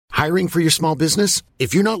Hiring for your small business?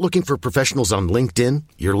 If you're not looking for professionals on LinkedIn,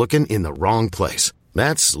 you're looking in the wrong place.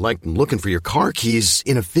 That's like looking for your car keys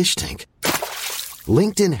in a fish tank.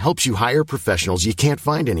 LinkedIn helps you hire professionals you can't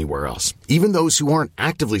find anywhere else, even those who aren't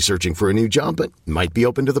actively searching for a new job but might be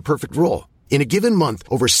open to the perfect role. In a given month,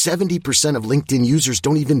 over 70% of LinkedIn users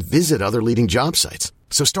don't even visit other leading job sites.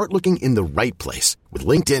 So start looking in the right place. With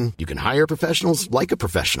LinkedIn, you can hire professionals like a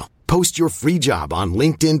professional. Post your free job on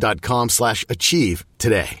linkedin.com/achieve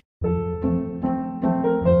today.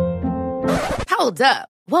 Hold up.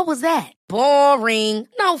 What was that? Boring.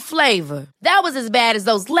 No flavor. That was as bad as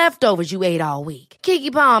those leftovers you ate all week.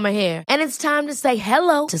 Keke Palmer here, and it's time to say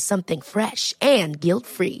hello to something fresh and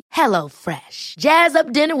guilt-free. Hello Fresh. Jazz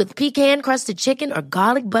up dinner with pecan-crusted chicken or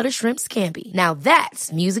garlic butter shrimp scampi. Now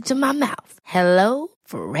that's music to my mouth. Hello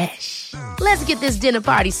Fresh. Let's get this dinner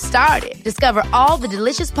party started. Discover all the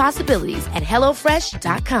delicious possibilities at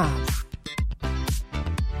hellofresh.com.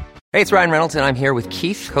 Hey, it's Ryan Reynolds, and I'm here with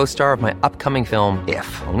Keith, co-star of my upcoming film, If,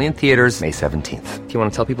 only in theaters May 17th. Do you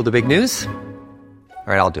want to tell people the big news?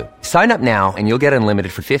 All right, I'll do it. Sign up now and you'll get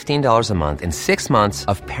unlimited for $15 a month and 6 months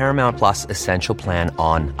of Paramount Plus Essential Plan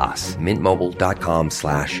on us.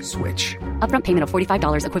 MintMobile.com/switch. Upfront payment of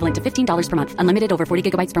 $45 equivalent to $15 per month. Unlimited over 40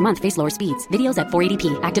 gigabytes per month. Face lower speeds. Videos at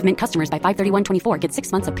 480p. Active Mint customers by 531.24 get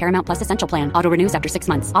 6 months of Paramount Plus Essential Plan. Auto renews after 6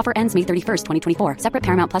 months. Offer ends May 31st, 2024. Separate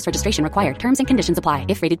Paramount Plus registration required. Terms and conditions apply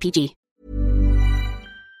if rated PG.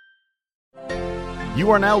 You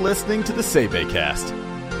are now listening to the SeiBeiCast,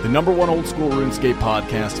 the number one old school RuneScape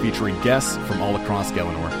podcast featuring guests from all across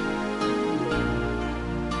Galanor.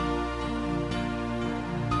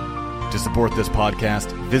 To support this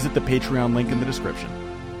podcast, visit the Patreon link in the description.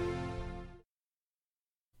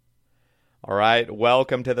 All right,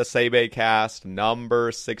 welcome to the SeiBeiCast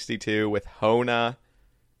number 62 with Hona.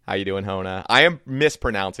 How you doing, Hona? I am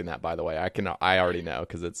mispronouncing that, by the way. I already know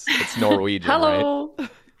because it's Norwegian, Hello. right?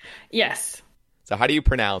 Yes. So how do you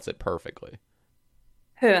pronounce it perfectly?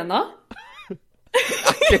 Höna.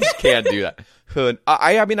 I just can't do that.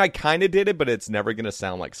 I mean, I kind of did it, but it's never going to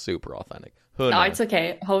sound like super authentic. Höna. No, it's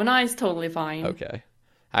okay. Hona is totally fine. Okay.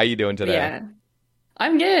 How you doing today? Yeah.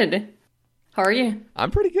 I'm good. How are you?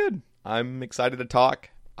 I'm pretty good. I'm excited to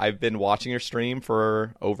talk. I've been watching your stream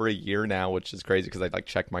for over a year now, which is crazy because I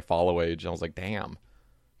checked my follow age and I was like, damn,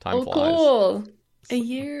 time flies. Cool. A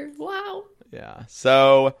year. Wow. Yeah.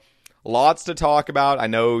 So lots to talk about. I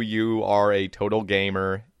know you are a total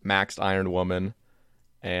gamer, maxed Iron Woman,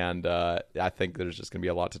 and I think there's just going to be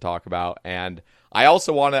a lot to talk about. And I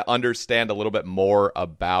also want to understand a little bit more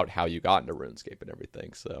about how you got into RuneScape and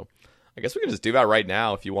everything. So I guess we can just do that right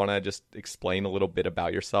now if you want to just explain a little bit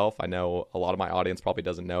about yourself. I know a lot of my audience probably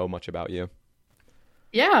doesn't know much about you.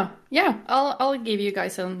 Yeah. I'll give you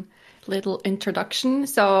guys a little introduction.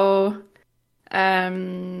 So,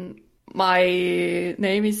 my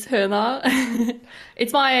name is Höna.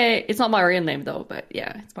 It's not my real name though, but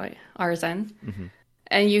yeah, it's my RSN. Mm-hmm.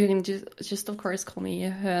 And you can just of course call me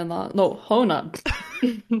Höna. No, Hona.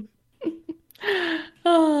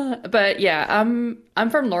 But yeah, I'm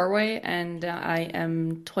from Norway and I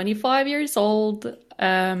am 25 years old.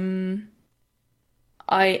 I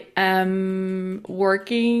am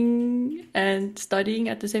working and studying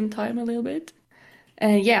at the same time a little bit.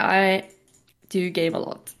 And yeah, I do game a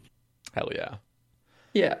lot. Hell yeah.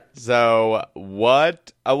 Yeah. So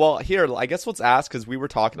what, well, here, I guess let's ask, because we were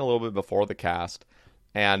talking a little bit before the cast,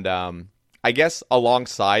 and I guess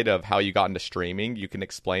alongside of how you got into streaming, you can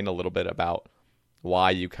explain a little bit about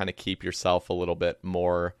why you kind of keep yourself a little bit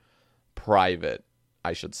more private,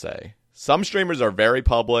 I should say. Some streamers are very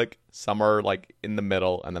public, some are like in the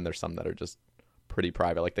middle, and then there's some that are just pretty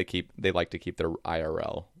private. Like they like to keep their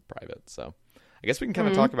IRL private. So I guess we can kind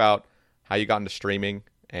of talk about how you got into streaming,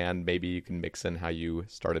 and maybe you can mix in how you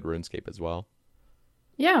started RuneScape as well.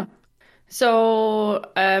 Yeah. So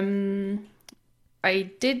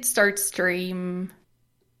I did start stream,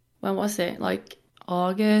 when was it? Like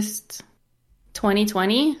August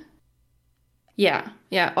 2020? Yeah,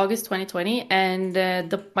 August 2020. And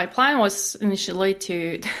my plan was initially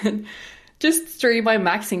to just stream my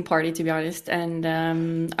maxing party, to be honest. And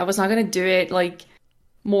I was not going to do it like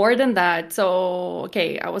more than that. So,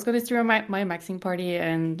 okay, I was going to stream my maxing party,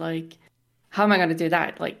 and like, how am I going to do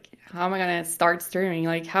that? Like, how am I going to start streaming?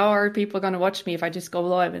 Like, how are people going to watch me if I just go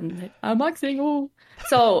live and I'm maxing? Oh.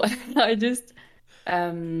 So I just,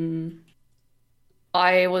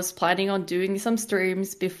 I was planning on doing some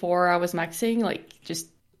streams before I was maxing, like just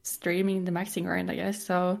streaming the maxing grind, I guess.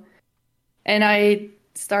 So, and I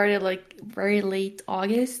started like very late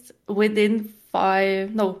August. Within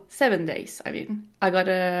 7 days, I mean, I got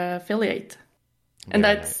an affiliate. And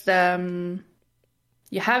Very that's, nice.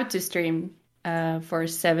 you have to stream for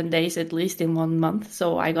 7 days at least in 1 month.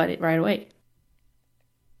 So I got it right away.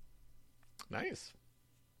 Nice.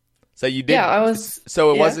 So you did. Yeah, I was.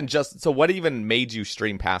 So it yeah. wasn't just. So what even made you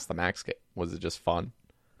stream past the max game? Was it just fun?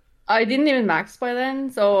 I didn't even max by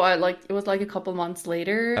then, so it was like a couple months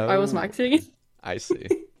later I was maxing. I see.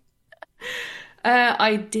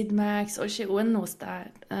 I did max. Oh shit, when was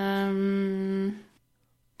that?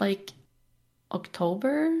 Like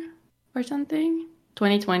October or something?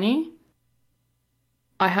 2020?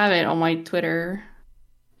 I have it on my Twitter.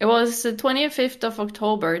 It was the 25th of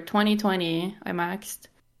October, 2020, I maxed.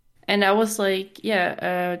 And that was like,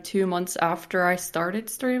 2 months after I started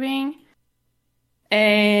streaming.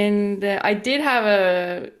 And I did have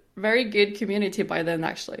a very good community by then,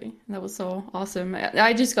 actually. That was so awesome.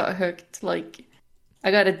 I just got hooked. Like,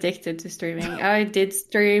 I got addicted to streaming. I did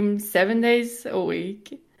stream 7 days a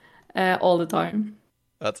week, all the time.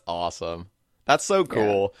 That's awesome. That's so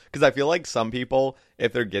cool. Because I feel like some people,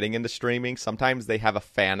 if they're getting into streaming, sometimes they have a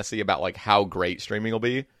fantasy about like how great streaming will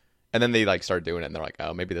be. And then they like start doing it and they're like,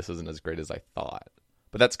 oh, maybe this isn't as great as I thought.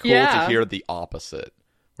 But that's cool to hear the opposite.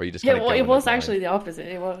 Where you just it was actually the opposite.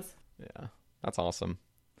 It was. Yeah, that's awesome.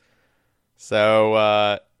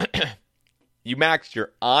 So you maxed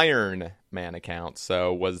your Iron Man account.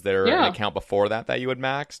 So was there an account before that you had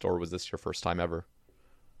maxed, or was this your first time ever?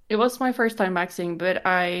 It was my first time maxing, but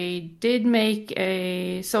I did make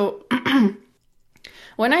a... So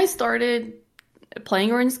when I started playing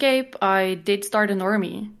RuneScape, I did start a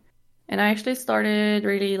normie. And I actually started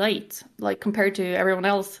really late, like compared to everyone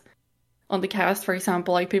else on the cast, for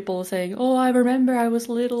example, like people saying, oh, I remember I was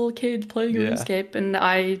a little kid playing RuneScape, and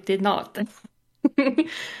I did not.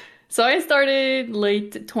 So I started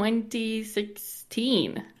late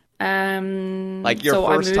 2016. Like your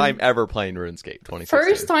first time ever playing RuneScape, 2016.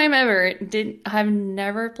 First time ever. I've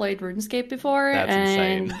never played RuneScape before. That's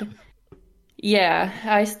insane. Yeah,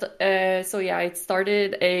 I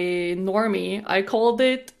started a normie. I called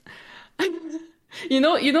it... You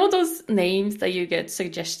know those names that you get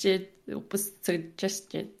suggested?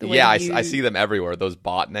 Yeah, I see them everywhere. Those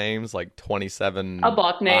bot names, like 27 a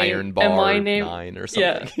bot name, Iron Bar and my name, 9 or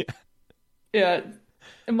something. Yeah.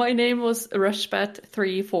 And my name was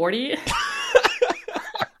Rushbat340.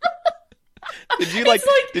 Did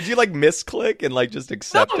you misclick and like just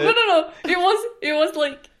accept it? No. It was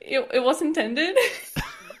like it was intended.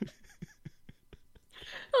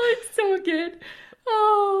 Oh, it's so good.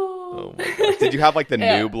 Oh my gosh. Did you have like the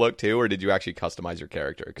noob look too, or did you actually customize your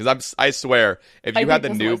character? Because I swear, if you had the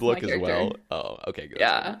noob look as well, okay, good.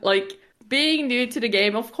 Yeah, like being new to the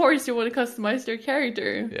game, of course you want to customize your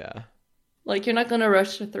character. Yeah, like you're not gonna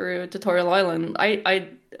rush through Tutorial Island.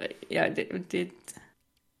 It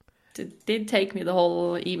did take me the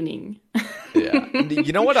whole evening. Yeah,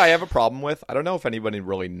 you know what I have a problem with? I don't know if anybody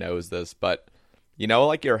really knows this, but you know,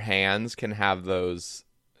 like your hands can have those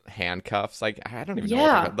handcuffs, like I don't even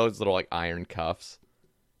know those little like iron cuffs.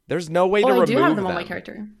 There's no way to remove them. I do have them on my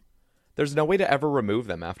character. There's no way to ever remove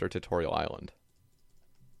them after Tutorial Island,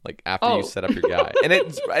 like after you set up your guy. And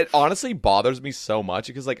it honestly bothers me so much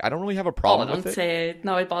because like I don't really have a problem with it. Don't say it.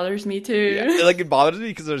 No, it bothers me too. Yeah, like it bothers me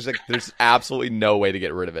because there's absolutely no way to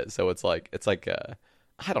get rid of it. So it's like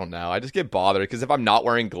I don't know. I just get bothered because if I'm not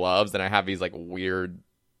wearing gloves, then I have these like weird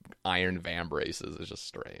iron vambraces. It's just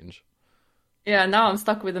strange. Yeah, now I'm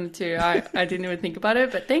stuck with them too. I didn't even think about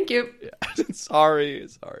it, but thank you. Yeah. Sorry.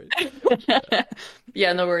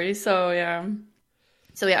 Yeah, no worries. So yeah,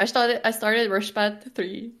 I started Rushbat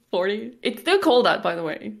 340. It's still called that, by the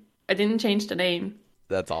way. I didn't change the name.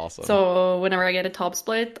 That's awesome. So whenever I get a top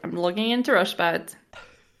split, I'm logging into Rushbat.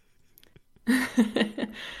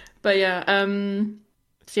 But yeah,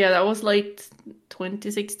 so yeah, that was late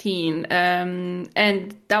 2016,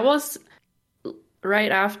 and that was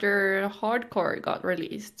right after Hardcore got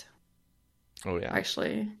released. Oh yeah,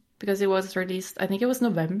 actually, because it was released, I think it was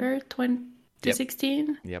November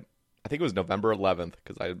 2016. Yep. I think it was November 11th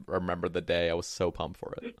because I remember the day. I was so pumped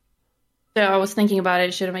for it. So I was thinking about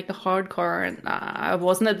it. Should I make a Hardcore? And I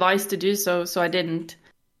wasn't advised to do so, so I didn't.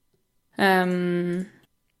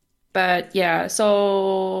 But yeah,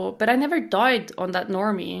 but I never died on that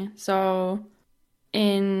normie. So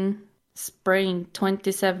in spring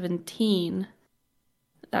 2017,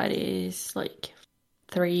 that is like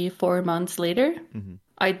 3-4 months later,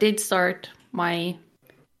 I did start my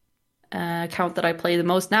account that I play the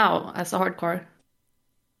most now as a Hardcore.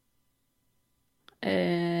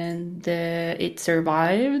 And it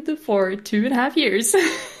survived for 2.5 years.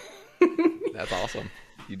 That's awesome.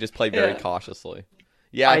 You just play very cautiously.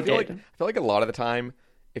 Yeah, I feel like a lot of the time,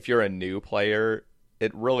 if you're a new player,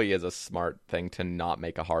 it really is a smart thing to not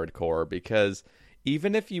make a Hardcore, because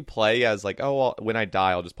even if you play as like, oh, well, when I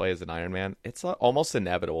die, I'll just play as an Iron Man, it's almost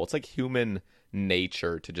inevitable. It's like human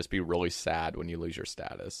nature to just be really sad when you lose your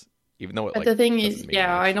status, even though it, But like, the thing doesn't is, mean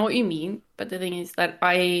yeah, much. I know what you mean. But the thing is that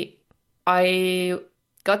I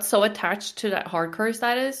got so attached to that hardcore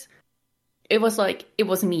status. It was like it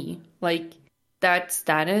was me. Like that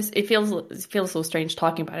status. It feels so strange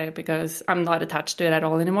talking about it because I'm not attached to it at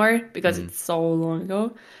all anymore because it's so long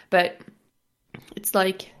ago. But it's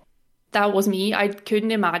like that was me. I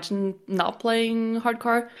couldn't imagine not playing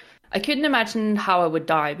hardcore. I couldn't imagine how I would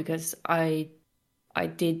die because I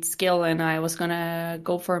did skill and I was gonna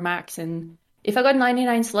go for a max. And if I got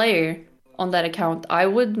 99 Slayer on that account, I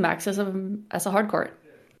would max as a hardcore.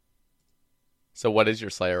 So what is your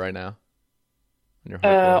Slayer right now? On your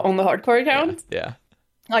hardcore? On the hardcore account, Yeah.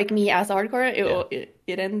 like me as a hardcore,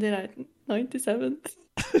 it ended at 97.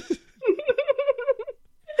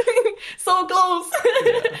 So close.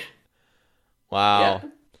 Yeah. Wow. Yeah.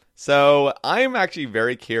 So I'm actually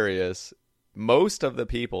very curious. Most of the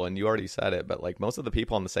people, and you already said it, but like most of the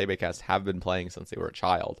people on the Sabecast have been playing since they were a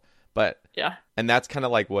child. But Yeah. and that's kind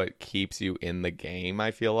of like what keeps you in the game,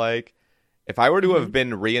 I feel like. If I were to have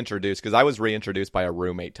been reintroduced, because I was reintroduced by a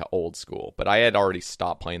roommate to old school, but I had already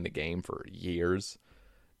stopped playing the game for years.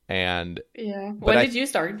 And Yeah. But When I- did you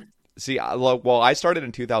start? see, I started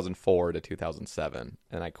in 2004 to 2007,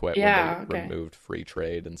 and I quit Yeah, when they okay. removed free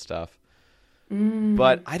trade and stuff.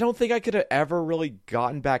 But I don't think I could have ever really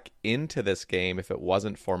gotten back into this game if it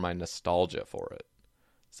wasn't for my nostalgia for it.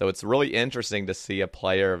 So it's really interesting to see a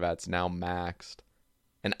player that's now maxed,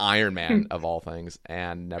 an Iron Man of all things,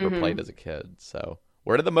 and never played as a kid. So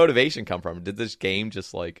where did the motivation come from? Did this game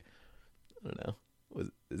just like, I don't know,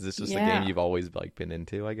 is this just a game you've always like been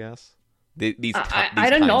into, I guess? These I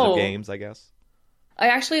don't kinds know. of games, I guess. I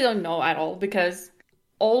actually don't know at all because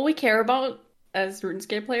all we care about as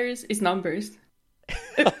RuneScape players is numbers.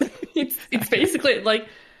 It's basically like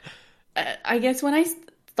I guess when I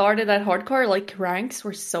started at hardcore, like ranks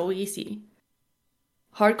were so easy.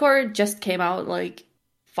 Hardcore just came out like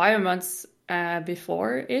 5 months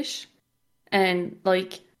before ish, and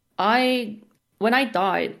like when I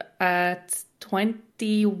died at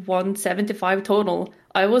 2175 total,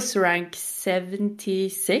 I was ranked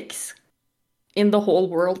 76 in the whole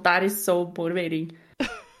world. That is so motivating.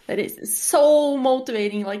 That is so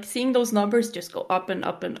motivating. Like seeing those numbers just go up and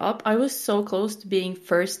up and up. I was so close to being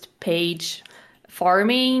first page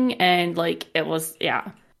farming, and like it was,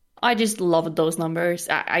 yeah. I just loved those numbers.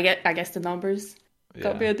 I guess the numbers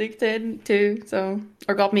got me addicted too. So,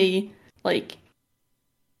 or got me like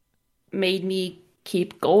made me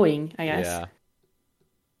keep going, I guess. Yeah.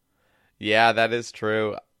 Yeah, that is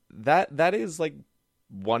true. That is like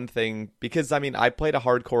one thing, because I mean I played a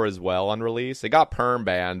hardcore as well on release. It got perm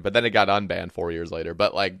banned, but then it got unbanned 4 years later.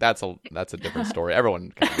 But like that's a different story.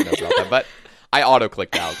 Everyone kind of knows about that. But I auto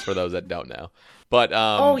clicked out for those that don't know. But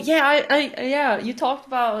Oh yeah, I you talked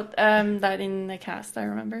about that in the cast, I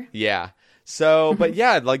remember. yeah. So, but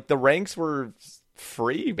yeah, like the ranks were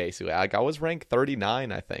free basically. Like I was ranked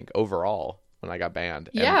 39, I think, overall when I got banned.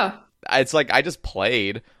 And Yeah. it's like I just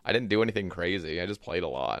played. I didn't do anything crazy. I just played a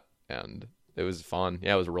lot, and it was fun.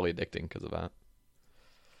 Yeah, it was really addicting because of that.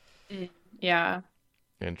 Yeah.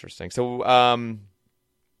 Interesting. So,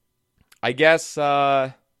 I guess we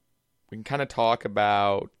can kind of talk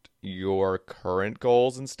about your current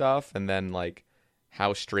goals and stuff, and then like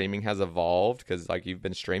how streaming has evolved, because like you've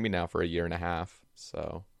been streaming now for a year and a half.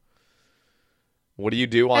 So, what do you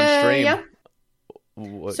do on stream? Yeah.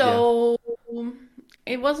 Yeah. So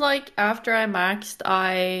it was like after I maxed,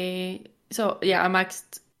 I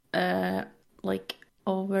maxed like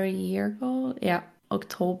over a year ago. Yeah,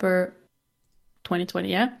 October 2020,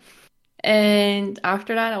 yeah. And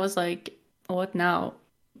after that I was like, what now?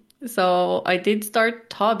 So I did start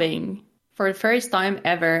tobbing for the first time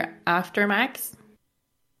ever after max.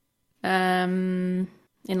 In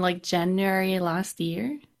like January last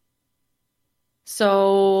year.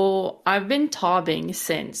 So I've been tobbing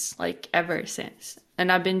since, like ever since,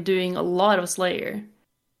 and I've been doing a lot of Slayer.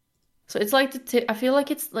 So it's like I feel like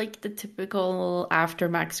it's like the typical after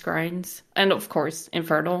max grinds, and of course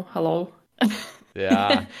Inferno. Hello.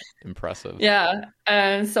 Yeah, impressive. Yeah,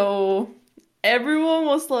 and so everyone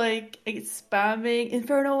was like spamming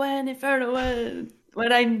Inferno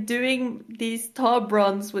when I'm doing these top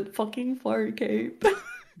runs with fucking Fire Cape.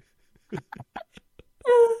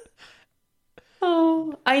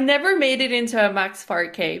 Oh, I never made it into a max Fire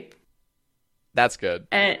Cape. That's good.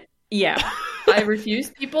 And yeah, I refuse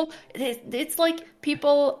people. It's like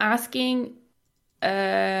people asking,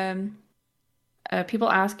 people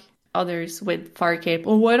ask others with Fire Cape,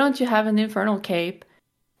 well, why don't you have an Infernal Cape?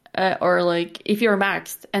 or like if you're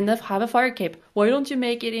maxed and have a fire cape, why don't you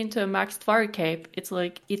make it into a maxed fire cape? It's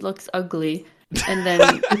like it looks ugly, and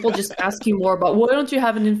then people just ask you more about why don't you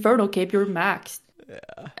have an Inferno cape? You're maxed.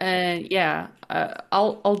 Yeah. And yeah,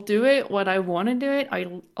 I'll do it when I want to do it.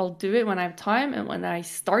 I'll do it when I have time, and when I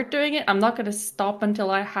start doing it, I'm not gonna stop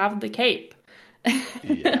until I have the cape.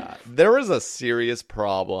 Yeah, there is a serious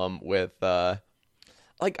problem with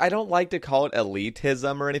like, I don't like to call it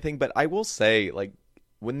elitism or anything, but I will say, like,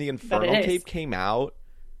 when the Inferno cape came out,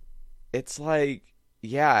 it's like,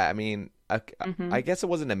 yeah, I mean, I guess it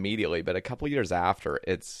wasn't immediately, but a couple years after,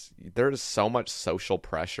 there's so much social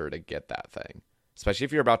pressure to get that thing, especially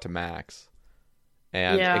if you're about to max.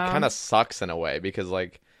 And it kind of sucks in a way because,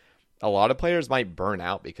 like, a lot of players might burn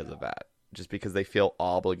out because of that, just because they feel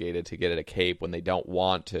obligated to get a cape when they don't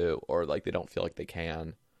want to, or, like, they don't feel like they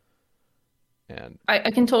can. And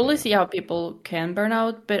I can totally see how people can burn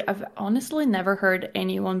out, but I've honestly never heard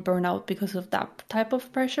anyone burn out because of that type of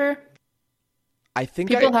pressure. I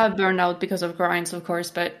think people have burned out because of grinds, of course,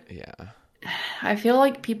 but yeah, I feel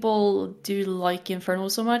like people do like Inferno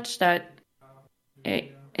so much that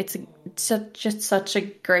it's just such a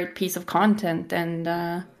great piece of content,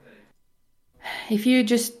 and if you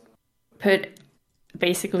just put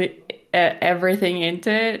basically everything into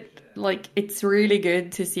it, like, it's really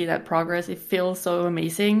good to see that progress. It feels so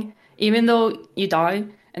amazing, even though you die,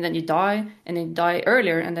 and then you die, and then you die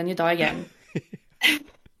earlier, and then you die again.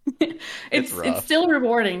 It's still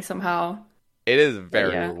rewarding somehow. It is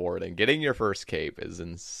very rewarding. Getting your first cape is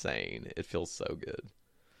insane. It feels so good.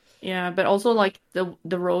 Yeah, but also, like, the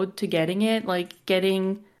road to getting it, like,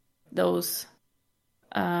 getting those,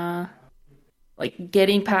 like,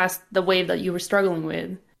 getting past the wave that you were struggling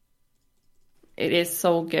with. It is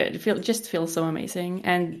so good. It just feels so amazing.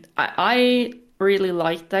 And I really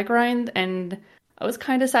liked that grind, and I was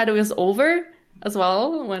kind of sad it was over as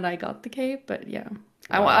well when I got the cape. But yeah,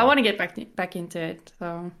 wow. I want to get back into it.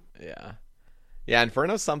 So yeah,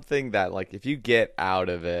 Inferno's something that, like, if you get out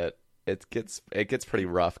of it, it gets pretty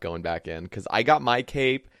rough going back in. Because I got my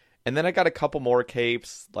cape, and then I got a couple more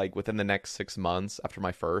capes, like, within the next 6 months after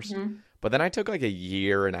my first. Mm-hmm. But then I took, like, a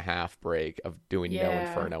 1.5-year break of doing no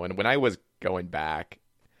Inferno. And when I was going back,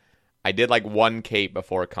 I did, like, 1 cape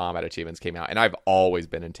before Combat Achievements came out. And I've always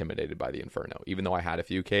been intimidated by the Inferno. Even though I had a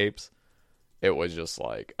few capes, it was just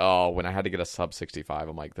like, oh, when I had to get a sub 65,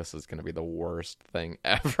 I'm like, this is going to be the worst thing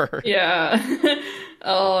ever. Yeah.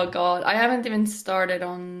 Oh, God. I haven't even started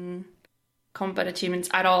on Combat Achievements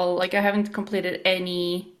at all. Like, I haven't completed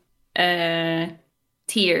any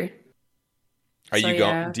tier. Are you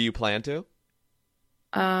going? Do you plan to?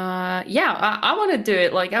 Yeah, I want to do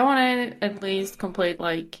it. Like, I want to at least complete,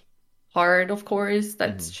 like, hard, of course.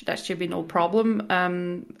 That should be no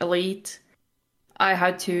problem. Elite, I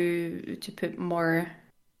had to put more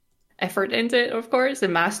effort into it, of course.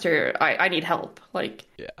 And Master, I need help. Like,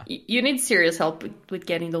 you need serious help with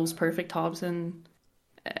getting those perfect tops and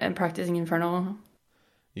practicing Inferno.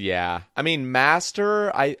 Yeah, I mean,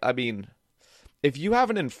 Master, I mean, if you have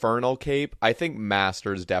an Infernal cape, I think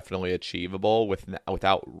Master is definitely achievable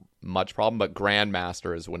without much problem. But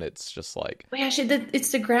Grandmaster is when it's just like, oh yeah, it's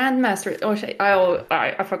the Grandmaster. Oh,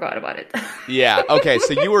 I forgot about it. Yeah. Okay.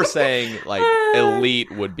 So you were saying, like, Elite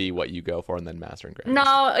would be what you go for, and then Master and Grandmaster.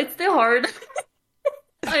 No, it's still hard.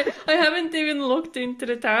 I haven't even looked into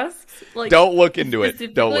the tasks. Like, don't look into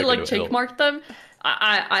it. Don't look into it. Check mark them.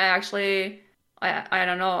 I actually, I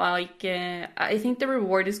don't know. I think the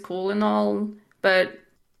reward is cool and all. But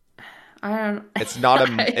I don't. It's not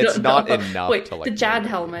enough. Wait, to, like, the Jad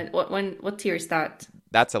helmet. What tier is that?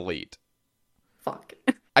 That's Elite. Fuck.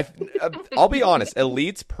 I'll be honest.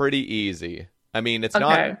 Elite's pretty easy. I mean,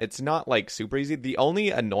 it's not like super easy. The only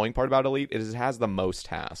annoying part about Elite is it has the most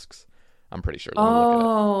tasks. I'm pretty sure.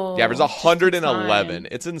 Oh. Yeah, there's 111.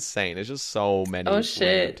 It's insane. It's just so many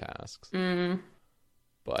tasks. Mm.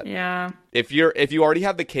 But yeah, if you already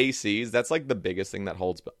have the KCs, that's like the biggest thing that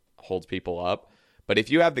holds people up. But if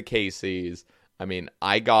you have the KCs, I mean,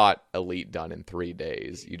 I got Elite done in 3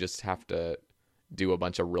 days. You just have to do a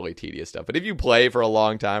bunch of really tedious stuff. But if you play for a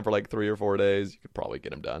long time, for like 3 or 4 days, you could probably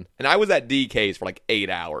get them done. And I was at DKs for like 8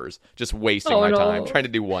 hours, just wasting my time trying to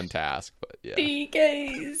do one task. But yeah,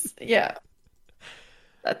 DKs, yeah,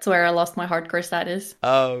 that's where I lost my hardcore status.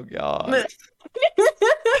 Oh God.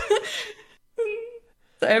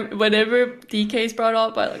 So whenever DK's brought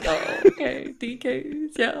up, I'm like, oh, okay,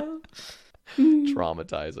 DKs, yeah.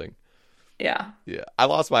 Traumatizing. Yeah. I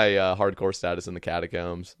lost my hardcore status in the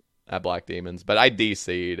catacombs at Black Demons, but I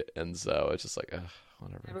DC'd, and so it's just like,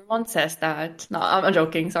 whatever. Everyone says that. No, I'm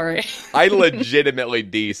joking. Sorry. I legitimately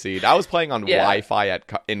DC'd. I was playing on Wi-Fi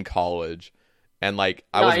in college, And like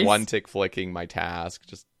I was Nice. one tick flicking my task,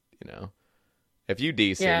 just, you know. If you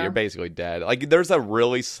DC, Yeah. you're basically dead. Like there's a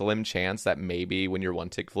really slim chance that maybe when you're one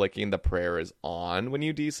tick flicking, the prayer is on when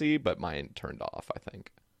you DC, but mine turned off, I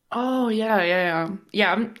think. Oh, yeah.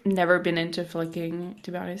 Yeah, I've never been into flicking,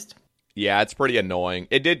 to be honest. Yeah, it's pretty annoying.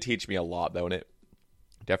 It did teach me a lot though, and it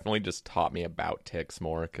definitely just taught me about ticks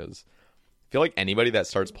more, because I feel like anybody that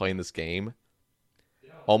starts playing this game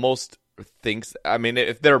almost thinks, I mean,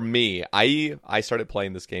 if they're me, I started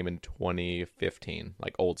playing this game in 2015,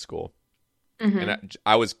 like old school. And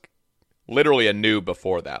I was literally a noob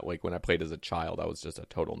before that. Like when I played as a child, I was just a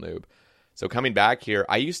total noob. So coming back here,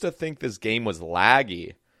 I used to think this game was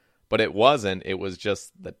laggy, but it wasn't. It was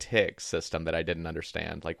just the tick system that I didn't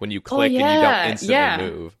understand. Like when you click and you don't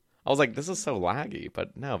instantly move. I was like, this is so laggy,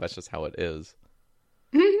 but no, that's just how it is.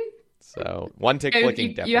 So one tick flicking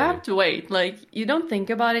definitely. You have to wait. Like, you don't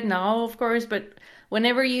think about it now, of course, but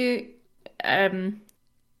whenever you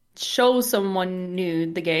show someone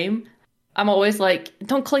new the game, I'm always like,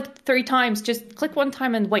 don't click 3 times, just click 1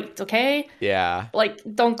 time and wait, okay? Yeah. Like,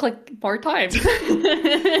 don't click more times.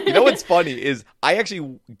 You know what's funny is I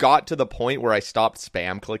actually got to the point where I stopped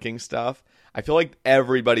spam clicking stuff. I feel like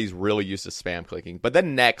everybody's really used to spam clicking, but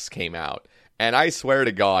then Next came out, and I swear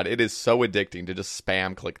to God, it is so addicting to just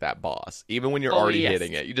spam click that boss. Even when you're already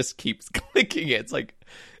hitting it, you just keep clicking it.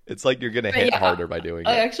 It's like you're gonna hit harder by doing it.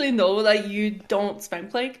 I actually know that you don't spam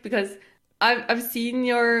click because I've seen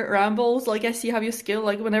your rambles. Like, I see how you skill.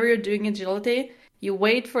 Like, whenever you're doing agility, you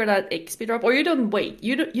wait for that XP drop, or you don't wait.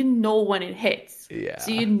 You know when it hits. Yeah. So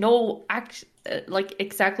you know like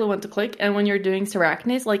exactly when to click. And when you're doing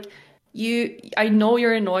Sarachnis, like I know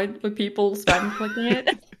you're annoyed with people spam clicking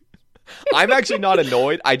it. I'm actually not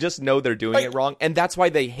annoyed. I just know they're doing it wrong, and that's why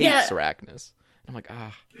they hate Sarachnis. I'm like,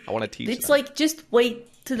 I want to teach them. It's like, just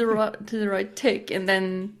wait to the right tick, and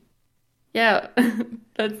then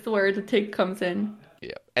that's where the tick comes in.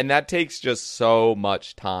 Yeah, and that takes just so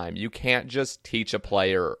much time. You can't just teach a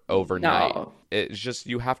player overnight. No. It's just,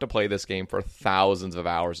 you have to play this game for thousands of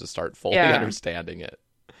hours to start fully understanding it.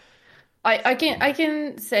 I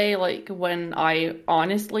can say, like, when I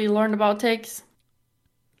honestly learned about ticks,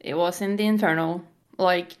 it was in the Infernal.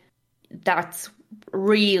 Like, that's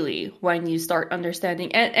really when you start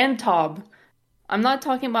understanding. And Tob. I'm not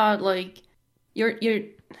talking about, like, if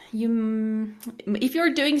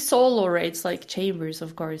you're doing solo raids like Chambers,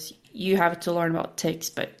 of course, you have to learn about ticks,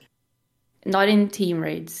 but not in team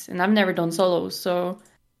raids. And I've never done solos, so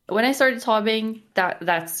when I started tobbing,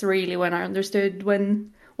 that's really when I understood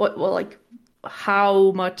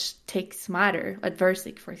how much ticks matter at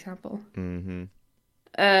Versic, for example. Mm-hmm.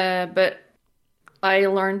 But I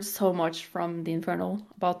learned so much from the Infernal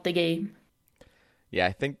about the game. Yeah,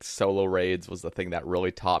 I think solo raids was the thing that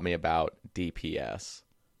really taught me about DPS.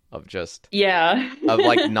 Of just... Yeah. of,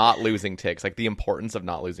 like, not losing ticks. Like, the importance of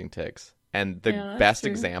not losing ticks. And the best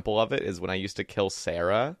example of it is when I used to kill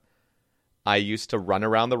Sarah. I used to run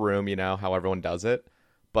around the room, you know, how everyone does it.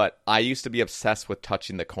 But I used to be obsessed with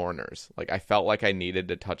touching the corners. Like, I felt like I needed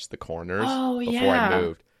to touch the corners before I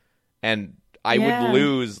moved. And I would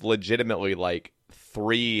lose legitimately, like,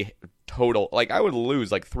 3 total... Like, I would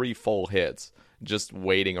lose, like, 3 full hits just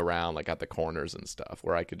waiting around, like, at the corners and stuff,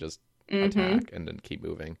 where I could just attack and then keep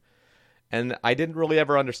moving. And I didn't really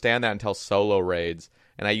ever understand that until solo raids.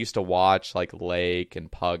 And I used to watch, like, Lake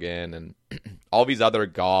and Puggin and all these other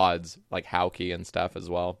gods, like Hauki and stuff as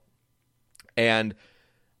well. And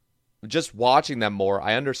just watching them more,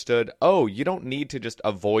 I understood, you don't need to just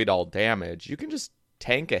avoid all damage. You can just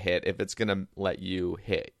tank a hit if it's going to let you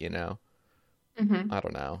hit, you know? I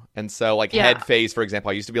don't know. And so, like, head phase, for example,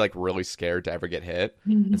 I used to be, like, really scared to ever get hit.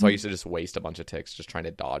 And so I used to just waste a bunch of ticks just trying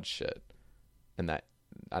to dodge shit. And that,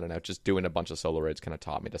 I don't know, just doing a bunch of solo raids kind of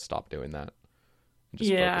taught me to stop doing that.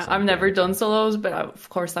 I've never done solos, but of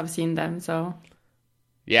course I've seen them, so...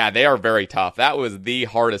 Yeah, they are very tough. That was the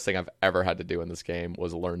hardest thing I've ever had to do in this game,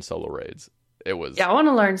 was learn solo raids. It was... Yeah, I want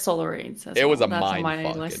to learn solo raids. It was a mind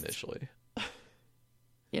fuck initially.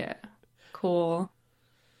 Yeah, cool.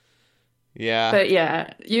 Yeah. But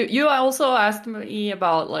yeah, you also asked me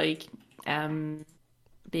about, like,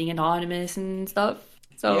 being anonymous and stuff.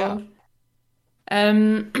 So,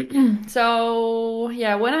 so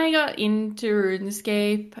yeah, when I got into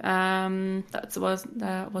RuneScape,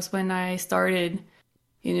 that was when I started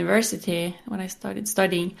university, when I started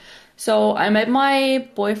studying. So I met my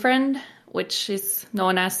boyfriend, which is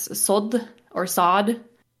known as Sod or Sod.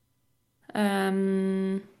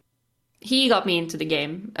 He got me into the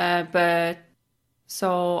game, but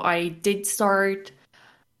so I did start.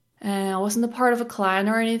 I wasn't a part of a clan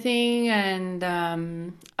or anything, and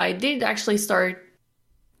I did actually start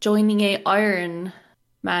joining a Iron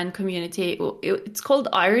Man community. It's called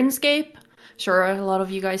Ironscape. Sure, a lot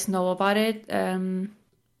of you guys know about it. And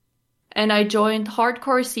I joined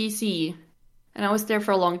Hardcore CC, and I was there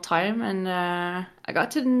for a long time, and I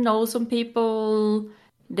got to know some people.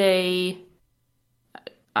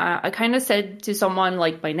 I kind of said to someone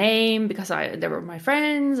like my name because they were my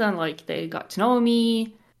friends, and like they got to know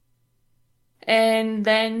me. And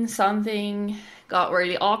then something got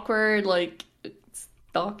really awkward, like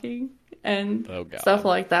stalking and stuff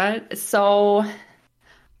like that. So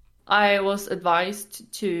I was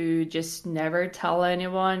advised to just never tell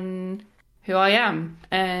anyone who I am.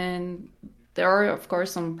 And there are, of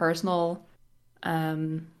course, some personal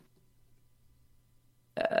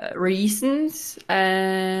reasons.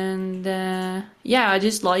 And I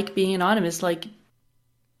just like being anonymous. Like,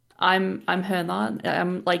 I'm Höna.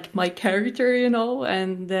 I'm like my character,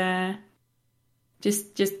 and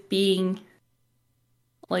just being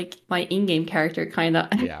like my in-game character, kind of.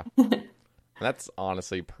 Yeah. That's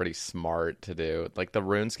honestly pretty smart to do. Like, the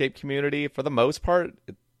RuneScape community, for the most part,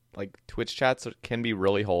 like, Twitch chats can be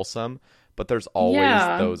really wholesome, but there's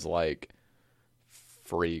always those, like,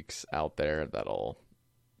 freaks out there that'll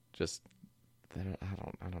just,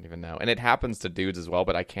 I don't even know. And it happens to dudes as well,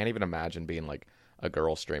 but I can't even imagine being, like, a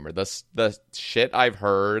girl streamer. The shit I've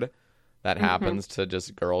heard that happens to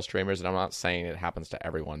just girl streamers, and I'm not saying it happens to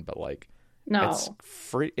everyone, but, like, no,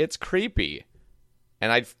 it's creepy.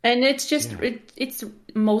 And it's just it's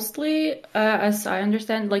mostly as I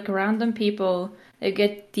understand, like, random people they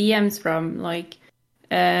get DMs from, like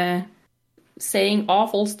saying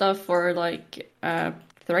awful stuff, or like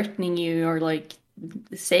threatening you, or like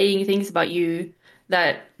saying things about you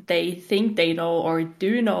that they think they know or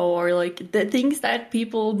do know, or like the things that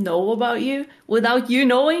people know about you without you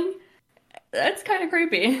knowing. That's kind of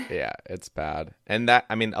creepy. Yeah, it's bad. And that,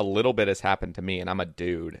 I mean, a little bit has happened to me, and I'm a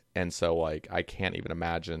dude. And so, like, I can't even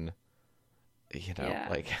imagine,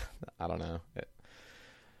 like, I don't know.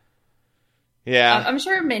 Yeah. I'm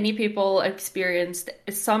sure many people experienced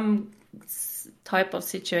some type of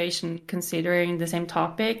situation considering the same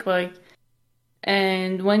topic. Like,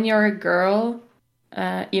 and when you're a girl,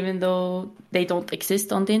 even though they don't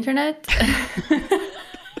exist on the internet,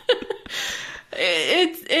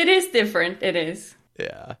 it is different. It is.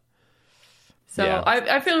 Yeah. So yeah.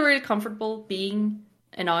 I feel really comfortable being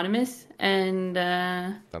anonymous, and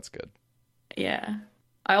that's good. Yeah.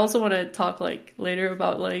 I also want to talk like later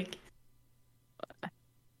about like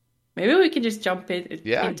maybe we can just jump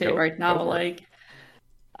into it right now. Like,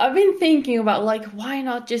 I've been thinking about like why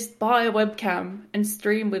not just buy a webcam and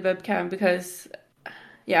stream with webcam, because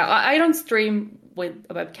I don't stream with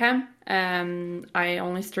a webcam. I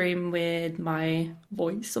only stream with my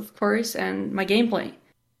voice, of course, and my gameplay.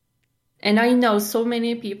 And I know so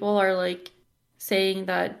many people are like saying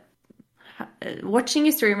that watching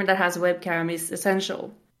a streamer that has a webcam is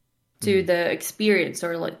essential to the experience,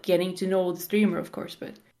 or like getting to know the streamer, of course.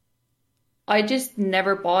 But I just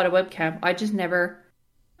never bought a webcam. I just never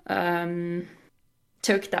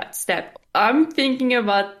took that step. I'm thinking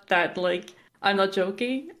about that, like, I'm not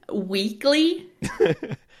joking, weekly.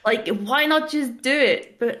 Like, why not just do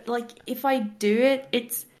it? But like, if I do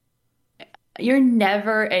it, you're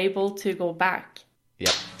never able to go back.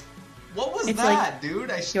 Yep. What was that, like,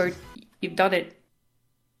 dude? You've done it.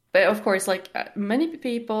 But of course, like, many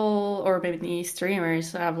people, or maybe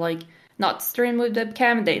streamers, have like not streamed with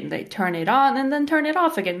webcam. They turn it on and then turn it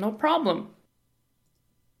off again, no problem.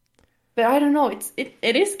 But I don't know. It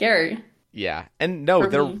is scary. Yeah, and no,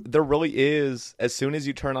 there really is. As soon as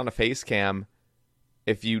you turn on a face cam,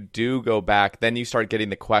 if you do go back, then you start getting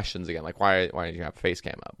the questions again, like why did you have a face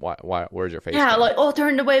cam up? Why where's your face cam? Yeah, like, oh,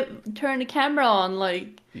 turn the camera on,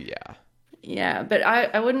 like. Yeah, but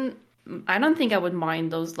I wouldn't. I don't think I would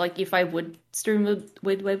mind those. Like, if I would stream with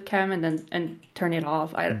webcam and turn it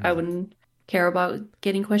off, I wouldn't care about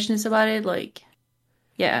getting questions about it. Like,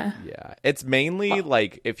 yeah, it's mainly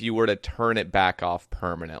like if you were to turn it back off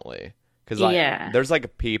permanently. Because like, there's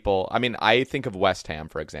like people, I mean, I think of West Ham,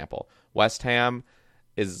 for example. West Ham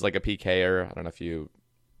is like a PKer. I don't know if you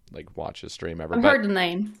like watch his stream ever. I've heard the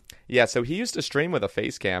name. Yeah, so he used to stream with a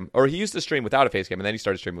face cam, or he used to stream without a face cam, and then he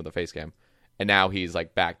started streaming with a face cam. And now he's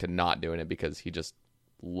like back to not doing it because he just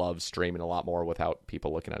loves streaming a lot more without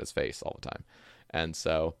people looking at his face all the time. And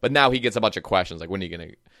so, but now he gets a bunch of questions like, when are you going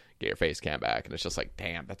to get your face cam back? And it's just like,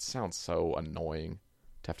 damn, that sounds so annoying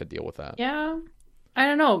to have to deal with that. Yeah. I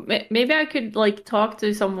don't know. Maybe I could like talk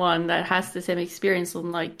to someone that has the same experience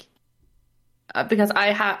on like, because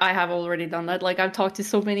I have already done that. Like, I've talked to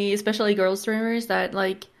so many, especially girl streamers, that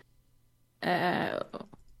like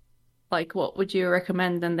what would you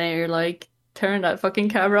recommend? And they're like, turn that fucking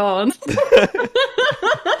camera on.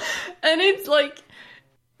 And it's like,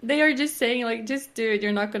 they are just saying, like, just do it,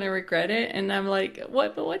 you're not going to regret it. And I'm like,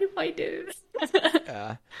 what? But what if I do?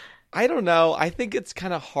 Yeah. I don't know. I think it's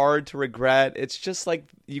kind of hard to regret. It's just like,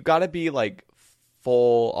 you got to be like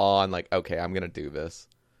full on, like, okay, I'm going to do this.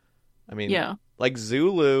 I mean, Yeah. like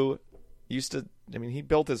Zulu used to, I mean, he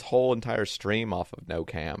built his whole entire stream off of no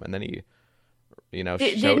cam, and then he, you know,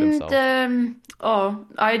 showed himself.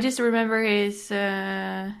 I just remember his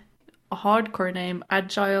hardcore name,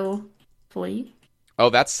 Agile Flea. Oh,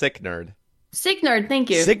 that's Sick Nerd. Sick Nerd, thank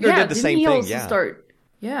you. Sick Nerd did the same he thing, also yeah. Start?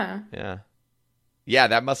 Yeah. Yeah. Yeah,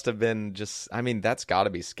 that must have been just, I mean, that's got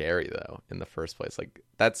to be scary, though, in the first place. Like,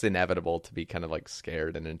 that's inevitable to be kind of, like,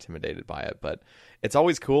 scared and intimidated by it. But it's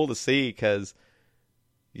always cool to see because,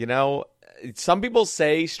 you know, some people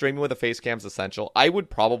say streaming with a face cam is essential. I would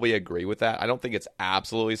probably agree with that. I don't think it's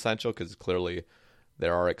absolutely essential because clearly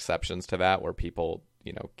there are exceptions to that where people,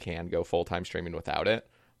 you know, can go full-time streaming without it.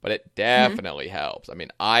 But it definitely helps. I mean,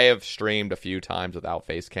 I have streamed a few times without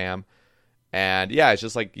face cam. And yeah, it's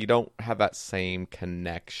just like you don't have that same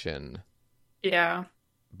connection. Yeah.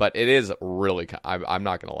 But it is really, I'm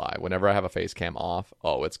not going to lie. Whenever I have a face cam off,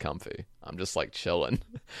 oh, it's comfy. I'm just like chilling.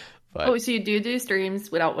 But so you do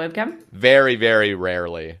streams without webcam? very, very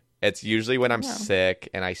rarely. It's usually when I'm sick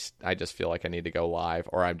and I just feel like I need to go live,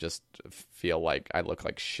 or I just feel like I look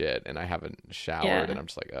like shit and I haven't showered and I'm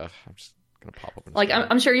just like, ugh, I'm just going to pop up. Like,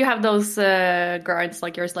 I'm sure you have those grinds,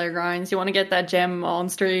 like your Slayer grinds. You want to get that gem on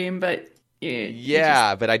stream, but...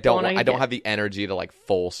 but I don't have the energy to like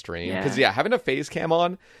full stream because having a face cam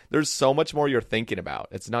on, there's so much more you're thinking about.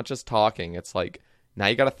 It's not just talking. It's like now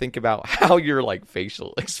you got to think about how your like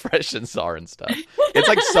facial expressions are and stuff. It's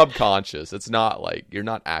like subconscious. It's not like you're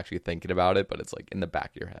not actually thinking about it, but it's like in the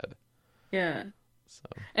back of your head. Yeah. So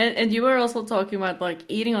and you were also talking about like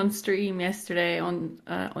eating on stream yesterday on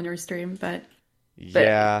your stream, but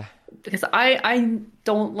yeah, because I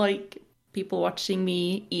don't like people watching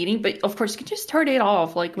me eating, but of course you can just turn it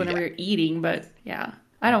off like whenever you're eating. But yeah,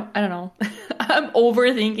 I don't know. I'm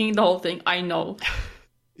overthinking the whole thing. I know.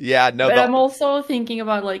 Yeah, no. But I'm also thinking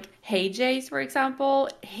about like HeyJace, for example.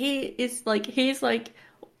 He's like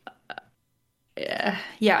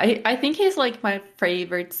I think he's like my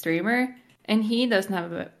favorite streamer, and he doesn't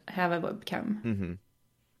have a webcam. Mm-hmm.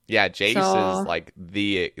 Yeah, Jace is like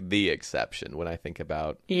the exception when I think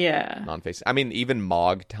about non-face. I mean, even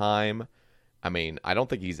Mog Time. I mean, I don't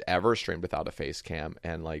think he's ever streamed without a face cam,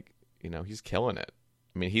 and like, you know, he's killing it.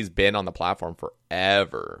 I mean, he's been on the platform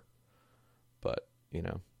forever, but you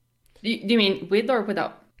know. Do you mean with or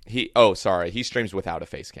without? He streams without a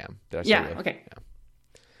face cam. Did I say with? Okay.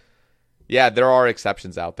 Yeah, there are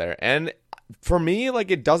exceptions out there, and for me,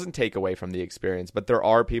 like, it doesn't take away from the experience, but there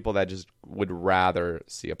are people that just would rather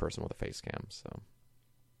see a person with a face cam. So,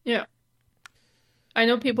 yeah, I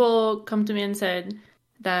know people come to me and said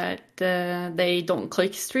that they don't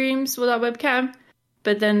click streams without webcam,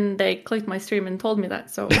 but then they clicked my stream and told me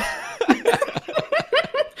that. So,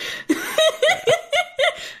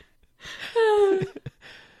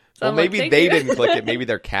 well, maybe like, they didn't click it. Maybe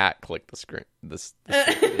their cat clicked the screen. That's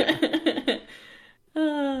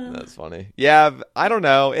funny. Yeah, I don't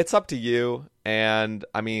know. It's up to you. And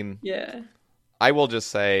I mean, I will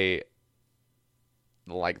just say,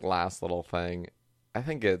 like, last little thing, I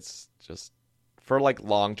think it's just for like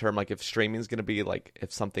long term, like if streaming is going to be like,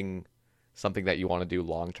 if something that you want to do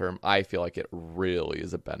long term, I feel like it really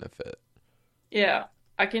is a benefit. Yeah,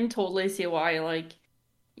 I can totally see why. Like,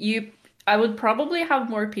 I would probably have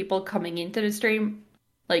more people coming into the stream,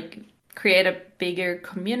 like create a bigger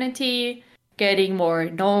community, getting more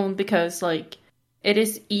known, because like it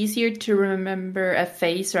is easier to remember a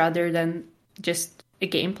face rather than just a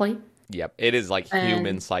gameplay. Yep, it is like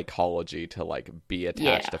human psychology to like be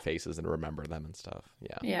attached to faces and remember them and stuff.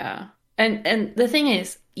 Yeah. And the thing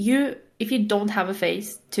is, if you don't have a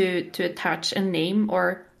face to attach a name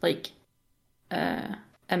or like a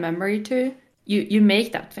memory to, you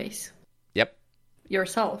make that face. Yep.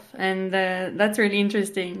 Yourself, and that's really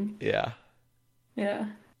interesting. Yeah. Yeah.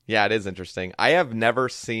 Yeah, it is interesting. I have never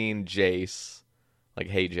seen Jace, like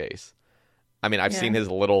HeyJace. I mean, I've seen his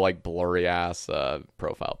little, like, blurry-ass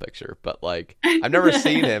profile picture, but, like, I've never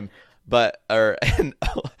seen him.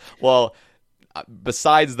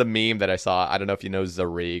 Besides the meme that I saw, I don't know if you know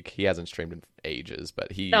Zarik. He hasn't streamed in ages,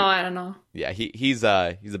 but No, I don't know. Yeah, he's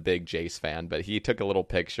a big Jace fan, but he took a little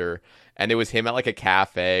picture, and it was him at, like, a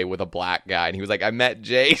cafe with a black guy, and he was like, I met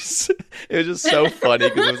Jace. It was just so funny,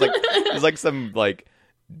 because it was like some, like,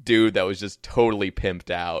 dude that was just totally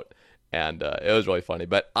pimped out. And it was really funny.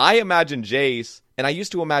 But I imagine Jace, and I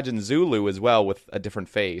used to imagine Zulu as well with a different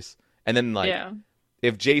face. And then like Yeah.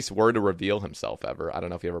 if Jace were to reveal himself ever, I don't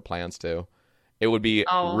know if he ever plans to, it would be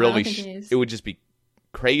Oh, I really don't think he is. it would just be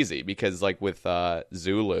crazy because like with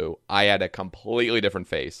Zulu, I had a completely different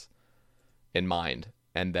face in mind,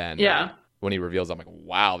 and then Yeah. when he reveals, I'm like,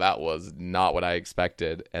 wow, that was not what I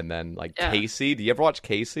expected. And then like Yeah. Casey, do you ever watch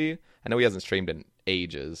Casey? I know he hasn't streamed in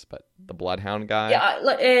ages, but the Bloodhound guy.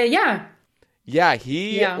 Yeah. Yeah,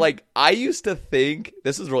 he Yeah. like I used to think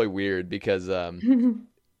this is really weird because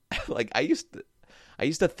like I used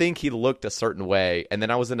to think he looked a certain way, and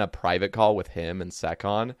then I was in a private call with him and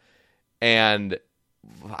Sekon, and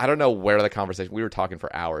I don't know where the conversation, we were talking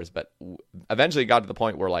for hours, but eventually it got to the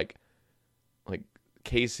point where like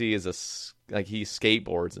Casey is like he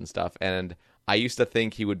skateboards and stuff, and I used to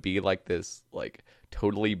think he would be like this like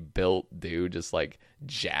totally built dude, just like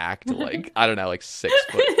jacked, like I don't know, like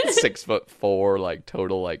 6'4", like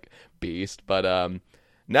total like beast. But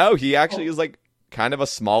no, he actually is like kind of a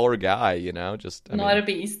smaller guy, you know, just Not a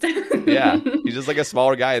beast. yeah, he's just like a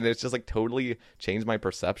smaller guy, and it's just like totally changed my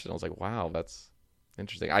perception. I was like, wow, that's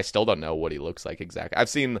interesting. I still don't know what he looks like exactly. I've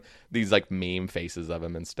seen these like meme faces of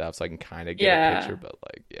him and stuff, so I can kind of get a picture, but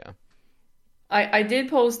like, yeah. I did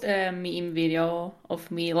post a meme video of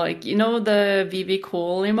me, like, you know, the VV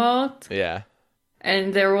Cool emote? Yeah.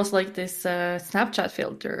 And there was like this Snapchat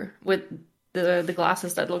filter with the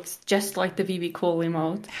glasses that looks just like the VV Cool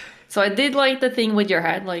emote. So I did like the thing with your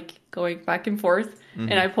head, like going back and forth.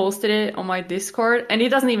 And I posted it on my Discord, and it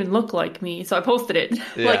doesn't even look like me. So I posted it.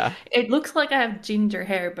 Yeah. Like, it looks like I have ginger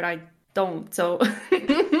hair, but I don't. So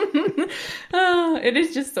it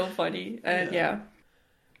is just so funny. And yeah.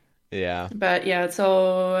 But yeah,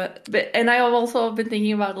 so and I have also been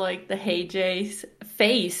thinking about like the Hey J's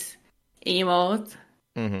face emote.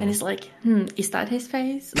 And it's like, is that his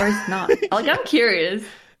face or is not? Like, I'm curious.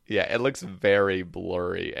 Yeah, it looks very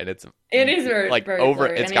blurry, and it is very like very over.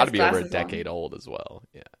 blurry, It's and got to he be has over a glasses on. decade old as well.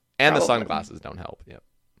 Yeah, and the Probably. sunglasses don't help. Yep.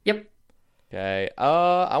 Yep. Okay.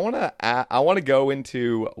 I want to go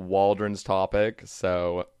into Waldron's topic.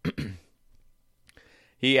 So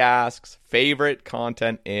he asks favorite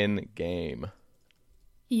content in game.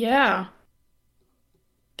 Yeah.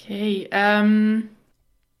 Okay.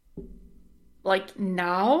 Like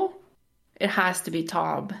now, it has to be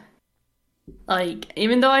Tob. Like,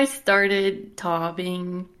 even though I started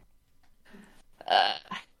Tobbing,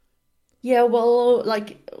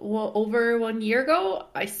 over 1 year ago,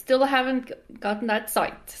 I still haven't gotten that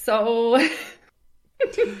site. So,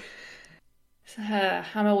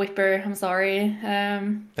 I'm a whipper. I'm sorry.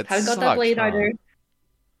 Haven't got that sucks, blade huh? either.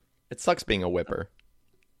 It sucks being a whipper.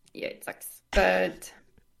 Yeah, it sucks. But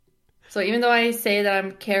so even though I say that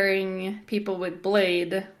I'm carrying people with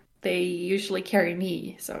blade, they usually carry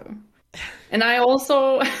me. So, and I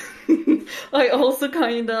also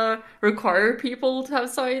kind of require people to have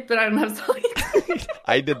sight, but I don't have sight.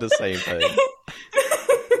 I did the same thing.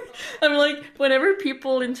 I'm like, whenever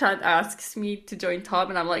people in chat asks me to join Top,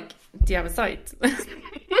 and I'm like, do you have a sight?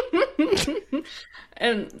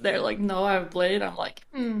 And they're like, no, I have blade. I'm like,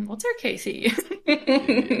 what's our Casey?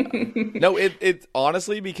 No, it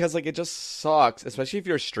honestly, because like it just sucks, especially if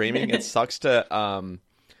you're streaming. It sucks to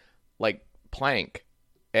like plank,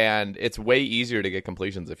 and it's way easier to get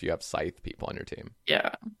completions if you have scythe people on your team.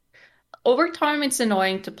 Yeah. Over time, it's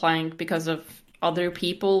annoying to plank because of other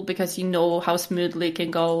people, because you know how smoothly it can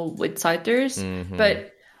go with sighters.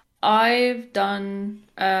 But I've done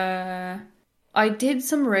I did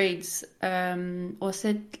some raids, was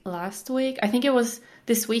it last week? I think it was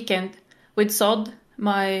this weekend with Sod,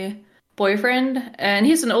 my boyfriend, and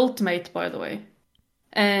he's an ultimate, by the way.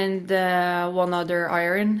 And one other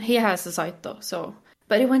Iron. He has a sight though, so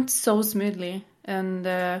but it went so smoothly, and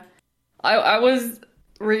I was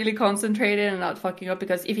really concentrated and not fucking up,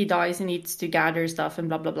 because if he dies, he needs to gather stuff and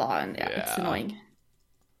blah blah blah, and it's annoying.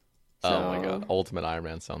 Oh my god, Ultimate Iron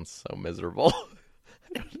Man sounds so miserable.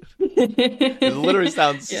 It literally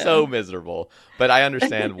sounds so miserable, but I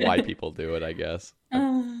understand why people do it, I guess.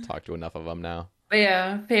 I've talked to enough of them now. But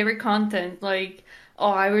yeah, favorite content, like,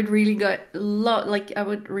 I would really I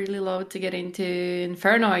would really love to get into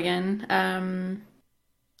Inferno again.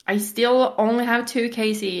 I still only have 2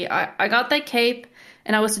 KC. I got that cape,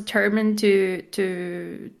 and I was determined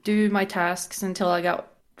to do my tasks until I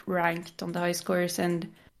got ranked on the high scores,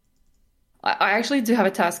 and I actually do have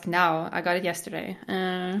a task now. I got it yesterday.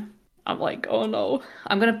 I'm like, oh no,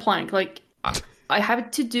 I'm gonna plank. Like, I have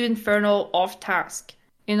to do Inferno off task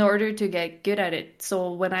in order to get good at it.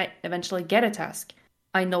 So when I eventually get a task,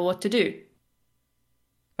 I know what to do.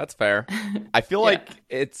 That's fair. I feel like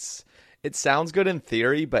it's It sounds good in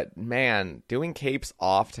theory, but man, doing capes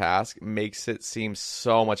off task makes it seem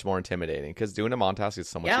so much more intimidating because doing them on task is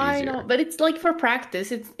so much easier. I know, but it's like for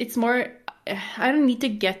practice. It's more. I don't need to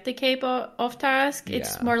get the cape off task.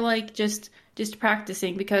 It's more like just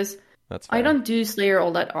practicing because That's fair. I don't do Slayer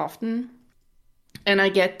all that often, and I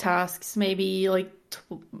get tasks maybe like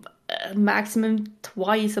maximum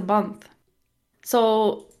twice a month.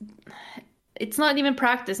 So it's not even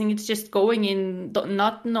practicing, it's just going in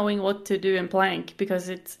not knowing what to do in plank because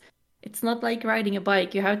it's not like riding a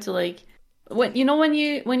bike. You have to like when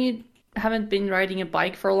you haven't been riding a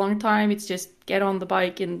bike for a long time, it's just get on the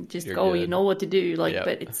bike and just You're go. good. You know what to do. Like Yep.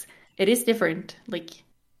 but it is different. Like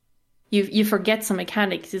you forget some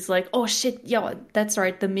mechanics. It's like, oh shit, yeah, that's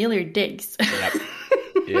right, the Miller digs.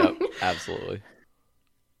 Yep, absolutely.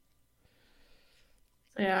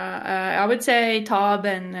 Yeah, I would say Tob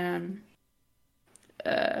and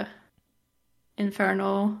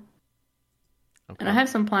Inferno. Okay. And I have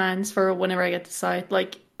some plans for whenever I get to site.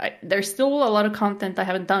 Like, there's still a lot of content I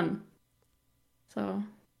haven't done. So,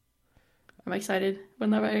 I'm excited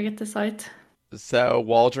whenever I get to site. So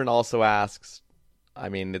Waldron also asks, I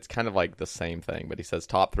mean, it's kind of like the same thing, but he says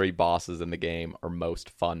top 3 bosses in the game are most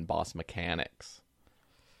fun boss mechanics.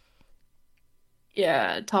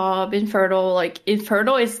 Yeah, Tob, Inferno. Like,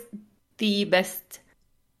 Inferno is the best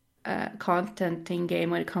content in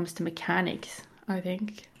game when it comes to mechanics, I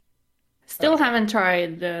think. Still haven't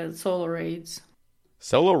tried the solo raids.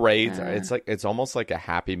 Solo raids, it's almost like a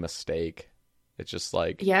happy mistake. It's just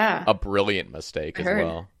like a brilliant mistake as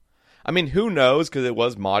well. I mean, who knows? Because it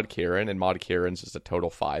was Mod Kieran, and Mod Kieran's just a total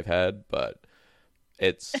 5-head, but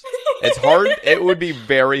it's hard. It would be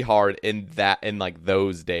very hard in like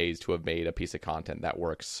those days to have made a piece of content that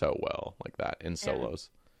works so well like that in solos.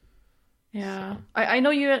 Yeah, so. I know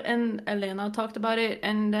you and Elena talked about it,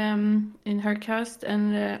 and in her cast,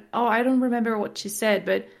 and I don't remember what she said,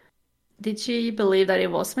 but did she believe that it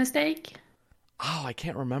was a mistake? Oh, I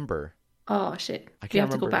can't remember. Oh shit! I can't you have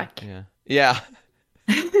remember. To go back. Yeah.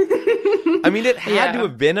 I mean, it had to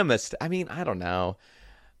have been a mistake. I mean, I don't know.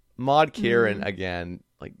 Mod Kieran again,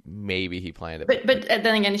 like maybe he planned it, but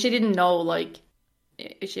then again, she didn't know. Like,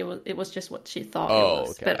 it was just what she thought it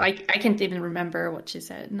was. Okay. But I can't even remember what she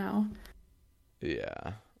said now.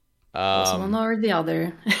 Yeah. Was one or the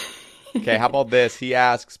other. Okay, how about this? He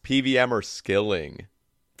asks PVM or skilling.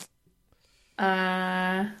 When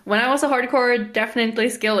I was a hardcore, definitely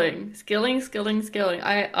skilling.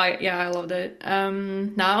 I loved it.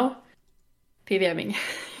 Now, PVMing.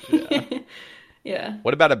 Yeah.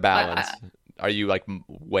 What about a balance? Are you like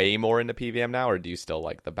way more into PVM now, or do you still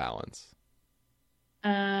like the balance?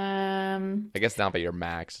 I guess now that you're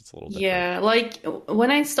max, it's a little different. Yeah, like when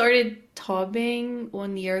I started tobbing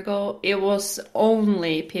 1 year ago, it was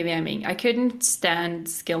only PVMing. I couldn't stand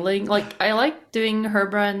skilling. Like, I like doing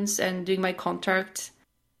herb runs and doing my contract,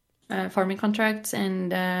 farming contracts,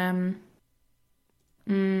 and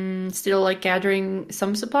still like gathering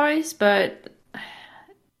some supplies, but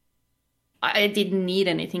I didn't need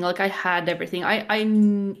anything. Like, I had everything.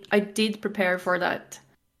 I did prepare for that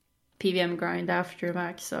PVM grind after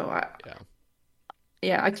max, so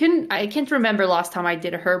I can't remember last time I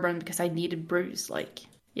did a herb run because I needed brews. Like,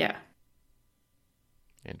 yeah.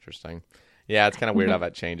 Interesting. Yeah, it's kind of weird how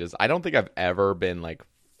that changes. I don't think I've ever been like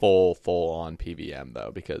full on PVM though,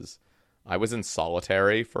 because I was in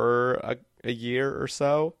solitary for a year or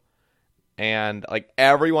so, and like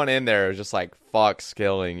everyone in there is just like, fuck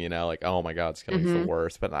skilling, you know, like, oh my god, skilling's the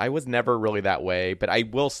worst. But I was never really that way. But I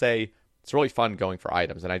will say it's really fun going for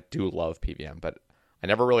items, and I do love PVM, but I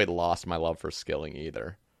never really lost my love for skilling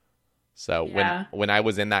either. So when I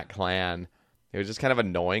was in that clan, it was just kind of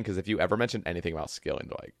annoying because if you ever mentioned anything about skilling,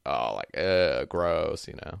 they're like, oh, like, gross,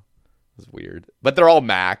 you know. It was weird. But they're all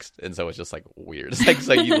maxed, and so it's just like weird. It's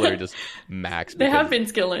like you literally just max. They have been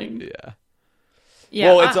skilling. Yeah.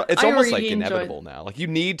 Yeah. Well, it's almost really like inevitable now. Like, you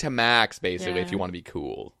need to max basically if you want to be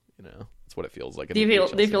cool, you know. That's what it feels like. Do you feel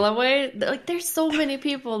that way? Like, there's so many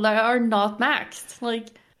people that are not maxed. Like,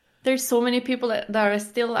 there's so many people that are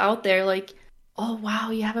still out there. Like, oh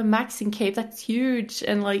wow, you have a maxing cape. That's huge.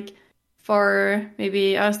 And like, for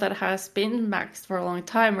maybe us that has been maxed for a long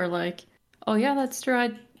time, we're like, oh yeah, that's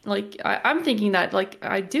true. I'm thinking that like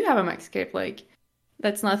I do have a max cape. Like,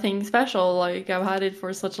 that's nothing special. Like, I've had it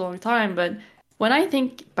for such a long time. But when I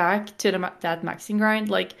think back to that maxing grind,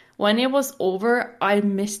 like, when it was over, I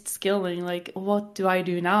missed skilling. Like, what do I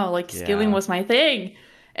do now? Like, skilling was my thing.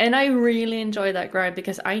 And I really enjoyed that grind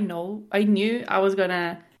because I knew I was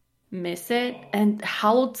gonna miss it. And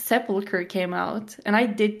Hallowed Sepulchre came out, and I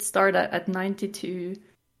did start at 92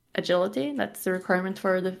 agility. That's the requirement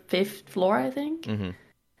for the 5th floor, I think.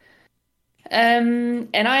 And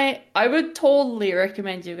I would totally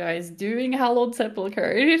recommend you guys doing Hallowed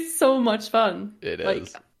Sepulchre. It is so much fun. It like,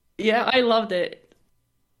 is. Yeah, I loved it.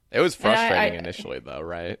 It was frustrating initially, though,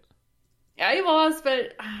 right? Yeah, it was,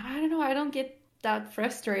 but I don't know. I don't get that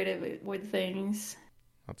frustrated with things.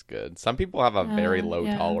 That's good. Some people have a very low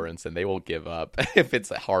tolerance, and they will give up if it's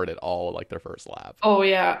hard at all, like their first lap. Oh,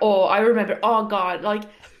 yeah. Oh, I remember. Oh, God. Like,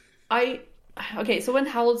 okay, so when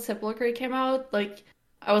Hallowed Sepulchre came out, like,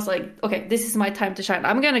 I was like, okay, this is my time to shine.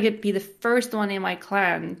 I'm gonna be the first one in my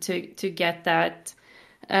clan to get that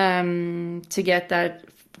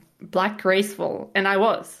Black Graceful, and I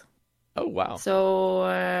was. Oh wow!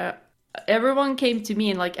 So everyone came to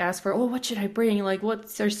me and like asked for, oh, what should I bring? Like,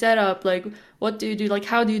 what's your setup? Like, what do you do? Like,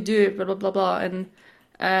 how do you do it? Blah blah blah blah.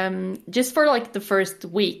 And just for like the first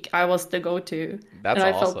week, I was the go-to. That's and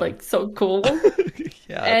I awesome. felt like so cool.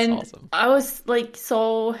 Yeah, that's awesome. I was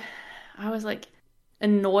like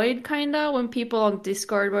annoyed kind of when people on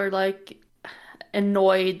Discord were like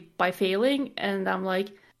annoyed by failing, and I'm like,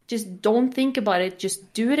 just don't think about it,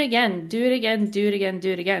 just do it again, do it again, do it again,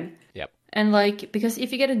 do it again. Yep. And like, because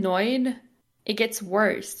if you get annoyed, it gets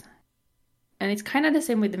worse. And it's kind of the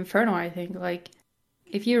same with Inferno, I think. Like,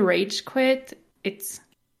 if you rage quit, it's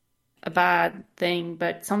a bad thing,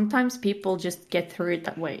 but sometimes people just get through it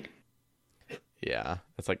that way. Yeah,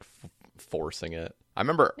 it's like forcing it. I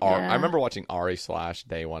remember watching Ari /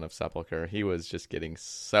 day one of Sepulchre. He was just getting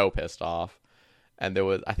so pissed off. And there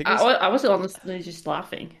was, I was honestly just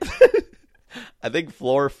laughing. I think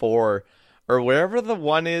floor 4 or wherever the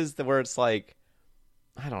one is where it's like,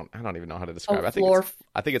 I don't even know how to describe it.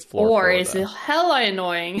 I think it's floor 4 is hella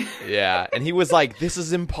annoying. Yeah, and he was like, this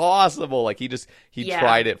is impossible. Like he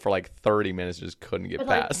tried it for like 30 minutes, just couldn't get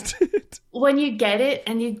past it. When you get it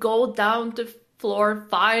and you go down to floor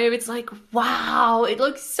 5, it's like, wow, it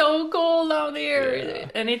looks so cool down there.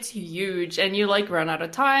 Yeah. And it's huge, and you like run out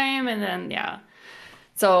of time, and then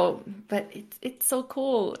so, but it's so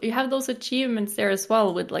cool. You have those achievements there as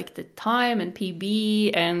well with like the time and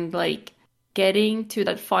PB and like getting to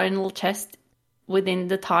that final chest within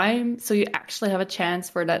the time, so you actually have a chance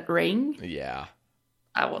for that ring. Yeah,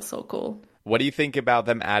 that was so cool. What do you think about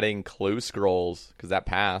them adding clue scrolls? Because that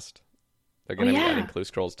passed. They're going to be adding clue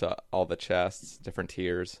scrolls to all the chests, different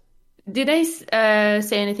tiers. Did they say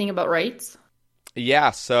anything about rates?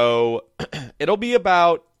 Yeah, so it'll be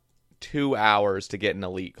about 2 hours to get an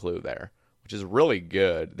elite clue there, which is really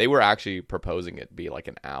good. They were actually proposing it be like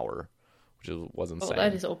an hour, which was insane. Oh,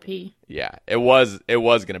 that is OP. Yeah, it was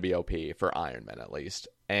going to be OP for Iron Man at least.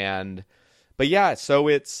 But yeah, so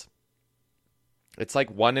it's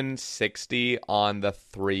like 1 in 60 on the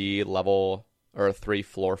 3 level or 3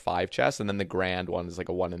 floor 5 chests, and then the grand one is like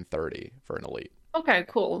a 1 in 30 for an elite. Okay,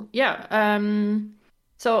 cool. Yeah.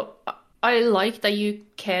 So I like that you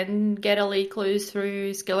can get elite clues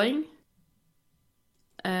through skilling.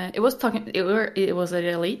 It was an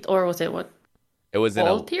elite, or was it what? It was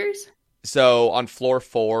all tiers. So on floor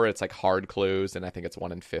 4, it's like hard clues, and I think it's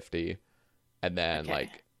 1 in 50, and then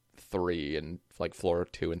like 3 and like floor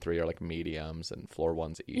 2 and 3 are like mediums, and floor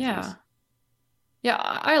 1's easies. Yeah. Yeah,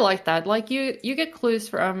 I like that. Like you get clues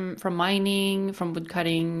from mining, from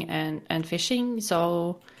woodcutting, and fishing.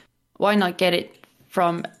 So why not get it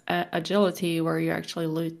from agility, where you actually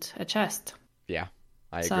loot a chest? Yeah,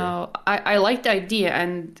 I agree. So I like the idea,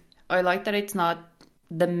 and I like that it's not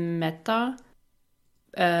the meta.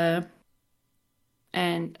 And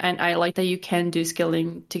I like that you can do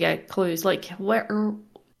skilling to get clues. Like how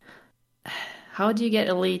do you get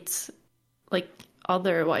elites? Like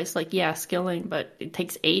otherwise, like skilling, but it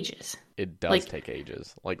takes ages. It does take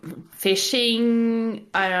ages. Like fishing,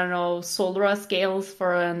 I don't know, Soldra scales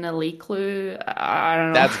for an elite clue. I don't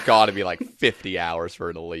know. That's got to be like 50 hours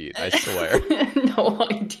for an elite, I swear. No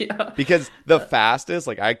idea. Because the fastest,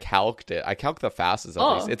 like I calced the fastest at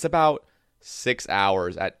least. It's about 6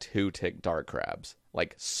 hours at 2 tick dark crabs.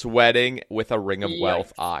 Like sweating with a Ring of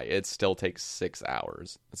Wealth eye. It still takes 6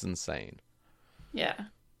 hours. It's insane. Yeah.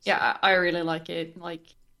 Yeah, I really like it. Like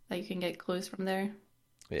that you can get clues from there.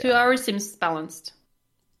 Yeah. 2 hours seems balanced.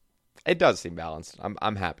 It does seem balanced.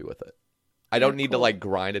 I'm happy with it. I don't need to like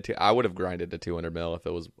grind it to. I would have grinded to 200 mil if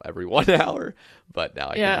it was every 1 hour, but now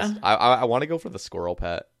I can just, I want to go for the squirrel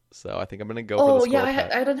pet, so I think I'm gonna go for the squirrel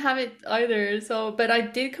pet. I don't have it either. So, but I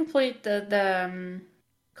did complete the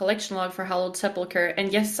collection log for Hallowed Sepulchre,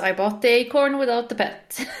 and yes, I bought the acorn without the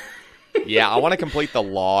pet. Yeah, I want to complete the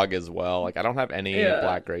log as well. Like I don't have any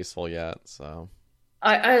Black Graceful yet, so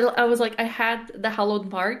I was like, I had the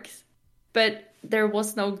hallowed marks, but there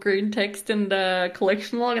was no green text in the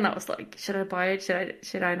collection log, and I was like, should I buy it?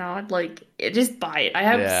 Should I not? Like, just buy it. I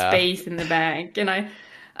have space in the bank, and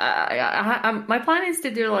my plan is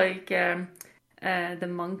to do like the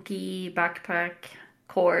monkey backpack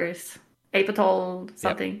course, Apatol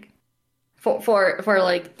something. For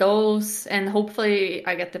like those, and hopefully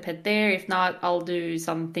I get the pet there. If not, I'll do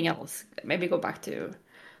something else. Maybe go back to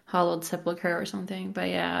Hallowed Sepulchre or something. But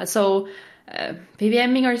yeah, so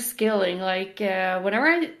PBMing or skilling, like whenever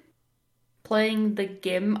I playing the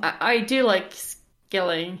game, I do like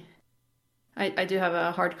skilling. I do have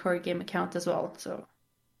a hardcore game account as well. So.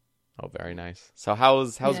 Oh, very nice. So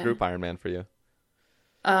how's Group Ironman for you?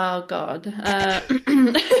 Oh God.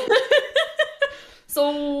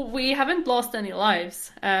 So we haven't lost any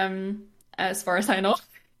lives, as far as I know.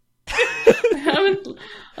 I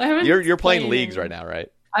haven't. You're playing leagues right now, right?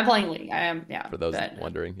 I'm playing League. I am, yeah. For those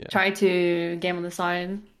wondering, yeah. Try to game on the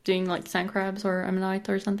side, doing like Sand Crabs or Ammonite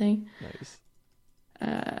or something. Nice.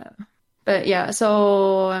 But yeah,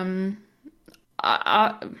 so as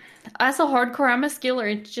a hardcore, I'm a skiller.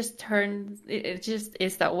 It just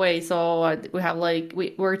is that way. So we have like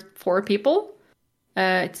we're 4 people.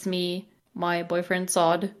 It's me, my boyfriend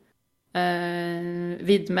Sod,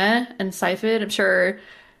 Vidme, and Seifert. I'm sure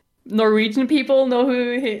Norwegian people know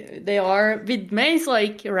who they are. Vidme is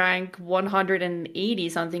like rank 180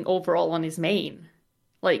 something overall on his main,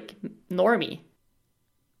 like normie.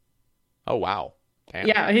 Oh wow! Damn.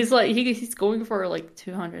 Yeah, he's like he's going for like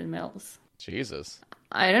 200 mils. Jesus.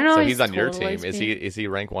 I don't know. So he's on your team. Is he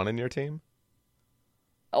rank 1 in your team?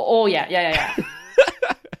 Oh yeah.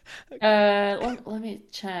 Let me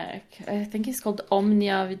check. I think he's called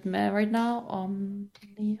Omnia Vidme right now.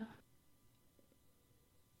 Omnia.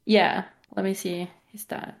 Yeah, let me see his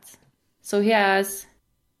stats. So he has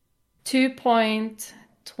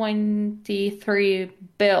 2.23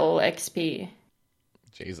 bill XP.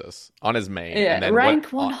 Jesus. On his main. Yeah, and then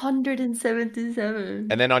rank 177.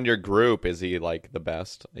 And then on your group, is he like the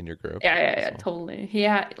best in your group? Yeah, totally. He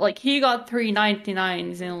got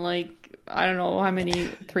 399s in like, I don't know how many,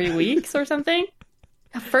 3 weeks or something.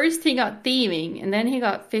 First he got theming, and then he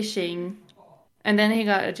got fishing, and then he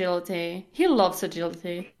got agility. He loves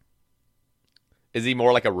agility. Is he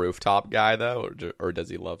more like a rooftop guy though, or does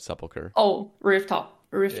he love Sepulchre? Oh, rooftop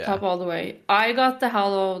all the way. I got the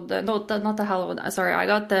not the Hallowed. Sorry, I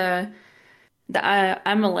got the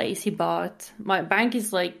Amylase he bought. My bank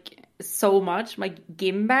is like so much. My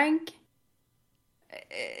Gim bank.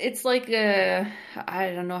 It's like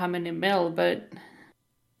I don't know how many mil, but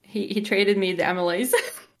he traded me the Amylase.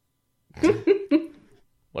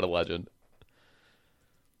 What a legend.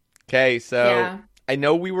 Okay, so yeah. I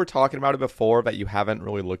know we were talking about it before, but you haven't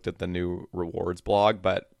really looked at the new rewards blog.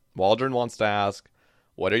 But Waldron wants to ask,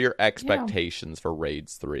 what are your expectations for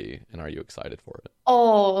Raids 3, and are you excited for it?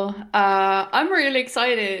 Oh, I'm really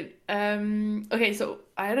excited. Okay, so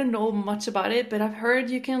I don't know much about it, but I've heard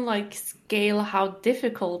you can like scale how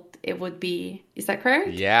difficult it would be. Is that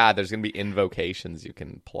correct? Yeah, there's gonna be invocations you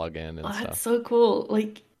can plug in and stuff. That's so cool.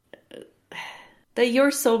 Like that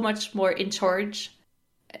you're so much more in charge.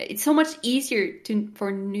 It's so much easier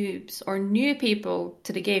for noobs or new people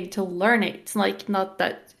to the game to learn it. It's like not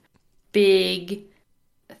that big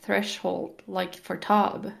threshold like for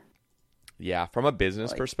Tob. Yeah, from a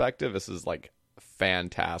business perspective, this is like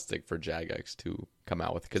fantastic for Jagex to come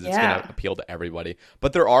out with, because it's going to appeal to everybody.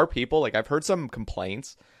 But there are people, like I've heard some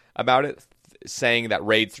complaints about it saying that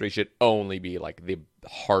Raid 3 should only be like the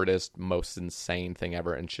hardest, most insane thing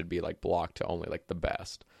ever and should be like blocked to only like the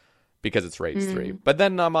best because it's Raid 3. But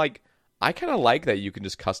then I'm like, I kind of like that you can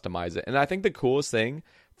just customize it. And I think the coolest thing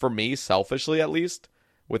for me, selfishly at least,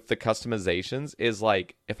 with the customizations is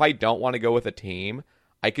like, if I don't want to go with a team,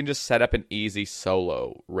 I can just set up an easy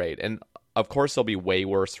solo raid. And of course there'll be way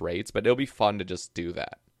worse raids, but it'll be fun to just do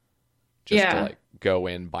that. Just to like go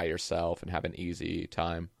in by yourself and have an easy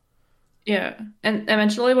time. Yeah. And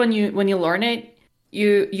eventually when you learn it,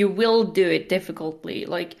 you will do it difficultly.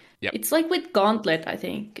 Like it's like with Gauntlet, I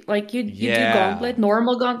think. Like you do Gauntlet,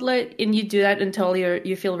 normal Gauntlet, and you do that until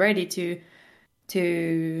you feel ready to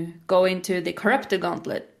go into the corrupted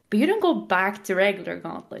Gauntlet. But you don't go back to regular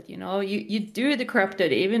Gauntlet, you know? You do the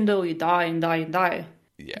corrupted even though you die and die and die.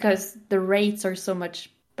 Yeah. Because the rates are so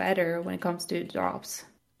much better when it comes to drops.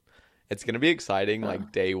 It's going to be exciting,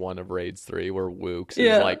 like day 1 of Raids 3, where Wooks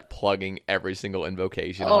is like plugging every single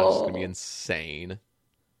invocation on. It's going to be insane.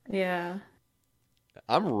 Yeah.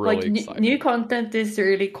 I'm really excited. New content is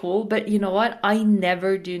really cool, but you know what? I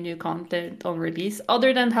never do new content on release,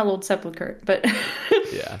 other than Hallowed Sepulchre. But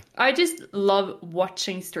I just love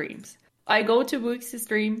watching streams. I go to Wooks'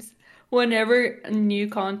 streams whenever new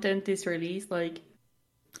content is released. Like,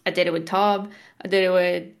 I did it with Tob. I did it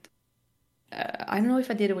with... I don't know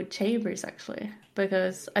if I did it with Chambers, actually.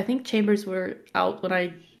 Because I think Chambers were out when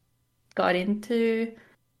I got into,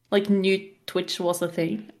 like, knew Twitch was a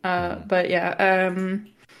thing. But yeah,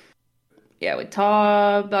 yeah, with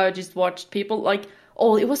Tob, I just watched people like,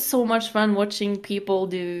 oh, it was so much fun watching people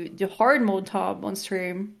do hard mode Tob on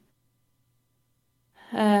stream.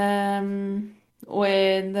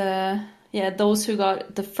 With yeah, those who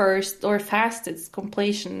got the first or fastest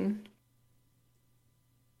completion.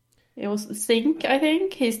 It was Sync, I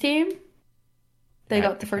think, his team. They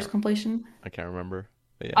got the first completion. I can't remember.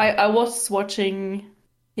 But yeah. I was watching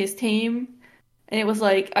his team, and it was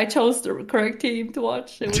like I chose the correct team to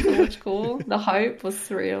watch. It was so much cool. The hype was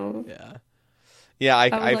surreal. Yeah. Yeah,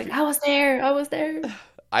 I was there. I was there.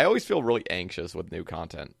 I always feel really anxious with new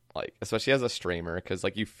content, like especially as a streamer, because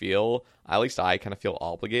like you feel, at least I kind of feel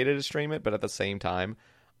obligated to stream it, but at the same time,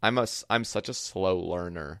 I'm such a slow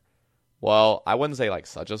learner. Well, I wouldn't say like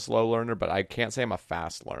such a slow learner, but I can't say I'm a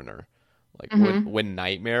fast learner. Like when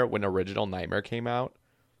original Nightmare came out,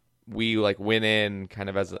 we like went in kind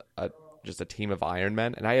of as just a team of Iron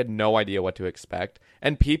Men, and I had no idea what to expect.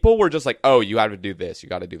 And people were just like, "Oh, you got to do this. You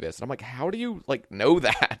got to do this." And I'm like, "How do you like know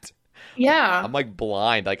that?" Yeah. I'm like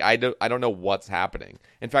blind. Like I don't know what's happening.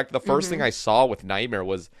 In fact, the first thing I saw with Nightmare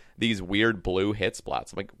was these weird blue hit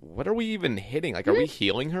splats. I'm like, what are we even hitting? Like, are we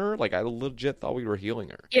healing her? Like, I legit thought we were healing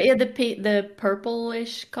her. Yeah, the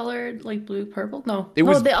purplish colored, like blue purple. No, it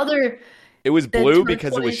was the other. It was blue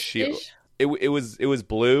because it was shield. It was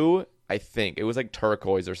blue. I think it was like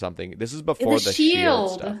turquoise or something. This is before the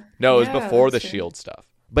shield stuff. No, it was before the shield stuff.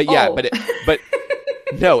 But yeah, but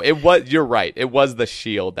no, it was. You're right. It was the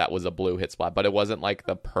shield that was a blue hit splat, but it wasn't like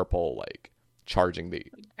the purple like charging the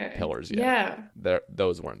pillars yet. Yeah,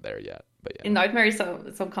 those weren't there yet. But yeah, in Nightmare,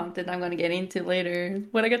 some content I'm going to get into later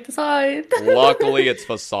when I get the side. Luckily, it's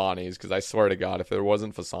Fasani's, because I swear to God, if there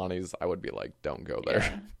wasn't Fasani's, I would be like, don't go there.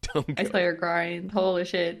 Yeah. Don't go. I saw your grind. Holy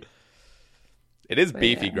shit. It is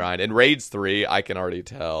beefy grind. In Raids 3, I can already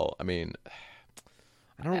tell. I mean,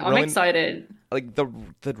 I'm excited. Like the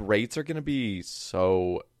rates are gonna be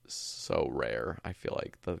so rare. I feel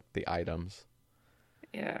like the items.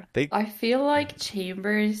 Yeah. I feel like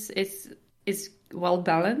Chambers is well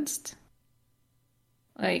balanced.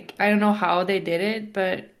 Like I don't know how they did it,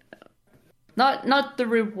 but not the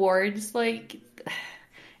rewards. Like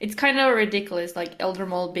it's kind of ridiculous. Like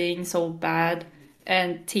Eldermold being so bad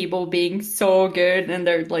and Tebow being so good, and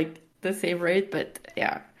they're like the same rate. But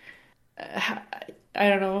yeah, I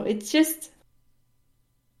don't know. It's just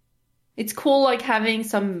it's cool, like having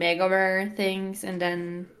some mega rare things and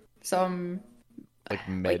then some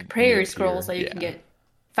like prayer scrolls that you can get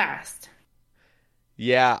fast.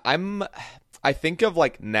 Yeah, I think of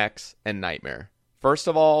like Nex and Nightmare. First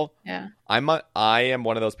of all, yeah, I am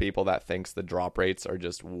one of those people that thinks the drop rates are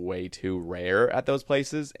just way too rare at those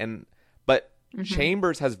places, but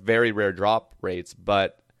Chambers has very rare drop rates,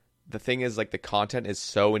 but the thing is, like, the content is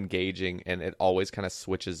so engaging and it always kind of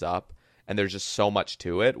switches up, and there's just so much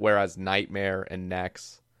to it. Whereas Nightmare and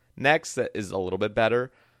Nex is a little bit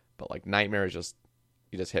better, but like Nightmare is just,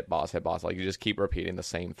 you just hit boss. Like, you just keep repeating the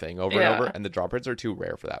same thing over and over, and the drop rates are too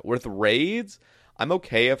rare for that. With Raids, I'm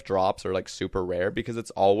okay if drops are like super rare, because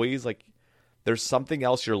it's always like there's something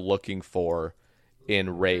else you're looking for in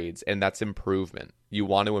Raids, and that's improvement. You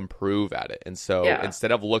want to improve at it. And so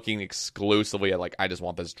instead of looking exclusively at like, I just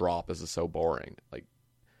want this drop, this is so boring. Like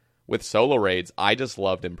with solo raids, I just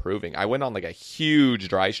loved improving. I went on like a huge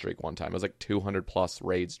dry streak one time. It was like 200 plus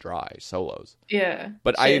raids dry solos. Yeah.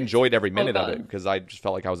 But I enjoyed every minute of it because I just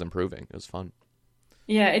felt like I was improving. It was fun.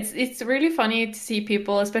 Yeah, it's really funny to see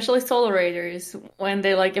people, especially solo raiders, when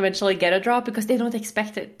they like eventually get a drop, because they don't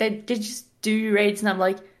expect it. They just do raids, and I'm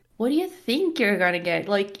like, what do you think you're gonna get?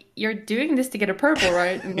 Like, you're doing this to get a purple,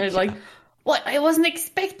 right? And they're like, what? I wasn't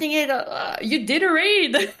expecting it. You did a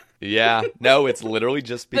raid. Yeah. No, it's literally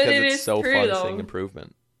just because it's so fun seeing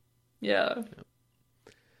improvement. Yeah.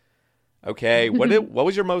 Okay. What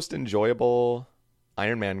was your most enjoyable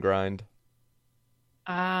Iron Man grind?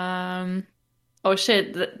 Oh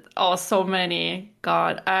shit. Oh, so many.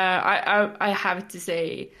 God. I have to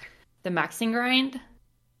say the maxing grind.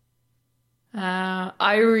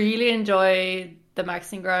 I really enjoyed the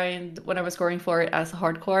maxing grind when I was going for it as a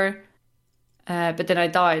hardcore, but then I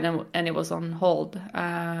died and it was on hold.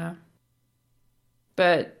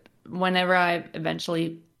 But whenever I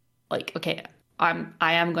eventually, like, okay, I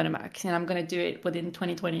am gonna max, and I'm gonna do it within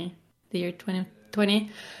 2020, the year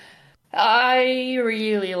 2020. I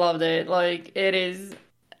really loved it. Like, it is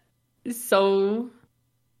so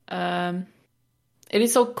it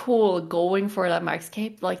is so cool going for that max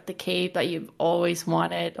cape, like the cape that you've always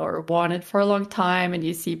wanted for a long time, and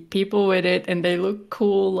you see people with it and they look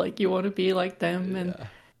cool, like you want to be like them. And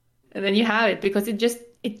And then you have it because it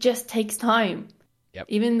just takes time. Yep.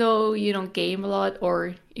 Even though you don't game a lot,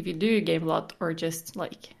 or if you do game a lot, or just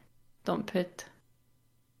like don't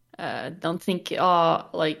think, oh,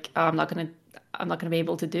 like I'm not gonna be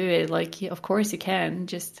able to do it. Like, of course you can.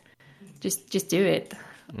 Just do it.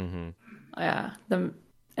 Mm-hmm. Yeah.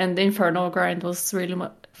 And the Inferno grind was really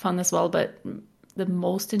fun as well, but the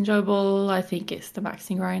most enjoyable, I think, is the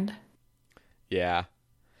maxing grind. Yeah.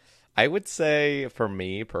 I would say for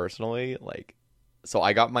me personally, like, so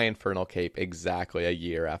I got my Infernal Cape exactly a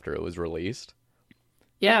year after it was released.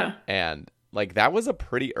 Yeah. And like that was a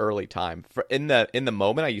pretty early time. In the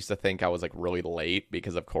moment I used to think I was like really late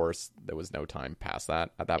because of course there was no time past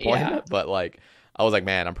that at that point. Yeah. But like I was like,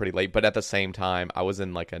 man, I'm pretty late. But at the same time, I was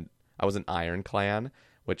an Iron Clan,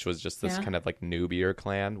 which was just this kind of like newbier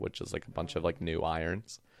clan, which is like a bunch of like new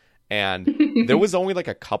irons. And there was only like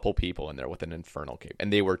a couple people in there with an Infernal Cape,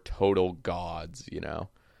 and they were total gods, you know?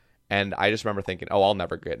 And I just remember thinking, oh, I'll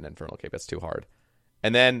never get an Infernal Cape. It's too hard.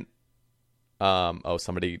 And then,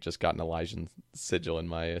 somebody just got an Elysian Sigil in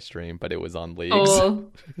my stream, but it was on Leagues. Oh,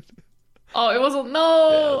 it wasn't. No,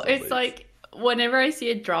 Yeah, it was on it's Leagues. like whenever I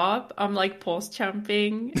see a drop, I'm like post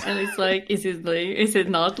champing, and it's like, is it League? Is it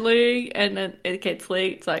not League? And then it gets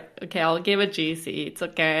League. It's like, okay, I'll give a GC. It's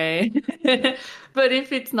okay. But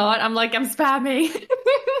if it's not, I'm like, I'm spamming.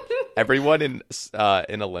 Everyone in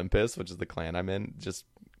Olympus, which is the clan I'm in, just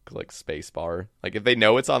click spacebar. Like if they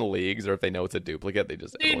know it's on Leagues or if they know it's a duplicate, they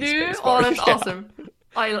just You everyone do? spacebar. Oh, that's Yeah. awesome.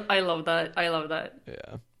 I love that. I love that.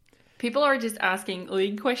 Yeah. People are just asking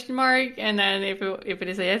League question mark, and then if it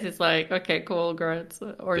is a yes, it's like, okay, cool, great,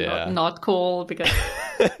 or Yeah. not cool because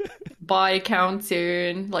buy account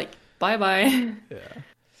soon. Like, bye.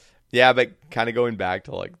 Yeah, but kind of going back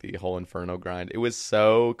to like the whole Inferno grind, it was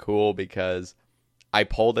so cool because I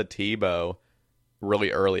pulled a T-bow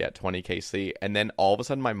really early at 20 KC, and then all of a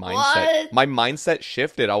sudden my mindset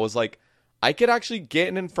shifted. I was like, I could actually get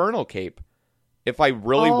an Infernal Cape if I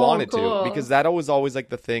really wanted cool. to, because that was always like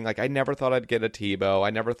the thing. Like I never thought I'd get a T-bow. I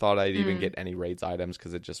never thought I'd even get any raids items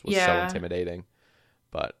because it just was so intimidating.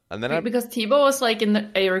 But and then because T-bow was like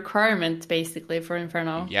a requirement basically for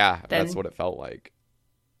Inferno. that's what it felt like.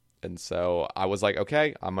 And so I was like,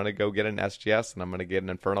 okay, I'm going to go get an SGS and I'm going to get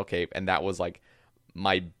an Infernal Cape. And that was like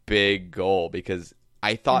my big goal because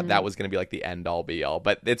I thought that was going to be like the end all be all.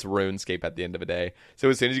 But it's RuneScape at the end of the day.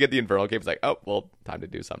 So as soon as you get the Infernal Cape, it's like, oh, well, time to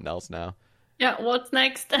do something else now. Yeah, what's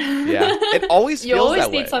next? Yeah, it always you feels always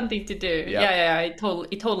that need way. something to do. Yep. Yeah, it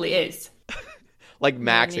totally is. Like You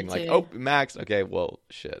maxing, need like, to- oh, max. Okay, well,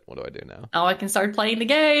 shit, what do I do now? Now I can start playing the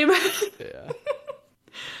game. Yeah.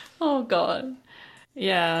 Oh god.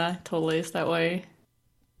 Yeah, totally is that way.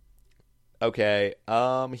 Okay,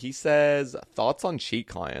 he says, thoughts on cheat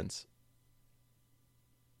clients?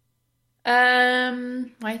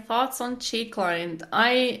 My thoughts on cheat client.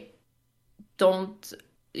 I don't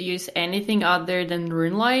use anything other than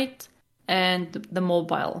RuneLite and the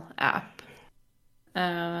mobile app.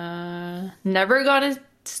 Never gonna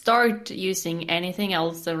start using anything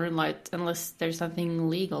else than RuneLite unless there's something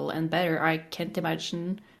legal and better. I can't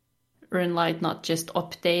imagine RuneLite not just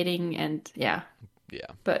updating and yeah.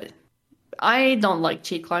 But I don't like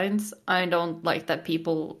cheat clients. I don't like that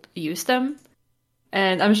people use them.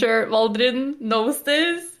 And I'm sure Valdrin knows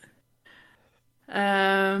this.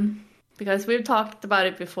 Because we've talked about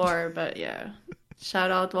it before, but yeah.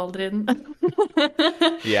 Shout out Valdrin.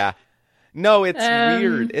 Yeah. No, it's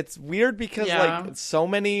weird. It's weird because yeah. like so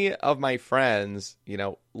many of my friends, you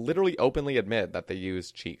know, literally openly admit that they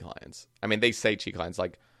use cheat clients. I mean, they say cheat clients,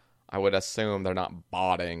 like I would assume they're not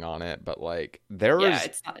botting on it, but like there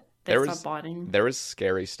is not botting. there is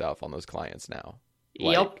scary stuff on those clients now.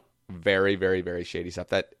 Like, Yep. Very, very, very shady stuff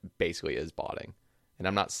that basically is botting. And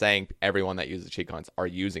I'm not saying everyone that uses cheat clients are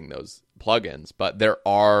using those plugins, but there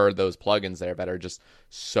are those plugins there that are just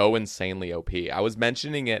so insanely OP. I was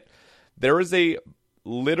mentioning it. There is a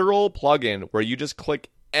literal plugin where you just click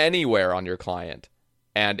anywhere on your client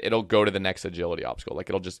and it'll go to the next agility obstacle. Like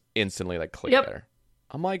it'll just instantly like click there.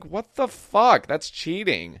 I'm like, what the fuck? That's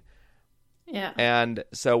cheating. Yeah. And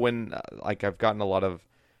so when like I've gotten a lot of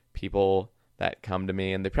people that come to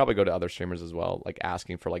me, and they probably go to other streamers as well, like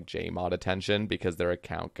asking for like JMod attention because their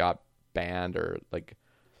account got banned or like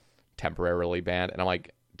temporarily banned. And I'm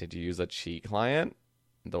like, did you use a cheat client?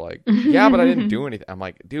 And they're like, yeah, but I didn't do anything. I'm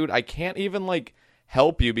like, dude, I can't even like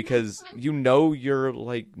help you because you know you're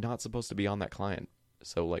like not supposed to be on that client.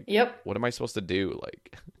 So like, what am I supposed to do?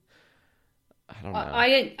 Like, I don't know.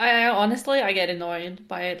 I honestly, I get annoyed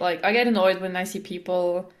by it. Like, I get annoyed when I see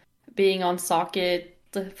people being on socket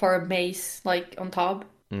for a maze, like on top.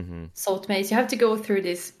 Mm-hmm. Salt maze. You have to go through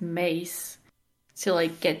this maze to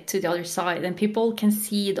like get to the other side, and people can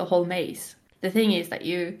see the whole maze. The thing is that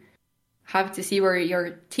you have to see where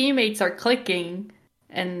your teammates are clicking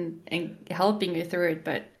and helping you through it.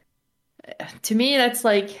 But to me, that's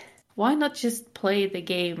like, why not just play the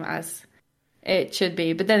game as it should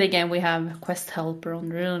be? But then again, we have Quest Helper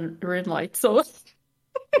on Runelight, so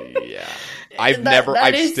yeah,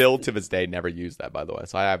 I've still to this day never used that, by the way,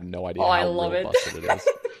 so I have no idea how busted it is.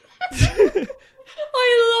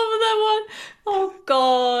 I love that one. Oh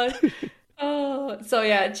god. Oh, so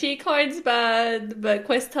yeah, cheat coins bad, but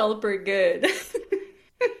Quest Helper good.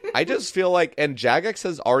 I just feel like, and Jagex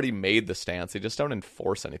has already made the stance, they just don't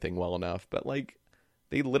enforce anything well enough. But like,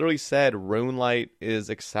 they literally said Runelight is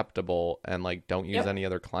acceptable, and like, don't use any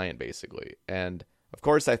other client, basically. And of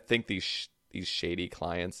course, I think these shady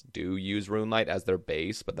clients do use Runelight as their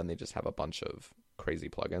base, but then they just have a bunch of crazy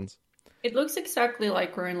plugins. It looks exactly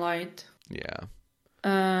like Runelight. Yeah.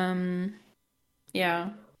 Yeah.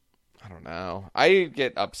 I don't know. I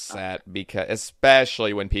get upset because,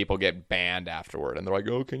 especially when people get banned afterward, and they're like,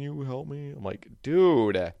 "Oh, can you help me?" I'm like,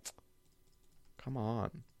 "Dude, come on."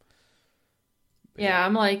 Yeah,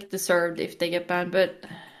 I'm like deserved if they get banned, but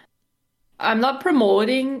I'm not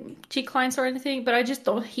promoting cheat clients or anything, but I just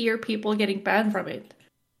don't hear people getting banned from it.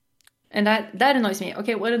 And that annoys me.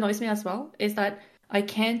 Okay, what annoys me as well is that I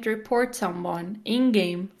can't report someone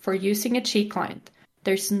in-game for using a cheat client.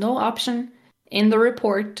 There's no option in the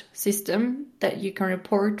report system that you can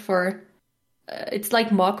report for. It's like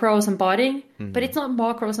macros and botting, but it's not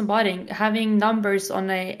macros and botting. Having numbers on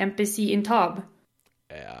a NPC in tab.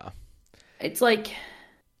 Yeah. It's like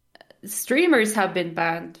streamers have been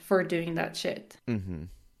banned for doing that shit. Mm-hmm.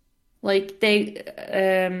 Like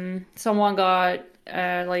someone got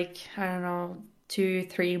like, I don't know,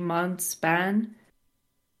 2-3 months ban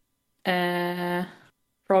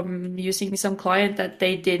from using some client that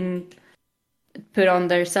they didn't put on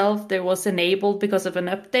themselves. They was enabled because of an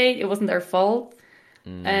update. It wasn't their fault.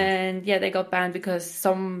 And yeah, they got banned because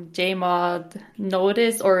some JMod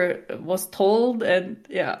noticed or was told, and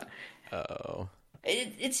yeah. Oh.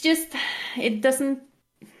 It's just, it doesn't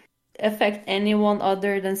affect anyone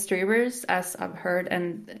other than streamers, as I've heard,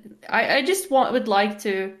 and I just would like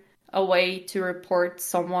a way to report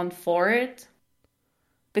someone for it,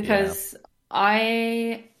 because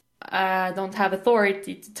I don't have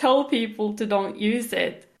authority to tell people to don't use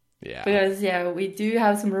it. Yeah. Because we do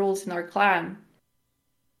have some rules in our clan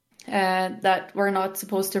that we're not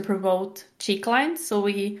supposed to promote cheat clients, so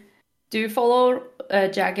we do follow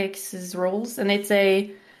Jagex's rules, and it's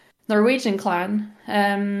a Norwegian clan.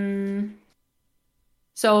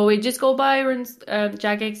 So we just go by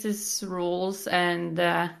Jagex's rules, and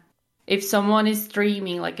if someone is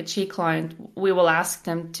streaming like a cheat client, we will ask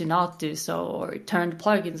them to not do so, or turn the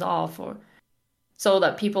plugins off, or so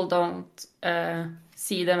that people don't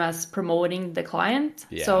see them as promoting the client.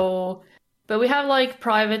 Yeah. So, but we have like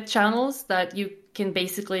private channels that you can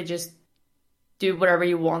basically just do whatever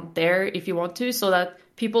you want there if you want to, so that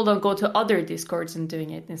people don't go to other Discords and doing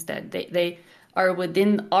it instead. They are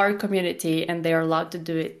within our community and they are allowed to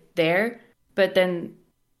do it there, but then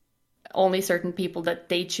only certain people that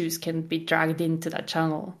they choose can be dragged into that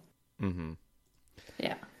channel. Mm-hmm.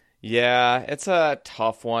 Yeah. Yeah, it's a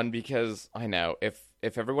tough one, because I know if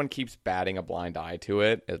everyone keeps batting a blind eye to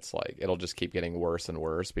it, it's like it'll just keep getting worse and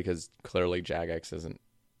worse, because clearly Jagex isn't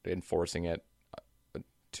enforcing it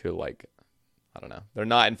to, like, I don't know. They're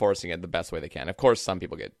not enforcing it the best way they can. Of course, some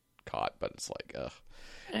people get caught, but it's like, ugh.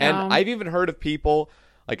 And I've even heard of people,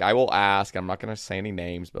 like, I will ask, I'm not going to say any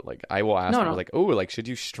names, but like, I will ask people, like, oh, like, should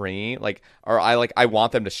you stream? Like, or I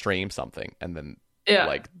want them to stream something, and then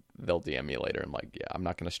like, they'll DM me later. I'm like, yeah, I'm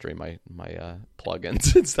not going to stream my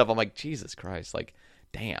plugins and stuff. I'm like, Jesus Christ, like,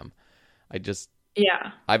 damn.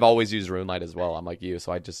 I've always used Runelight as well. I'm like you,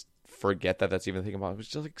 so I just forget that that's even a thing about it. It's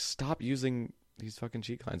just like, stop using these fucking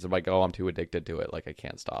cheat clients. I'm like, oh, I'm too addicted to it. Like, I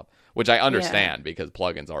can't stop. Which I understand, because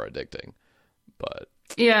plugins are addicting. But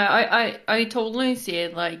yeah, I totally see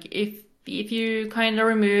it. Like, if you kind of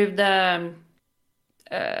remove the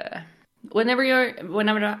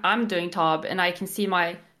whenever I'm doing Tab and I can see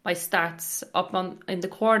my stats up in the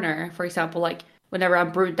corner, for example, like whenever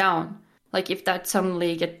I'm brewed down, like if that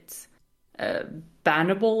suddenly gets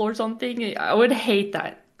bannable or something, I would hate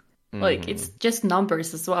that. Like, it's just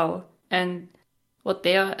numbers as well, and what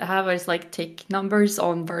they have is like tick numbers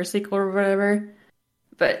on Versic or whatever.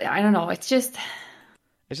 But I don't know. It's just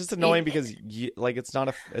annoying, because like, it's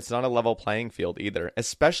not a level playing field either.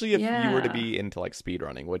 Especially if you were to be into like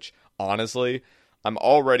speedrunning, which honestly, I'm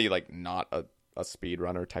already like not a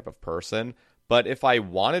speedrunner type of person. But if I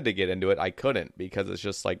wanted to get into it, I couldn't, because it's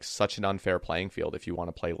just like such an unfair playing field if you want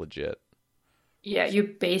to play legit. Yeah,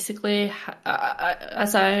 you basically,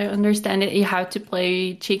 as I understand it, you have to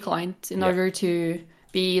play cheat client in order to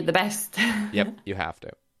be the best. Yep, you have to.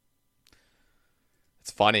 It's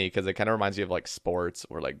funny because it kind of reminds you of like sports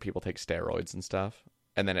where like people take steroids and stuff,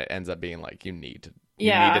 and then it ends up being like you need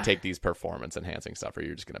to take these performance enhancing stuff, or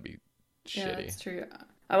you're just gonna be shitty. Yeah, that's true.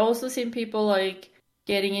 I've also seen people like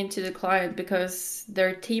getting into the client because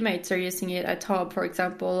their teammates are using it at top, for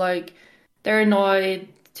example. Like they're annoyed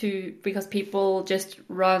because people just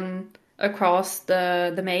run across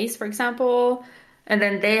the maze, for example, and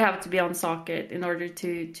then they have to be on socket in order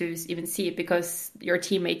to even see it because your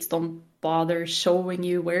teammates don't bother showing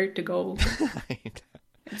you where to go.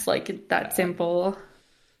 It's like that simple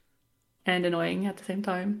and annoying at the same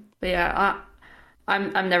time. But yeah,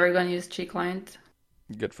 I'm never going to use cheat client.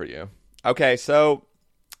 Good for you. Okay, so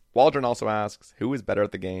Waldron also asks, who is better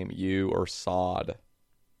at the game, you or Sod?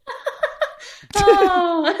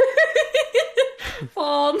 Oh,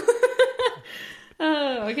 fun.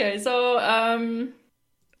 Okay, so I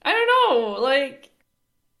don't know. Like,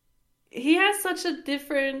 he has such a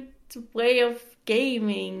different way of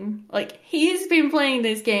gaming. Like, he's been playing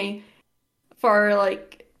this game for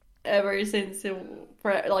like ever since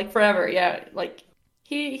forever. Yeah, like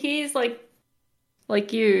he's like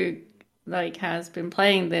you like has been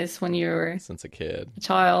playing this when you were since a kid, a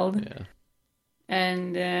child. Yeah,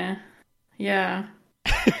 and yeah.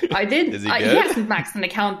 I did. Is he good? He hasn't maxed an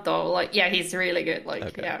account though. Like, yeah, he's really good. Like,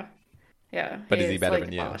 okay. yeah. But is he better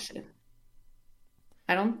than you? Oh, shit.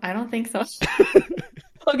 I don't think so.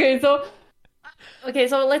 Okay, so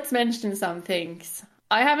let's mention some things.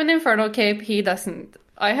 I have an Inferno cape. He doesn't.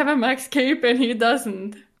 I have a max cape, and he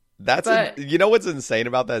doesn't. You know what's insane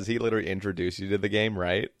about that is he literally introduced you to the game,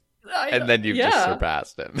 right? And then you've just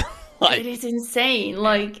surpassed him. It is insane.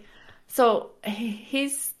 Like. So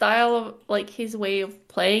his style of like his way of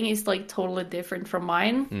playing is like totally different from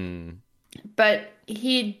mine. But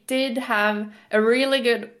he did have a really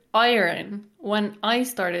good iron when I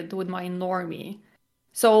started with my normie.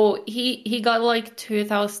 So he got like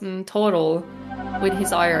 2,000 total with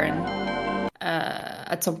his iron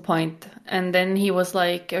at some point. And then he was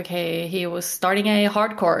like, okay, he was starting a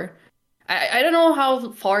hardcore. I don't know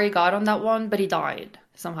how far he got on that one, but he died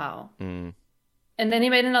somehow. And then he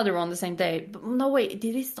made another one the same day. But no, wait,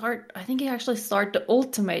 did he start? I think he actually started the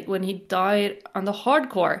ultimate when he died on the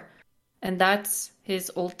hardcore. And that's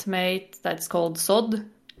his ultimate that's called Sod.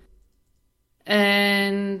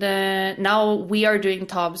 And now we are doing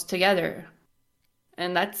Tobs together.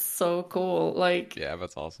 And that's so cool. Like, yeah,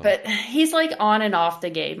 that's awesome. But he's like on and off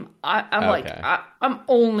the game. I'm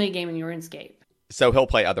only gaming RuneScape. So he'll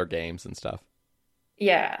play other games and stuff.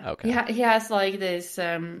 Yeah. Okay. He has like this,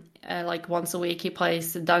 like once a week he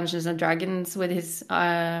plays Dungeons and Dragons with his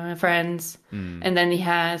friends, and then he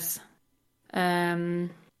has, I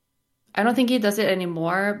don't think he does it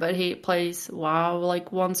anymore, but he plays WoW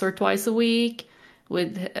like once or twice a week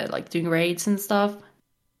with like doing raids and stuff.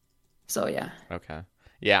 So yeah. Okay.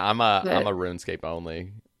 Yeah, I'm a RuneScape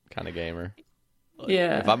only kind of gamer.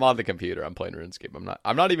 Yeah. If I'm on the computer, I'm playing RuneScape.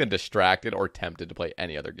 I'm not even distracted or tempted to play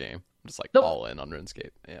any other game. I'm just like all in on RuneScape.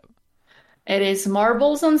 Yeah. It is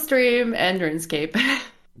marbles on stream and RuneScape.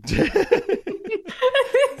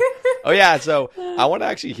 Oh yeah, so I want to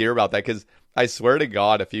actually hear about that because I swear to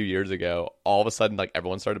God, a few years ago, all of a sudden, like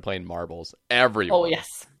everyone started playing marbles. Everyone. Oh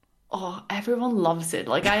yes. Oh, everyone loves it.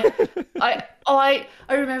 Like I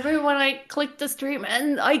remember when I clicked the stream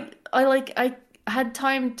and I had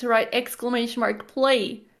time to write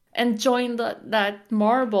 !play and join that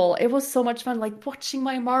marble. It was so much fun, like watching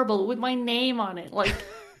my marble with my name on it. Like,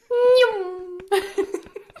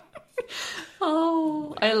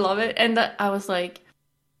 oh, I love it. And I was like,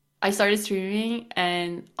 I started streaming,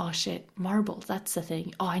 and oh shit, marbles, that's the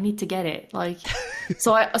thing. Oh, I need to get it. Like,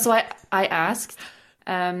 so I asked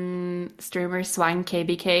streamer Swang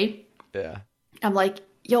KBK. Yeah. I'm like,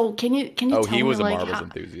 yo, can you tell me? Oh, he was a like, marbles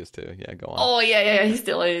enthusiast too. Yeah, go on. Oh yeah, he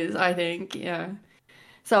still is, I think. Yeah.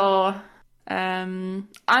 So, I'm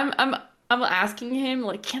asking him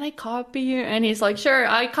like, can I copy you? And he's like, sure.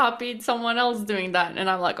 I copied someone else doing that, and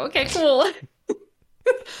I'm like, okay, cool.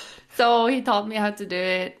 So he taught me how to do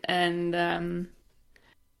it, and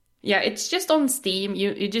yeah, it's just on Steam.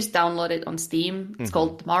 You just download it on Steam. It's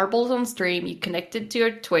called Marbles on Stream. You connect it to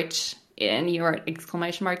your Twitch, and you're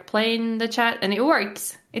 !play in the chat, and it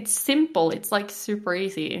works. It's simple. It's like super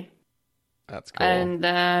easy. That's cool.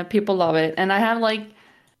 And people love it. And I have like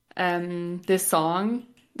this song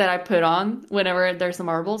that I put on whenever there's a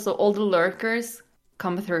marble, so all the lurkers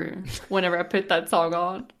come through whenever I put that song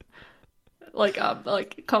on. Like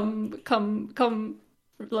come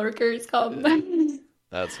lurkers, come.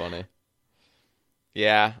 That's funny.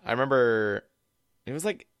 Yeah, I remember it was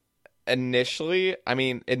like initially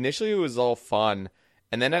it was all fun.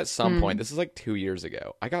 And then at some point, this is like 2 years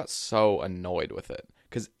ago, I got so annoyed with it.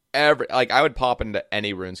 Because I would pop into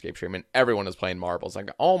any RuneScape stream and everyone was playing marbles.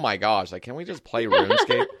 Like, oh my gosh, like, can we just play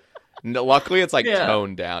RuneScape? No, luckily, it's like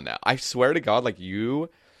toned down now. I swear to God, like I'm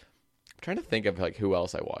trying to think of like who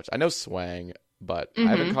else I watched. I know Swang, but I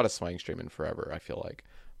haven't caught a Swang stream in forever, I feel like.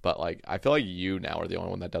 But like I feel like you now are the only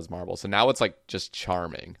one that does marbles. So now it's like just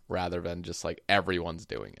charming rather than just like everyone's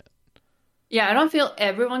doing it. Yeah, I don't feel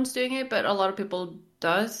everyone's doing it, but a lot of people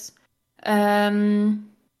does. LOL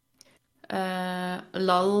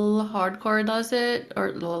Hardcore does it,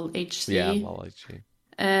 or LOL HC. Yeah, LOL HC.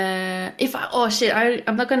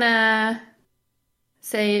 I'm not gonna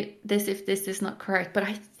say this if this is not correct, but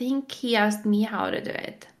I think he asked me how to do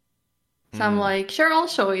it. So I'm like, sure, I'll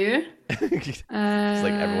show you. It's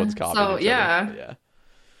like everyone's copying each other. Yeah.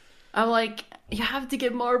 I'm like, you have to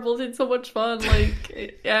get marbles. It's so much fun.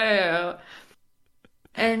 Like, yeah.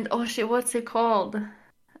 And oh shit, what's it called?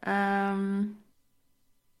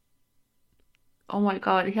 Oh my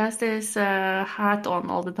God, he has this hat on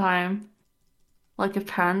all the time, like a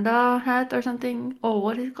panda hat or something. Oh,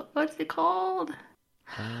 what is it called?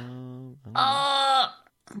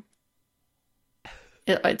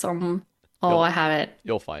 It's on. Oh, I have it.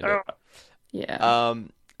 You'll find it. Yeah.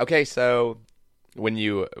 Okay, so when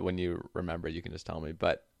you remember, you can just tell me.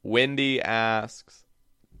 But Wendy asks,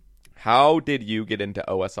 how did you get into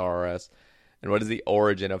OSRS, and what is the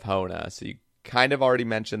origin of Hona? So you kind of already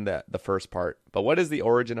mentioned the first part, but what is the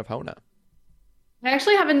origin of Hona? I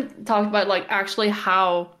actually haven't talked about like actually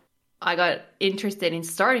how I got interested in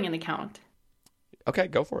starting an account. Okay,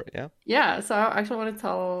 go for it. Yeah. Yeah. So I actually want to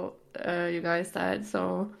tell you guys that.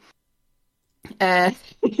 So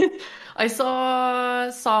I saw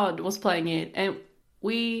Sod was playing it, and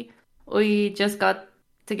we just got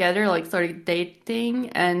together, like started dating,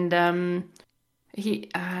 and I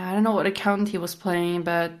don't know what account he was playing,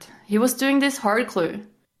 but he was doing this hard clue,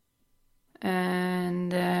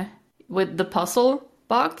 and with the puzzle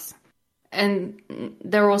box, and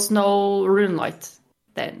there was no rune light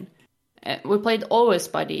then. We played Always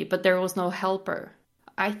Buddy, but there was no helper.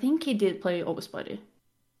 I think he did play Always Buddy.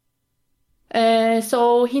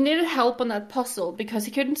 So he needed help on that puzzle because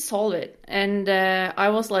he couldn't solve it, and I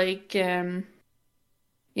was like,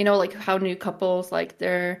 like how new couples, like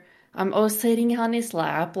I was sitting on his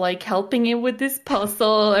lap, like helping him with this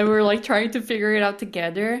puzzle, and we were like trying to figure it out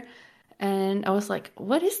together. And I was like,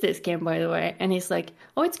 what is this game, by the way? And he's like,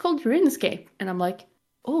 oh, it's called RuneScape. And I'm like,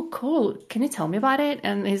 oh, cool. Can you tell me about it?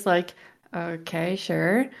 And he's like, okay,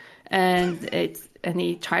 sure. And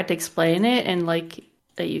he tried to explain it, and like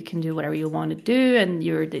that you can do whatever you want to do, and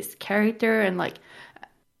you're this character, and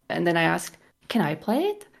then I asked, can I play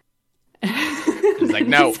it? He's like,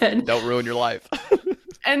 no, don't ruin your life.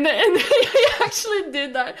 And he actually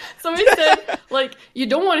did that. So he said, like, you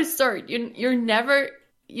don't want to start. You're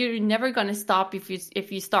never gonna stop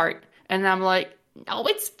if you start. And I'm like, no,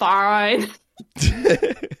 it's fine.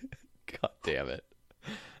 God damn it.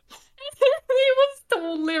 He was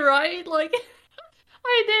totally right. Like,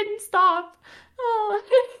 I didn't stop. Oh.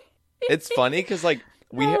 It's funny because like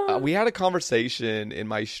we had a conversation in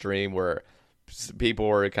my stream where people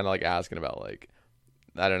were kind of like asking about like,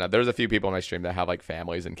 I don't know. There's a few people in my stream that have like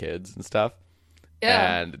families and kids and stuff.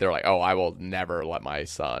 Yeah. And they're like, oh, I will never let my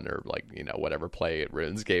son or like, whatever play at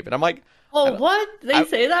RuneScape. And I'm like, oh, what? They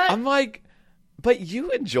say that? I'm like, but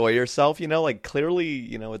you enjoy yourself, like clearly,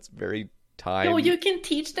 it's very time. No, you can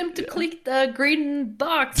teach them to click the green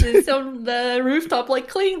boxes on the rooftop, like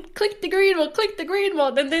click the green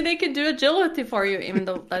one, and then they can do agility for you, even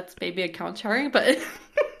though that's maybe account sharing, but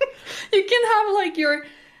you can have like your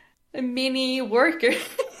mini worker.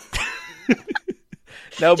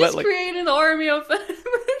 No, just but like, create an army of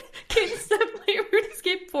kids that play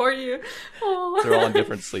RuneScape for you. Oh. They're all on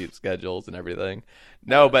different sleep schedules and everything.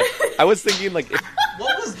 No, but I was thinking like,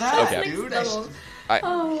 what was that, okay. dude?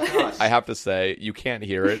 I have to say, you can't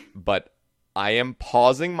hear it, but I am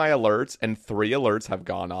pausing my alerts, and 3 alerts have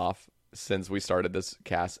gone off since we started this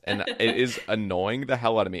cast, and it is annoying the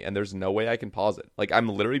hell out of me, and there's no way I can pause it. Like, I'm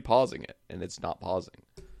literally pausing it, and it's not pausing.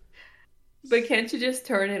 But can't you just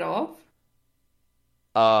turn it off?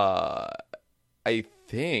 I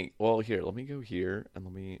think. Well, here, let me go here, and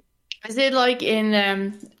let me. Is it like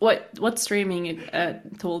in what streaming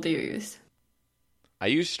tool do you use? I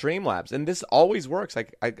use Streamlabs, and this always works.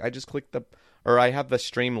 I just click I have the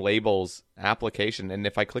Stream Labels application, and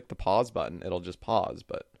if I click the pause button, it'll just pause.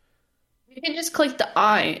 But you can just click the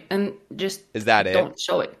I and just is that don't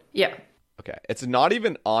show it. Yeah. Okay. It's not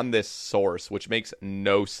even on this source, which makes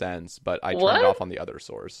no sense, but I turned What? it off on the other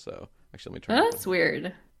source, so actually let me turn it That's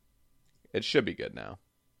weird. It should be good now.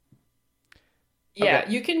 Yeah,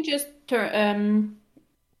 Okay. you can just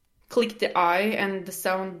click the eye and the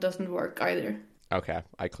sound doesn't work either. Okay.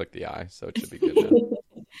 I clicked the eye, so it should be good now.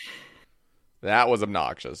 That was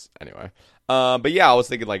obnoxious. Anyway. But yeah, I was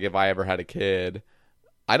thinking like if I ever had a kid,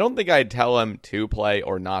 I don't think I'd tell him to play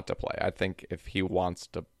or not to play. I think if he wants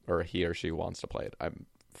to, or he or she wants to play it, I'm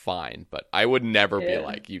fine. But I would never be Yeah.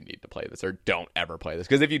 like, you need to play this or don't ever play this.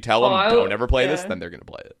 Because if you tell them Oh, don't ever play this, yeah. then they're going to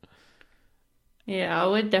play it. Yeah, I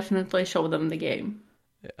would definitely show them the game.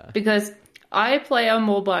 Yeah. Because I play on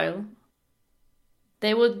mobile.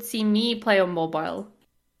 They would see me play on mobile.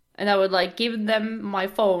 And I would like give them my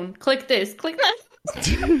phone. Click this, click that.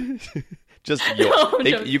 Just No, I'm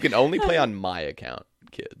joking. you can only play on my account,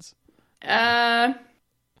 kids. Nah,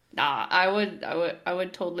 I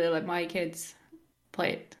would totally let my kids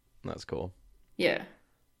play it. That's cool. Yeah.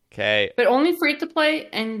 Okay. But only free to play,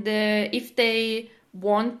 and if they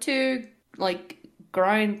want to like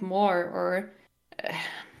grind more, or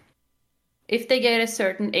if they get a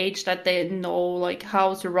certain age that they know like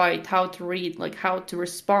how to write, how to read, like how to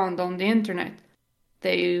respond on the internet,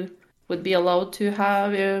 they would be allowed to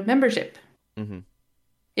have a membership. Mm-hmm.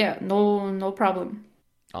 Yeah, no problem.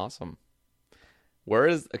 Awesome.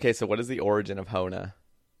 So what is the origin of Hona?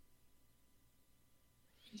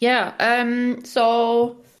 Yeah,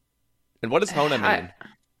 so And what does Hona mean?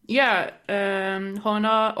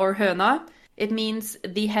 Hona or høna, it means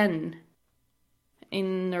the hen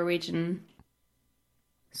in Norwegian.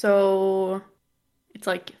 So it's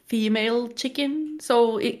like female chicken.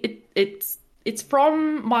 So it's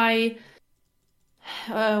from my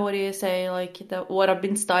what do you say, like what I've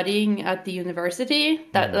been studying at the university.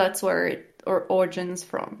 That's where it origins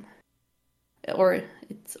from, or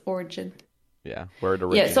its origin. Yeah, where it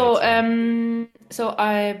Yeah, originates. so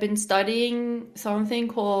I've been studying something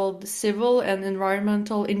called civil and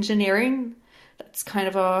environmental engineering. That's kind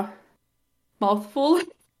of a mouthful.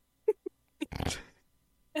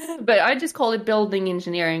 But I just call it building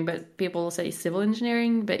engineering, but people say civil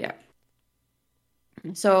engineering, but yeah.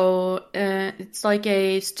 So it's like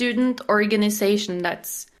a student organization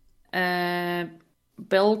that's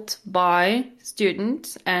built by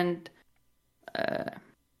students, and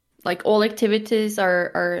like all activities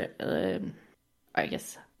are I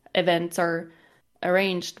guess events are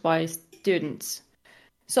arranged by students.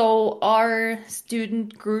 So our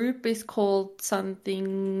student group is called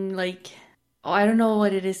something like, I don't know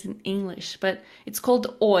what it is in English, but it's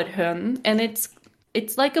called århøn, and it's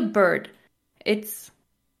like a bird. It's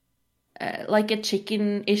like a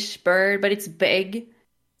chicken-ish bird, but it's big.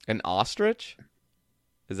 An ostrich?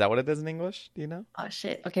 Is that what it is in English? Do you know? Oh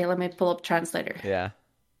shit. Okay, let me pull up translator. Yeah.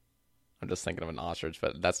 I'm just thinking of an ostrich,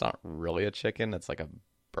 but that's not really a chicken. It's like a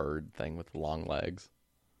bird thing with long legs.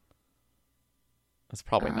 That's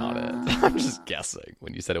probably not it. I'm just guessing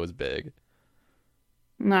when you said it was big.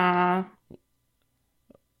 Nah.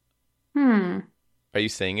 Are you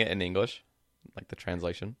saying it in English? Like the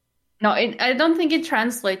translation? No, I don't think it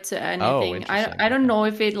translates to anything. Interesting. I don't know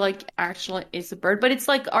if it like actually is a bird, but it's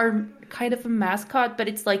like our kind of a mascot, but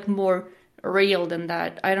it's like more real than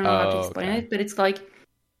that. I don't know how to explain okay. it, but it's like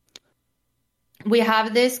we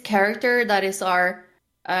have this character that is our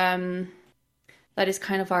that is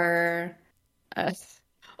kind of our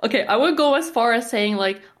okay, I would go as far as saying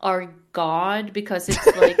like our god, because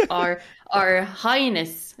it's like our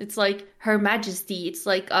highness. It's like Her Majesty. It's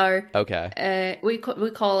like our Okay. we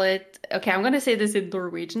call it, okay, I'm gonna say this in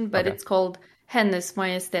Norwegian, but Okay. it's called Hennes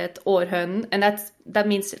Majestet Århøn, and that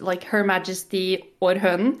means like Her Majesty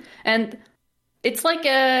Århøn, and it's like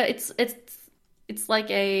it's like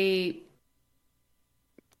a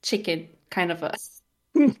chicken kind of a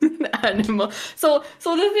animal. So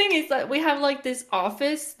the thing is that we have like this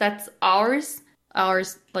office that's ours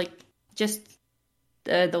like just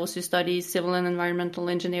those who study civil and environmental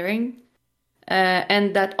engineering,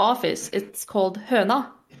 and that office, it's called Høna.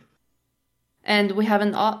 And we have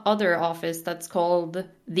an other office that's called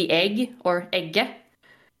the Egg, or Egge.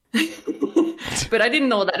 But I didn't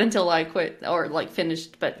know that until I quit, or like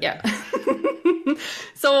finished, but yeah.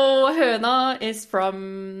 So Høna is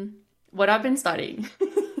from what I've been studying.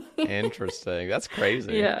 Interesting. That's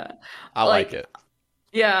crazy. Yeah. I like it.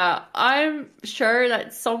 Yeah, I'm sure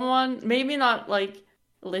that someone, maybe not like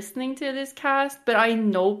listening to this cast, but I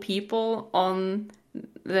know people on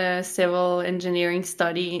the civil engineering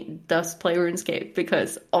study does play RuneScape,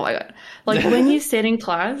 because oh my god, like when you sit in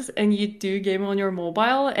class and you do game on your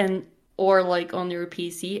mobile and or like on your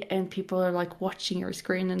PC, and people are like watching your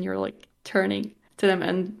screen and you're like turning to them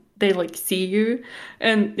and they like see you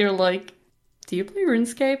and you're like, do you play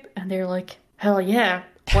RuneScape? And they're like, hell yeah.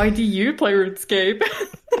 Why do you play RuneScape?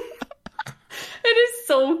 It is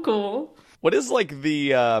so cool. What is like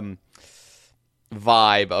the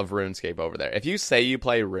vibe of RuneScape over there? If you say you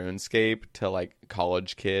play RuneScape to like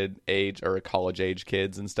college age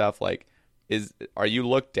kids and stuff, like are you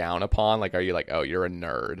looked down upon? Like, are you like, oh, you're a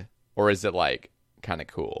nerd? Or is it like kind of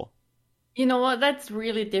cool? You know what? That's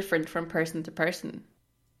really different from person to person.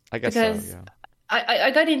 I guess because so, yeah.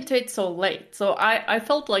 I got into it so late. So I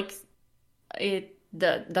felt like it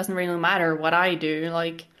doesn't really matter what I do.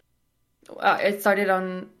 Like, I started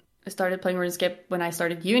playing RuneScape when I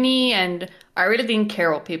started uni, and I really didn't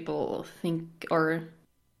care what people think or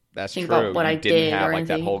That's think true. about what you I didn't did have or like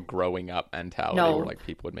that anything. whole growing up mentality No. where like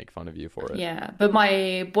people would make fun of you for it. Yeah, but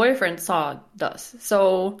my boyfriend does.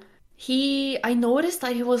 So I noticed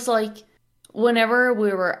that he was like, whenever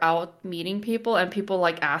we were out meeting people and people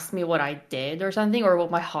like asked me what I did or something or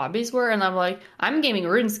what my hobbies were, and I'm like, I'm gaming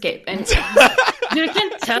RuneScape, and you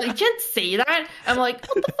can't say that. I'm like,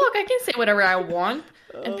 what the fuck? I can say whatever I want,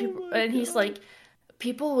 and he's like,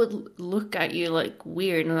 people would look at you like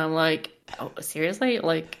weird, and I'm like, oh, seriously?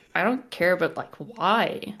 Like, I don't care, but like,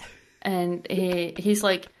 why? And he's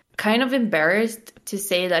like kind of embarrassed to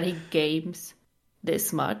say that he games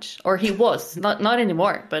this much, or he was not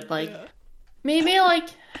anymore, but like maybe like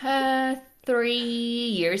 3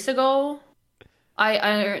 years ago, I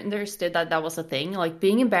understood that was a thing, like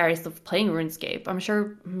being embarrassed of playing RuneScape. I'm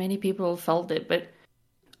sure many people felt it, but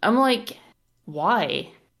I'm like,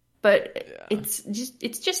 why? But it's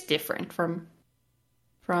just different from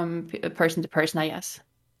person to person, I guess.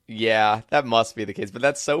 Yeah, that must be the case. But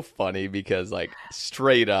that's so funny because, like,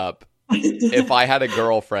 straight up, if I had a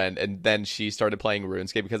girlfriend and then she started playing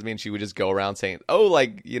RuneScape, because I mean, she would just go around saying, oh,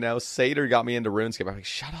 like, you know, Satyr got me into RuneScape. I'm like,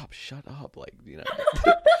 shut up. Like, you know.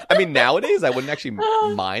 I mean, nowadays I wouldn't actually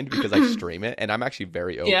mind because I stream it and I'm actually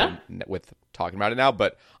very open with talking about it now.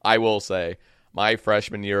 But I will say, my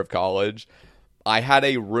freshman year of college, I had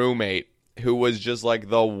a roommate who was just like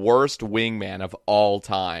the worst wingman of all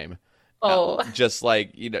time. Oh, Just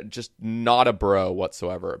like, you know, just not a bro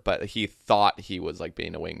whatsoever. But he thought he was like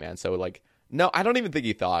being a wingman. So like, no, I don't even think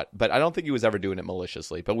he thought, but I don't think he was ever doing it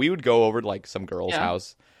maliciously. But we would go over to like some girl's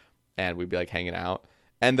house and we'd be like hanging out.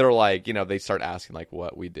 And they're like, you know, they start asking like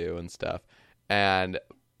what we do and stuff. And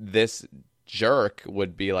this jerk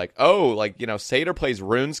would be like, oh, like, you know, Satyr plays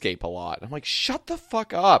RuneScape a lot. I'm like, shut the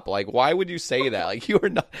fuck up. Like, why would you say that? Like, you're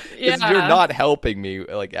not you're not helping me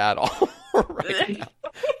like at all right now.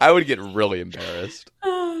 I would get really embarrassed.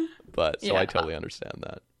 But so I totally understand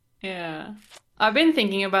that. Yeah. I've been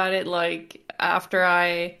thinking about it like after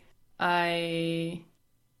I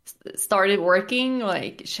started working,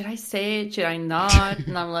 like, should I say it? Should I not?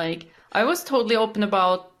 And I'm like, I was totally open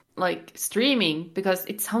about like streaming because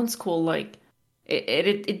it sounds cool. Like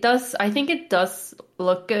it does. I think it does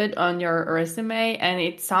look good on your resume and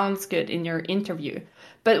it sounds good in your interview.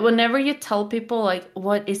 But whenever you tell people like,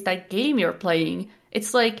 what is that game you're playing?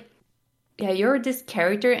 It's like, yeah, you're this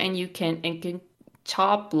character and you can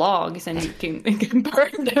chop logs and you can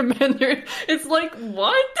burn them and it's like,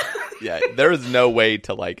 what? Yeah, there is no way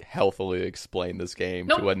to like healthily explain this game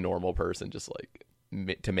to a normal person, just like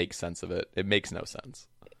to make sense of it. It makes no sense.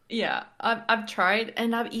 Yeah, I've tried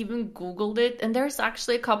and I've even Googled it, and there's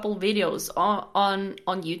actually a couple videos on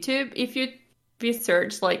YouTube. If you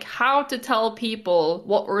search like how to tell people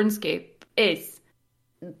what RuneScape is,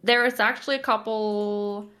 there is actually a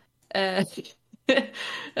couple videos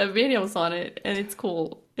on it, and it's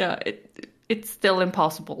cool. Yeah, it's still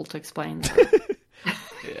impossible to explain.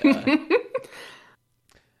 Yeah.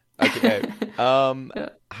 Okay.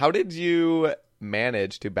 How did you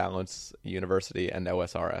manage to balance university and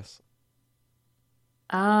OSRS?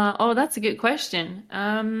 Oh, that's a good question.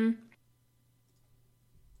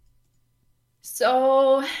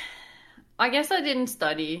 So I guess I didn't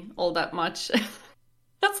study all that much.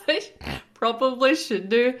 As I probably should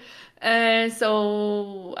do.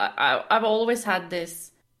 So I've always had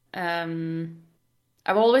this. I've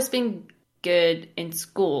always been good in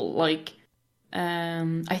school. Like,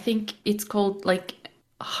 I think it's called like.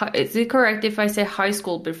 Is it correct if I say high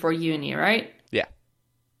school before uni? Right? Yeah.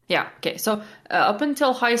 Yeah. Okay. So up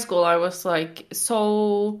until high school, I was like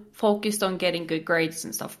so focused on getting good grades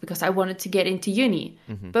and stuff because I wanted to get into uni.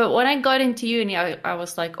 Mm-hmm. But when I got into uni, I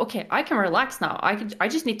was like, okay, I can relax now. I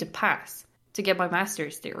just need to pass to get my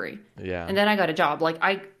master's degree. Yeah. And then I got a job. Like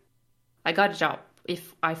I got a job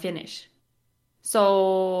if I finish.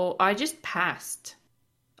 So I just passed,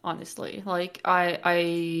 honestly. Like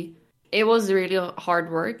it was really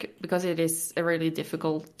hard work because it is a really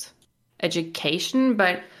difficult education,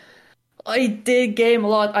 but I did game a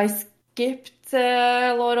lot. I skipped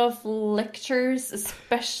a lot of lectures,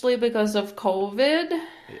 especially because of COVID.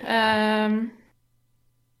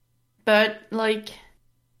 But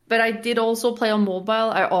I did also play on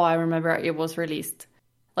mobile. I remember it was released.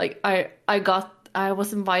 Like I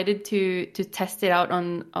was invited to test it out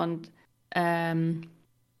on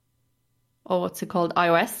what's it called?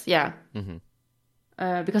 iOS, yeah.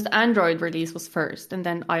 Because Android release was first and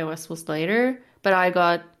then iOS was later, but I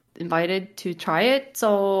got invited to try it,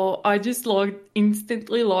 so I just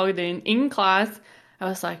instantly logged in class. I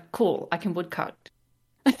was like, cool, I can woodcut.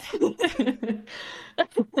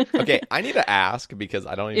 Okay, I need to ask because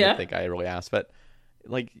I don't even think I really asked, but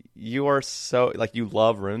like you are so like you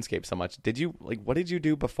love RuneScape so much. Did you what did you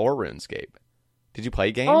do before RuneScape? Did you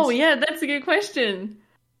play games? Oh yeah, that's a good question.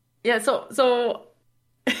 Yeah, so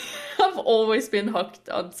I've always been hooked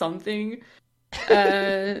on something.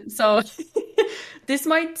 So this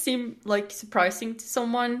might seem like surprising to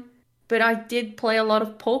someone, but I did play a lot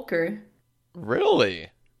of poker. Really?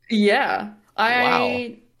 Yeah. Wow.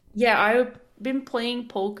 I've been playing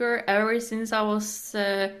poker ever since I was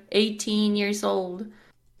 18 years old.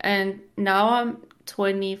 And now I'm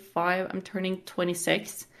 25. I'm turning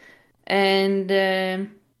 26. And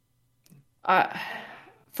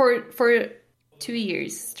for 2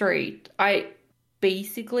 years straight, I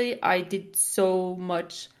did so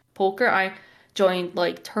much poker. I joined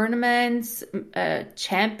like tournaments,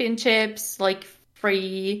 championships, like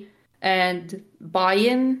free and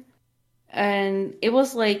buy-in. And it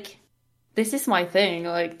was like, this is my thing.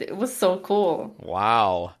 Like, it was so cool.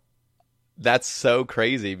 Wow. That's so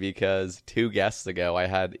crazy because 2 guests ago I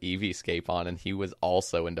had Eevescape on and he was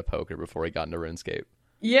also into poker before he got into RuneScape.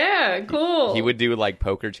 Yeah, cool. He would do like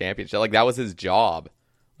poker championship. Like that was his job.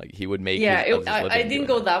 Like he would make his living I didn't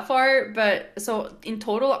go doing that far, but so in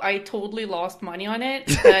total I totally lost money on it.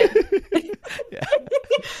 But, Yeah.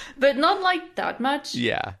 but not like that much.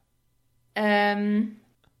 Yeah.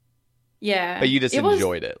 Yeah. But you just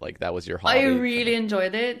enjoyed it. Like that was your hobby. I really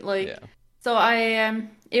enjoyed it. Like Yeah. so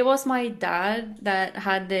it was my dad that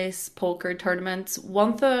had this poker tournaments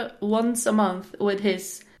once a month with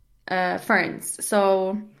his friends.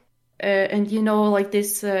 So and like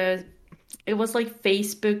this it was like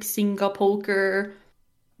Facebook Singapoker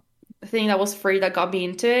thing that was free that got me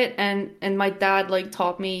into it, and my dad like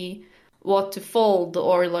taught me what to fold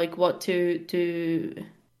or like what to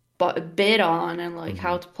bid on and like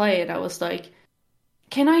how to play it. I was like,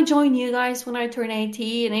 can I join you guys when I turn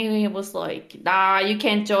 18? And he was like, nah, you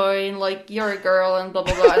can't join, like you're a girl and blah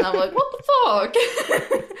blah blah. And I'm like, what the fuck?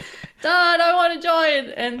 Dad, I want to join.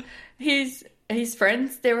 And his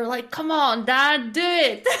friends, they were like, come on, Dad, do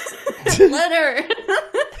it. Let her.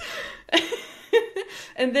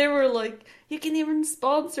 And they were like, you can even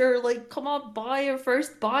sponsor, like, come on, buy your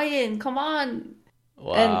first buy-in, come on.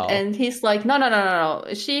 Wow. And he's like, no.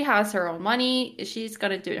 She has her own money. She's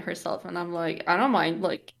gonna do it herself. And I'm like, I don't mind.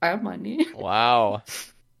 Like, I have money. Wow.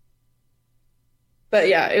 But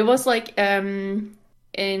yeah, it was like in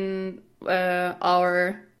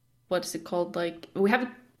our, what is it called? Like, we have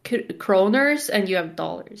kroners and you have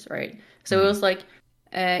dollars, right? So it was like,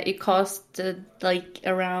 it cost like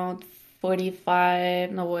around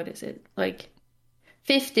 45. No, what is it? Like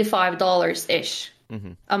 $55 ish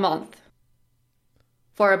a month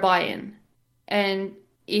for a buy-in. And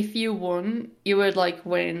if you won, you would like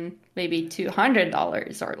win maybe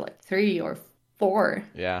 $200 or like 3 or 4.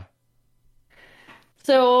 Yeah.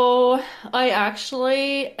 So I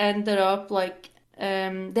actually ended up like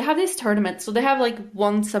they have this tournament, so they have like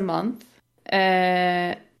once a month,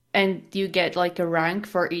 and you get like a rank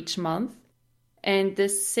for each month, and the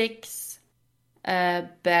 6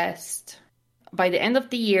 best by the end of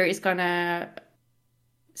the year is gonna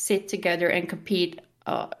sit together and compete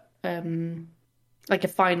like a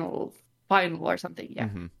final or something. Yeah.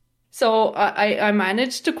 So I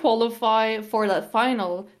managed to qualify for that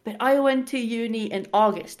final, but I went to uni in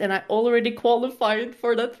August and I already qualified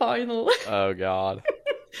for that final. Oh God.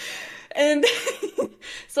 And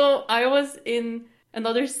so I was in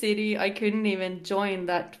another city. I couldn't even join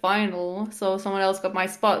that final, so someone else got my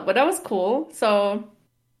spot, but that was cool. So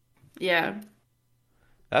yeah.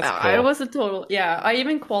 That's cool. I was a total, yeah. I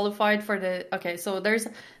even qualified for so there's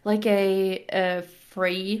like a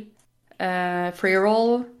free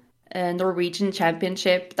roll Norwegian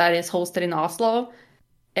championship that is hosted in Oslo,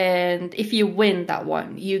 and if you win that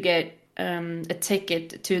one, you get a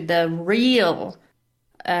ticket to the real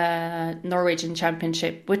Norwegian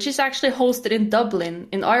championship, which is actually hosted in Dublin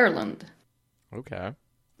in Ireland. Okay.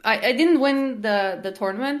 I didn't win the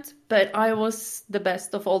tournament, but I was the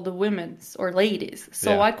best of all the women's or ladies.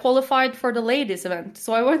 So Yeah. I qualified for the ladies event.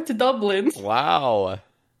 So I went to Dublin. Wow.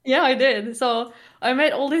 Yeah, I did. So I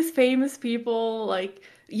met all these famous people. Like,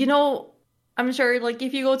 I'm sure like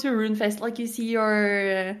if you go to RuneFest, like you see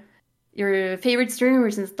your favorite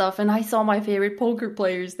streamers and stuff, and I saw my favorite poker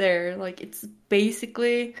players there. Like it's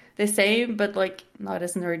basically the same, but like not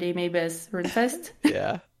as nerdy maybe as RuneFest.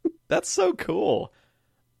 Yeah. That's so cool.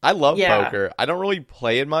 I love poker. I don't really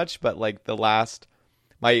play it much, but like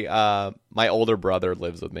my older brother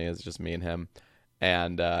lives with me. It's just me and him.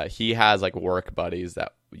 And he has like work buddies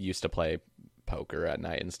that used to play poker at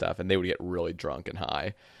night and stuff, and they would get really drunk and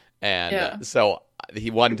high. And so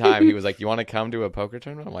one time he was like, "You want to come to a poker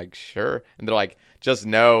tournament?" I'm like, "Sure." And they're like, "Just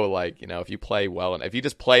know, like, if you play well and if you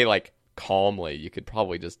just play like calmly, you could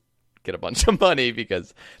probably just get a bunch of money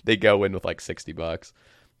because they go in with like $60."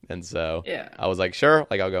 And so I was like, "Sure,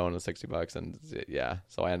 like I'll go in with $60." And yeah,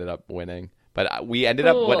 so I ended up winning. But we ended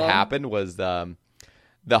up, what happened was the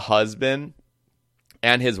husband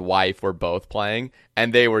and his wife were both playing,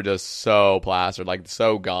 and they were just so plastered, like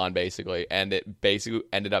so gone basically. And it basically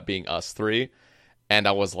ended up being us three. And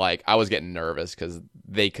I was getting nervous because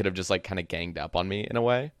they could have just like kind of ganged up on me in a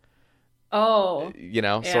way. Oh,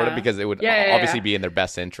 sort of, because it would obviously be in their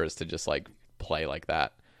best interest to just like play like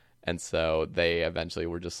that. And so they eventually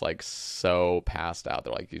were just like so passed out.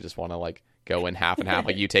 They're like, "You just want to like go in half and half,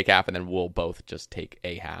 like you take half and then we'll both just take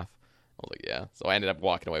a half." I was like, "Yeah." So I ended up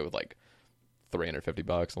walking away with like $350.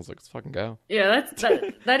 I was like, "Let's fucking go." Yeah,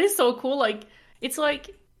 that is so cool. Like it's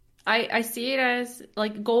like I see it as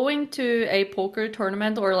like going to a poker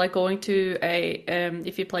tournament or like going to a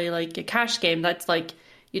if you play like a cash game, that's like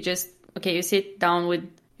you sit down with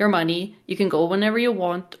your money, you can go whenever you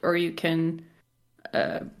want, or you can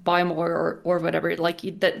buy more or whatever. Like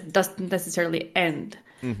that doesn't necessarily end.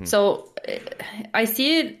 Mm-hmm. So I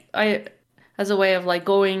see it as a way of like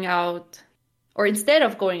going out, or instead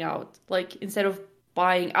of going out, like instead of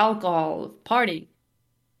buying alcohol, partying,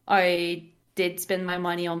 I did spend my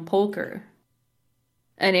money on poker.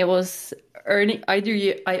 And it was earning,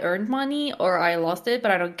 either I earned money or I lost it,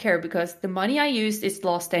 but I don't care because the money I used is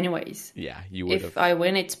lost anyways. Yeah, you would. If I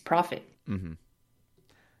win, it's profit. Mm-hmm.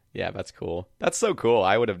 Yeah, that's cool. That's so cool.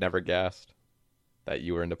 I would have never guessed that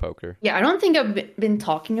you were into poker. Yeah, I don't think I've been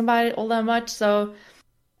talking about it all that much, so...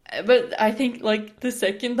 But I think, like, the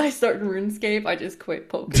second I start RuneScape, I just quit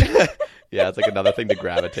poker. Yeah, it's like another thing to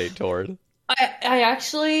gravitate toward.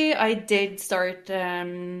 I did start,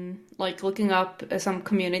 like, looking up some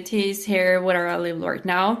communities here where I live right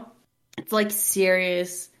now. It's, like,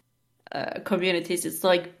 serious communities. It's,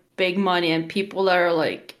 like, big money and people that are,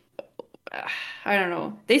 like... I don't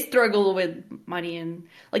know. They struggle with money, and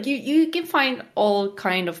like you can find all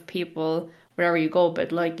kind of people wherever you go.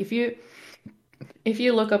 But like if you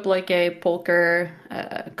look up like a poker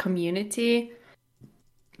community,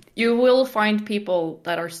 you will find people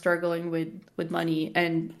that are struggling with money,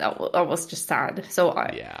 and that was just sad. So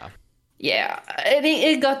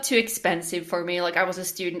it got too expensive for me. Like I was a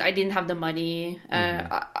student, I didn't have the money.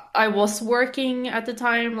 I was working at the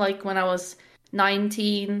time, like when I was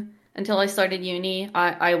 19. Until I started uni,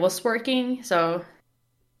 I was working, so...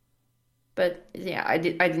 But, yeah, I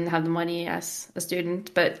didn't have the money as a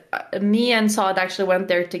student. But me and Saad actually went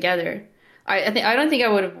there together. I don't think I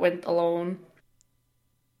would have went alone.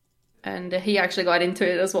 And he actually got into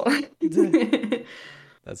it as well.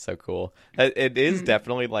 That's so cool. It is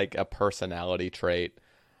definitely, like, a personality trait.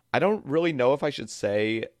 I don't really know if I should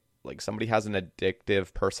say, like, somebody has an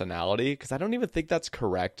addictive personality, because I don't even think that's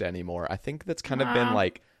correct anymore. I think that's kind of been,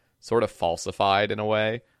 like... sort of falsified in a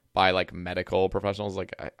way by like medical professionals.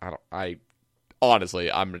 Like I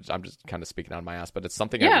honestly, I'm just kind of speaking out of my ass, but it's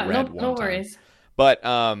something I read one time. No worries. But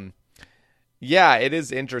yeah, it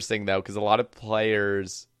is interesting though, because a lot of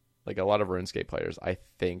players, like a lot of RuneScape players, I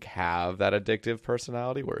think have that addictive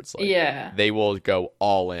personality where it's like they will go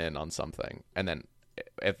all in on something, and then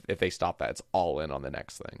if they stop that, it's all in on the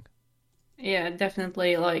next thing. Yeah,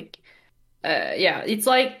 definitely. Like it's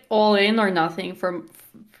like all in or nothing from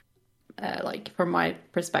my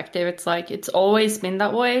perspective. It's like it's always been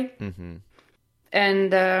that way. Mm-hmm.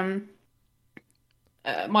 And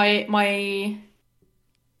my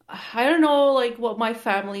I don't know like what my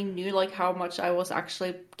family knew, like how much I was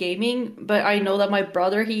actually gaming, but I know that my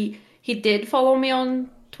brother he did follow me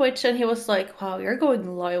on Twitch, and he was like, "Wow, you're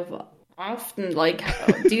going live often, like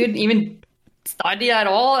do you even study at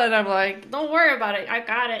all?" And I'm like, "Don't worry about it, I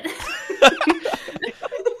got it."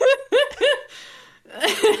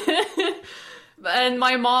 And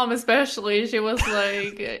my mom especially, she was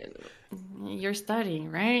like, you're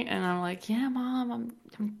studying, right? And I'm like, yeah, Mom,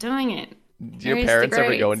 I'm doing it. Do your parents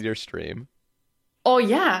ever go into your stream? Oh,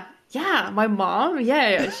 yeah. Yeah, my mom,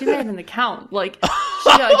 she made an account. Like, she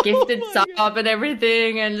got gifted sub and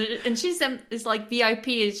everything, and she's like VIP.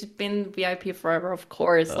 She's been VIP forever, of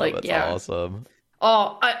course. Oh, like, that's yeah, awesome.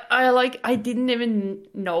 Oh, I didn't even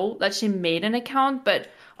know that she made an account, but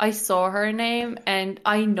I saw her name and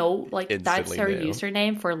I know like Instantly that's her knew.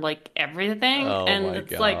 username for like everything. Oh and my it's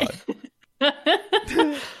God. like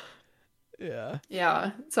Yeah.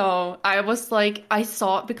 Yeah. So I was like, I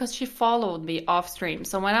saw because she followed me off stream.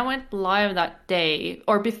 So when I went live that day,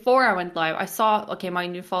 or before I went live, I saw, okay, my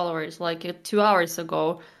new followers like 2 hours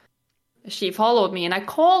ago. She followed me and I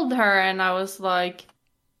called her and I was like,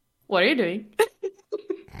 what are you doing?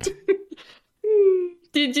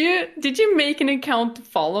 Did you make an account to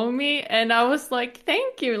follow me? And I was like,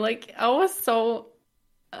 thank you. Like I was so,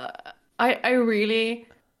 I really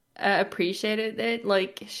appreciated it.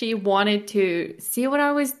 Like she wanted to see what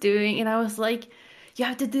I was doing, and I was like, you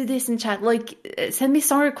have to do this in chat. Like send me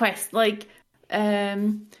song requests. Like,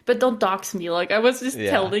 but don't dox me. Like I was just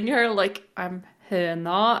telling her like I'm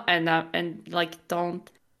höna and like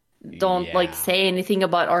don't like say anything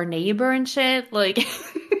about our neighbor and shit. Like.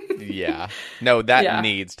 Yeah. No, that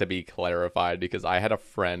needs to be clarified because I had a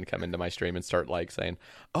friend come into my stream and start like saying,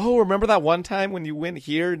 "Oh, remember that one time when you went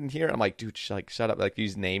here and here?" I'm like, "Dude, shut up." Like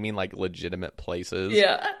he's naming like legitimate places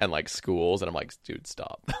and like schools and I'm like, "Dude,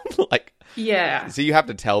 stop." Like so you have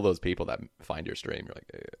to tell those people that find your stream. You're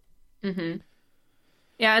like, Mm-hmm.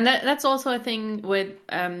 Yeah, and that's also a thing with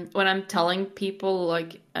when I'm telling people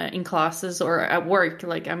like in classes or at work,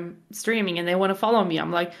 like I'm streaming and they want to follow me.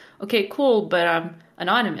 I'm like, okay, cool, but I'm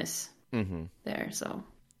anonymous there. So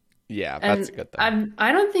yeah, that's a good thing.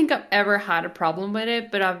 I don't think I've ever had a problem with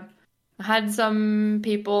it, but I've had some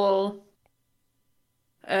people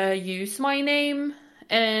use my name,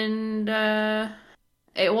 and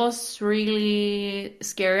it was really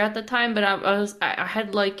scary at the time. But I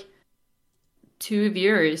had like 2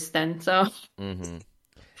 viewers then, so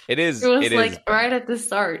it was like right at the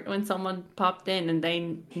start when someone popped in and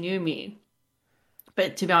they knew me.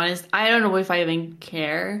 But to be honest, I don't know if I even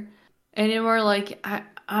care anymore. Like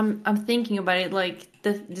I'm thinking about it, like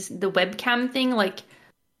the webcam thing. Like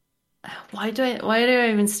why do I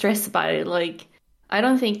even stress about it? Like I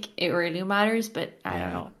don't think it really matters, but I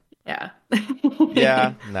don't know. Yeah.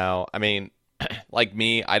 Yeah. No, I mean, like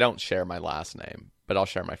me, I don't share my last name, but I'll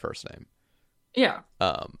share my first name. Yeah.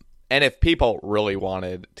 And if people really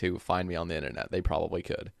wanted to find me on the internet, they probably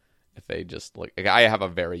could. If they just like I have a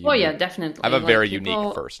very unique, yeah, definitely. I have a very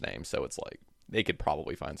unique first name, so it's like they could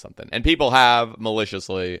probably find something. And people have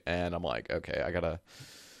maliciously, and I'm like, okay, I gotta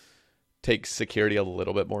take security a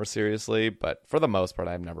little bit more seriously. But for the most part,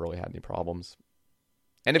 I've never really had any problems.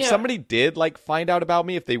 And if somebody did like find out about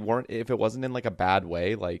me, if it wasn't in like a bad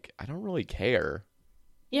way, like I don't really care.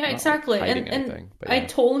 Yeah, exactly. Like, and I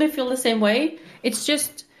totally feel the same way. It's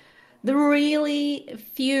just the really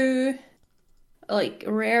few, like,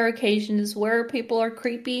 rare occasions where people are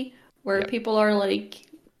creepy, where people are like,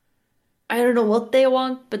 I don't know what they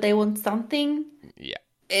want, but they want something. Yeah.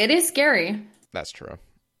 It is scary. That's true.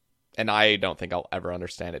 And I don't think I'll ever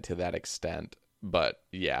understand it to that extent. But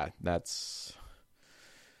yeah, that's...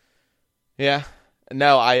 Yeah.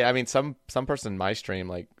 No, I mean, some person in my stream,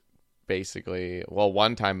 like, basically, well,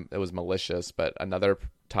 one time it was malicious, but another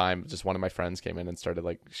time just one of my friends came in and started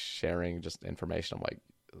like sharing just information. I'm like,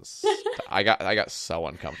 I got so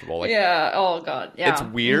uncomfortable. Like, yeah. Oh god. Yeah. It's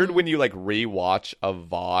weird when you like rewatch a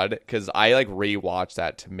VOD, because I like rewatch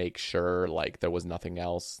that to make sure like there was nothing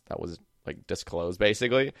else that was like disclosed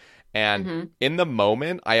basically. And in the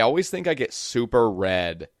moment, I always think I get super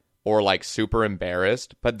red or like super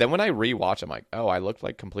embarrassed. But then when I rewatch, I'm like, oh, I looked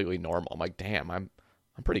like completely normal. I'm like, damn, I'm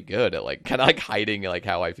pretty good at like kind of like hiding like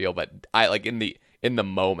how I feel, but I like in the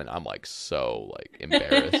moment I'm like so like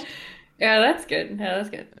embarrassed. Yeah, that's good. Yeah.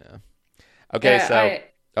 Okay, yeah,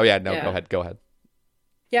 go ahead.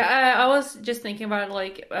 Yeah, I was just thinking about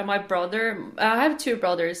like my brother. I have 2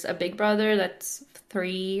 brothers, a big brother that's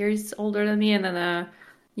 3 years older than me, and then a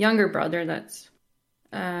younger brother that's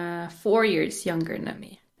 4 years younger than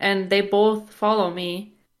me, and they both follow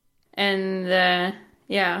me, and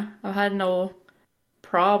I've had no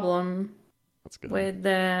problem with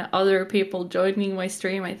other people joining my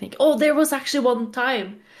stream. I think. Oh, there was actually one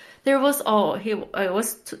time. There was. Oh,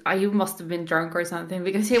 you must have been drunk or something,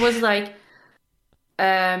 because he was like,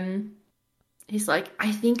 he's like,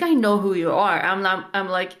 I think I know who you are. I'm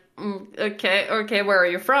like, okay, where are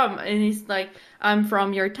you from? And he's like, I'm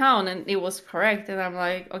from your town, and it was correct. And I'm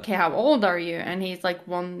like, okay, how old are you? And he's like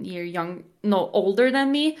 1 year older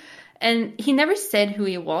than me. And he never said who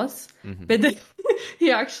he was, but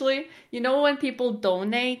he actually, when people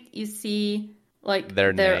donate, you see like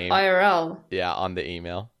Their name. IRL. Yeah, on the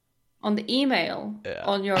email. On the email, Yeah.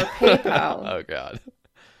 on your PayPal. Oh God.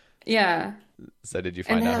 Yeah. So did you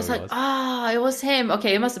find And then out I was who like, it was? it was him.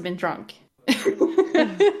 Okay, he must have been drunk.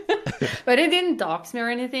 But it didn't dox me or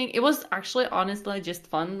anything. It was actually, honestly, just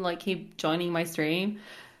fun, like, he joining my stream.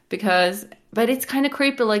 But it's kind of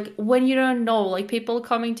creepy, like, when you don't know, like, people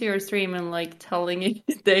coming to your stream and, like, telling you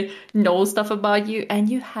they know stuff about you, and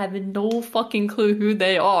you have no fucking clue who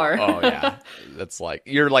they are. Oh, yeah. That's like,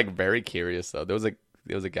 you're, like, very curious, though. There was a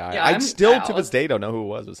guy. Yeah, I still, to this day, don't know who it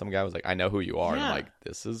was, but some guy was like, I know who you are. Yeah. And I'm like,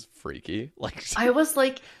 this is freaky. Like, I was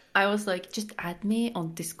like, just add me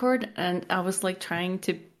on Discord, and I was like trying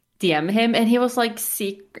to DM him, and he was like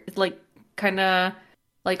kind of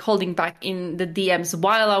like holding back in the DMs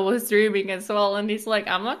while I was streaming as well, and he's like,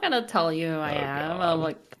 I'm not gonna tell you who I am. God. I'm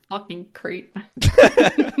like, fucking creep.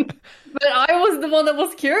 But I was the one that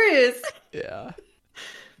was curious. yeah.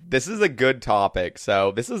 This is a good topic.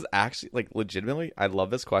 So this is actually, like, legitimately, I love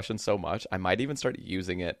this question so much. I might even start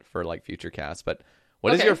using it for, like, future casts. But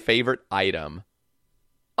what is your favorite item?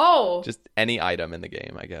 Oh. Just any item in the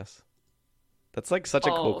game, I guess. That's, like, such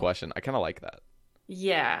a cool question. I kind of like that.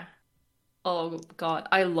 Yeah. Oh, God.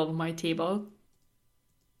 I love my T-bow.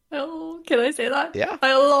 Oh, can I say that? Yeah.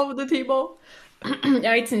 I love the T-bow.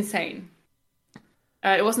 Yeah, it's insane.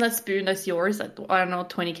 It wasn't that spoon that's yours at, I don't know,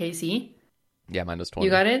 20 KC. Yeah, mine was 20.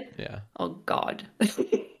 You got it? Yeah. Oh, God.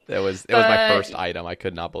 It was my first item. I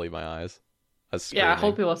could not believe my eyes. I was screaming. Yeah, I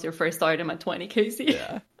hope it was your first item at 20 KC.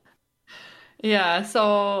 Yeah. Yeah,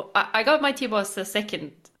 so I got my T-bow as the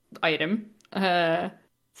second item.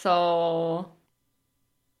 So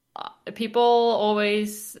people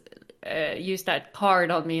always use that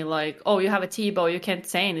card on me, like, oh, you have a T-bow, you can't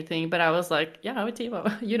say anything. But I was like, yeah, I have a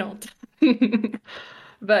T-bow. You don't.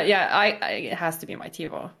 But yeah, it has to be my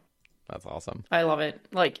T-bow. That's awesome. I love it.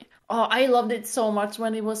 Like, I loved it so much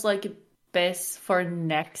when it was like best for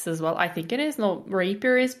Nex as well. I think it is. No,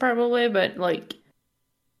 Rapier is probably, but like,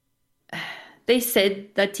 they said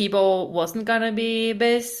that T-bow wasn't gonna be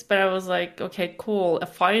best, but I was like, okay, cool.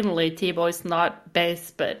 Finally, T-bow is not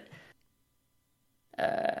best, but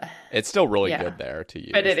it's still really good there to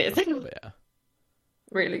use. But it is. Yeah.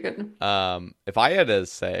 Really good. If I had to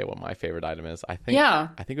say what my favorite item is, I think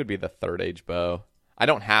it would be the Third Age bow. I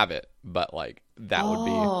don't have it, but like that would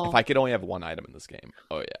be if I could only have one item in this game.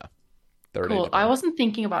 Oh yeah. Third Age bow. I wasn't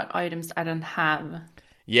thinking about items I don't have.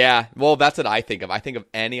 Yeah, well, that's what I think of. I think of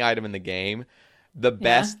any item in the game, the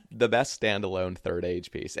best standalone Third Age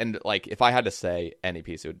piece. And like, if I had to say any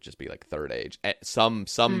piece, it would just be like Third Age. Some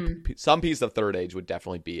piece of Third Age would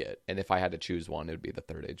definitely be it. And if I had to choose one, it would be the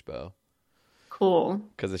Third Age bow. Cool.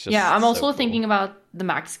 Because it's just I'm also cool. thinking about the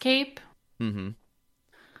Max Cape. Mm-hmm.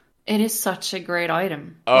 It is such a great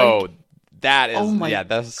item. Oh, like,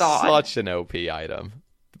 that's such an OP item.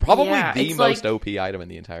 Probably the most OP item in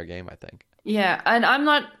the entire game, I think. Yeah, and I'm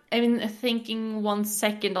not thinking 1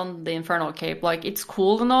 second on the Infernal Cape. Like, it's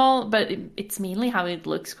cool and all, but it's mainly how it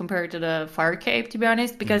looks compared to the Fire Cape, to be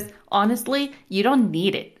honest, because honestly, you don't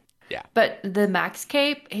need it. Yeah. But the Max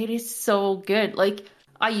Cape, it is so good. Like,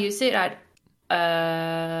 I use it at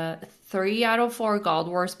 3 out of 4 God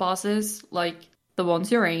Wars bosses, like the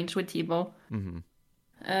ones you range with T-bow. Mm-hmm.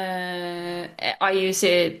 I use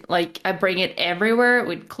it, like, I bring it everywhere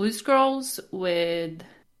with clue scrolls, with,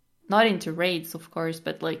 not into raids, of course,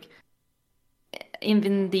 but like,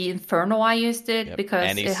 in the Inferno I used it because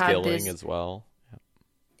any it had skilling this as well.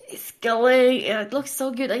 Skilling, it looks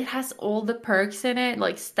so good. It has all the perks in it,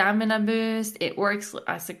 like stamina boost. It works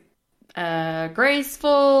as a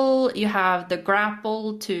graceful. You have the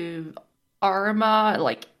grapple to armor,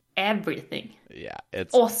 like everything. Yeah,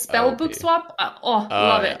 it's spellbook swap.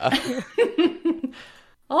 Love it.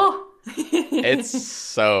 It's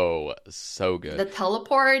so good. The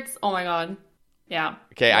teleports. Oh my god. Yeah.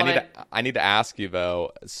 Okay, I need to ask you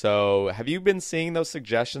though. So, have you been seeing those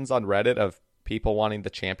suggestions on Reddit of people wanting the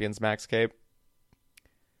Champions Max Cape?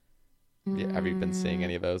 Yeah, have you been seeing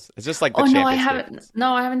any of those? It's just like the Champions I haven't. Cape.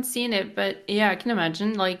 No, I haven't seen it, but yeah, I can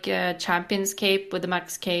imagine like Champions Cape with the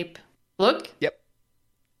Max Cape look. Yep.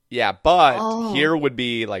 Yeah, but here would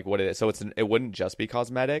be like what it is. So it wouldn't just be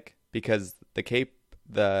cosmetic because the cape,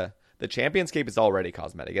 the Champions Cape is already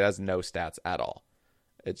cosmetic. It has no stats at all.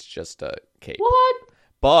 It's just a cape. What?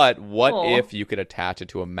 But what if you could attach it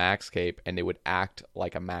to a Max Cape and it would act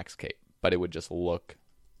like a Max Cape, but it would just look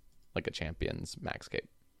like a Champion's Max Cape?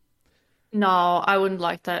 No, I wouldn't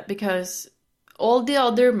like that because all the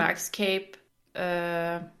other Max Cape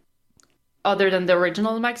other than the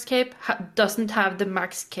original Max Cape, doesn't have the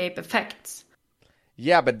Max Cape effects.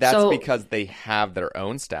 Yeah, but that's because they have their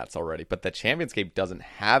own stats already. But the Champions Cape doesn't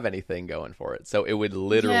have anything going for it. So it would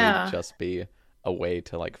literally just be a way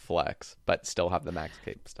to like flex, but still have the Max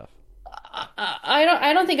Cape stuff.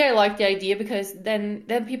 I don't think I like the idea, because then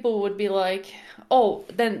people would be like, oh,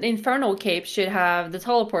 then the Infernal Cape should have the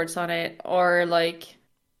teleports on it, or like,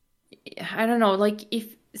 I don't know, like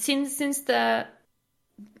if since the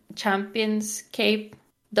Champions Cape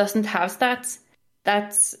doesn't have stats,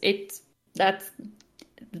 that's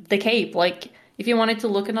the cape. Like, if you wanted to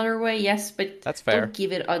look another way, yes, but that's fair. Don't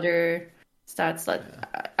give it other stats.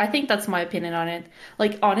 I think that's my opinion on it.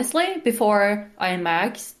 Like, honestly, before I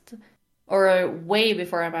maxed, or way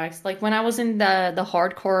before I maxed, like when I was in the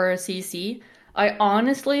hardcore CC, I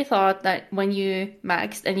honestly thought that when you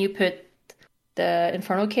maxed and you put the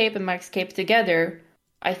Infernal Cape and Max Cape together,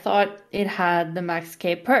 I thought it had the Max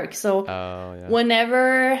Cape perk. So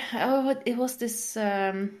whenever it was this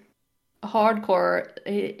hardcore,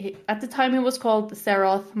 at the time it was called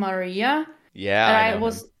Serath Maria. Yeah, and I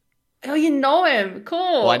was. Oh, you know him? Cool.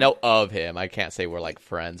 Well, I know of him. I can't say we're like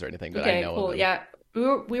friends or anything, but I know of him. Yeah,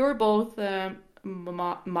 we were both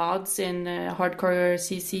mods in hardcore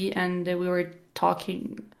CC, and we were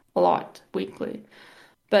talking a lot weekly.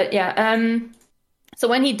 But yeah, so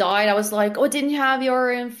when he died, I was like, "Oh, didn't you have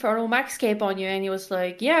your Infernal Max Cape on you?" And he was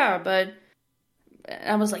like, "Yeah, but."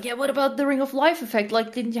 I was like, "Yeah, what about the Ring of Life effect?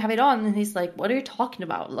 Like, didn't you have it on?" And he's like, "What are you talking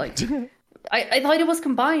about?" Like, I thought it was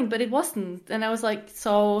combined, but it wasn't. And I was like,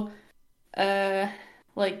 so,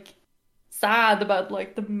 like, sad about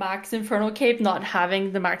like the Max Infernal Cape not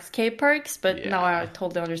having the Max Cape perks, but now I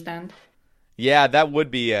totally understand. Yeah, that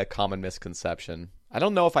would be a common misconception. I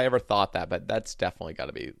don't know if I ever thought that, but that's definitely got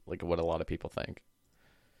to be like what a lot of people think.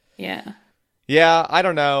 Yeah. Yeah, I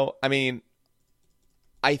don't know. I mean,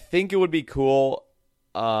 I think it would be cool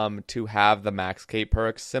to have the Max Cape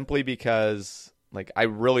perks, simply because like I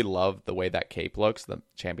really love the way that cape looks, the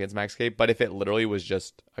Champions Max Cape, but if it literally was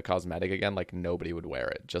just a cosmetic again, like nobody would wear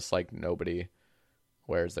it, just like nobody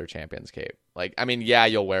wears their Champions Cape. Like, I mean, yeah,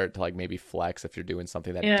 you'll wear it to like maybe flex if you're doing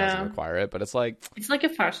something that doesn't require it, but it's like a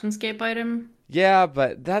fashion scape item. Yeah,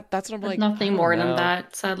 but that's what I'm like. Nothing more than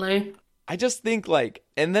that, sadly. I just think like,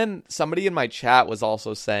 and then somebody in my chat was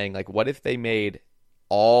also saying like, what if they made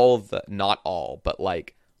not all, but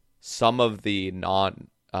like some of the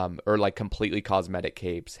or like completely cosmetic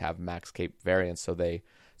capes have Max Cape variants.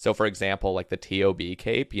 So for example, like the TOB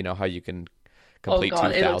cape, you know how you can complete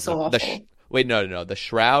 2000. It looks so awful. Wait, no. The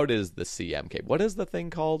Shroud is the CM cape. What is the thing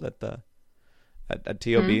called at TOB?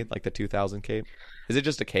 Like the 2000 cape? Is it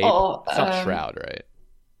just a cape? It's not Shroud, right?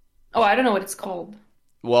 Oh, I don't know what it's called.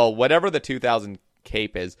 Well, whatever the 2000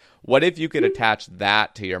 cape is, what if you could attach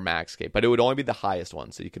that to your Max Cape, but it would only be the highest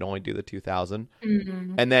one, so you could only do the 2000,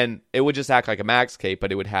 and then it would just act like a Max Cape,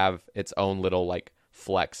 but it would have its own little like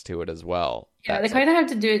flex to it as well. Yeah, they kind of have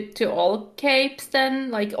to do it to all capes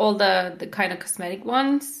then, like all the kind of cosmetic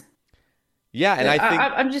ones. Yeah, and I think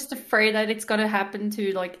I'm just afraid that it's gonna happen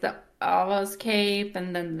to like the Ava's cape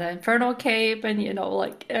and then the Infernal Cape, and you know,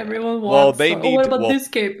 like everyone wants. What about this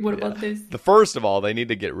cape? What about this? First of all, they need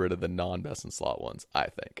to get rid of the non-best in slot ones, I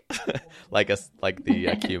think, like the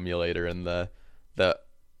accumulator and the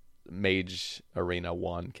Mage Arena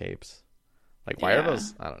 1 capes. Like, why are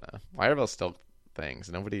those? I don't know. Why are those still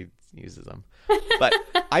things? Nobody uses them. But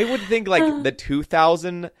I would think like the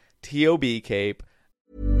 2000 TOB cape.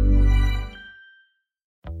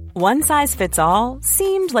 One size fits all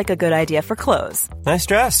seemed like a good idea for clothes. Nice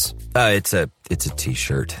dress. It's a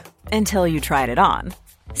t-shirt. Until you tried it on.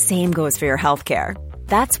 Same goes for your healthcare.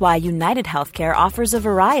 That's why United Healthcare offers a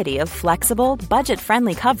variety of flexible,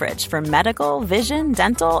 budget-friendly coverage for medical, vision,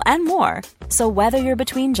 dental, and more. So whether you're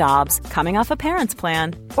between jobs, coming off a parent's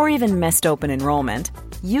plan, or even missed open enrollment,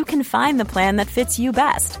 you can find the plan that fits you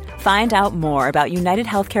best. Find out more about United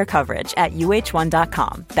Healthcare coverage at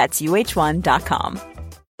uh1.com. That's uh1.com.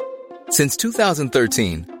 Since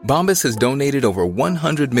 2013, Bombas has donated over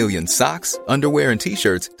 100 million socks, underwear, and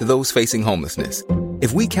T-shirts to those facing homelessness.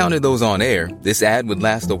 If we counted those on air, this ad would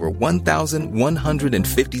last over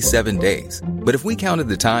 1,157 days. But if we counted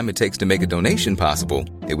the time it takes to make a donation possible,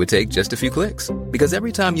 it would take just a few clicks. Because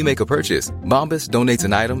every time you make a purchase, Bombas donates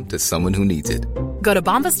an item to someone who needs it. Go to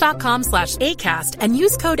bombas.com/ACAST and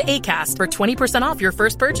use code ACAST for 20% off your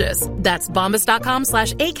first purchase. That's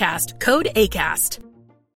bombas.com/ACAST, code ACAST.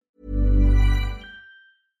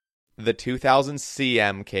 The 2000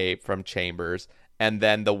 CM cape from Chambers, and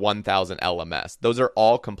then the 1000 LMS. Those are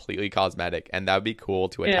all completely cosmetic, and that would be cool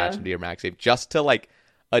to attach them to your Max Cape, just to like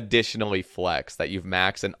additionally flex that you've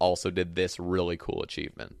maxed and also did this really cool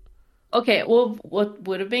achievement. Okay, well, what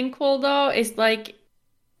would have been cool though is like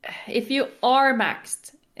if you are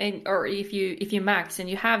maxed and or if you max and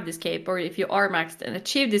you have this cape, or if you are maxed and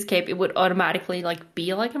achieve this cape, it would automatically like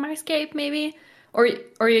be like a max cape maybe. Or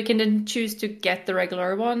you can then choose to get the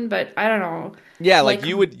regular one, but I don't know. Yeah, like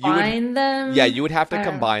you would combine them. Yeah, you would have to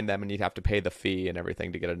combine them, and you'd have to pay the fee and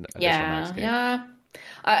everything to get an additional max cape. Yeah.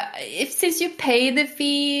 If since you pay the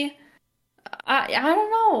fee, I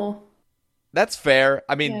don't know. That's fair.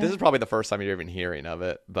 I mean, this is probably the first time you're even hearing of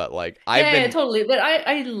it, but like Yeah, totally. But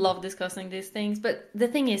I love discussing these things. But the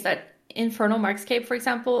thing is that Inferno Max Cape, for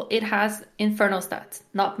example, it has Inferno stats,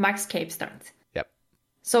 not Max Cape stats. Yep.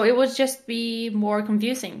 So it would just be more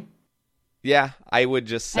confusing. Yeah, I would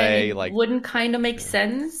just say and it wouldn't kind of make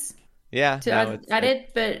sense. Yeah, to add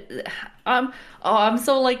it, but I'm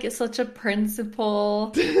so like such a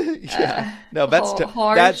principle. No,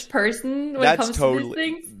 harsh person when it comes to these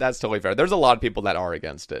things. That's totally fair. There's a lot of people that are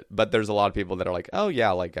against it, but there's a lot of people that are like, oh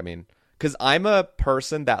yeah, like I mean, because I'm a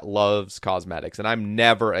person that loves cosmetics, and I'm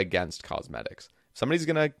never against cosmetics. If somebody's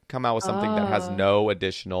gonna come out with something that has no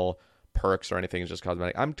additional perks or anything, it's just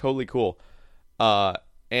cosmetic, I'm totally cool.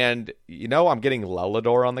 And you know, I'm getting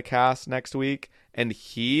Lelador on the cast next week. And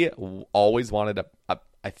he always wanted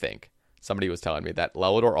I think somebody was telling me that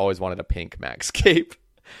Lelador always wanted a pink max cape.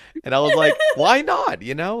 And I was like, why not?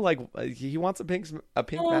 You know, like he wants a pink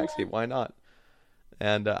max cape. Why not?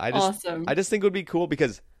 And I just think it would be cool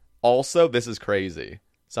because also this is crazy.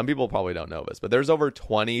 Some people probably don't know this, but there's over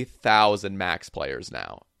 20,000 max players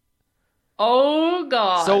now. Oh,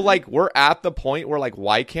 God. So, like, we're at the point where, like,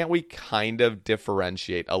 why can't we kind of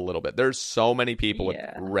differentiate a little bit? There's so many people with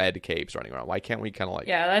red capes running around. Why can't we kind of, like,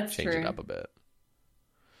 change it up a bit?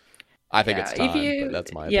 I think it's time, but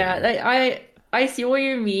that's my opinion. Yeah, I see what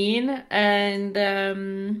you mean.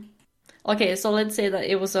 And, okay, so let's say that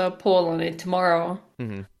it was a poll on it tomorrow.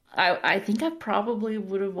 Mm-hmm. I think I probably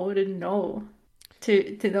would have voted no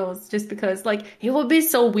to those, just because like it would be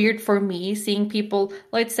so weird for me seeing people,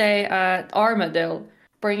 let's say Armadale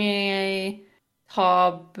bringing a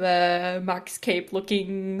Hob Max Cape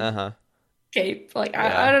looking cape, like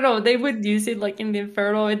I don't know, they would use it like in the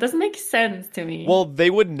Inferno. It doesn't make sense to me. Well,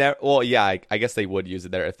 they would never. Well, yeah, I guess they would use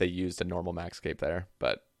it there if they used a normal Max Cape there,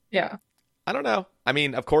 but yeah, I don't know. I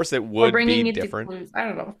mean, of course it would be different. I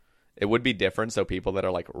don't know. It would be different. So people that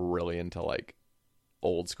are like really into like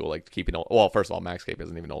old school, like keeping old. Well, first of all, Max Cape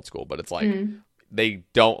isn't even old school, but it's like they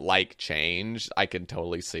don't like change. I can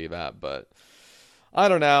totally see that, but I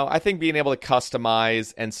don't know. I think being able to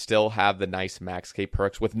customize and still have the nice Max Cape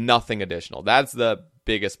perks with nothing additional. That's the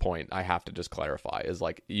biggest point I have to just clarify, is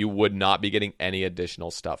like you would not be getting any additional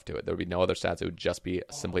stuff to it. There would be no other stats. It would just be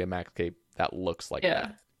simply a Max Cape that looks like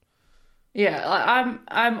that. Yeah,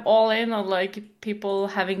 I'm all in on like people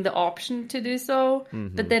having the option to do so,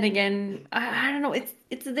 but then again, I don't know.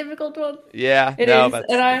 It's a difficult one. Yeah, it is,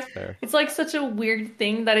 that's fair. It's like such a weird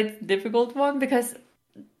thing that it's a difficult one, because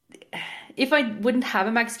if I wouldn't have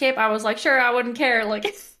a Max Cape, I was like, sure, I wouldn't care.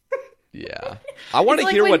 Like, yeah, I want to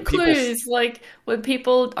hear what clues, like when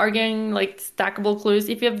people are getting like stackable clues.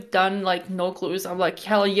 If you have done like no clues, I'm like,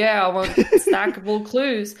 hell yeah, I want stackable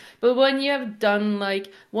clues. But when you have done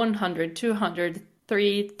like 100, 200,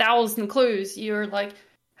 3,000 clues, you're like,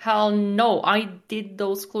 hell no, I did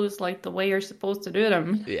those clues like the way you're supposed to do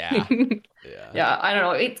them. Yeah. Yeah, I don't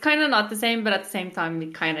know. It's kind of not the same, but at the same time,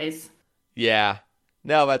 it kind of is. Yeah.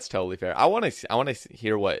 No, that's totally fair. I want to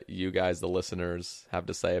hear what you guys, the listeners, have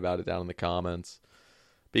to say about it down in the comments,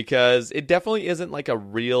 because it definitely isn't like a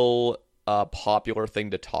real popular thing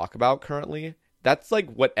to talk about currently. That's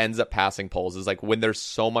like what ends up passing polls, is like when there's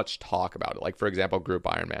so much talk about it. Like, for example, Group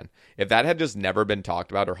Iron Man. If that had just never been talked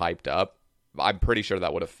about or hyped up, I'm pretty sure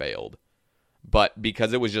that would have failed. But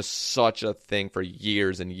because it was just such a thing for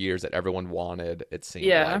years and years that everyone wanted, it seemed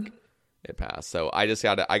like it passed. So I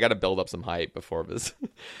gotta build up some hype before this.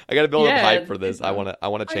 I gotta build up hype for this. I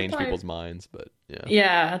wanna change people's minds, but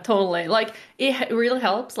yeah, totally. Like it really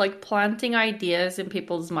helps, like planting ideas in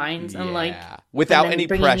people's minds and like without any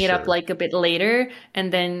bringing pressure. It up like a bit later,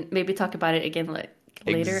 and then maybe talk about it again like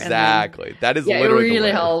later. Exactly. And then, that is literally it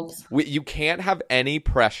really helps. You can't have any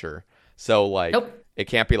pressure. So like, it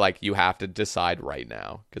can't be like you have to decide right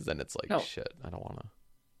now, because then it's like shit. I don't want to.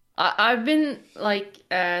 I've been like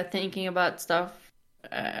thinking about stuff.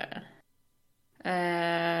 I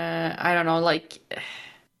don't know, like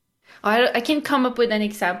I can't come up with any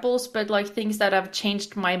examples, but like things that I've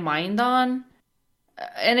changed my mind on,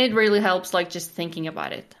 and it really helps. Like just thinking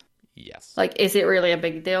about it. Yes. Like, is it really a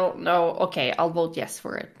big deal? No. Okay, I'll vote yes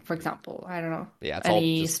for it. For example, I don't know. Yeah, it's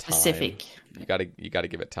any all just specific. Time. You gotta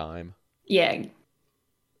give it time. Yeah.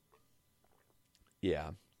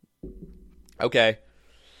 Yeah. Okay.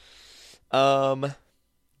 Do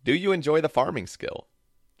you enjoy the farming skill?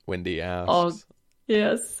 Wendy asks. Oh,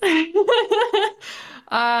 yes.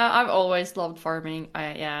 I've always loved farming.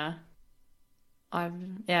 Like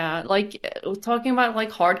talking about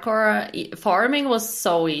like hardcore farming was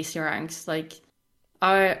so easy ranks. Like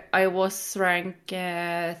I was rank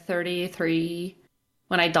 33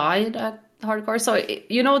 when I died at hardcore. So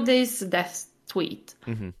you know this death tweet.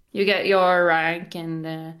 Mm-hmm. You get your rank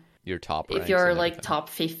and your top. If you're like top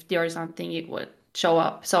 50 or something, it would show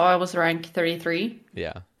up. So I was rank 33.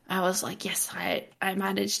 Yeah. I was like, yes, I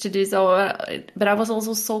managed to do so. But I was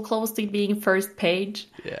also so close to being first page.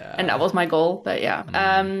 Yeah. And that was my goal. But yeah.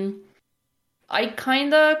 I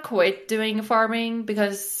kind of quit doing farming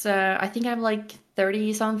because I think I'm like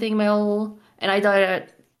 30 something mil. And I died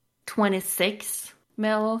at 26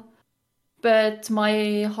 mil. But my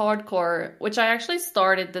hardcore, which I actually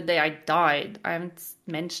started the day I died. I haven't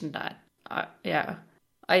mentioned that. Yeah.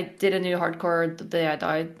 I did a new hardcore the day I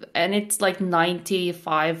died, and it's like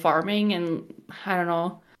 95 farming and, I don't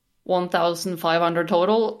know, 1,500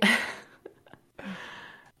 total.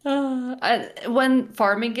 When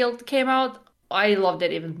Farming Guild came out, I loved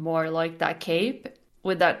it even more. Like that cape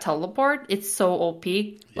with that teleport, it's so OP.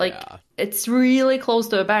 Like, it's really close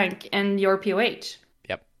to a bank and your POH.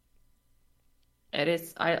 Yep. It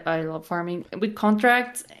is. I love farming. With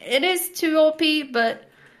contracts, it is too OP, but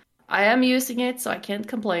I am using it, so I can't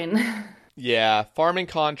complain. Yeah, farming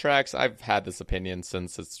contracts, I've had this opinion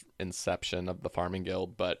since its inception of the Farming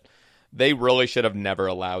Guild, but they really should have never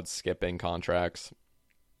allowed skipping contracts.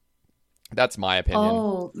 That's my opinion.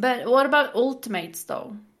 Oh, but what about ultimates,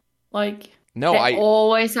 though? Like, no, they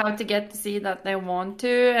always have to get the seed that they want to,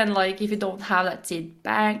 and like, if you don't have that seed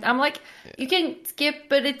banked, I'm like, you can skip,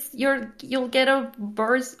 but you'll get a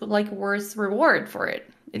worse reward for it.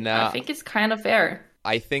 I think it's kind of fair.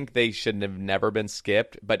 I think they should have never been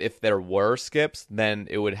skipped, but if there were skips, then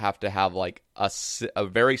it would have to have like a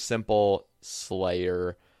very simple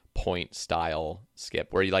Slayer point style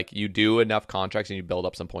skip where you do enough contracts and you build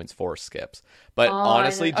up some points for skips. But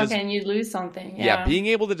honestly, just and you lose something. Yeah, being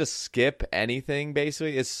able to just skip anything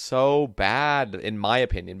basically is so bad in my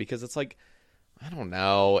opinion, because it's like, I don't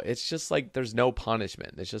know, it's just like there's no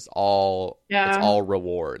punishment. It's just all it's all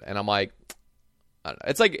reward, and I'm like, I don't know.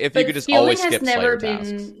 It's like if you could just always skip Slayer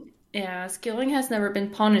tasks. Skilling has never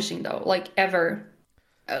been punishing though, like ever.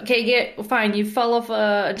 Okay, fine, you fell off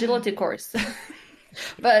a agility course,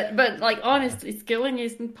 but like honestly, skilling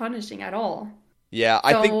isn't punishing at all. Yeah,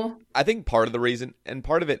 I think part of the reason, and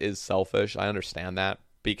part of it is selfish. I understand that,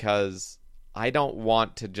 because I don't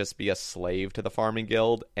want to just be a slave to the Farming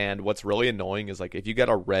Guild. And what's really annoying is like if you get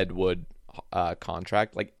a Redwood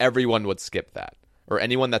contract, like everyone would skip that. Or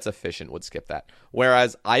anyone that's efficient would skip that.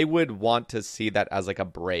 Whereas I would want to see that as like a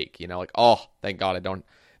break, like, oh, thank God I don't.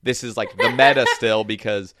 This is like the meta still,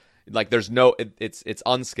 because like there's no, it's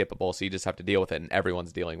unskippable, so you just have to deal with it, and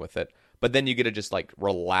everyone's dealing with it. But then you get to just like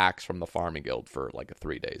relax from the Farming Guild for like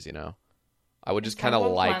 3 days, I would just kind of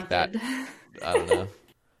like that. I don't know.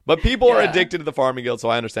 But people are addicted to the Farming Guild, so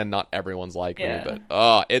I understand not everyone's like me.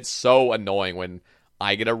 But it's so annoying when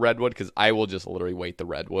I get a Redwood, because I will just literally wait the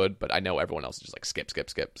Redwood, but I know everyone else is just like skip,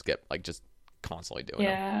 like just constantly doing it.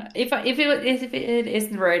 Yeah, if it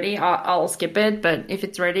isn't ready, I'll skip it. But if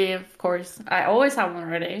it's ready, of course, I always have one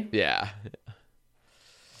ready. Yeah.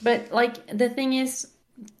 But like the thing is,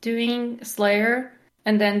 doing Slayer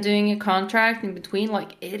and then doing a contract in between,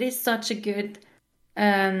 like it is such a good,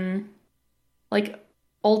 like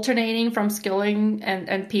alternating from skilling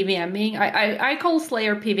and PVMing. I call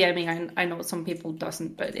Slayer PVMing. I know some people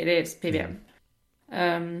doesn't, but it is PVM.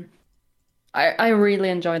 I really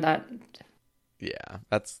enjoy that. Yeah,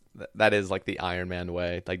 that is like the Iron Man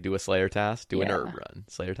way. Like do a Slayer task, do an herb run.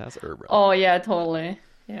 Slayer task, herb run. Oh yeah, totally.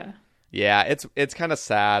 Yeah. Yeah, it's kind of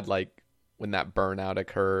sad like when that burnout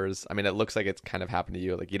occurs. I mean, it looks like it's kind of happened to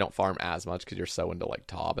you. Like you don't farm as much because you're so into like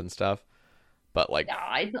Tob and stuff. But like,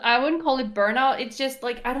 I wouldn't call it burnout. It's just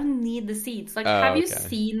like I don't need the seeds. Like, have you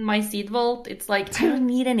seen my seed vault? It's like I don't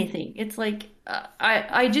need anything. It's like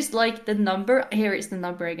I just like the number. Here is the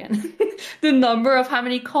number again. The number of how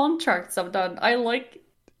many contracts I've done. I like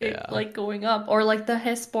it like going up, or like the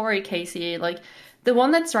Hespori KCA. Like the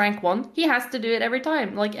one that's rank 1, he has to do it every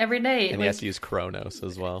time, like every day. And he has to use Chronos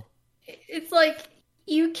as well. It's like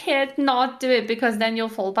you can't not do it, because then you'll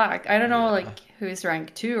fall back. I don't know like who's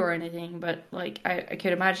rank 2 or anything, but like I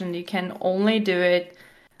could imagine you can only do it.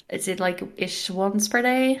 Is it like ish once per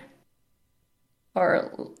day?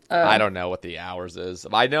 Or I don't know what the hours is.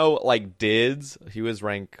 I know like Dids, he was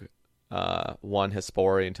rank one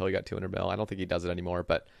Hespori until he got 200 mil. I don't think he does it anymore,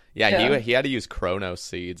 but yeah. He had to use Chronos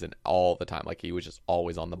seeds and all the time. Like he was just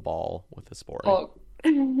always on the ball with Hespori. Oh.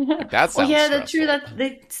 Like, that sounds that's true.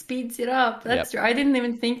 That speeds it up. That's true. I didn't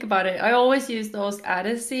even think about it. I always use those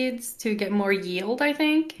added seeds to get more yield, I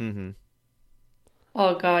think. Mm-hmm.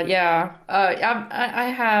 Oh god, yeah. I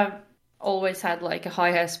have always had like a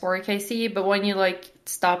high Hespori KC, but when you like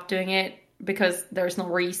stop doing it because there's no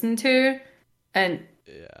reason to, and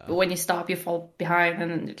when you stop you fall behind,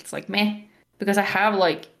 and it's like meh. Because I have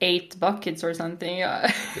like 8 buckets or something.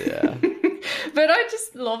 Yeah. But I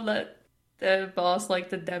just love that the boss, like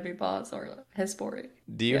the demi boss or Hespori.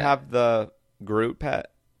 Do you have the Groot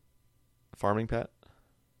pet? Farming pet?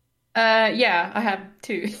 Yeah, I have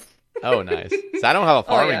 2. Oh, nice. So I don't have a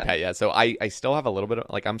farming pet yet, so I still have a little bit of,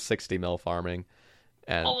 like, I'm 60 mil farming.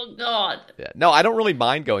 And oh god. Yeah. No, I don't really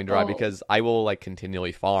mind going dry because I will like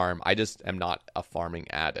continually farm. I just am not a farming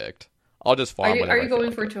addict. I'll just farm. Are you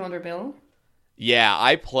going for 200 mil? Yeah,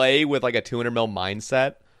 I play with like a 200 mil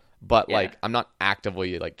mindset, but like I'm not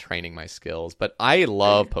actively like training my skills. But I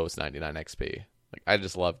love post 99 XP. Like I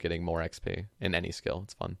just love getting more XP in any skill.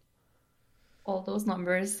 It's fun. All those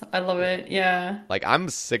numbers, I love it. Yeah. Like I'm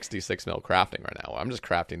 66 mil crafting right now. I'm just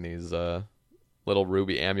crafting these little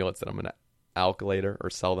ruby amulets that I'm gonna alch later or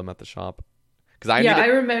sell them at the shop. Because I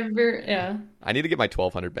remember. Yeah. I need to get my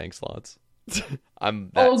 1,200 bank slots. I'm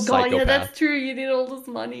that psychopath. Yeah, that's true. You need all this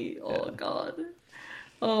money. Oh god.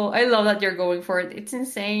 Oh, I love that you're going for it. It's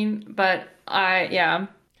insane, but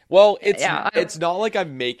Well, it's not like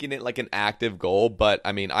I'm making it like an active goal, but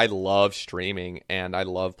I mean, I love streaming and I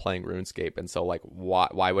love playing RuneScape, and so like,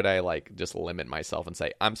 why would I like just limit myself and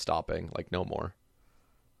say I'm stopping? Like no more.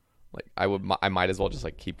 Like I might as well just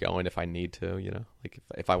like keep going if I need to, you know, like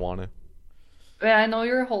if I want to. Yeah, I know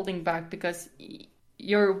you're holding back because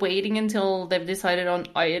you're waiting until they've decided on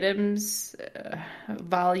items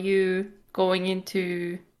value going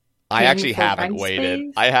into. I actually haven't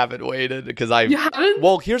waited. I haven't waited because You haven't?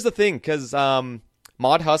 Well, here's the thing, because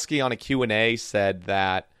Mod Husky on a Q&A said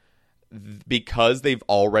that because they've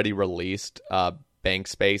already released bank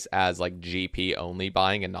space as like GP only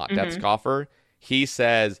buying and not Depth's Coffer, he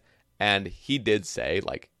says, and he did say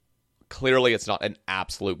like clearly it's not an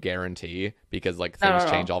absolute guarantee because like things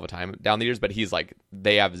change all the time down the years, but he's like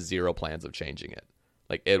they have zero plans of changing it.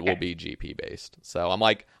 Like it will be GP based. So I'm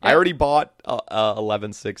like, I already bought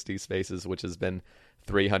 1160 spaces, which has been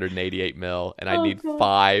 388 mil, and I need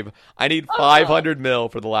 500 mil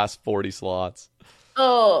for the last 40 slots.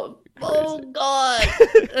 Oh god!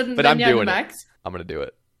 But I'm doing it. I'm gonna do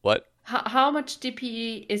it. What? How much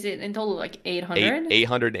DP is it in total? Like 800?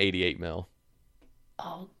 888 mil.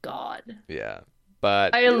 Oh god. Yeah.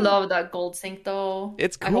 But I love that gold sync though.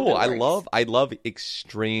 It's cool. I love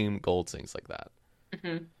extreme gold syncs like that.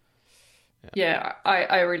 Mm-hmm. Yeah,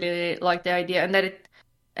 I really like the idea, and that it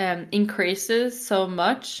increases so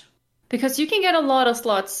much because you can get a lot of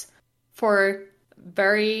slots for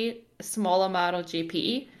very small amount of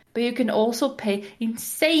GP, but you can also pay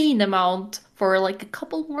insane amount for like a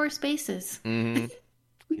couple more spaces. Mm-hmm.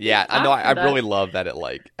 Yeah, I know. I really love that it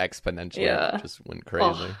like exponentially just went crazy.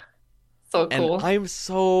 Oh, so cool. And I'm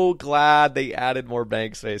so glad they added more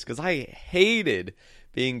bank space because I hated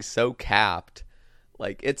being so capped.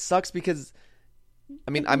 Like, it sucks because,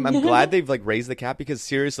 I mean, I'm glad they've, like, raised the cap because,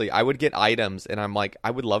 seriously, I would get items, and I'm like, I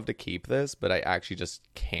would love to keep this, but I actually just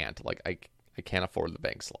can't. Like, I can't afford the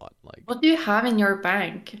bank slot. Like, what do you have in your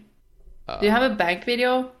bank? Do you have a bank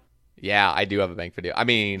video? Yeah, I do have a bank video. I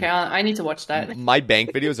mean... Okay, I need to watch that. My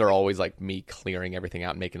bank videos are always, like, me clearing everything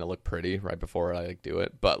out and making it look pretty right before I, like, do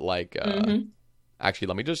it. But, like, actually,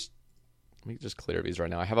 let me just clear these right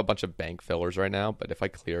now. I have a bunch of bank fillers right now, but if I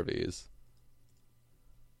clear these...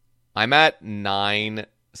 I'm at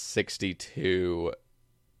 962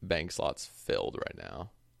 bank slots filled right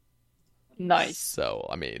now. Nice. So,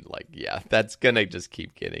 I mean, like, yeah, that's going to just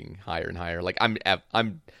keep getting higher and higher. Like, I'm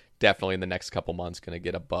definitely in the next couple months going to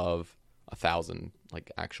get above 1,000, like,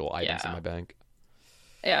 actual items in my bank.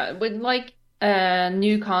 Yeah, with, like,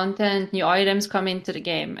 new content, new items come into the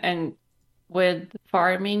game. And with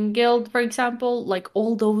Farming Guild, for example, like,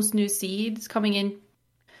 all those new seeds coming in,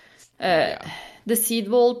 the seed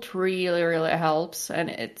vault really, really helps, and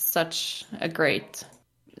it's such a great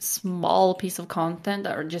small piece of content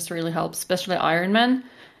that just really helps, especially Iron Man.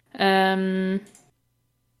 And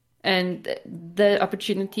the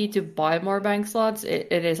opportunity to buy more bank slots,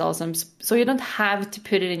 it is awesome. So you don't have to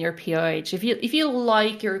put it in your POH. If you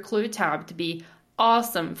like your clue tab to be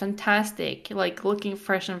awesome, fantastic, like looking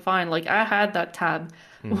fresh and fine, like I had that tab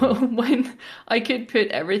when I could put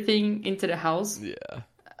everything into the house. Yeah.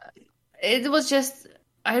 It was just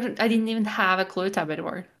I didn't even have a clue tab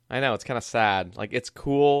anymore. I know, it's kind of sad. Like, it's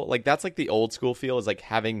cool. Like, that's like the old school feel, is like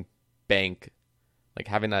having bank, like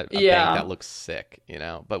having a bank that looks sick, you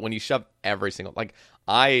know? But when you shove every single, like,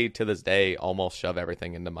 I, to this day, almost shove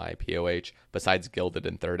everything into my POH besides Gilded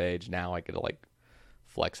and Third Age. Now I could, like,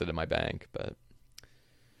 flex it in my bank, but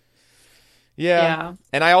yeah.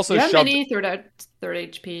 And I also do you have shoved... many third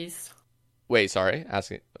age piece? Wait, sorry,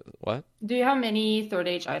 asking what? Do you have many third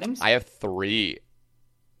age items? I have 3.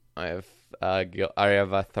 I have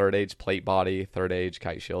a Third Age plate body, Third Age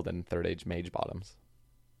kite shield, and Third Age mage bottoms.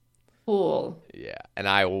 Cool. Yeah, and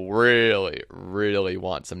I really, really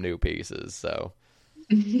want some new pieces. So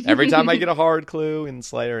every time I get a hard clue in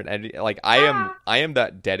Slayer, and like I am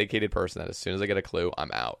that dedicated person that as soon as I get a clue,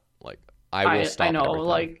 I'm out. Like I will stop. I know, every time.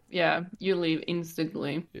 like you leave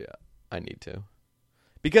instantly. Yeah, I need to,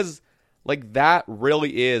 because like that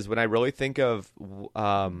really is when I really think of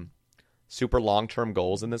super long-term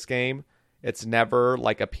goals in this game. It's never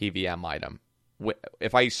like a PVM item.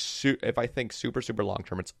 If I think super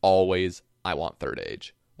long-term, it's always I want Third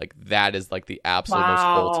Age. Like that is like the absolute most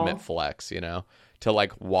ultimate flex, you know, to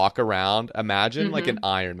like walk around. Imagine like an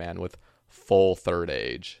Iron Man with full Third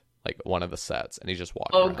Age, like one of the sets, and he's just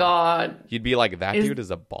walking around. Oh God, you'd be like, that dude is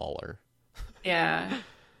a baller. Yeah.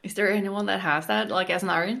 Is there anyone that has that, like as an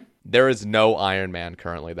Iron? There is no Iron Man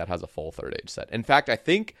currently that has a full Third Age set. In fact, I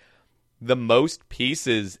think the most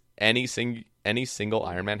pieces any single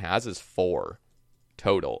Iron Man has is 4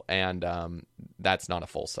 total, and that's not a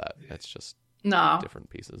full set. It's just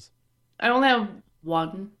different pieces. I only have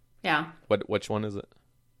 1. Yeah. Which one is it?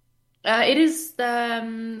 It is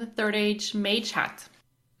the Third Age mage hat.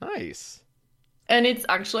 Nice. And it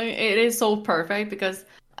is so perfect because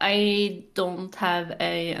I don't have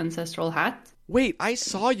a ancestral hat. Wait, I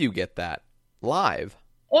saw you get that live.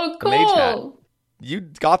 Oh, cool. The mage hat. You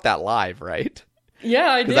got that live, right?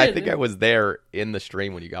 Yeah, I did. Because I think I was there in the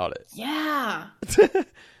stream when you got it. Yeah.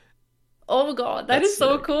 Oh God, that is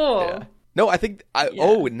so cool. Yeah. No, I think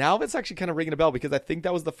now it's actually kind of ringing a bell, because I think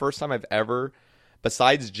that was the first time I've ever,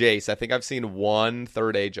 besides Jace, I think I've seen one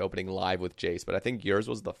Third Age opening live with Jace, but I think yours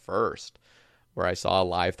was the first where I saw a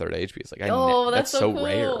live Third Age piece. Like, that's so cool.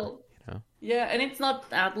 rare. You know? Yeah, and it's not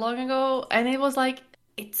that long ago, and it was like,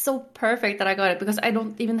 it's so perfect that I got it, because I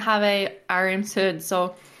don't even have a Arim's hood,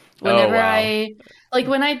 so whenever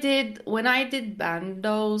when I did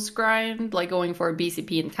Bandos grind, like going for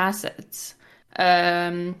BCP and cassettes,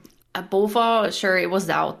 Bofa, sure, it was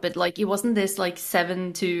out, but like it wasn't this like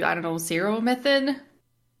 7 to 0 method.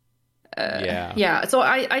 Yeah. So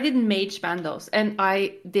I did mage Bandos, and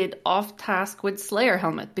I did off task with Slayer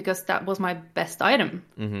helmet because that was my best item.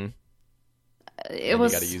 Mm-hmm. You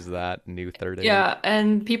got to use that new Third Age. Yeah,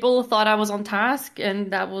 and people thought I was on task,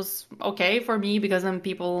 and that was okay for me because then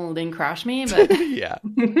people didn't crash me. But yeah,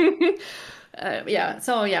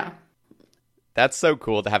 So yeah, that's so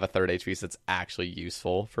cool to have a Third Age piece that's actually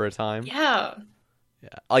useful for a time. Yeah.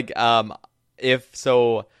 Like if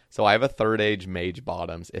so I have a Third Age mage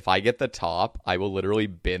bottoms. If I get the top, I will literally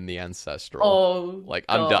bin the ancestral. Oh, like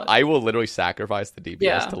I'm done. I will literally sacrifice the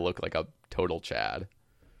DPS to look like a total Chad.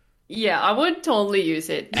 Yeah, I would totally use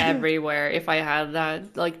it everywhere if I had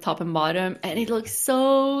that, like, top and bottom, and it looks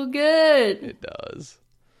so good. It does.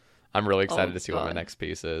 I'm really excited to see what my next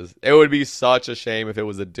piece is. It would be such a shame if it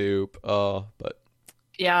was a dupe. But...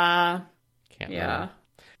 Yeah. Can't remember.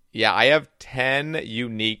 Yeah, I have 10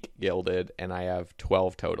 unique gilded, and I have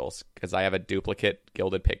 12 totals, because I have a duplicate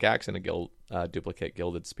gilded pickaxe and a duplicate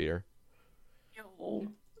gilded spear. Yo.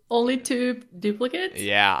 Only 2 duplicates?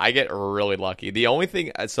 Yeah, I get really lucky. The only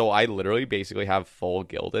thing... So I literally basically have full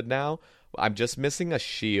gilded now. I'm just missing a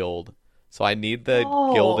shield. So I need the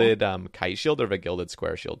gilded kite shield or the gilded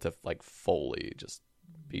square shield to like fully just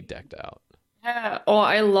be decked out. Yeah. Oh,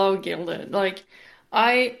 I love gilded. Like,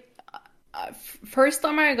 first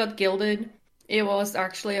time I got gilded, it was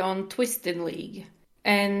actually on Twisted League.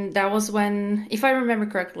 And that was when, if I remember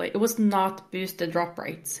correctly, it was not boosted drop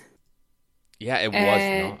rates. Yeah, it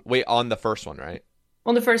was not. Wait, on the first one, right?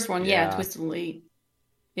 On the first one, yeah, Twisted League.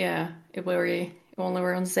 Yeah, it only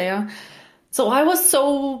were on sale. So I was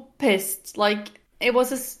so pissed. Like, it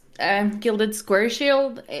was a gilded square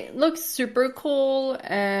shield. It looks super cool.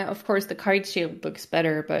 Of course, the kite shield looks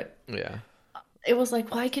better, but yeah, it was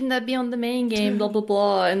like, why couldn't that be on the main game? Blah blah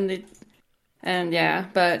blah,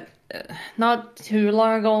 but not too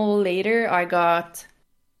long ago later, I got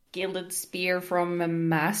gilded spear from a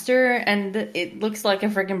master, and it looks like a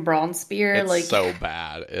freaking bronze spear. It's like so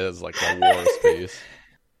bad. It is like the worst piece.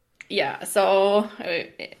 Yeah, so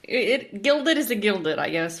gilded is a gilded, I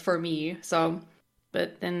guess, for me. So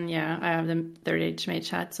But then, yeah, I have the third age mage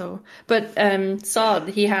hat. So, but Sod,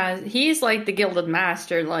 he's like the Gilded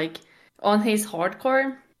Master. Like on his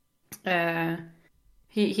hardcore,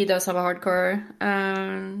 he does have a hardcore.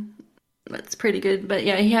 That's pretty good. But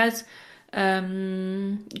yeah, he has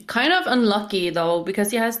kind of unlucky though,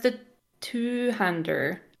 because he has the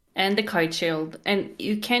two-hander and the kite shield, and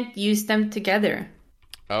you can't use them together.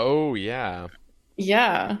 Oh yeah.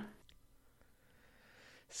 Yeah.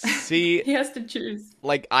 See, he has to choose.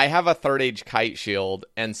 Like, I have a third age kite shield,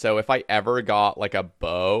 and so if I ever got like a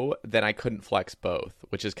bow, then I couldn't flex both,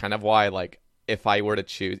 which is kind of why, like, if I were to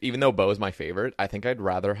choose, even though bow is my favorite, I think I'd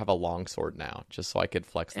rather have a longsword now, just so I could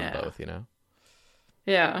flex them both, you know?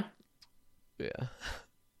 Yeah. Yeah.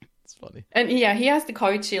 It's funny. And yeah, he has the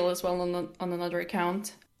kite shield as well on another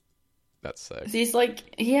account. That's sick.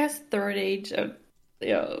 He has third age of,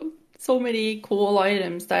 so many cool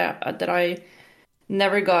items that I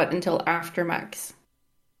never got until after max.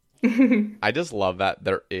 I just love that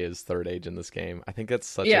there is third age in this game. I think it's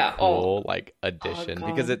such a cool addition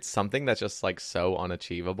because it's something that's just like so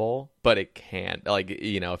unachievable, but it can, like,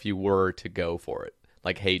 if you were to go for it,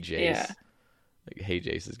 like Hey Jace, Hey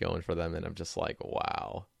Jace is going for them, and I'm just like,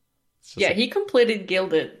 wow. He completed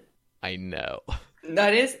Gilded. I know.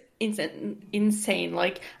 That is insane.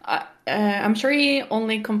 Like, I'm sure he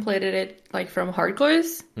only completed it like from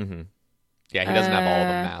hardcores. Mm-hmm. Yeah, he doesn't have all of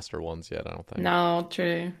the master ones yet, I don't think. No,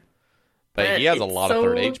 true. But he has a lot of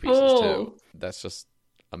third age pieces too. That's just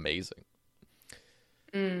amazing.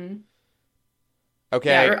 Mm. Okay.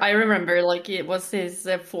 Yeah, I remember, like, it was his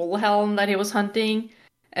full helm that he was hunting.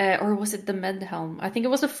 Or was it the med helm? I think it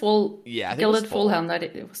was a full Gilded full helm that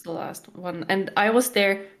it was the last one. And I was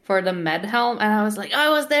there for the med helm, and I was like, I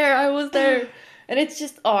was there. And it's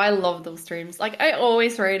just, I love those streams. Like, I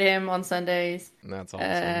always raid him on Sundays. That's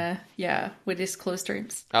awesome. With his close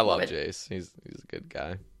streams. I love Jace. He's a good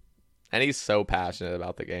guy. And he's so passionate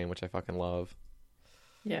about the game, which I fucking love.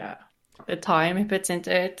 Yeah. The time he puts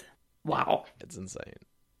into it. Wow. It's insane.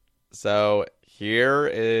 So here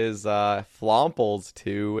is Flomple's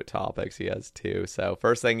 2 topics. He has 2. So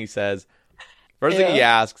first thing he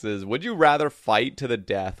asks is, would you rather fight to the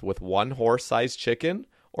death with 1 horse-sized chicken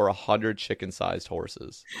or 100 chicken-sized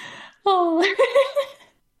horses? Oh.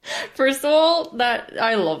 First of all,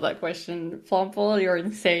 I love that question. Flomple, you're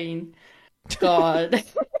insane. God.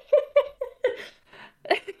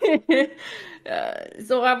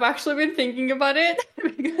 So I've actually been thinking about it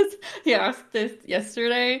because he asked this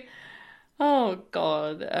yesterday. Oh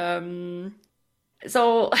God.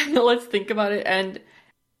 So let's think about it, and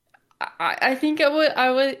I think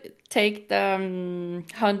I would take the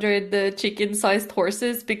 100 chicken-sized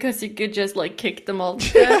horses because you could just like kick them all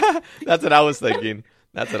to death. That's what I was thinking.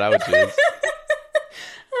 That's what I would choose.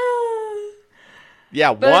 Yeah,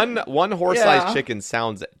 one horse-sized chicken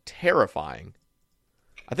sounds terrifying.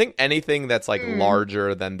 I think anything that's like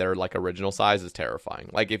larger than their like original size is terrifying.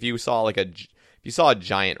 Like if you saw a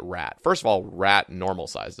giant rat. First of all, rat normal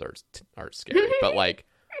size are scary, but like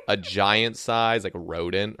a giant size, like a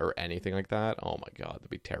rodent or anything like that, oh my god, that'd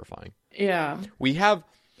be terrifying. Yeah. We have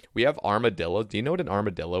armadillos. Do you know what an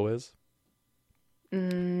armadillo is?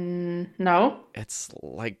 No. It's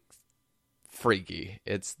like freaky.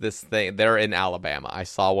 It's this thing. They're in Alabama. I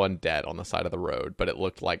saw one dead on the side of the road, but it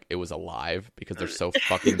looked like it was alive because they're so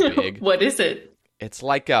fucking big. What is it? It's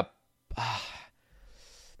like a... how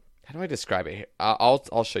do I describe it?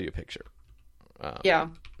 I'll show you a picture. Yeah.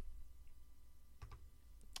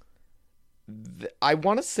 I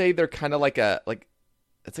want to say they're kind of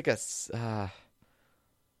it's like a...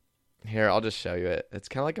 here, I'll just show you it. It's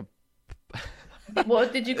kind of like a...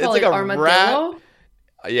 What did you call it? Armadillo? Rat.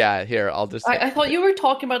 Yeah, here, I'll just... I thought you were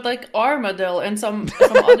talking about, like, Armadillo and some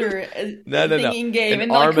other thing in game,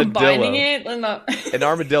 and not combining it. And not... An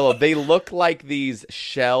armadillo. They look like these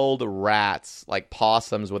shelled rats, like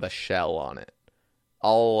possums with a shell on it.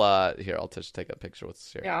 I'll just take a picture with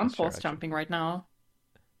Sarah. Yeah, I'm pulse jumping right now.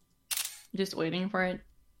 Just waiting for it.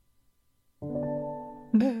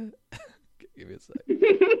 Give me a sec.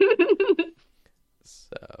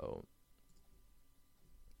 So...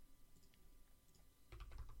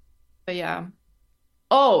 But yeah.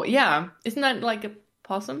 Oh, yeah. Isn't that like a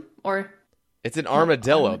possum? Or it's an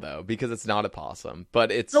armadillo though, because it's not a possum,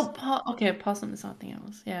 but it's okay. Possum is something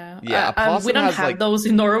else. Yeah. Yeah. Possum we don't have those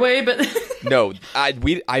in Norway, but no,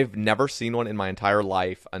 I've never seen one in my entire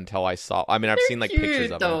life until I saw. I mean, I've seen like pictures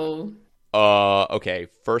of them. Okay.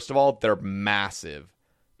 First of all, they're massive.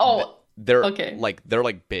 Oh. They're they're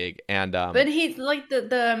like big, and but he's like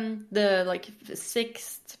the like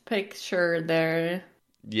 6th picture there.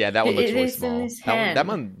 Yeah, that one looks really small. That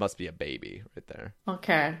one must be a baby right there.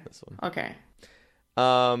 Okay. This one. Okay.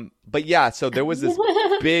 But yeah, so there was this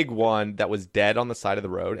big one that was dead on the side of the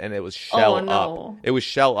road, and it was shell up. It was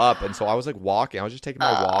shell up, and so I was like walking. I was just taking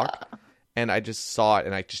my walk, and I just saw it,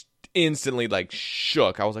 and I just instantly like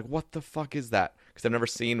shook. I was like, "What the fuck is that?" Because I've never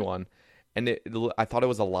seen one, and I thought it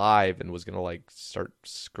was alive and was gonna like start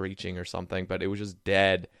screeching or something, but it was just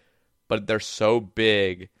dead. But they're so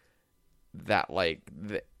big that like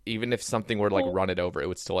even if something were to like run it over, it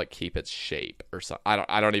would still like keep its shape or something.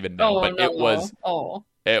 I don't even know.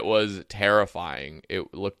 It was terrifying.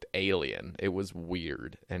 It looked alien. It was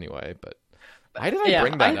weird. Anyway, but why did I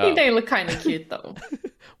bring that up? I think they look kind of cute though.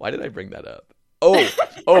 Why did I bring that up?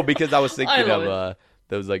 Oh, because I was thinking of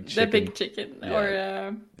those like chicken. The big chicken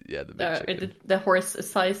or the big chicken. The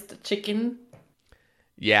horse-sized chicken.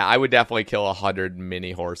 Yeah, I would definitely kill 100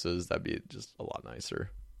 mini horses. That'd be just a lot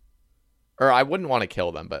nicer. Or I wouldn't want to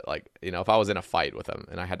kill them, but like, you know, if I was in a fight with them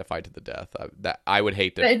and I had to fight to the death, I would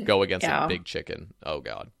hate to go against a big chicken. Oh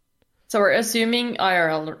God. So we're assuming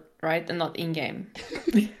IRL, right, and not in-game.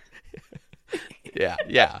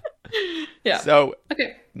 Yeah. So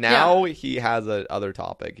now he has another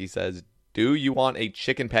topic. He says, "Do you want a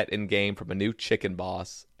chicken pet in game from a new chicken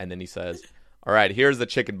boss?" And then he says, "All right, here's the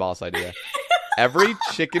chicken boss idea. Every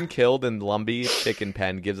chicken killed in Lumbee chicken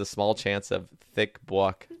pen gives a small chance of thick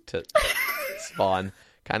buck to spawn,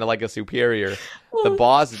 kind of like a superior. The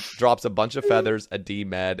boss drops a bunch of feathers, a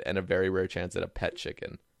D-med, and a very rare chance at a pet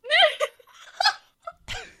chicken."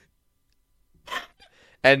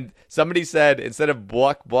 And somebody said, instead of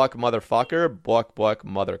buck motherfucker, buck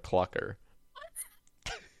mother clucker.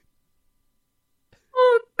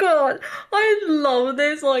 Oh God, I love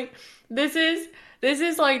this. Like, this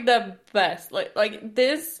is like the best. Like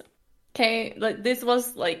this came, like this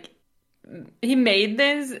was like, he made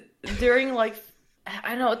this during like,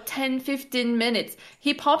 I don't know, 10-15 minutes.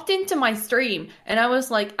 He popped into my stream and I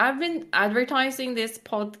was like, I've been advertising this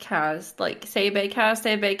podcast, like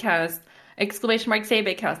Seibecast, exclamation mark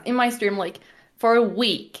Seibecast in my stream like for a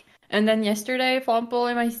week. And then yesterday, Fomple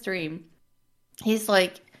in my stream, he's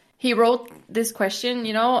like, he wrote this question,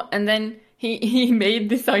 you know, and then he made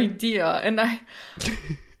this idea, and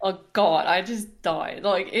oh God, I just died.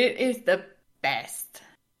 Like, it is the best.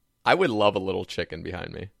 I would love a little chicken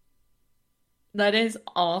behind me. That is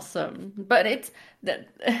awesome. But it's that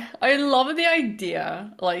I love the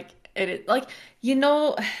idea. Like, it is like, you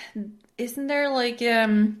know, isn't there like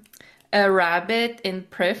a rabbit in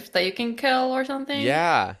Prif that you can kill or something?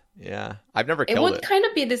 Yeah. I've never killed it. It would kind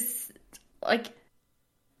of be this, like,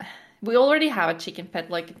 we already have a chicken pet,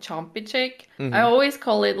 like a Chompy Chick. Mm-hmm. I always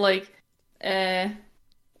call it like it's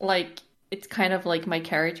kind of like my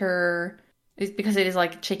character. It's because it is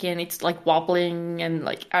like a chicken. It's like wobbling and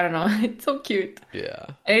like, I don't know. It's so cute. Yeah.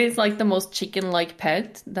 It is like the most chicken-like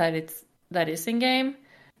pet that is in game.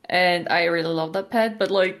 And I really love that pet. But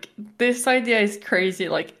like, this idea is crazy.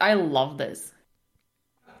 Like, I love this.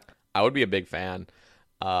 I would be a big fan.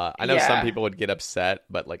 I know some people would get upset,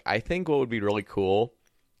 but like, I think what would be really cool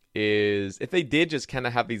is if they did just kind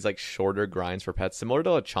of have these like shorter grinds for pets, similar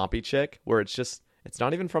to a Chompy Chick, where it's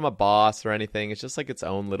not even from a boss or anything. It's just like its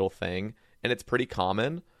own little thing, and it's pretty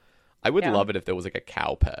common. I would love it if there was like a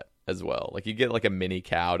cow pet as well. Like, you get like a mini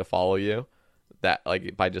cow to follow you, that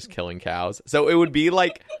like by just killing cows. So it would be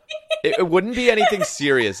like it wouldn't be anything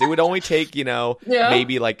serious. It would only take, you know,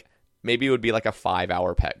 maybe it would be like a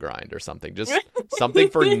 5-hour pet grind or something. Just something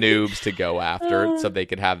for noobs to go after so they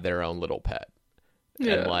could have their own little pet.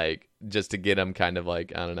 Yeah. And like, just to get them kind of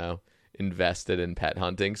like, I don't know, invested in pet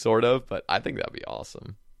hunting sort of. But I think that'd be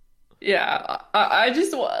awesome. Yeah, I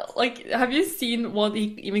just like, have you seen what he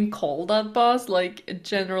even called that boss? Like,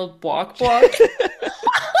 General Buck. I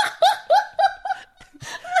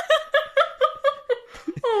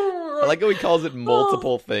like how he calls it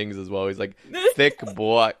multiple things as well. He's like, thick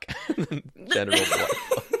buck. General Buck.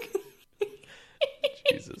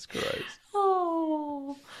 Jesus Christ.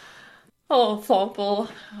 Oh, Fomple.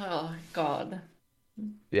 Oh, God.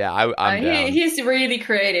 Yeah, I'm down. He's really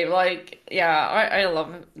creative. Like, yeah, I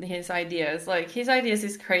love his ideas. Like, his ideas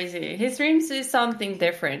is crazy. His streams is something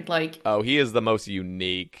different. Like, oh, he is the most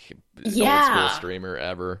unique old school streamer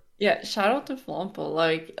ever. Yeah, shout out to Fomple.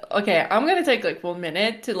 Like, okay, I'm gonna take like 1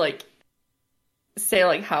 minute to like say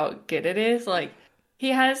like how good it is. Like, he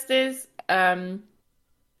has this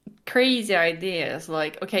crazy ideas.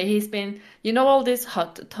 Like, okay, he's been, you know, all these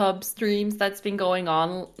hot tub streams that's been going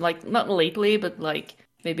on, like not lately, but like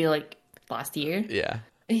maybe like last year. Yeah.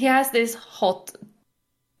 He has this hot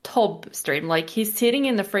tub stream. Like, he's sitting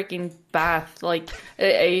in the freaking bath, like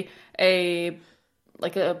a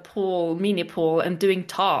pool, mini pool, and doing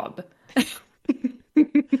tub.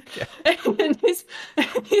 And his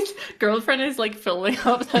girlfriend is like filling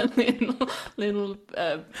up that little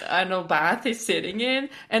I don't know, bath he's sitting in,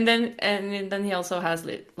 and then he also has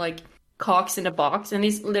like cocks in a box, and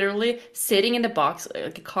he's literally sitting in the box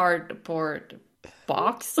like a cardboard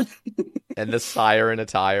box, and the sire in a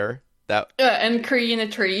tire. And Cree in a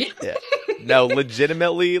tree. Yeah. No,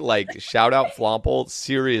 legitimately, like, shout out Flomple.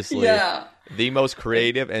 Seriously. Yeah. The most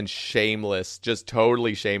creative and shameless, just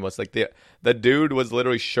totally shameless. Like, the dude was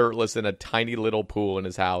literally shirtless in a tiny little pool in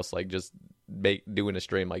his house, like, just doing a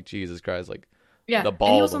stream. Like, Jesus Christ. Like, yeah. the balls.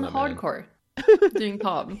 And he was on that hardcore doing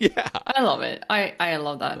pub. Yeah. I love it. I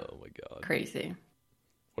love that. Oh, my God. Crazy.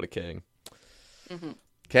 What a king. Mm-hmm.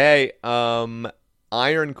 Okay.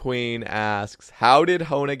 Iron Queen asks, how did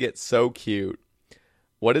Hona get so cute?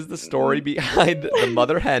 What is the story behind the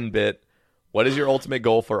mother hen bit? What is your ultimate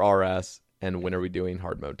goal for RS? And when are we doing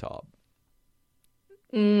hard mode top?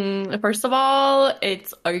 First of all,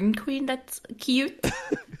 it's Iron Queen that's cute.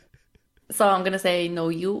 So I'm going to say no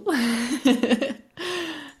you.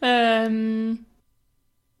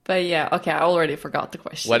 But yeah, okay, I already forgot the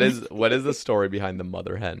question. What is the story behind the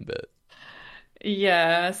mother hen bit?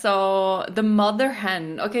 Yeah, so the mother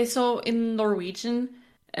hen. Okay, so in Norwegian,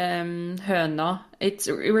 høna, it's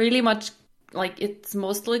really much like it's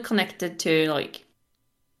mostly connected to like,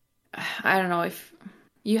 I don't know, if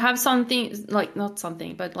you have something like, not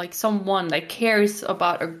something, but like someone that cares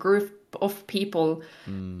about a group of people,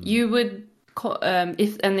 you would call,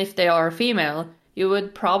 if they are female, you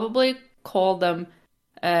would probably call them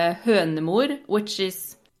hønemor, which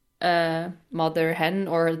is mother hen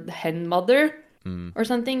or hen mother. Or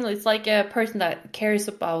something. It's like a person that cares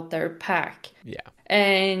about their pack. Yeah.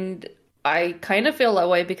 And I kind of feel that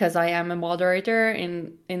way because I am a moderator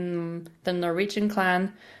in the Norwegian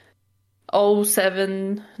clan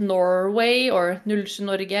 07 Norway, or 07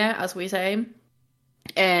 Norge, as we say.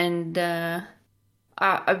 And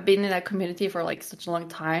I've been in that community for like such a long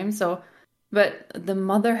time. So, but the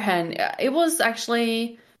mother hen, it was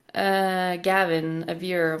actually Gavin, a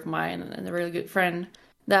viewer of mine and a really good friend,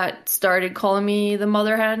 that started calling me the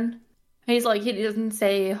mother hen. He's like, he doesn't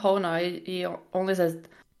say Hona, he only says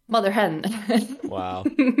mother hen. Wow.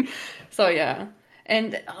 So yeah.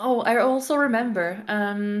 And I also remember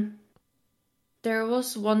there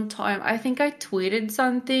was one time, I think I tweeted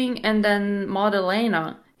something, and then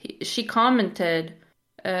Madalena, she commented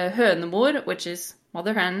hønemor, which is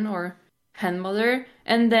mother hen or hen mother,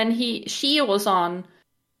 and then she was on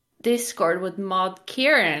Discord with Mod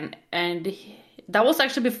Kieran, and that was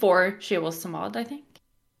actually before she was a mod, I think.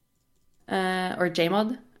 Or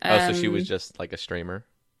JMod. So she was just like a streamer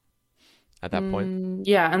at that point?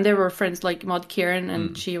 Yeah, and they were friends, like Mod Kieran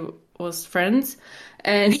and she was friends.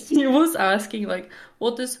 And he was asking, like,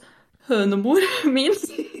 what does hønemor mean?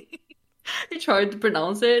 He tried to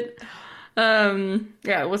pronounce it. Yeah,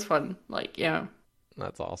 it was fun. Like, yeah.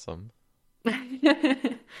 That's awesome.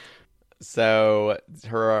 So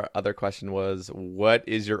her other question was, what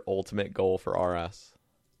is your ultimate goal for RS?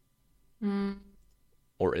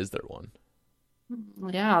 Or is there one?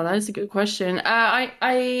 Yeah, that is a good question.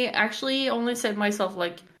 I actually only set myself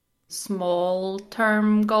like small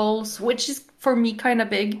term goals, which is for me kind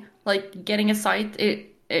of big. Like getting a site,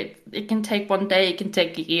 it can take one day, it can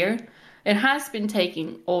take a year. It has been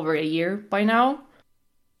taking over a year by now.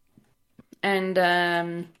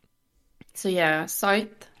 And so yeah,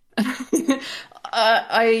 site.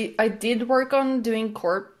 I did work on doing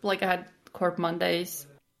corp, like I had corp Mondays,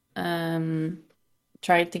 trying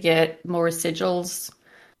to get more sigils.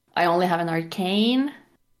 I only have an arcane.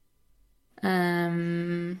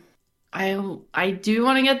 I do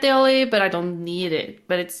want to get daily, but I don't need it.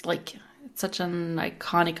 But it's like, it's such an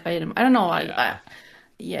iconic item. I don't know.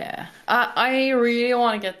 Yeah. I really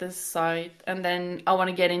want to get this site, and then I want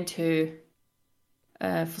to get into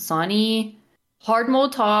Phosani. Hard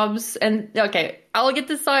mode tops, and okay, I'll get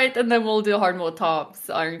the site and then we'll do hard mode tops,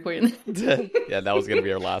 Iron Queen. Yeah, that was gonna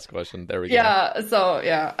be our last question. There we go. Yeah, so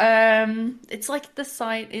yeah. It's like the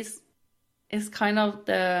site is kind of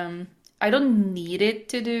the I don't need it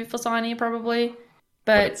to do Phosani probably.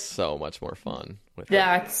 But it's so much more fun with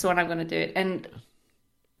that's when I'm gonna do it. And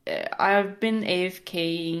I've been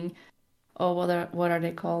AFKing what are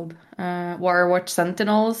they called? Warwatch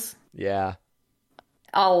Sentinels. Yeah.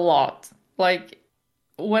 A lot. Like,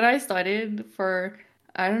 when I started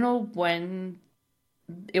I don't know when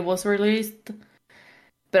it was released,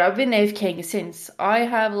 but I've been AFKing since. I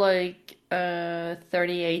have like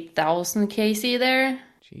 38,000 KC there.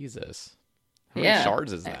 Jesus. How many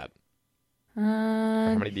shards is that?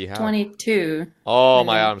 How many do you have? 22. Oh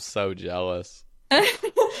my God, I'm so jealous.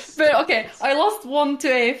 But okay, I lost one to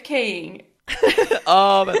AFKing.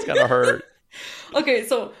 Oh, that's gonna hurt. Okay,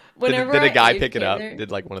 so whenever did a guy I pick it up? there,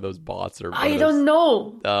 Did like one of those bots or? I don't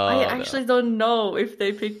know. Oh, I actually don't know if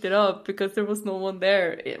they picked it up because there was no one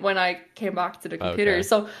there when I came back to the computer. Okay.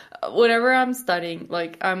 So whenever I'm studying,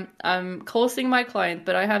 like I'm closing my client,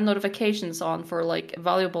 but I have notifications on for like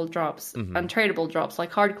valuable drops and tradable drops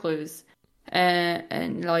like hard clues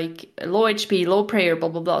and like low HP, low prayer, blah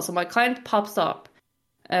blah blah. So my client pops up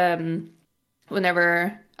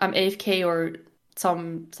whenever I'm AFK or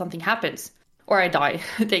something happens. Or I die.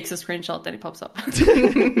 It takes a screenshot, then it pops up.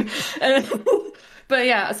 But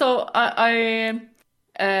yeah, so I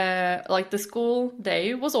like the school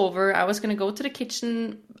day was over. I was gonna go to the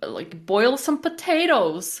kitchen, like boil some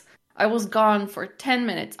potatoes. I was gone for 10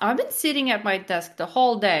 minutes. I've been sitting at my desk the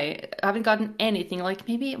whole day. I haven't gotten anything, like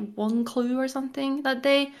maybe one clue or something that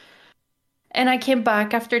day. And I came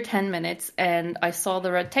back after 10 minutes and I saw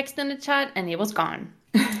the red text in the chat and it was gone.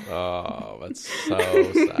 Oh, that's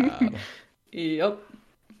so sad. Yep.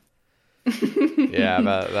 Yeah,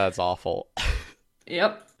 that's awful.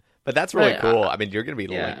 Yep. But that's really cool. I mean, you're going to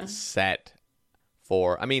be like set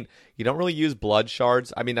for... I mean, you don't really use blood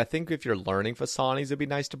shards. I mean, I think if you're learning Phasanis, it'd be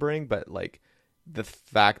nice to bring, but like the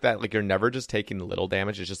fact that like you're never just taking little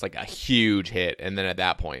damage is just like a huge hit, and then at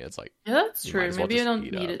that point it's like... Yeah, that's true. Maybe you don't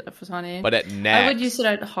need it for Phasani. But at next... I would use it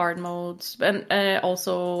at hard modes. And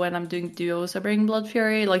also when I'm doing duos, I bring Blood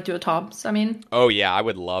Fury, like duo tops, I mean. Oh yeah, I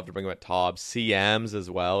would love to bring them at tops. CMs as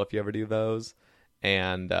well, if you ever do those.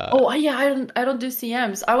 And oh yeah, I don't do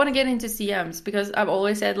CMs. I want to get into CMs because I've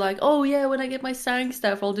always said like, oh yeah, when I get my Sang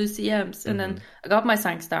staff, I'll do CMs. And then I got my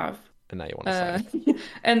Sang staff. And now you want to Sang.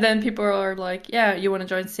 And then people are like, yeah, you want to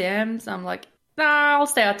join CMs? I'm like, nah, I'll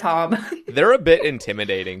stay at top. They're a bit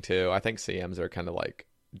intimidating too. I think CMs are kind of like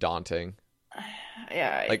daunting.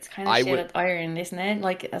 Yeah, like, it's kind of shit at Iron, isn't it?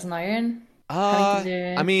 Like as an Iron.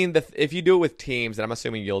 I mean, if you do it with teams, and I'm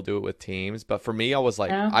assuming you'll do it with teams, but for me, I was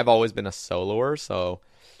like, I've always been a soloer, so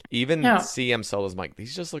even CM solos, I'm like,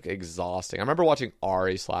 these just look exhausting. I remember watching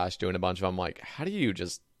Ari Slash doing a bunch of them, like, how do you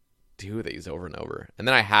just do these over and over? And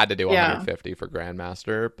then I had to do 150 for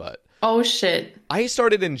Grandmaster, but... Oh, shit. I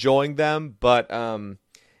started enjoying them, but,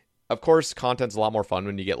 of course, content's a lot more fun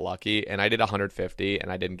when you get lucky, and I did 150,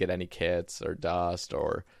 and I didn't get any kits or dust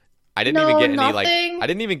or... I didn't even get any I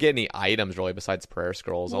didn't even get any items really besides prayer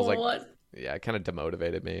scrolls. I was like, yeah, it kind of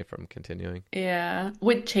demotivated me from continuing. Yeah,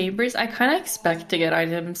 with chambers, I kind of expect to get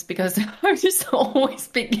items because I've just always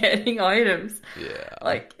been getting items. Yeah,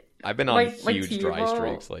 like I've been on huge dry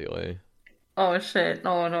streaks lately. Oh shit!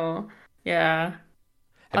 No. Yeah,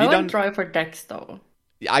 I went dry for Dex though.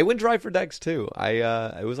 I went dry for Dex too.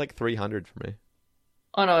 It was like 300 for me.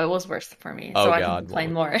 Oh no, it was worse for me. So I can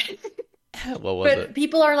complain more. What was it?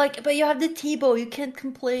 People are like, but you have the T-bow, you can't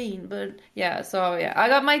complain. But yeah, so yeah, I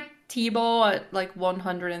got my T-bow at like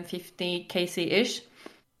 150 KC-ish.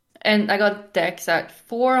 And I got Dex at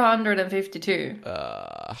 452.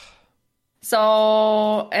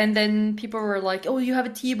 So, and then people were like, oh, you have a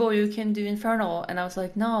T-bow, you can do Infernal. And I was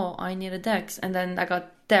like, no, I need a Dex. And then I got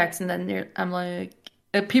Dex, and then I'm like,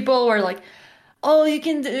 people were like, oh, you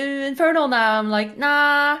can do Infernal now. I'm like,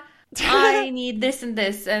 nah. I need this and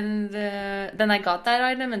this, and then I got that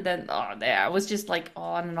item, and then I was just like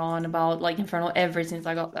on and on about like Infernal ever since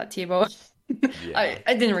I got that T-bow. Yeah.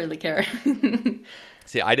 I didn't really care.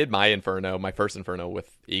 See, I did my first Inferno with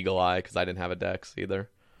Eagle Eye because I didn't have a Dex either.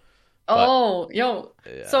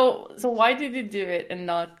 Yeah. So why did you do it and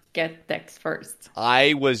not get Dex first?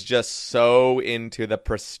 I was just so into the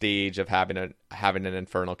prestige of having an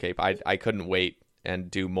Infernal cape. I couldn't wait and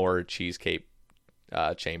do more cheese cape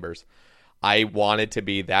chambers. I wanted to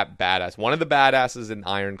be that badass, one of the badasses in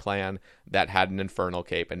Iron Clan that had an Infernal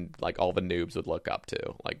cape and like all the noobs would look up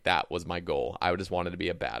to. Like that was my goal. I just wanted to be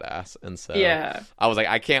a badass, and so I was like,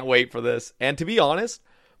 I can't wait for this. And to be honest,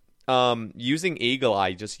 using Eagle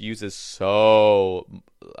Eye just uses so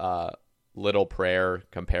little prayer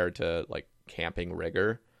compared to like camping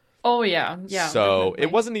Rigor. Oh yeah. So definitely.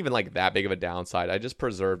 It wasn't even like that big of a downside. I just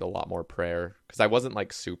preserved a lot more prayer because I wasn't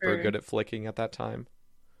like super good at flicking at that time.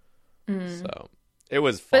 So it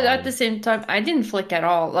was fun. But at the same time, I didn't flick at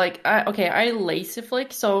all. Like I lazy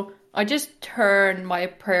flick, so I just turn my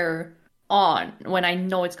prayer on when I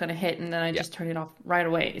know it's gonna hit, and then I just turn it off right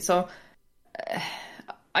away. So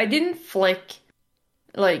I didn't flick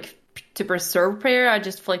like to preserve prayer. I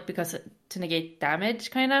just flick because to negate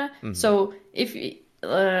damage, kind of. Mm-hmm. So if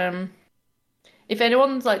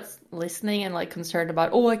anyone's like listening and like concerned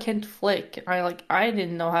about, I can't flick, I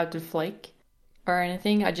didn't know how to flick or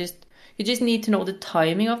anything. You just need to know the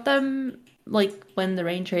timing of them, like when the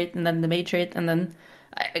range rate and then the mage rate, and then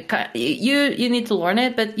You need to learn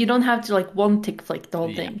it, but you don't have to like one tick flick the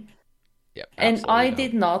whole thing. Yep, and I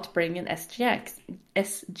did not bring an SGS.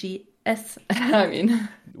 I mean,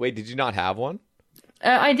 wait, did you not have one?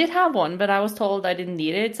 I did have one, but I was told I didn't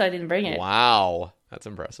need it, so I didn't bring it. Wow, that's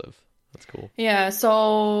impressive. That's cool. Yeah,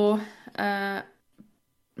 so yeah,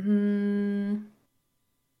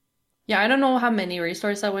 I don't know how many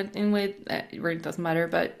restores I went in with. It really doesn't matter,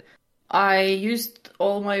 but I used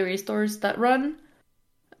all my restores that run.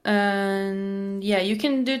 And yeah, you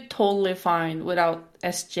can do totally fine without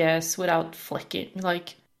SGS, without flicking.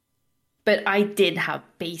 Like, but I did have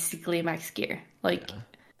basically max gear. Like,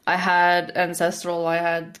 I had Ancestral, I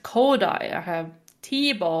had Kodai, I have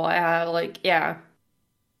T-Bow, I have like, yeah.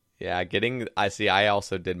 Yeah, I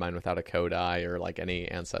also did mine without a Kodai or like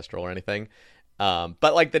any Ancestral or anything.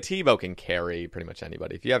 But like the T-Bow can carry pretty much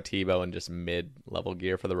anybody. If you have T-Bow and just mid-level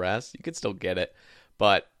gear for the rest, you could still get it.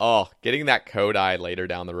 But, getting that Kodai later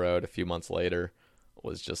down the road, a few months later,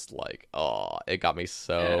 was just like, it got me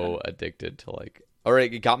so addicted to like, or it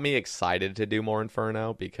got me excited to do more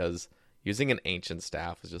Inferno because using an ancient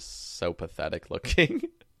staff was just so pathetic looking.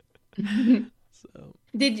 So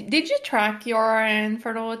Did you track your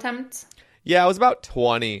Inferno attempts? Yeah, I was about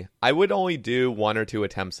 20. I would only do 1 or 2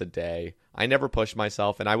 attempts a day. I never pushed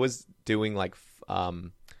myself, and I was doing like a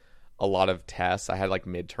lot of tests. I had like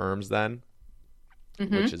midterms then.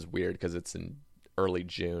 Which is weird because it's in early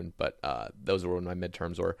June, but those were when my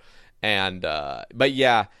midterms were. And but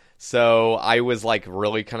yeah, so I was like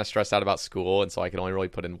really kind of stressed out about school, and so I could only really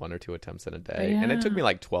put in 1 or 2 attempts in a day. And it took me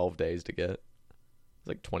like 12 days to get. It was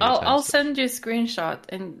like 20 attempts. I'll send you a screenshot,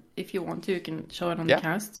 and if you want to, you can show it on the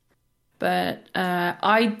cast. But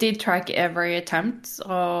I did track every attempt,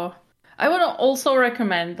 so I would also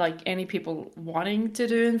recommend like any people wanting to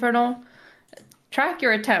do Inferno, track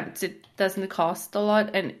your attempts. It doesn't cost a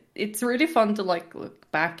lot, and it's really fun to like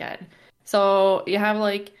look back at. So you have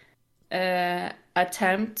like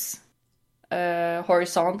attempts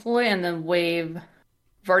horizontally and then wave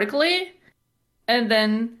vertically, and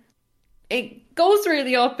then it goes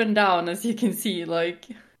really up and down, as you can see. Like,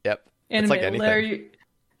 yep, in it's the like middle anything.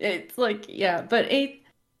 there, it's like but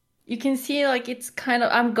you can see like it's kind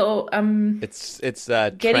of it's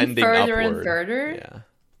getting trending further upward. and further. Yeah.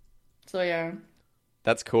 So yeah.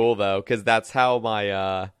 That's cool though, because that's how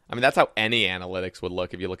that's how any analytics would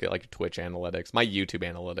look if you look at like Twitch analytics. My YouTube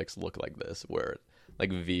analytics look like this, where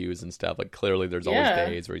like views and stuff. Like clearly, there's always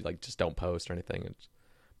days where you like just don't post or anything,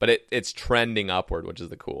 but it's trending upward, which is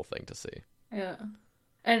the cool thing to see. Yeah,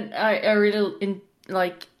 and I really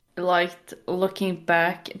liked looking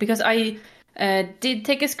back because I did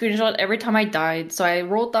take a screenshot every time I died. So I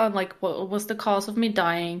wrote down like what was the cause of me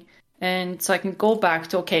dying. And so I can go back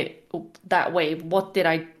to, okay, that wave, what did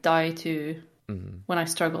I die to when I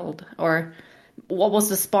struggled? Or what was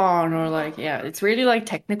the spawn? Or like, yeah, it's really like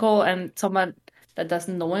technical. And someone that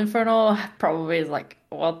doesn't know Inferno probably is like,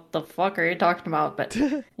 what the fuck are you talking about? But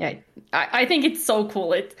yeah, I think it's so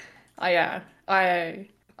cool. God,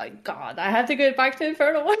 I have to get back to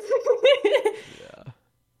Inferno. Yeah.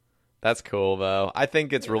 That's cool though. I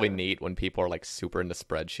think it's really neat when people are like super into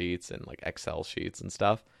spreadsheets and like Excel sheets and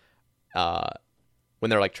stuff. When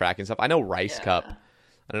they're like tracking stuff. I know Rice Cup.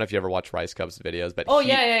 I don't know if you ever watch Rice Cup's videos, but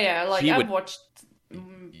yeah. Like I've watched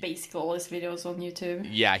basically all his videos on YouTube.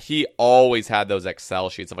 Yeah, he always had those Excel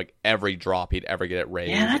sheets of like every drop he'd ever get at raise.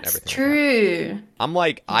 Yeah, and that's everything true. Like that. I'm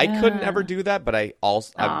like, I couldn't ever do that, but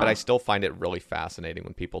but I still find it really fascinating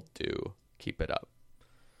when people do keep it up.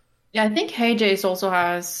 Yeah, I think HeyJace also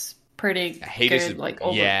has pretty good like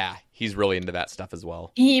over. Yeah, he's really into that stuff as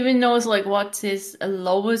well. He even knows like what's his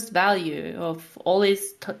lowest value of all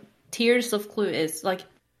his tiers of clue is. Like,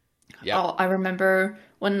 I remember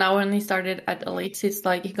when he started at Elites, it's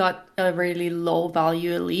like he got a really low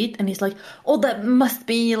value Elite, and he's like, oh, that must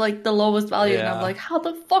be like the lowest value. And I'm like, how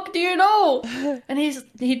the fuck do you know? And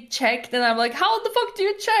he checked, and I'm like, how the fuck do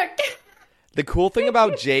you check? The cool thing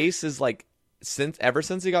about Jace is like, ever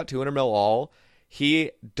since he got 200 mil all,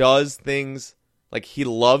 he does things. Like, he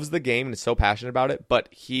loves the game and is so passionate about it, but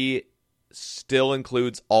he still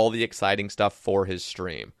includes all the exciting stuff for his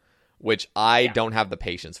stream, which I don't have the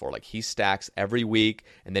patience for. Like, he stacks every week,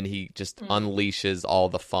 and then he just unleashes all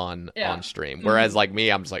the fun on stream. Whereas, like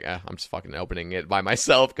me, I'm just like, I'm just fucking opening it by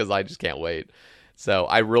myself because I just can't wait. So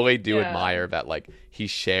I really do admire that, like, he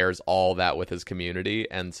shares all that with his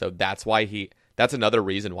community, and so that's another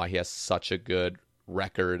reason why he has such a good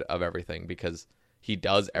record of everything, because he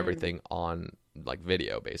does everything on like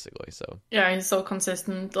video basically. So yeah, he's so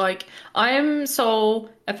consistent. Like, I am so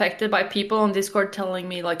affected by people on Discord telling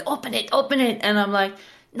me like, open it, and I'm like,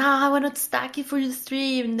 nah, I want to stack it for the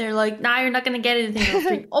stream. And they're like, nah, you're not going to get anything on the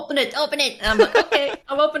stream. Open it. And I'm like, okay,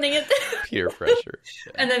 I'm opening it. Peer pressure.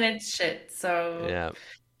 Yeah. And then it's shit, so. Yeah.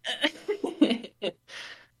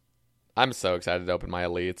 I'm so excited to open my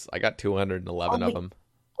elites. I got 211 of them.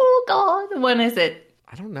 Oh, God. When is it?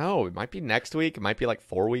 I don't know. It might be next week. It might be like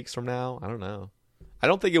 4 weeks from now. I don't know. I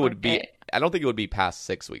don't think it would be. I don't think it would be past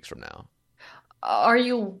 6 weeks from now. Are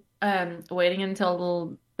you waiting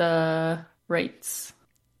until the rates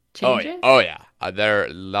changes? Oh yeah. That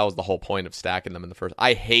was the whole point of stacking them in the first.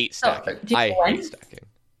 I hate stacking. I hate stacking.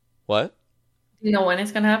 What? Do you know when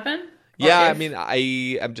it's gonna happen? Yeah, I mean,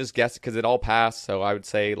 I'm just guessing because it all passed. So I would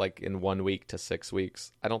say like in 1 week to 6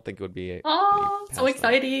 weeks. I don't think it would be. Oh, so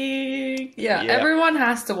exciting! Yeah, everyone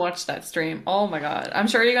has to watch that stream. Oh my god, I'm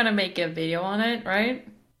sure you're gonna make a video on it, right?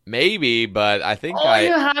 Maybe, but I think you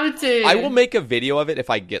have to. I will make a video of it if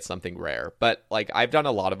I get something rare. But like I've done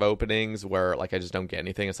a lot of openings where like I just don't get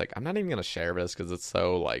anything. It's like I'm not even gonna share this because it's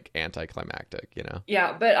so like anticlimactic, you know?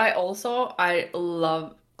 Yeah, but I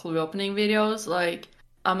love clue opening videos. Like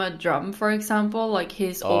Drum, for example, like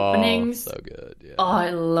his openings. So good. Yeah. Oh, I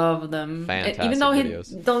love them. Fantastic even though videos.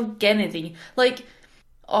 He don't get anything. Like,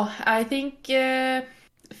 I think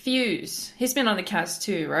Fuse. He's been on the cast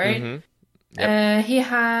too, right? Mm-hmm. Yep. He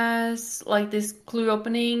has like this clue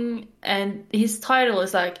opening, and his title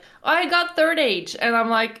is like, "I got third age," and I'm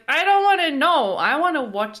like, I don't want to know. I want to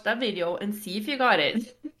watch that video and see if you got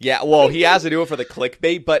it. Yeah, well, he has to do it for the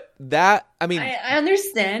clickbait, but that, I mean, I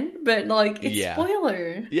understand, but like, it's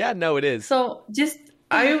spoiler. Yeah, no, it is. So just,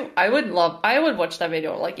 I would watch that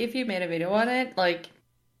video. Like, if you made a video on it, like,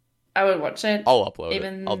 I would watch it. I'll upload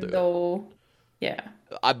even it. I'll do though, yeah.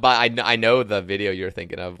 But I know the video you're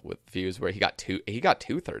thinking of with Fuse where he got two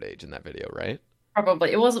third age in that video, right?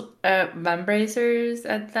 Probably. It was Vambracers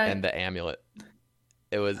at that. And the amulet.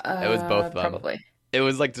 It was both of them. Probably. It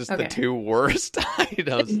was like just the two worst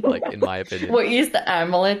items, like in my opinion. What is the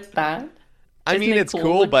amulet bad? I mean, it's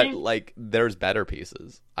cool, but like there's better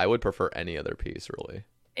pieces. I would prefer any other piece, really.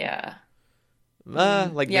 Yeah.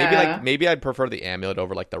 Maybe I'd prefer the amulet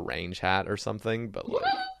over like the range hat or something, but like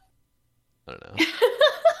I don't know.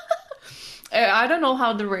 I don't know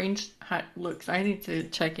how the range hat looks. I need to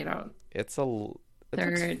check it out. It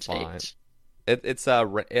third fine. age. It's I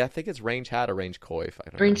think it's range hat or range coif. I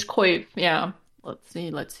don't know. Range coif, yeah. Let's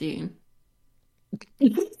see.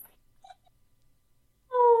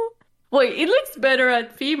 Wait, it looks better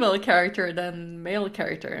at female character than male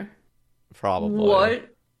character. Probably.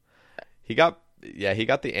 What? He got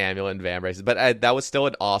the amulet and Vambraces, but that was still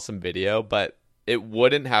an awesome video, but it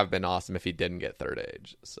wouldn't have been awesome if he didn't get third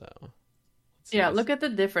age, so... Yeah, look at the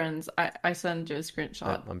difference. I sent you a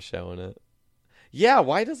screenshot. I'm showing it. Yeah,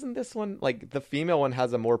 why doesn't this one, like, the female one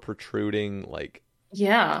has a more protruding, like...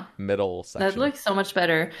 Yeah. Middle section. That looks so much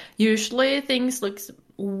better. Usually things looks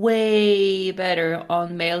way better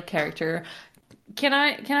on male character. Can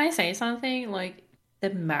I say something? Like,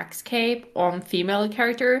 the max cape on female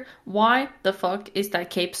character, why the fuck is that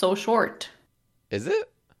cape so short? Is it?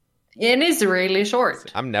 It is really short.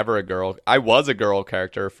 I'm never a girl. I was a girl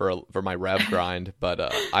character for my rev grind, but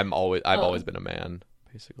I've always been a man,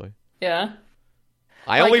 basically. Yeah.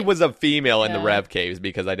 I only was a female in the rev caves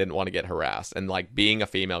because I didn't want to get harassed, and like being a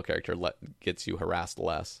female character gets you harassed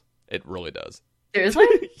less. It really does. Seriously?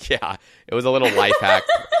 Yeah, it was a little life hack,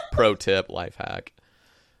 pro tip life hack.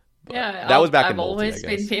 But yeah, that was back in I've multi, always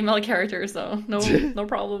been female character, so no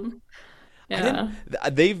problem. Yeah.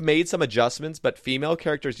 They've made some adjustments, but female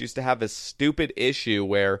characters used to have this stupid issue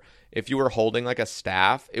where if you were holding like a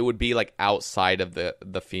staff, it would be like outside of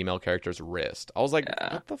the female character's wrist. I was like,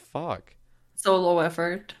 what the fuck? So low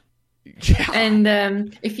effort. Yeah.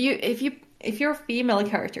 And if you're a female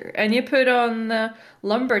character and you put on the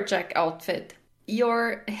lumberjack outfit,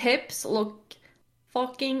 your hips look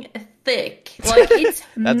fucking thick. Like it's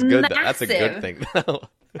that's good. massive. That's a good thing.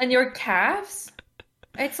 And your calves,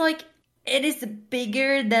 it's like it is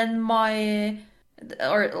bigger than my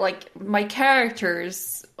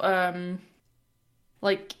character's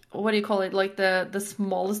like what do you call it? Like the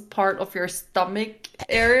smallest part of your stomach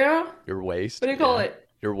area. Your waist. What do you call it?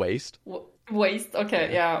 Your waist. Waist.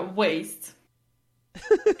 Okay, yeah, waist.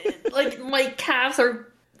 Like my calves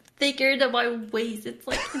are thicker than my waist. It's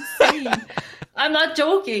like insane. I'm not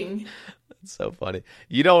joking. That's so funny.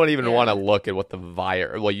 You don't even want to look at what the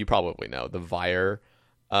Vire. Well, you probably know the Vire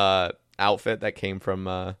outfit that came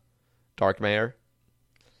from Darkmare.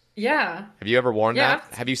 Yeah. Have you ever worn that?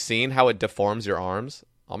 Have you seen how it deforms your arms?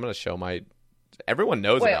 I'm gonna show my. Everyone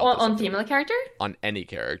knows about this. On female character? On any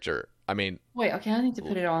character. I mean. Wait. Okay, I need to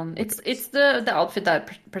put it on. It's the outfit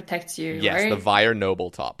that protects you. Yes, right? the Vire Noble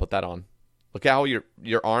top. Put that on. Look at how your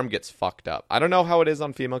arm gets fucked up. I don't know how it is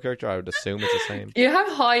on female character. I would assume it's the same. You have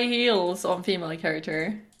high heels on female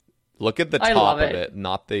character. Look at the top of it,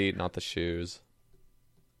 not the shoes.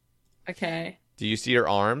 Okay. Do you see your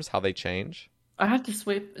arms, how they change? I have to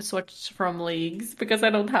switch from leagues because I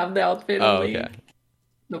don't have the outfit in league. Okay.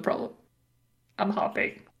 No problem. I'm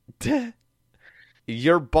hopping.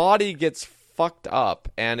 Your body gets fucked up,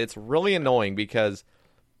 and it's really annoying because,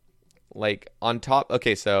 like, on top...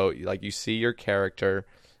 Okay, so, like, you see your character,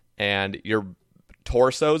 and your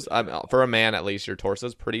torso's... for a man, at least, your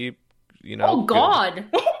torso's pretty, Oh, God!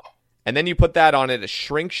 And then you put that on it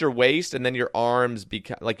shrinks your waist, and then your arms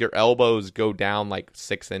become... Like, your elbows go down, like,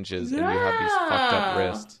 6 inches, and you have these fucked up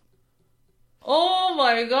wrists. Oh,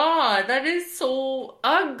 my God. That is so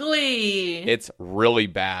ugly. It's really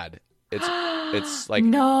bad. It's like...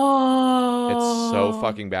 No. It's so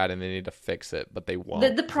fucking bad, and they need to fix it, but they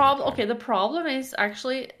won't. The problem... Okay, the problem is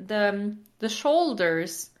actually the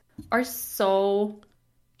shoulders are so...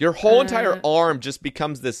 Your whole entire arm just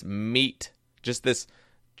becomes this meat. Just this...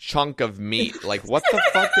 chunk of meat. Like, what the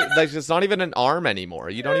fuck? Like, it's not even an arm anymore.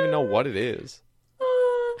 You don't even know what it is.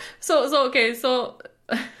 So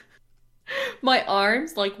my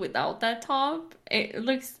arms, like, without that top, it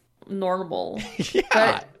looks normal.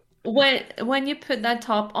 Yeah. But when you put that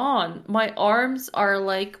top on, my arms are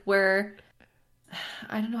like where...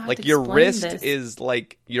 I don't know how to explain your wrist this. is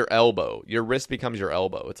like your elbow. Your wrist becomes your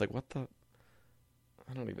elbow. It's like, what the...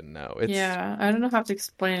 I don't even know. Yeah, I don't know how to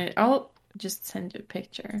explain it. I'll just send you a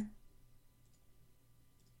picture.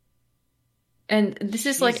 And this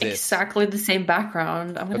is like exactly the same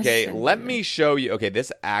background. Let me show you. Okay,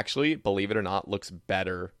 this actually, believe it or not, looks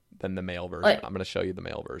better than the male version. I'm going to show you the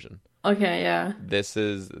male version. Okay, yeah. This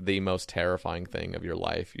is the most terrifying thing of your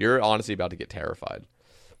life. You're honestly about to get terrified.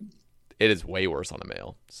 It is way worse on a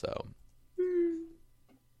male. So,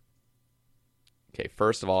 okay,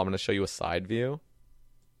 first of all, I'm going to show you a side view.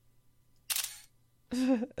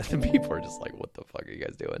 And people are just like, what the fuck are you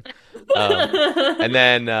guys doing? And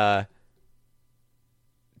then I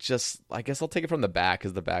guess I'll take it from the back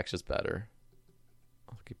because the back's just better.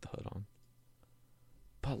 I'll keep the hood on.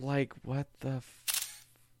 But like, what the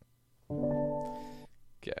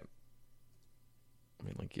okay. Let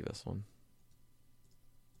me link you this one.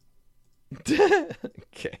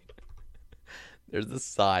 Okay. There's the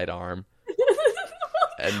side arm.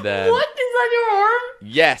 And then... What? Is that your arm?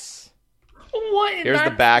 Yes. What? Here's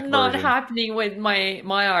That's the back not version. happening with my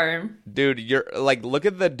arm. Dude, you're like, look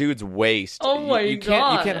at the dude's waist. Oh my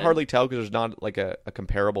God. You can't hardly tell because there's not like a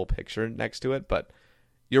comparable picture next to it, but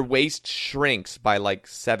your waist shrinks by like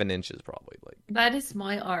 7 inches probably. Like that is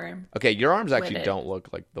my arm. Okay, your arms actually don't look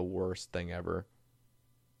like the worst thing ever.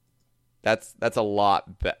 That's a lot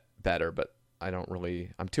better, but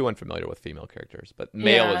I'm too unfamiliar with female characters, but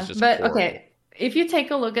male is just horrible. Okay, if you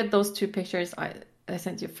take a look at those two pictures I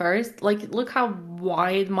sent you first, like, look how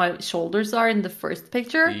wide my shoulders are in the first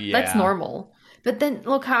picture. Yeah. That's normal. But then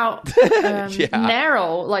look how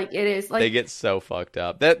narrow, like, it is. Like, they get so fucked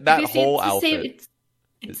up. That whole outfit.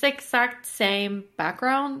 It's the exact same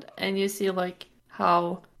background, and you see, like,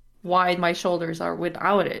 how wide my shoulders are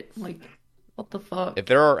without it. Like, what the fuck? If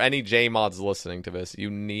there are any J-mods listening to this, you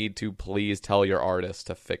need to please tell your artist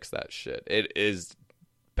to fix that shit. It is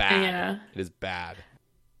bad. Yeah. It is bad.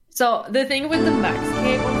 So the thing with the max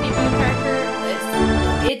cape on female character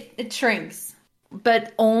is it shrinks,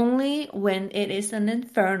 but only when it is an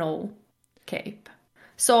infernal cape.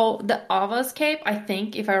 So the Ava's cape, I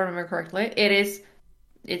think, if I remember correctly,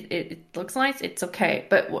 it looks nice, it's okay.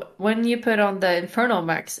 But when you put on the infernal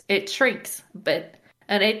max, it shrinks.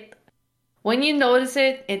 When you notice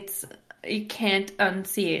it, you can't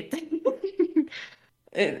unsee it.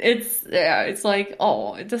 It's like,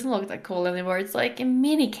 oh, it doesn't look that cool anymore. It's like a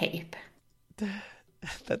mini cape.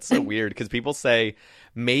 That's so weird because people say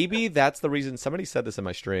maybe that's the reason. Somebody said this in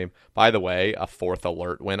my stream. By the way, a 4th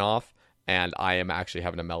alert went off, and I am actually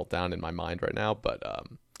having a meltdown in my mind right now. But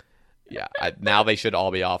now they should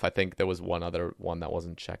all be off. I think there was one other one that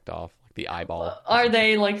wasn't checked off, like the eyeball. Are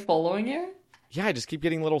they like following you? Yeah, I just keep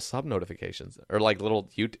getting little sub notifications or like little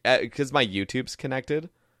because my YouTube's connected.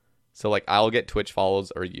 So, like, I'll get Twitch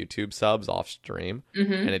follows or YouTube subs off stream,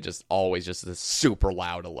 and it just always just is a super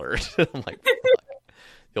loud alert. I'm like, fuck.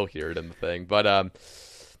 You'll hear it in the thing. But,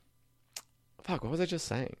 fuck, what was I just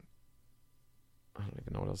saying? I don't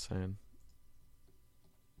even know what I was saying.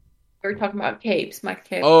 We were talking about capes, max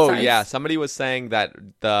cape. Oh, size. yeah. Somebody was saying that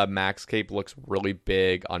the max cape looks really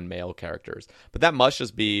big on male characters. But that must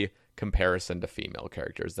just be comparison to female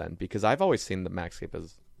characters then, because I've always seen the max cape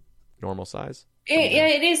as normal size. Yeah,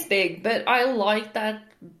 it is big, but I like that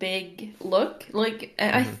big look. Like,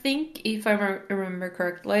 I think if I remember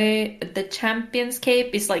correctly, the champion's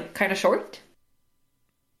cape is like kind of short.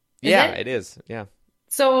 Yeah, it is. Yeah.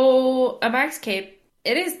 So a max cape,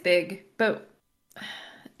 it is big, but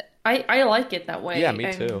I like it that way. Yeah,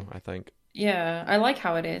 me too, I think. Yeah, I like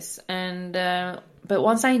how it is. And but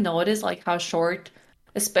once I noticed like how short,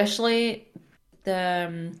 especially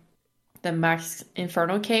the Max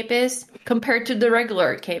Inferno cape is compared to the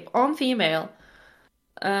regular cape on female,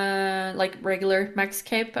 like regular Max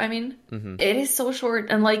cape, I mean, it is so short.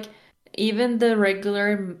 And like even the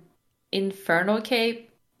regular Inferno cape,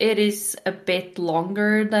 it is a bit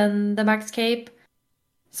longer than the Max cape.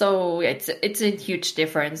 So it's a huge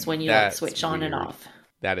difference when you like, switch on and off.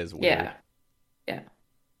 That is weird. Yeah. Yeah,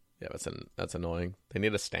 that's annoying. They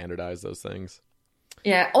need to standardize those things.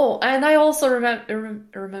 Yeah. Oh, and I also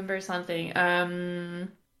remember something.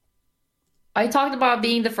 I talked about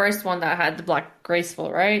being the first one that had the Black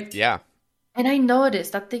Graceful, right? Yeah. And I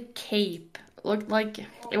noticed that the cape looked like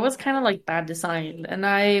it was kind of like bad designed. And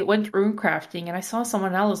I went rune crafting and I saw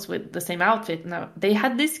someone else with the same outfit. Now they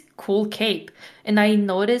had this cool cape, and I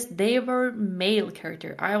noticed they were male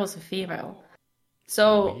character. I was a female.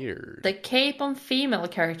 So weird. The cape on female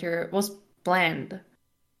character was bland,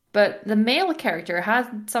 but the male character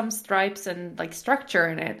had some stripes and like structure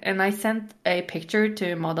in it. And I sent a picture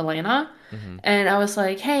to Madalena, and I was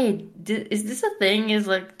like, "Hey, is this a thing? Is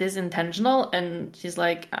like this intentional?" And she's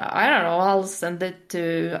like, "I don't know. I'll send it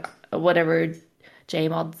to whatever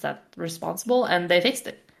JMod that's responsible," and they fixed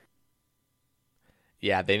it.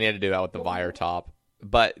 Yeah, they need to do that with the Vire top.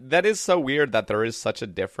 But that is so weird that there is such a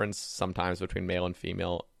difference sometimes between male and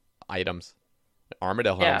female items.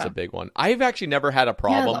 Armadillo helm's a big one. I've actually never had a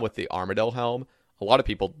problem with the Armadillo helm. A lot of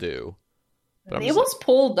people do. But it was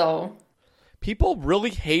pulled, though. People really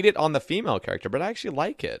hate it on the female character, but I actually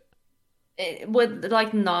like it. With,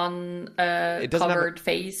 like, non-covered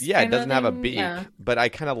face. Yeah, it doesn't have a beak. Yeah. But I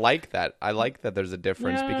kind of like that. I like that there's a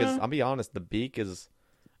difference because, I'll be honest, the beak is...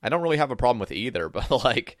 I don't really have a problem with either, but,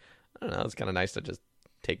 like, I don't know. It's kind of nice to just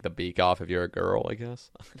take the beak off if you're a girl, I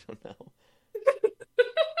guess. I don't know.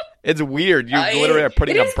 It's weird. You literally are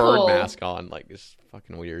putting a bird mask on. Like, it's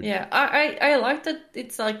fucking weird. Yeah, I like that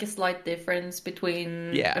it's like a slight difference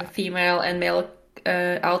between female and male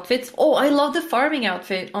outfits. Oh, I love the farming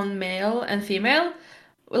outfit on male and female.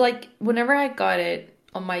 Like, whenever I got it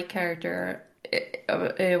on my character, it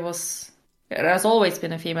has always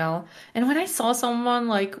been a female. And when I saw someone,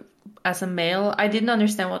 like, as a male, I didn't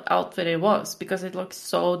understand what outfit it was because it looks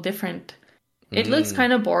so different. It looks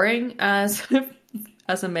kind of boring as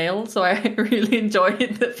a male, so I really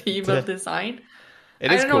enjoyed the female design.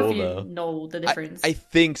 It is cool, though. I don't know if you know the difference. I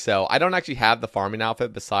think so. I don't actually have the farming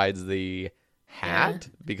outfit besides the hat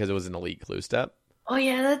because it was an elite clue step. Oh,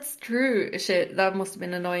 yeah, that's true. Shit, that must have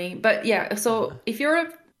been annoying. But yeah, so if you're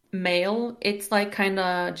a male, it's like kind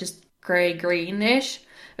of just gray-greenish.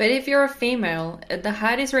 But if you're a female, the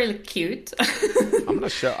hat is really cute. I'm gonna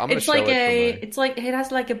show. It's like it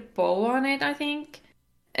has like a bow on it, I think,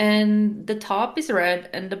 and the top is red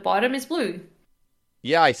and the bottom is blue.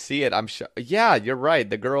 Yeah, I see it. I'm sure. Yeah, you're right.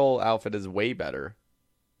 The girl outfit is way better.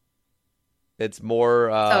 It's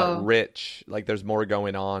more rich. Like there's more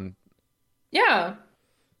going on. Yeah.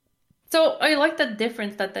 So I like the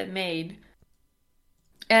difference that they made,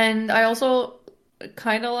 and I also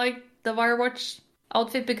kind of like the Firewatch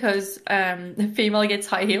outfit because the female gets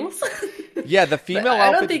high heels. Yeah, the female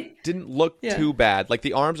outfit didn't look too bad. Like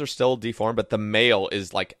the arms are still deformed, but the male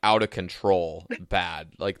is like out of control bad.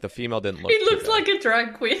 Like the female didn't look. It looks like a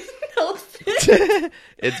drag queen outfit.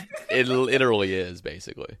 It literally is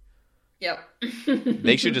basically. Yep.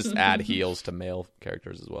 They should just add heels to male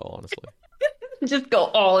characters as well. Honestly, just go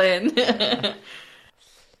all in.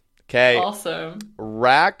 Okay. Awesome.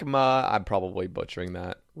 Rakma, I'm probably butchering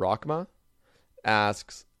that. Rakma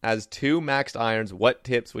asks, as 2 maxed irons, what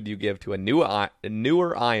tips would you give to a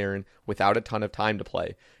newer iron without a ton of time to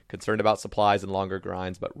play? Concerned about supplies and longer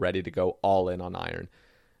grinds, but ready to go all in on iron.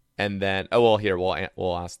 And then,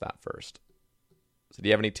 we'll ask that first. So do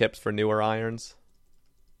you have any tips for newer irons?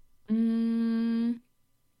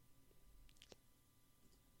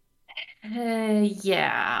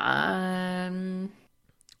 Yeah.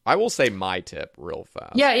 I will say my tip real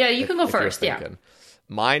fast. Yeah, you can go first, yeah.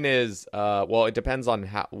 Mine is, it depends on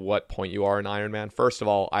what point you are in Iron Man. First of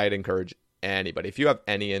all, I'd encourage anybody, if you have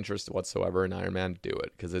any interest whatsoever in Iron Man, do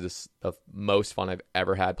it. Because it is the most fun I've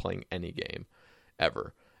ever had playing any game,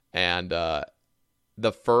 ever. And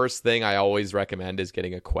the first thing I always recommend is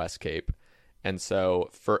getting a quest cape. And so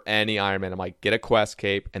for any Iron Man, I'm like, get a quest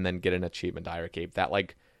cape and then get an achievement dire cape. That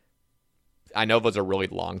like I know those are really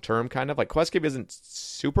long-term kind of. Like Quest Cape isn't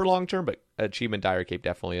super long-term, but Achievement Diary Cape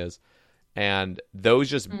definitely is. And those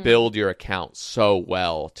just build your account so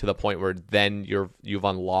well to the point where then you've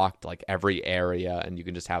unlocked like every area and you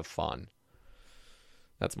can just have fun.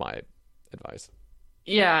 That's my advice.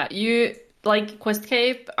 Yeah, you like Quest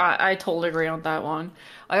Cape. I totally agree on that one.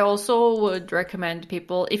 I also would recommend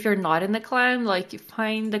people, if you're not in the clan, like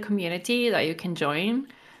find the community that you can join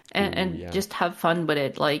and just have fun with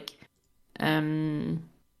it. Like, and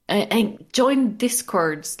join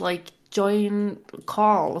Discords, like join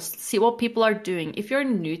calls, see what people are doing. If you're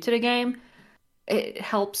new to the game, it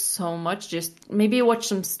helps so much. Just maybe watch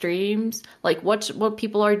some streams, like watch what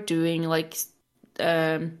people are doing, like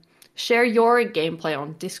share your gameplay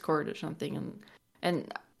on Discord or something,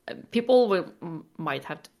 and people might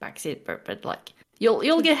have to backseat, but like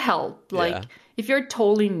you'll get help. Like if you're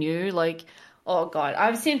totally new, like oh god,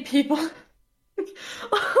 I've seen people.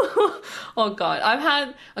 Oh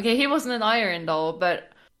god, he wasn't an iron though, but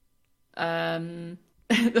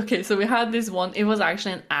okay, so we had this one. It was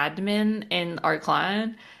actually an admin in our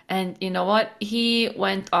clan, and you know what? He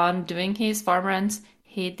went on doing his farm runs.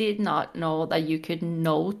 He did not know that you could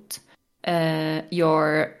note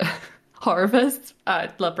your harvest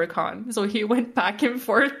at Leprechaun. So he went back and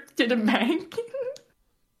forth to the bank.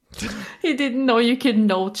 He didn't know you could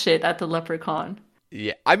note shit at the Leprechaun.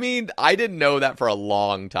 Yeah, I mean, I didn't know that for a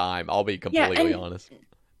long time. I'll be completely honest.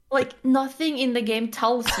 Like, nothing in the game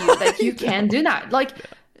tells you that you can do that. Like,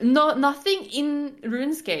 nothing in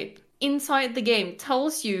RuneScape inside the game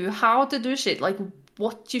tells you how to do shit. Like,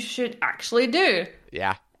 what you should actually do.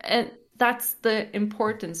 Yeah. And that's the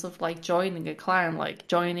importance of, like, joining a clan, like,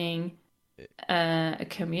 joining a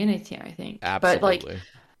community, I think. Absolutely. But, like,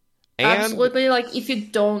 absolutely, like, if you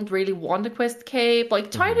don't really want a Quest Cape,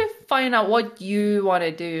 like, try to find out what you want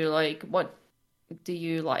to do. Like, what do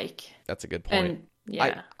you like? That's a good point. And,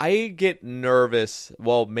 yeah. I get nervous,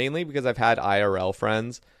 well, mainly because I've had IRL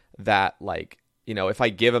friends that, like, you know, if I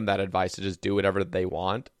give them that advice to just do whatever they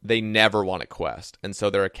want, they never want a quest. And so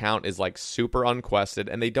their account is, like, super unquested,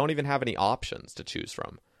 and they don't even have any options to choose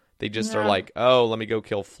from. They just are like, oh, let me go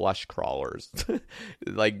kill flesh crawlers.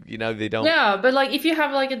 Like, you know, they don't... Yeah, but, like, if you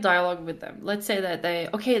have, like, a dialogue with them, let's say that they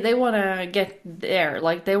want to get there.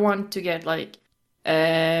 Like, they want to get, like,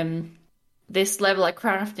 this level of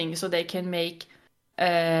crafting so they can make...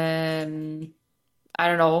 I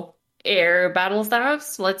don't know, air battle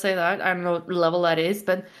staffs, let's say that. I don't know what level that is,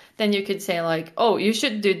 but then you could say like, oh, you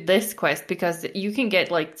should do this quest because you can get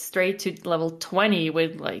like straight to level 20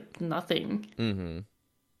 with like nothing.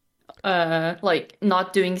 Like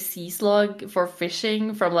not doing sea slug for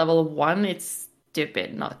fishing from level 1, it's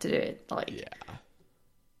stupid not to do it. Like,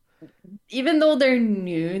 even though they're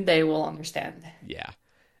new, they will understand. Yeah.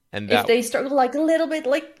 And if they struggle like a little bit,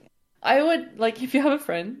 like, I would, like, if you have a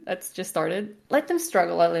friend that's just started, let them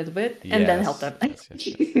struggle a little bit and then help them.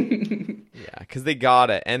 Yeah, because they got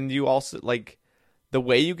it. And you also, like, the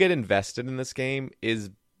way you get invested in this game is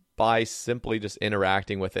by simply just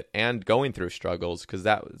interacting with it and going through struggles, because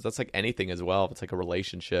that's like anything as well. If it's like a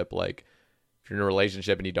relationship, like, if you're in a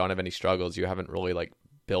relationship and you don't have any struggles, you haven't really, like,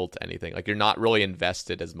 built anything. Like, you're not really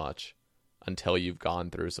invested as much until you've gone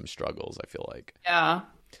through some struggles, I feel like. Yeah.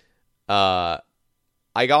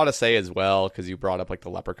 I gotta say as well, because you brought up like the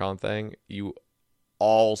Leprechaun thing, you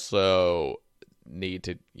also need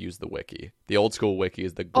to use the wiki. The old school wiki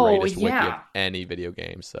is the greatest wiki of any video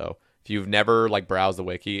game. So if you've never like browsed the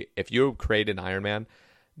wiki, if you created an Iron Man,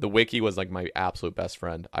 the wiki was like my absolute best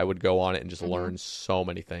friend. I would go on it and just learn so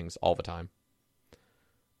many things all the time.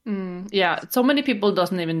 Yeah, so many people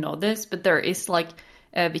doesn't even know this, but there is like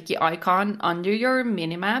a wiki icon under your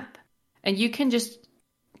minimap, and you can just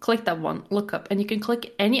click that one, look up, and you can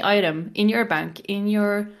click any item in your bank, in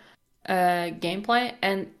your gameplay,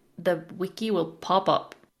 and the wiki will pop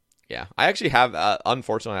up. Yeah, I actually have,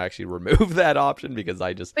 unfortunately, I actually removed that option because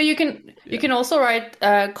I just... But you can also write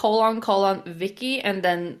 ::wiki, and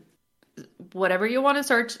then whatever you want to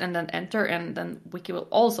search, and then enter, and then wiki will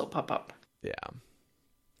also pop up. Yeah.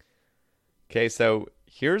 Okay, so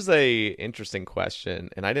here's a interesting question,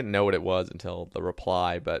 and I didn't know what it was until the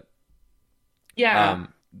reply, but... Yeah.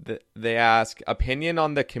 They ask, opinion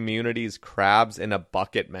on the community's crabs in a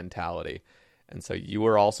bucket mentality. And so you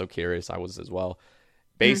were also curious, I was as well.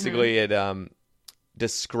 Basically, it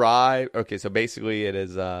describe... Okay, so basically it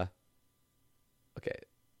is... Okay,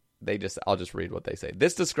 I'll just read what they say.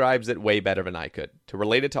 This describes it way better than I could. To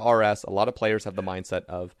relate it to RS, a lot of players have the mindset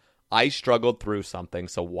of, I struggled through something,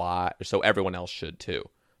 so everyone else should too.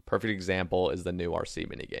 Perfect example is the new RC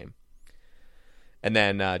minigame. And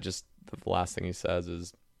then just the last thing he says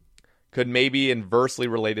is, could maybe inversely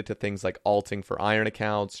relate it to things like alting for Iron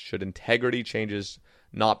accounts. Should integrity changes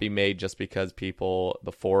not be made just because people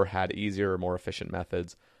before had easier or more efficient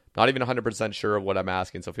methods? Not even 100% sure of what I'm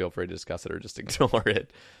asking, so feel free to discuss it or just ignore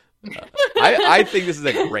it. I think this is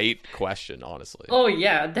a great question, honestly. Oh,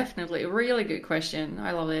 yeah, definitely. Really good question.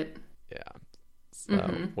 I love it. Yeah. So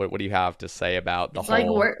what do you have to say about the it's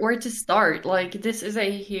whole... like where to start? Like, this is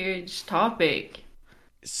a huge topic.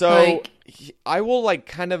 So like... I will like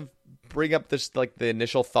kind of bring up this, like the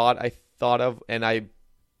initial thought I thought of, and I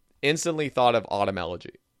instantly thought of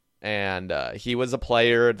Automelogy. And he was a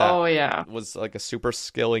player that was like a super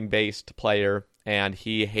skilling based player, and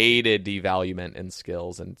he hated devaluement in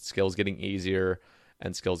skills and skills getting easier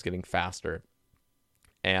and skills getting faster.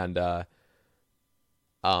 And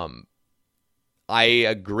I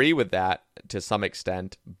agree with that to some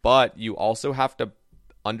extent, but you also have to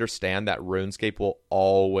understand that RuneScape will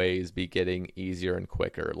always be getting easier and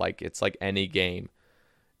quicker. Like, it's like any game.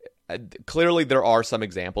 Clearly, there are some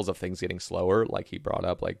examples of things getting slower, like he brought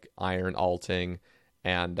up, like Iron alting,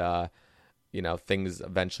 and things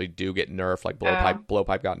eventually do get nerfed, like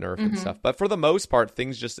blowpipe got nerfed and stuff. But for the most part,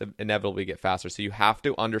 things just inevitably get faster. So you have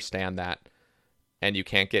to understand that, and you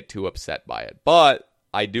can't get too upset by it. But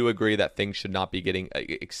I do agree that things should not be getting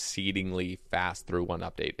exceedingly fast through one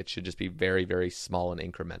update. It should just be very, very small and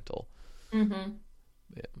incremental.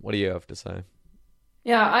 Yeah. What do you have to say?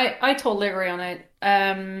 Yeah, I totally agree on it.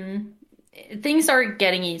 Things are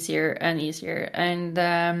getting easier and easier,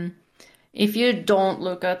 and if you don't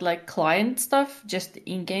look at like client stuff, just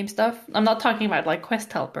in-game stuff, I'm not talking about like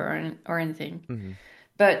Quest Helper or anything,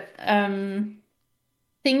 but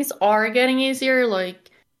things are getting easier. Like,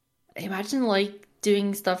 imagine like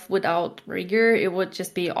doing stuff without rigor, it would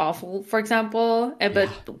just be awful, for example. But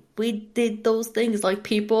we did those things, like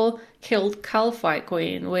people killed Calify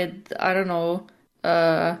Queen with, I don't know,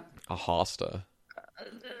 a hosta.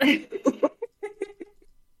 A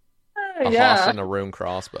hosta and a rune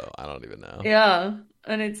crossbow. I don't even know. Yeah,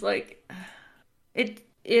 and it's like it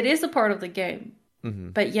is a part of the game,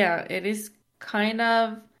 but yeah, it is kind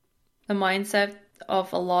of the mindset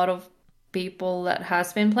of a lot of people that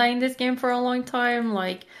has been playing this game for a long time.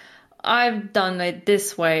 Like, I've done it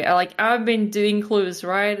this way. Like, I've been doing clues,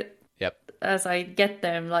 right? Yep. As I get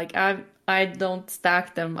them, like I don't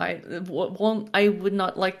stack them. I would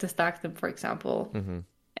not like to stack them, for example.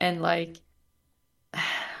 And like,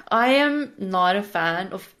 I am not a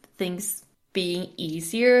fan of things being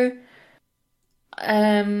easier.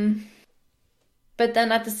 But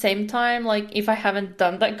then at the same time, like, if I haven't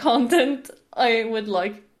done that content, I would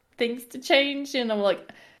like things to change. Like,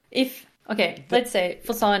 let's say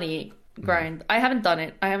Phosani grind. I haven't done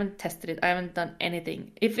it. I haven't tested it. I haven't done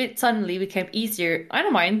anything. If it suddenly became easier, I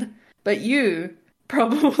don't mind. But you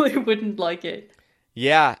probably wouldn't like it.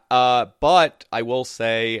 Yeah, but I will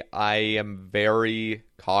say I am very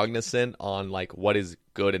cognizant on like what is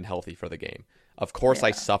good and healthy for the game. Of course, I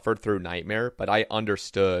suffered through Nightmare, but I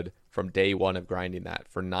understood from day one of grinding that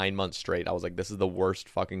for 9 months straight. I was like, this is the worst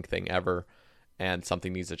fucking thing ever, and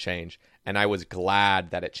something needs to change. And I was glad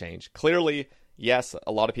that it changed. Clearly, yes,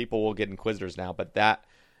 a lot of people will get Inquisitors now, but that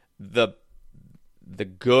the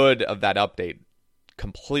good of that update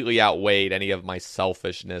completely outweighed any of my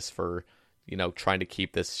selfishness for, trying to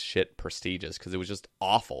keep this shit prestigious, because it was just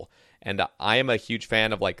awful. And I am a huge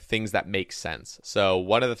fan of like things that make sense. So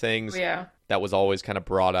one of the things that was always kind of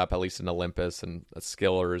brought up, at least in Olympus and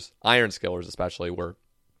skillers, iron skillers especially, were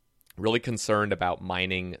really concerned about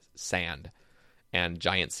mining sand and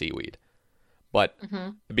giant seaweed. But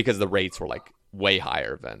because the rates were like way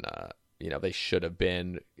higher than they should have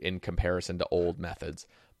been in comparison to old methods.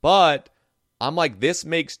 But I'm like, this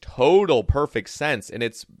makes total perfect sense, and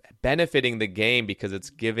it's benefiting the game because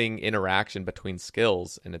it's giving interaction between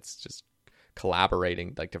skills, and it's just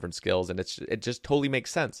collaborating like different skills, and it just totally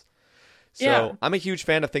makes sense. So I'm a huge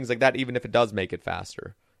fan of things like that, even if it does make it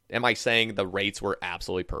faster. Am I saying the rates were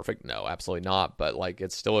absolutely perfect? No, absolutely not. But like,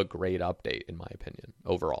 it's still a great update in my opinion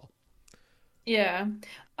overall. Yeah,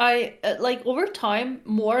 I like over time,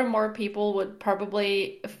 more and more people would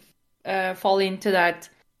probably fall into that.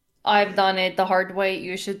 I've done it the hard way,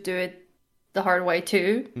 you should do it the hard way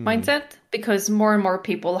too mindset, because more and more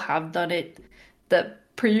people have done it the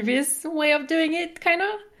previous way of doing it, kind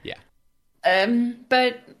of. Yeah.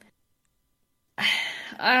 But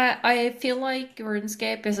I feel like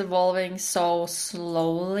RuneScape is evolving so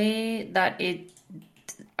slowly that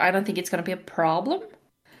I don't think it's going to be a problem.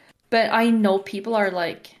 But I know people are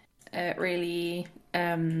like really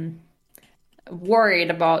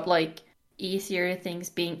worried about like easier things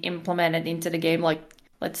being implemented into the game, like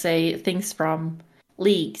let's say things from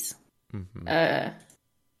leagues.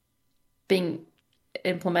 being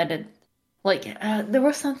implemented. Like there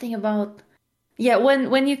was something about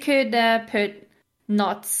when you could put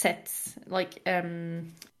not sets like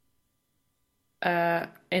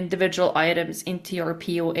individual items into your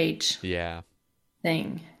POH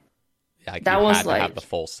thing. Yeah, like that you was had to like have the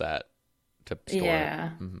full set to store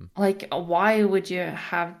it. Like why would you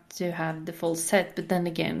have to have the full set? But then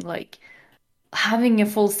again, like having a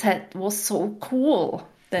full set was so cool.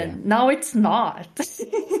 Then now it's not.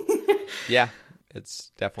 Yeah,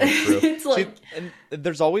 it's definitely true. It's like, and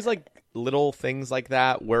there's always like little things like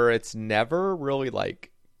that where it's never really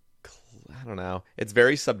like, I don't know. It's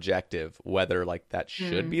very subjective whether like that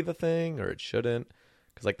should be the thing or it shouldn't.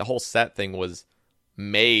 Because like the whole set thing was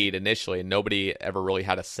made initially and nobody ever really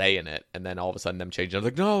had a say in it. And then all of a sudden them changing. I was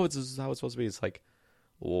like, no, this is how it's supposed to be. It's like,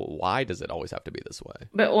 well, why does it always have to be this way?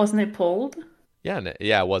 But wasn't it pulled? Yeah,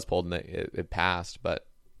 it was pulled and it passed. But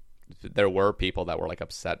there were people that were like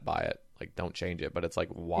upset by it. Like, don't change it. But it's like,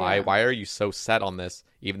 why? Yeah. Why are you so set on this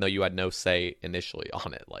even though you had no say initially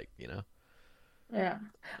on it? Like, you know? Yeah.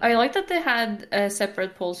 I like that they had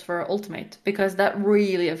separate polls for Ultimate because that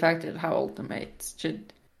really affected how Ultimate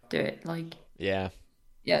should do it. Like, yeah,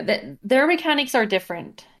 their mechanics are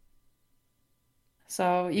different.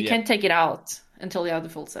 So you can't take it out until you have the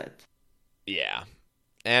full set. Yeah.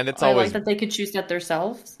 And it's I always like that they could choose that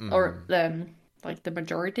themselves or like the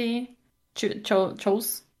majority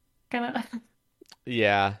chose kind of.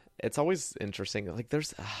 Yeah, it's always interesting. Like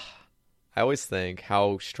there's I always think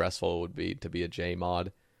how stressful it would be to be a J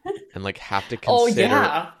mod and like have to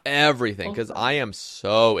consider everything because I am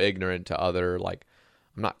so ignorant to other like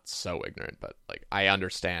I'm not so ignorant, but like I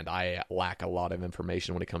understand I lack a lot of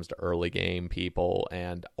information when it comes to early game people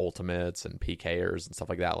and ultimates and PKers and stuff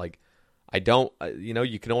like that. Like I don't,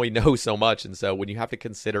 you can only know so much, and so when you have to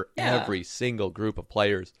consider every single group of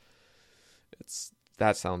players,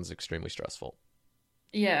 that sounds extremely stressful.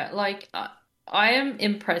 Yeah, like I am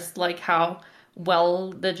impressed, like how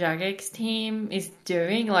well the Jagex team is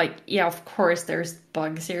doing. Like, yeah, of course there's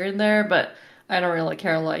bugs here and there, but I don't really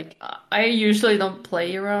care. Like, I usually don't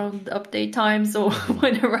play around update time, so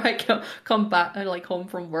whenever I come back, like home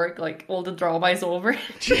from work, like all the drama is over.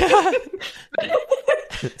 Yeah.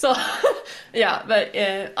 So, yeah, but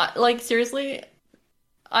like seriously,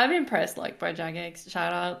 I'm impressed. Like by Jagex,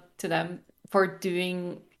 shout out to them for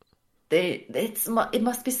doing. It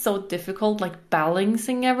must be so difficult, like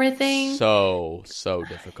balancing everything. So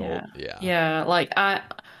difficult. Yeah. Like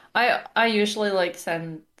I usually like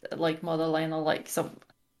send like Madalena like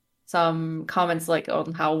some comments like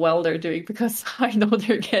on how well they're doing because I know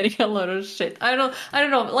they're getting a lot of shit. I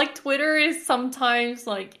don't know. Like Twitter is sometimes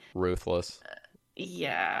like ruthless.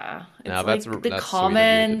 Yeah, it's no, like the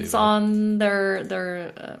comments on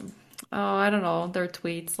their I don't know, their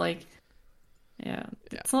tweets. Like, yeah,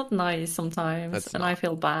 it's not nice sometimes, and I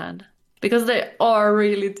feel bad because they are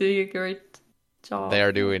really doing a great job. They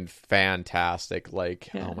are doing fantastic. Like,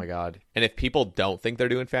 oh my god! And if people don't think they're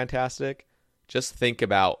doing fantastic, just think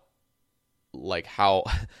about like how,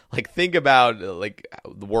 like think about like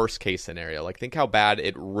the worst case scenario. Like, think how bad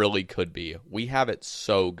it really could be. We have it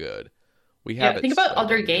so good. We have think about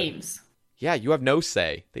other games. Yeah, you have no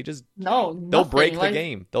say. They just they'll break the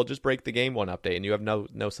game. They'll just break the game one update, and you have no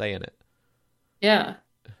say in it. Yeah,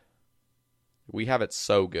 we have it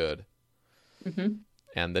so good,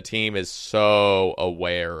 and the team is so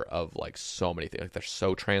aware of like so many things. Like they're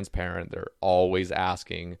so transparent. They're always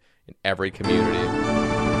asking in every community.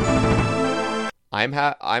 I'm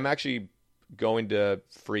actually going to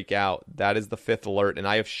freak out. That is the 5th alert, and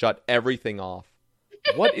I have shut everything off.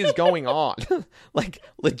 What is going on? Like,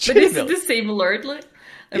 legitimately. But is it the same alert?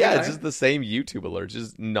 Yeah, it's just the same YouTube alert,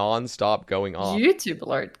 just non-stop going off. YouTube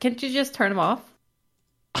alert? Can't you just turn them off?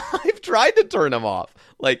 I've tried to turn them off.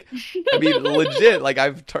 Like, I mean, legit. Like,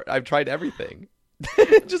 I've tried everything.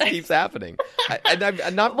 It just keeps happening.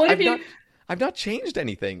 I've not changed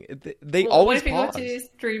anything. They always pause. What if you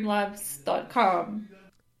go to Streamlabs.com?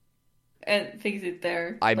 And fix it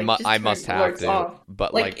there. I must have to. Off.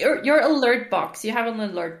 But like your alert box, you have an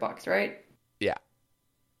alert box, right? Yeah.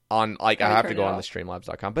 On like I have to go on the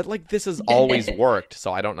Streamlabs.com, but like this has always worked,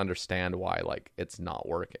 so I don't understand why like it's not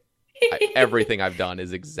working. Everything I've done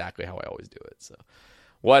is exactly how I always do it. So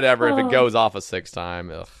whatever. If it goes off a 6th time,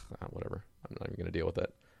 whatever. I'm not even gonna deal with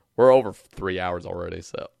it. We're over 3 hours already,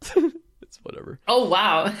 so it's whatever. Oh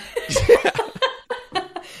wow.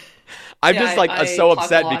 I'm just like so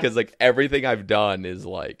upset because like everything I've done is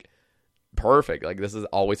like perfect. Like this is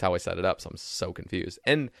always how I set it up, so I'm so confused.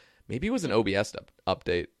 And maybe it was an OBS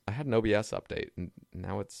update. I had an OBS update, and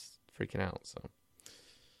now it's freaking out.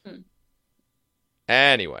 So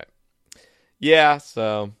anyway, yeah.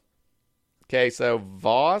 So Okay, so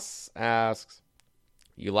Voss asks,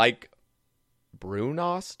 you like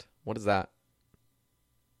brunost? What is that?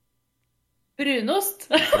 Brunost.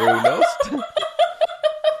 Brunost?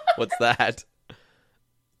 What's that?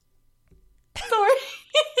 Sorry.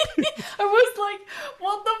 I was like,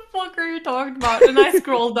 what the fuck are you talking about? And I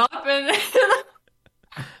scrolled up and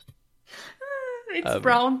it's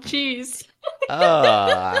brown cheese.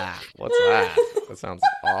 What's that? That sounds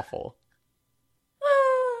awful.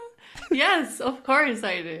 Yes, of course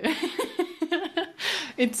I do.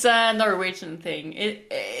 It's a Norwegian thing.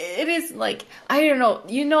 It is like, I don't know.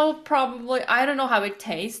 You know, probably, I don't know how it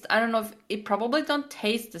tastes. I don't know if it probably don't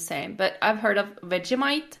taste the same, but I've heard of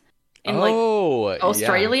Vegemite in like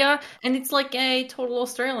Australia, and it's like a total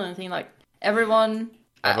Australian thing. Like everyone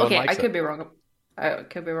okay, I could be wrong. I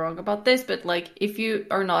could be wrong about this, but like if you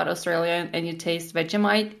are not Australian and you taste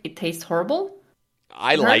Vegemite, it tastes horrible.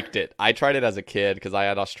 I liked it. I tried it as a kid because I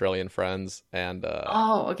had Australian friends, and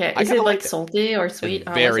okay. Is it like salty or sweet?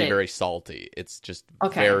 It's very, very salty. It's just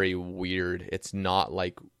very weird. It's not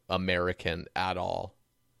like American at all.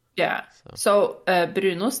 Yeah. So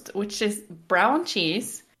brunost, which is brown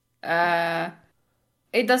cheese, it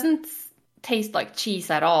doesn't taste like cheese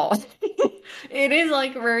at all. It is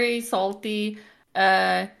like very salty,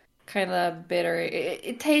 kind of bitter.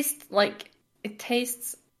 It tastes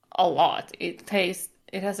a lot. It has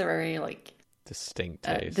a very like distinct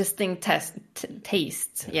taste.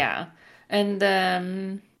 Taste. Yeah.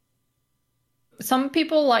 And some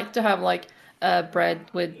people like to have like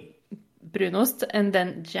bread with brunost and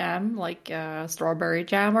then jam, like strawberry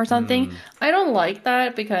jam or something. I don't like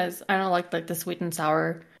that because I don't like the sweet and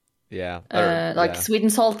sour. Yeah. Sweet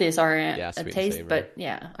and salty are a taste, but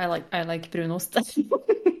I like brunost.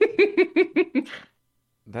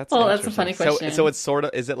 That's that's a funny question. So it's sort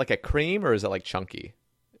of, is it like a cream or is it like chunky?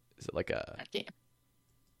 Is it like a...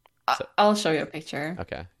 I'll show you a picture.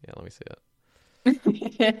 Okay. Yeah, let me see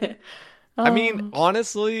it. I mean,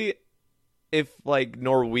 honestly, if like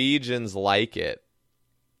Norwegians like it,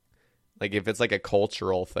 like if it's like a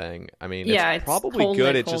cultural thing, I mean, it's probably totally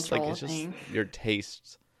good. It's just your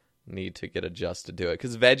tastes need to get adjusted to it.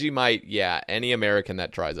 Because Vegemite, any American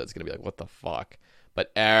that tries it's going to be like, what the fuck? But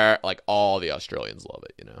like all the Australians love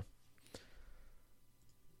it, you know.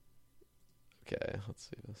 Okay, let's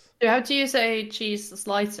see this. You have to use a cheese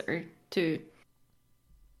slicer to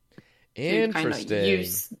interesting. Kind of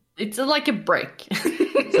use. It's like a brick.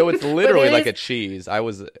 So it's literally like a cheese.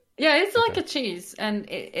 It's like a cheese, and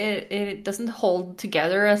it doesn't hold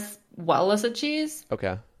together as well as a cheese.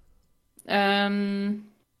 Okay. So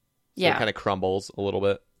it kind of crumbles a little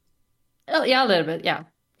bit. Oh, yeah, a little bit. Yeah.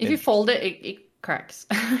 If you fold it, it cracks.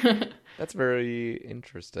 That's very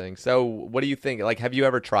interesting. So what do you think? Like, have you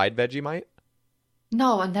ever tried Vegemite?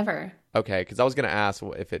 No, I never. Okay, because I was going to ask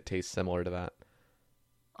if it tastes similar to that.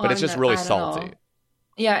 But it's just really salty. Know.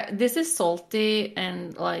 Yeah, this is salty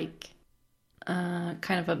and like kind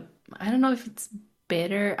of I don't know if it's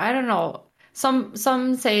bitter. I don't know. Some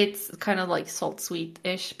say it's kind of like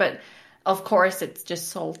salt-sweet-ish, but of course it's just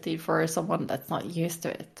salty for someone that's not used to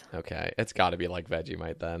it. Okay, it's got to be like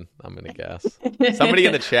Vegemite then, I'm going to guess. Somebody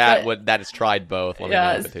in the chat that has tried both. Let me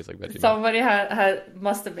know if it tastes like Vegemite. Somebody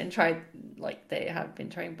must have been tried, like they have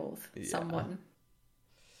been trying both. Yeah. Someone.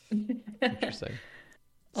 Interesting.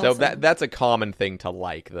 So awesome. That's a common thing to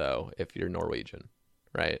like, though, if you're Norwegian,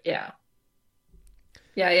 right? Yeah.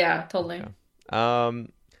 Yeah, totally. Okay.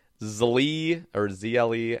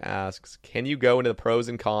 ZLE asks, can you go into the pros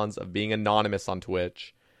and cons of being anonymous on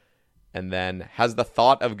Twitch? And then, has the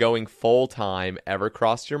thought of going full-time ever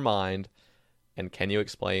crossed your mind? And can you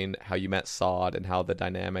explain how you met Sod and how the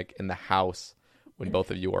dynamic in the house when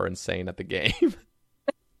both of you are insane at the game?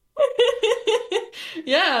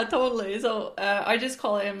 Yeah, totally. So I just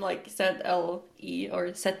call him like ZLE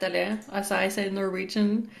or ZLE, as I say in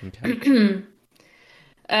Norwegian. Okay.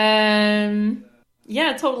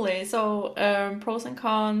 Yeah, totally. So pros and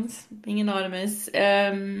cons, being anonymous.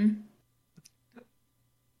 I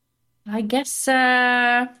guess.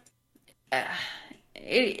 Okay,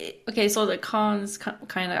 so the cons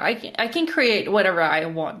kind of. I can create whatever I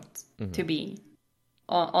want to be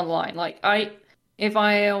online. Like if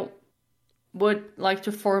I would like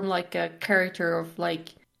to form like a character of like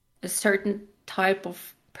a certain type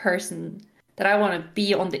of person that I want to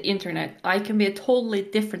be on the internet, I can be a totally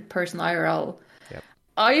different person IRL. Yep.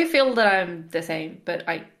 I feel that I'm the same, but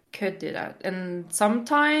I could do that. And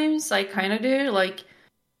sometimes I kind of do. Like,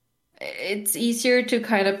 it's easier to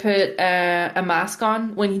kind of put a mask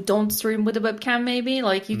on when you don't stream with a webcam, maybe.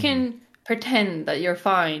 Like, you can pretend that you're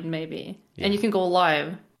fine, maybe. Yeah. And you can go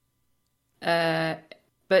live.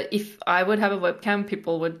 But if I would have a webcam,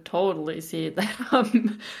 people would totally see that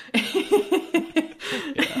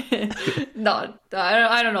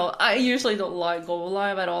I don't know. I usually don't like go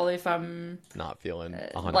live at all if I'm not feeling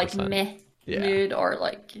 100%. like meh mood or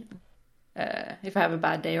like if I have a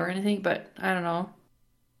bad day or anything. But I don't know.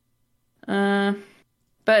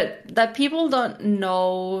 But that people don't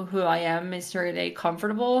know who I am is really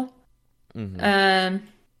comfortable. Do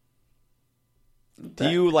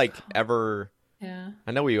you like ever? Yeah.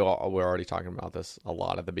 I know we're already talking about this a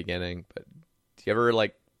lot at the beginning, but do you ever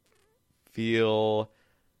like feel?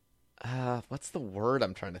 What's the word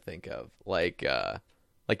I'm trying to think of? Like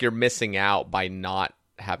you're missing out by not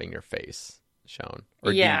having your face shown,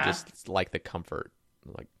 or do you just like the comfort?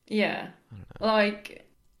 Like, yeah, like,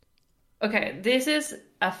 okay, this is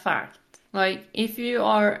a fact. Like, if you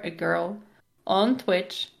are a girl on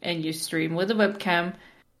Twitch and you stream with a webcam,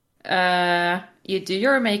 you do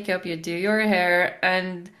your makeup, you do your hair,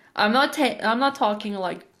 and I'm not talking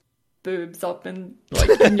like boobs up and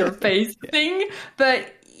like in your face thing,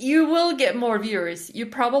 but you will get more viewers. You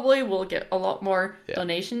probably will get a lot more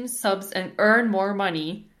donations, subs, and earn more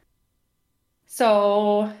money.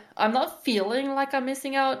 So I'm not feeling like I'm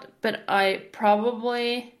missing out, but I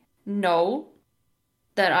probably know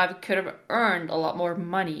that I could have earned a lot more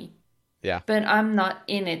money. Yeah. But I'm not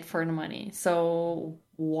in it for the money. So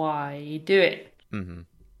why do it? Mm-hmm.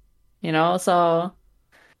 You know, so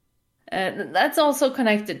that's also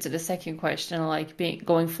connected to the second question, like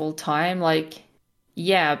going full time. Like,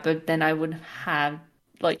 yeah, but then I would have,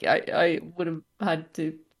 like, I would have had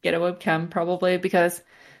to get a webcam probably because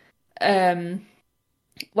when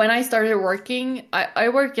I started working, I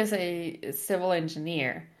work as a civil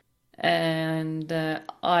engineer, and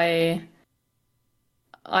I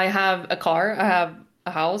have a car, I have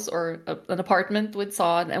a house or an apartment with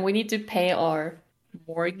sod, and we need to pay our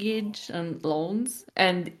mortgage and loans,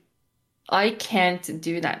 and I can't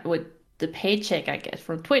do that with the paycheck I get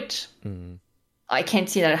from Twitch. Mm-hmm. I can't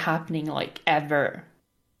see that happening like ever.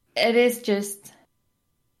 It is just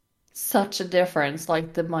such a difference,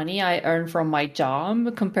 like the money I earn from my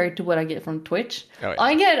job compared to what I get from Twitch. Oh, yeah.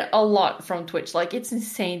 I get a lot from Twitch. Like, it's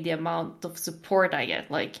insane the amount of support I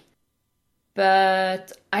get. Like,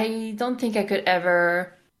 but I don't think I could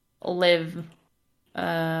ever live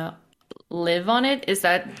on it. Is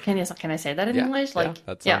that, can I say that in English? Like,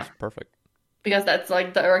 that sounds perfect. Because that's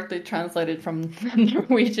like directly translated from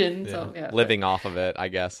Norwegian. Yeah. So living off of it, I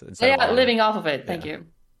guess. Living off of it. Thank you.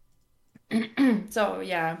 So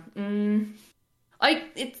yeah,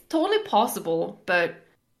 it's totally possible, but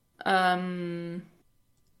then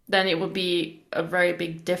it would be a very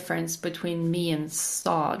big difference between me and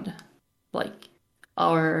Sod, like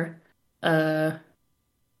our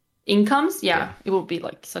incomes. Yeah, it would be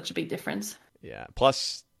like such a big difference. Yeah.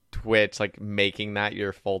 Plus Twitch, like making that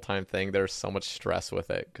your full-time thing, there's so much stress with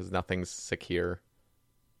it because nothing's secure.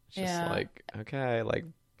 It's just like, okay, like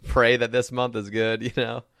pray that this month is good, you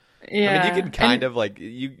know? Yeah. I mean, you can kind of like,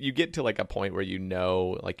 you get to like a point where you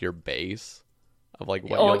know like your base of like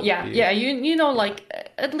what you'll be. You know, like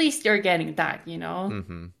at least you're getting that, you know?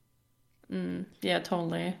 Mm-hmm. Yeah,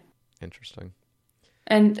 totally. Interesting.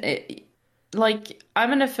 And like,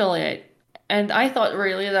 I'm an affiliate. And I thought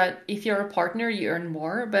really that if you're a partner, you earn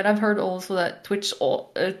more. But I've heard also that Twitch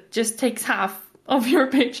just takes half of your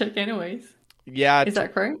paycheck anyways. Yeah. Is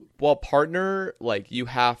that correct? Well, partner, like you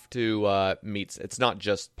have to meet. It's not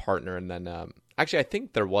just partner. And then actually, I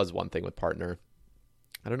think there was one thing with partner.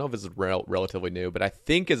 I don't know if it's relatively new, but I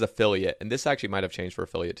think is affiliate. And this actually might have changed for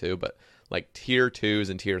affiliate too. But like tier 2s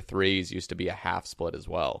and tier 3s used to be a half split as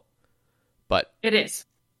well. But it is.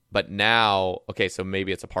 But now, okay, so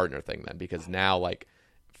maybe it's a partner thing then, because now, like,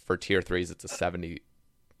 for tier 3s, it's a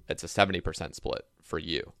 70% split for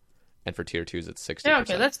you, and for tier 2s, it's 60%. Yeah,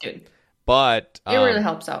 okay, that's good. But it really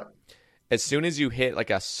helps out. As soon as you hit like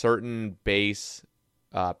a certain base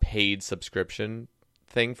paid subscription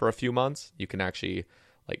thing for a few months, you can actually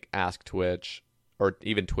like ask Twitch, or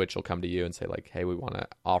even Twitch will come to you and say like, "Hey, we want to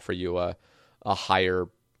offer you a higher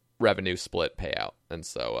revenue split payout." And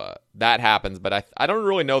so that happens, but I don't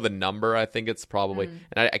really know the number. I think it's probably,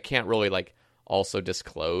 and I can't really like also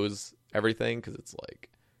disclose everything because it's like,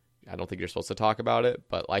 I don't think you're supposed to talk about it,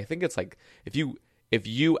 but I think it's like if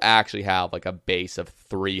you actually have like a base of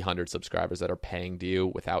 300 subscribers that are paying to you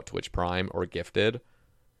without Twitch Prime or gifted,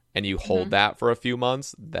 and you hold that for a few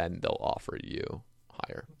months, then they'll offer you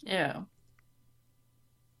higher. Yeah.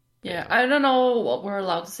 Yeah, I don't know what we're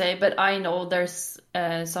allowed to say, but I know there's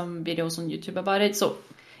some videos on YouTube about it. So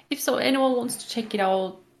if anyone wants to check it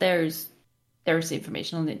out, there's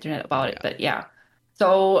information on the internet about it. But yeah,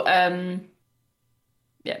 so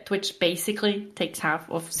yeah, Twitch basically takes half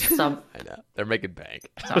of sub. I know. They're making bank.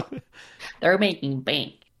 So they're making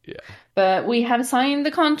bank. Yeah. But we have signed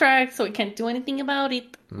the contract, so we can't do anything about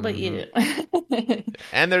it. But yeah.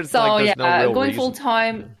 And there's so there's no real going reason. full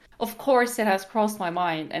time, of course it has crossed my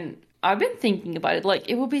mind, and I've been thinking about it. Like,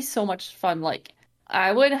 it would be so much fun. Like,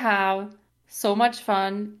 I would have so much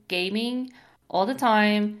fun gaming all the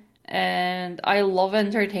time, and I love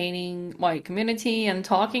entertaining my community and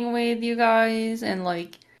talking with you guys and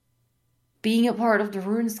like being a part of the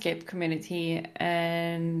RuneScape community,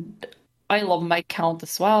 and I love my account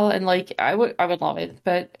as well, and like I would love it,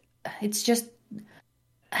 but it's just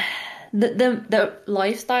the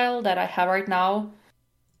lifestyle that I have right now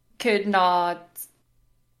could not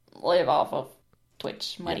live off of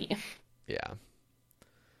Twitch money. Yeah.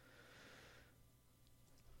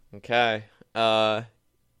 Okay.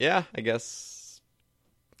 Yeah, I guess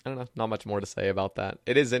I don't know, not much more to say about that.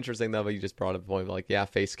 It is interesting though, but you just brought up a point like, yeah,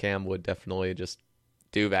 Facecam would definitely just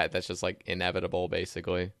do that. That's just like inevitable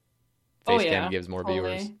basically. Facecam gives more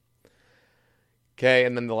viewers. Okay,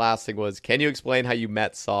 and then the last thing was, can you explain how you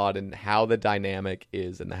met Sod and how the dynamic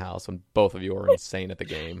is in the house when both of you are insane at the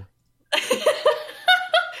game?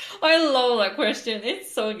 I love that question.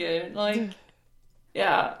 It's so good. Like,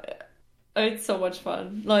 yeah, it's so much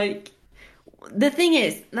fun. Like, the thing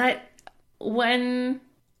is that okay,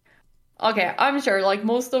 I'm sure like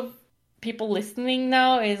most of people listening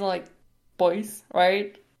now is like boys,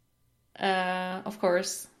 right? Of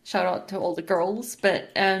course, shout out to all the girls.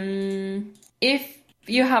 But if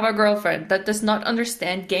you have a girlfriend that does not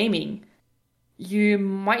understand gaming, you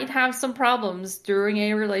might have some problems during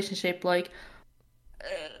a relationship. Like,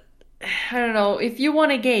 I don't know, if you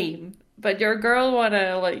want a game, but your girl want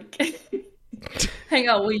to like hang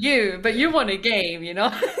out with you, but you want a game, you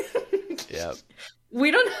know? Yep.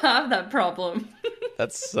 We don't have that problem.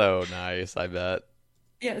 That's so nice, I bet.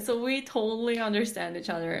 Yeah, so we totally understand each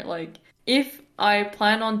other. Like, if I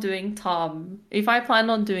plan on doing if I plan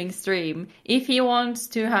on doing stream, if he wants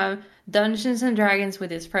to have Dungeons and Dragons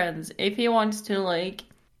with his friends, if he wants to like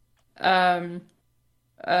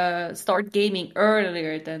start gaming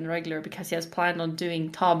earlier than regular because he has planned on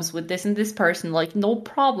doing TOBs with this and this person, like, no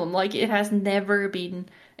problem. Like, it has never been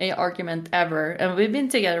an argument ever, and we've been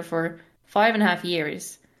together for 5.5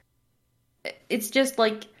 years. It's just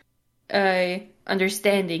like a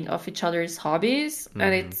understanding of each other's hobbies,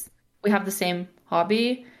 and we have the same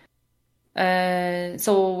hobby,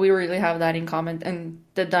 so we really have that in common. And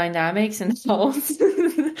the dynamics in the house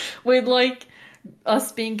with like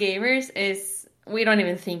us being gamers is, we don't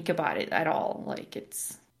even think about it at all. Like,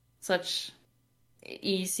 it's such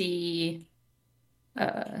easy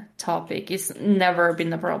topic. It's never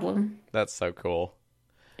been a problem. That's so cool.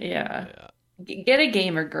 Yeah. Get a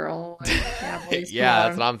gamer girl. Yeah,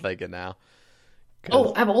 that's what I'm thinking now.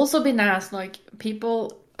 Oh, I've also been asked, like,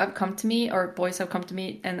 people have come to me, or boys have come to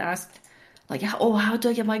me and asked, like, oh, how do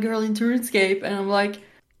I get my girl into RuneScape? And I'm like,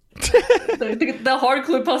 the hard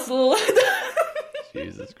clue puzzle.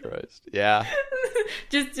 Jesus Christ. Yeah.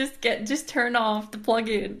 just turn off the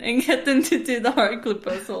plugin and get them to do the hard clue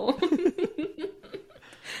puzzle.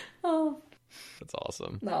 Oh. That's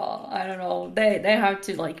awesome. No, I don't know. They have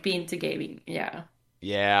to like be into gaming. Yeah.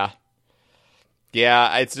 Yeah.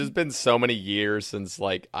 Yeah, it's just been so many years since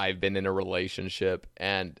like I've been in a relationship,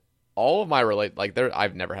 and all of my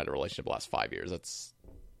I've never had a relationship the last 5 years.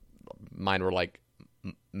 Mine were like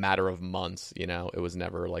matter of months, you know. It was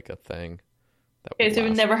never like a thing. Okay, so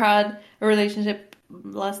you've never had a relationship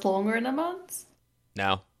last longer than a month?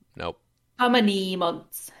 No. Nope. How many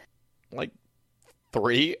months? Like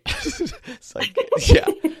 3. It's like, yeah,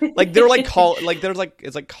 like they're like there's like,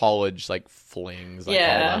 it's like college like flings, I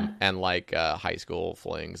call them, and like high school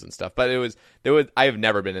flings and stuff. But I have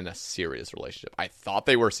never been in a serious relationship. I thought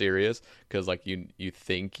they were serious because like you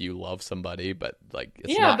think you love somebody, but like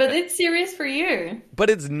it's not. But it's serious for you. But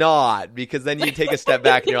it's not, because then you take a step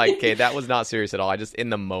back and you're like, okay, that was not serious at all. I just,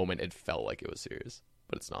 in the moment, it felt like it was serious,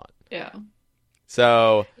 but it's not. Yeah.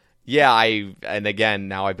 So. Yeah, and again,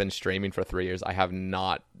 now I've been streaming for 3 years. I have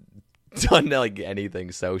not done like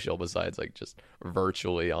anything social besides like just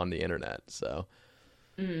virtually on the internet. So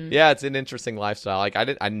yeah, it's an interesting lifestyle. Like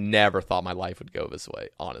I never thought my life would go this way,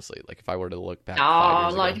 honestly. Like if I were to look back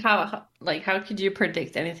 5 years ago. how could you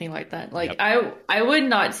predict anything like that? Like I would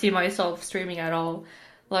not see myself streaming at all.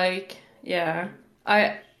 Like, yeah.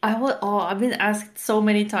 I've been asked so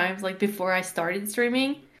many times, like before I started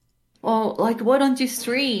streaming, well, like, why don't you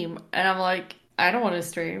stream? And I'm like, I don't want to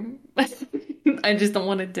stream. I just don't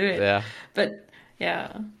want to do it. Yeah. But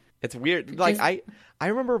yeah. It's weird. Like I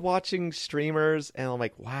remember watching streamers and I'm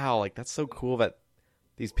like, wow, like that's so cool that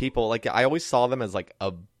these people, like I always saw them as like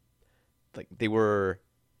they were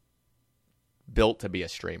built to be a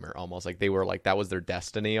streamer almost. Like they were like, that was their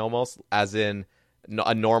destiny almost, as in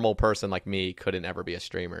a normal person like me couldn't ever be a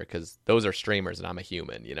streamer because those are streamers and I'm a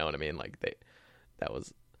human, you know what I mean? Like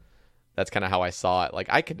that's kind of how I saw it. Like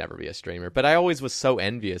I could never be a streamer, but I always was so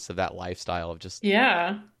envious of that lifestyle of just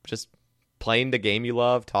playing the game you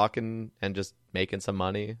love, talking and just making some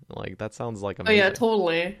money. Like that sounds like amazing. Oh yeah,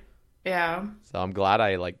 totally. Yeah. So I'm glad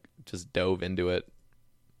I like just dove into it.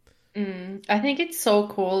 I think it's so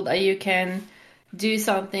cool that you can do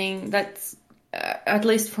something that's, at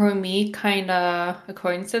least for me, kind of a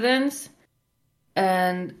coincidence,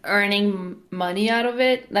 and earning money out of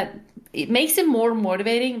it. That it makes it more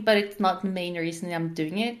motivating, but it's not the main reason I'm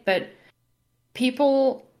doing it. But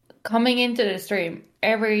people coming into the stream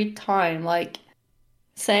every time, like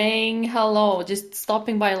saying hello, just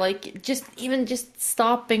stopping by, like just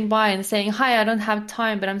stopping by and saying hi. I don't have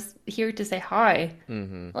time, but I'm here to say hi.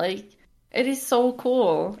 Mm-hmm. Like it is so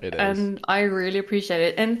cool, and I really appreciate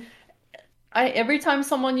it. And every time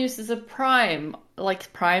someone uses a Prime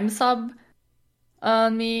sub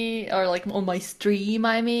on me, or like on my stream,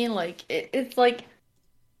 I mean, like it's like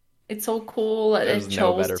it's so cool that it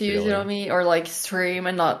chose to use it on me, or like stream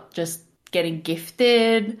and not just getting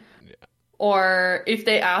gifted. Or if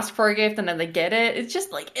they ask for a gift and then they get it, it's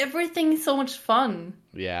just like everything's so much fun.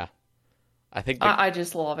 Yeah. I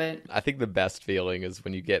just love it. I think the best feeling is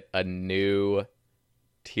when you get a new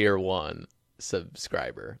tier 1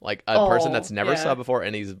 subscriber. Like a person that's never subbed before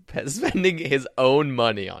and he's spending his own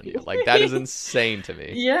money on you. Like that is insane to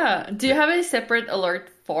me. Yeah. Do you have a separate alert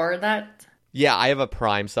for that? Yeah, I have a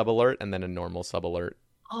Prime sub alert and then a normal sub alert.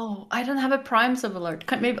 Oh, I don't have a Prime sub alert.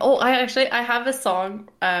 Maybe. Oh, I have a song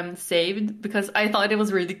saved because I thought it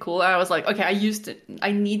was really cool. I was like, okay, I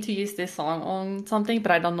need to use this song on something, but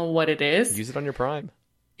I don't know what it is. Use it on your Prime.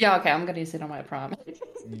 Yeah, okay, I'm gonna use it on my Prime.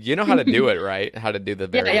 You know how to do it, right? How to do the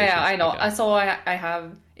variations. Yeah, I know. Okay. So I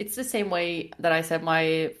have. It's the same way that I set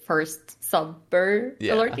my first subber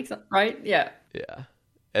alert, right? Yeah. Yeah,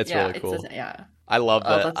 it's really cool. Yeah. I love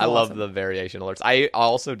that. I love the variation alerts. I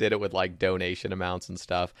also did it with like donation amounts and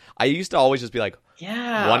stuff. I used to always just be like,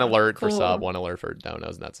 one alert for sub, one alert for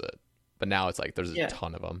donos, and that's it. But now it's like there's a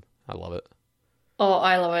ton of them. I love it. Oh,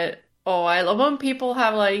 I love it. Oh, I love when people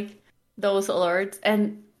have like those alerts,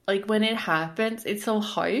 and like when it happens, it's so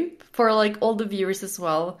hype for like all the viewers as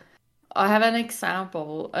well. I have an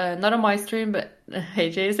example, not on my stream, but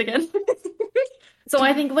hey, Jace again. So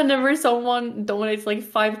I think whenever someone donates like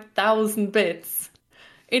 5,000 bits,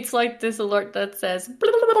 it's like this alert that says and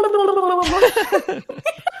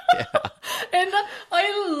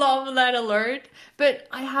I love that alert. But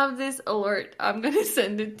I have this alert. I'm gonna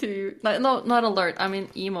send it to you. No, not alert. I mean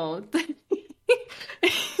emote.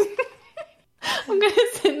 I'm gonna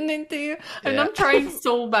send it to you. And I'm trying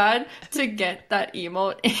so bad to get that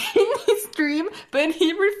emote in his stream, but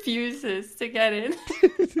he refuses to get it.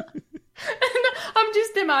 And I'm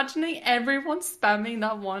just imagining everyone spamming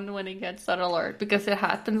that one when he gets that alert, because it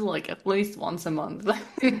happens like at least once a month. So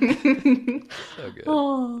good.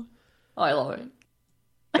 Oh, I love it.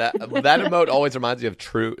 That emote always reminds me of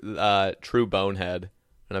True Bonehead. I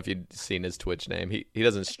don't know if you've seen his Twitch name. He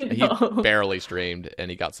doesn't he barely streamed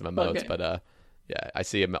and he got some emotes, but yeah, I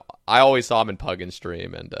see him. I always saw him in Puggin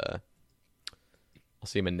stream, and I'll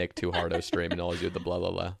see him in Nick Too Hardo stream, and always do the blah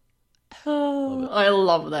blah blah. Oh, I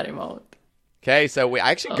love that emote. Okay, so we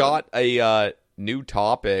actually got a new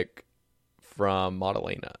topic from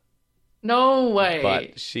Madalena. No way.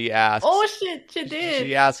 But she asks... Oh, shit, she did.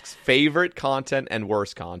 She asks favorite content and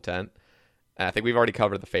worst content. And I think we've already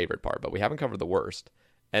covered the favorite part, but we haven't covered the worst.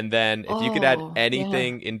 And then if you could add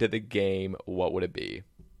anything into the game, what would it be?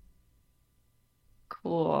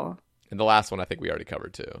 Cool. And the last one I think we already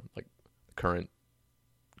covered too. Like current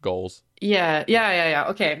goals. Yeah.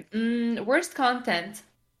 Okay. Worst content.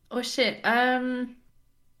 Oh shit.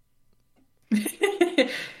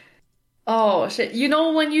 Oh shit. You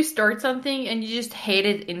know when you start something and you just hate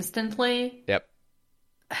it instantly? Yep.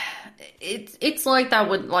 It's like that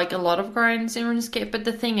with like a lot of grinds in RuneScape, but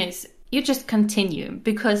the thing is, you just continue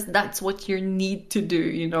because that's what you need to do,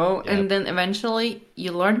 you know? Yep. And then eventually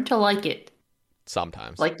you learn to like it.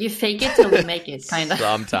 Sometimes. Like you fake it till you make it, kind of.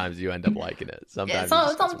 Sometimes you end up liking it. Sometimes.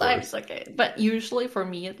 Yeah, sometimes okay. But usually for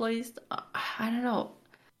me at least, I don't know.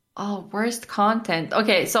 Oh, worst content.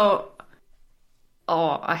 Okay, so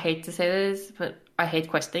I hate to say this, but I hate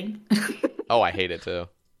questing. Oh, I hate it too.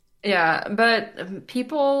 Yeah, but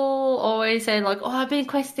people always say like, oh, I've been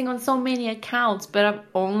questing on so many accounts, but I've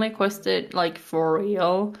only quested like for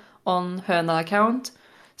real on Höna account.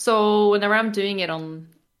 So whenever I'm doing it on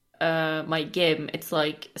my game, it's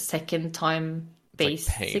like second time It's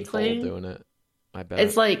like basically. painful doing it. I bet.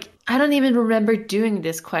 It's like I don't even remember doing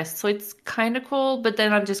this quest, so it's kind of cool. But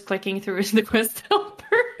then I'm just clicking through the quest helper.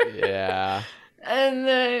 Yeah. And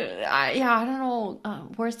I don't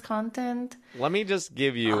know. Worst content. Let me just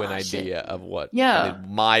give you an idea of what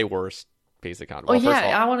my worst piece of content. Oh Well, yeah, first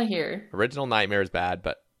of all, I want to hear. Original Nightmare is bad,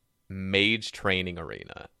 but Mage Training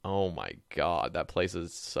Arena. Oh my god, that place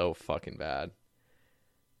is so fucking bad.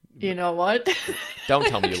 You know what? Don't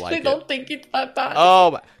tell me you like it. I don't think it's that bad.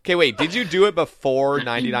 Oh, okay, wait. Did you do it before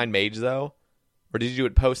 99 Mage, though? Or did you do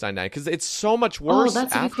it post 99? Because it's so much worse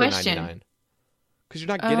that's a good after question. 99. Because you're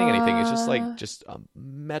not getting anything. It's just a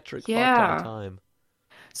metric fuck ton of time.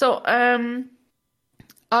 So,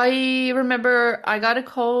 I remember I got a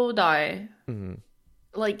Kodai,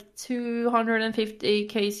 like 250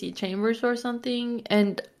 kc chambers or something,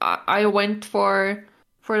 and I went for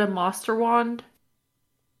the Master Wand.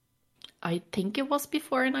 I think it was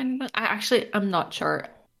before 99. I'm not sure.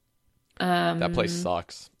 That place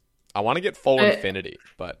sucks. I want to get full infinity,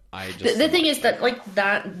 but I just... The thing is that, like,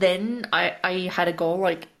 then I had a goal,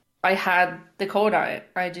 like, I had the Kodai,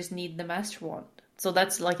 I just need the Master Wand. So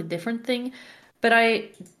that's, like, a different thing. But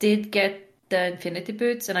I did get the Infinity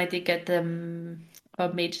Boots, and I did get the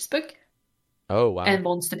Mage's Book. Oh, wow. And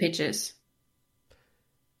Monster Pitches.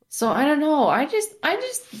 So, I don't know, I just...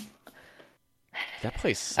 That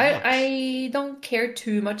place sucks. I don't care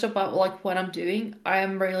too much about, like, what I'm doing.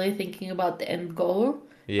 I'm really thinking about the end goal.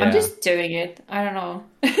 Yeah. I'm just doing it. I don't know.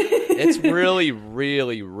 It's really,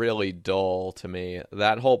 really, really dull to me.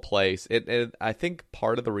 That whole place. I think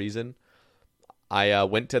part of the reason I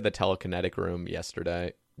went to the telekinetic room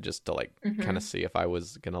yesterday just to like kind of see if I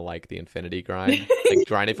was gonna like the infinity grind, like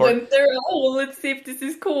grinding for it. Let's see if this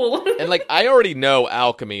is cool. And like I already know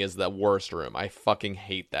alchemy is the worst room. I fucking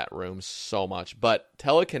hate that room so much. But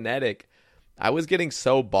telekinetic, I was getting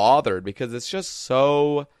so bothered because it's just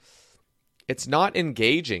so. It's not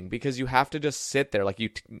engaging because you have to just sit there. Like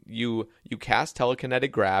you cast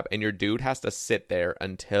telekinetic grab and your dude has to sit there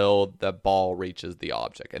until the ball reaches the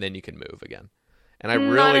object and then you can move again. And I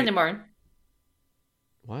really not anymore.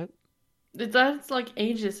 What? That's like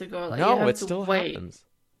ages ago. Like, no, it still happens.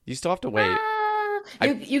 You still have to wait.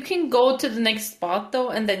 You can go to the next spot though,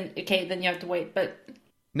 and then you have to wait. But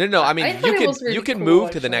no. I mean, you can cool,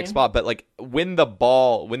 move to the next spot, but like when the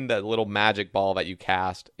little magic ball that you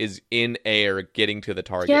cast is in air getting to the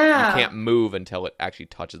target, you can't move until it actually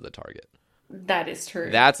touches the target. That is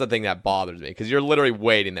true. That's the thing that bothers me because you're literally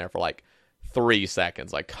waiting there for like 3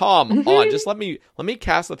 seconds. Like, come on, just let me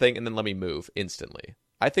cast the thing and then let me move instantly.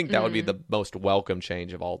 I think that would be the most welcome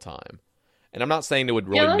change of all time. And I'm not saying it would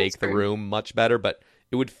really make the room much better, but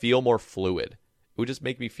it would feel more fluid. It would just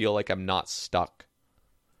make me feel like I'm not stuck.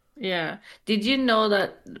 Yeah. Did you know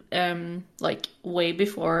that like way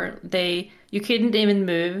before you couldn't even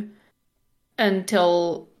move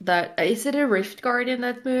until that is it a Rift Guardian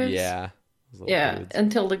that moves? Yeah. Yeah,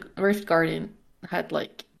 until the Rift Guardian had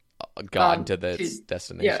like gotten to the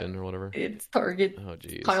destination or whatever. Its target. Oh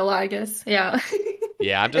jeez. Pile, I guess. Yeah.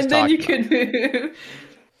 Yeah, I'm just and talking. then you could move.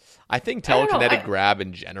 I think telekinetic grab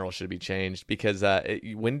in general should be changed because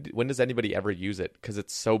when does anybody ever use it? Because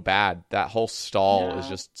it's so bad. That whole stall is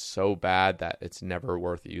just so bad that it's never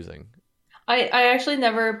worth using. I actually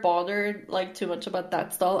never bothered like too much about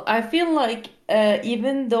that stall. I feel like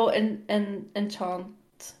even though enchanting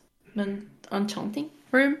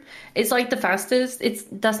room it's like the fastest,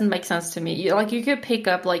 it doesn't make sense to me. You could pick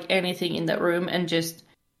up like anything in that room and just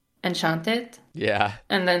enchant it. Yeah.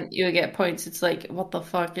 And then you get points. It's like, what the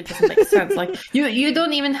fuck? It doesn't make sense. Like you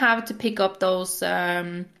don't even have to pick up those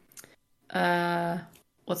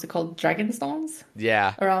what's it called? Dragon stones?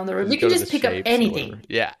 Yeah. Around the room. You can just pick up anything.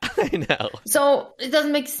 Yeah, I know. So it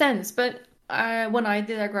doesn't make sense. But when I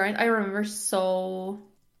did that grind, I remember so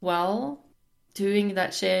well doing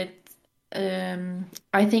that shit.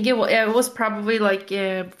 I think it was probably like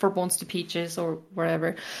for Bones to Peaches or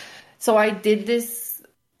whatever. So I did this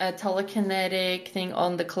telekinetic thing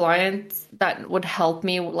on the client that would help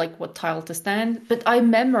me like what tile to stand, but I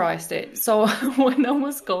memorized it. So when I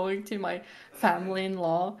was going to my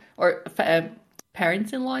family-in-law or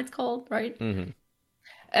parents-in-law, it's called, right? Mm-hmm.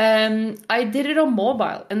 I did it on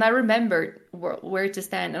mobile, and I remembered where to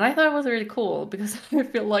stand, and I thought it was really cool because I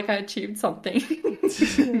feel like I achieved something.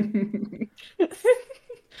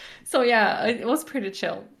 So yeah, it was pretty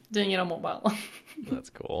chill doing it on mobile. That's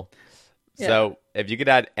cool. Yeah. So, if you could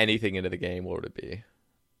add anything into the game, what would it be?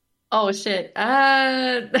 Oh shit!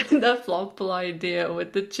 The flopple idea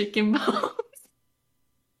with the chicken bombs.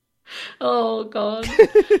 Oh God.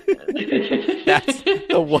 That's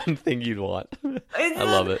the one thing you'd want. I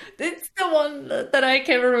love it. It's the one that I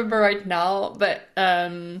can't remember right now, but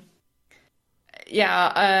okay,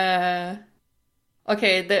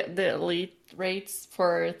 the elite rates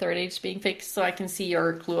for third age being fixed, so I can see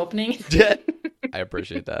your clue opening. I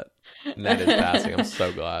appreciate that. And that is passing. I'm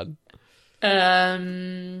so glad.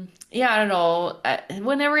 Yeah, I don't know.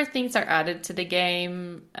 Whenever things are added to the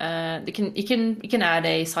game, you can add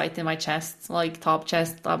a sight in my chest, like top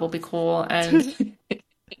chest. That will be cool. And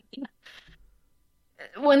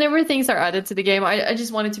whenever things are added to the game, I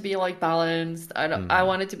just want it to be like balanced. I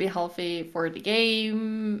want it to be healthy for the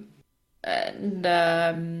game, and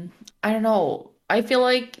I don't know. I feel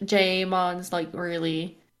like JMon's like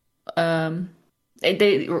really,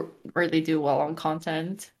 they really do well on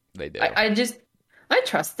content. They do. I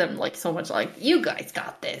trust them like so much. Like, you guys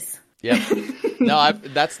got this. Yeah. No,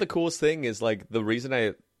 that's the coolest thing is like the reason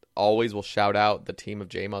I always will shout out the team of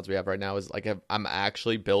JMods we have right now is like I'm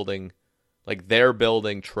actually building, like they're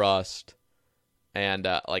building trust, and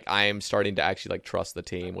like I am starting to actually like trust the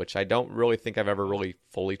team, which I don't really think I've ever really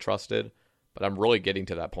fully trusted, but I'm really getting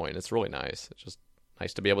to that point. It's really nice. It's just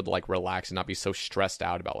nice to be able to like relax and not be so stressed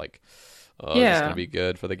out about like, oh, it's going to be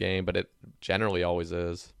good for the game, but it generally always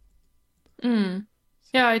is.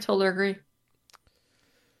 Yeah, I totally agree.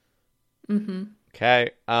 Okay.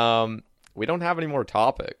 We don't have any more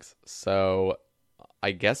topics, so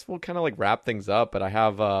I guess we'll kind of like wrap things up, but I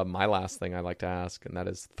have my last thing I'd like to ask, and that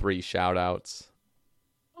is 3 shout outs.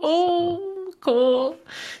 Oh, cool.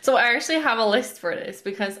 So I actually have a list for this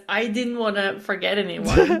because I didn't want to forget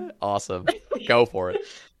anyone. Awesome. Go for it.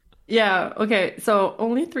 Yeah, okay. So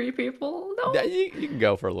only 3 people? No. Yeah, you can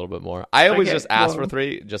go for a little bit more. I always just ask for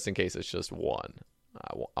 3 just in case it's just one.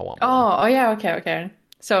 I want more. Oh, yeah, okay.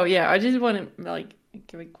 So yeah, I just want to like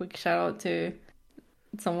give a quick shout out to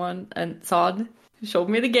someone, and Sod, who showed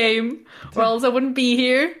me the game, or else I wouldn't be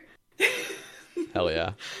here. Hell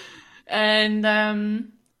yeah. And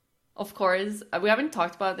of course, we haven't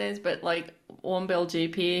talked about this, but like One Bill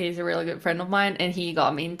GP, he's a really good friend of mine, and he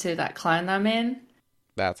got me into that clan I'm in.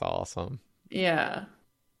 That's awesome. Yeah.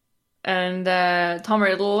 And Tom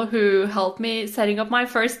Riddle, who helped me setting up my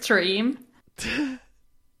first stream.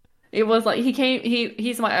 It was like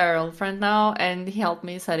he's my IRL friend now, and he helped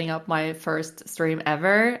me setting up my first stream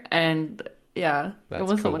ever, and yeah, it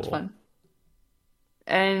was so much fun.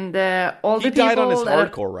 And all the people he died on his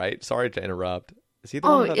hardcore, right? Sorry to interrupt. Is he the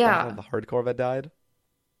one that died on the hardcore that died?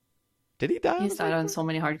 Did he die? He's died on so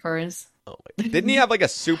many hardcores. Oh my God. Didn't he have like a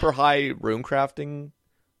super high room crafting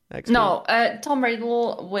XP? No, Tom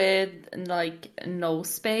Riddle with like no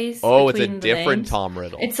space. Oh, it's a different Tom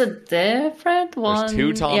Riddle. It's a different one. There's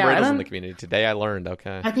 2 Tom Riddles in the community. Today I learned.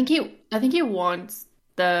 Okay. I think he wants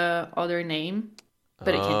the other name,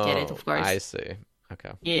 but he can't get it, of course. I see.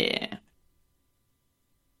 Okay. Yeah.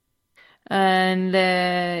 And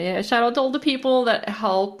yeah, shout out to all the people that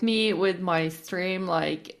helped me with my stream,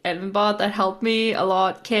 like Elvenbot that helped me a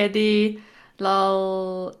lot, Keddy,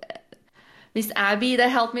 Lal, Miss Abby that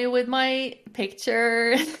helped me with my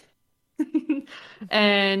picture.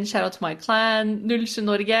 And shout out to my clan, 07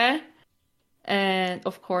 Norge. And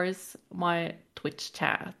of course, my Twitch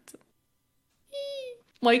chat.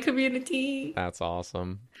 My community. That's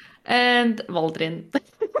awesome. And Waldrin.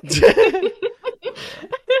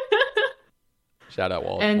 Shout out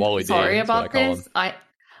and Wally D. Sorry about this. I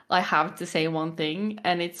have to say one thing,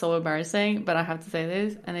 and it's so embarrassing, but I have to say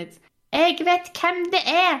this, and it's Jeg vet hvem det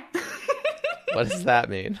er. What does that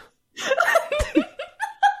mean?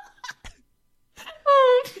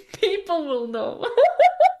 People will know.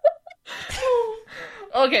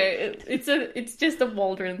 Okay, it's just a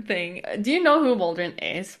Waldron thing. Do you know who Waldron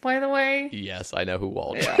is, by the way? Yes, I know who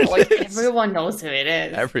Waldron is. Like, everyone knows who it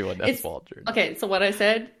is. Everyone knows Waldron. Okay, so what I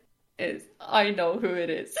said is, I know who it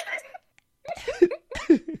is.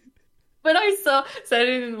 But I said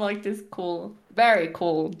it in like this cool, very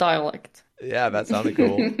cool dialect. Yeah, that sounded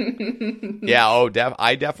cool. Yeah,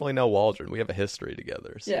 I definitely know Waldron. We have a history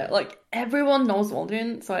together. So. Yeah, like everyone knows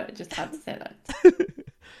Waldron, so I just had to say that.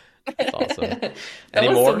 That's awesome. That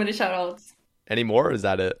was so many shoutouts. Any more, or is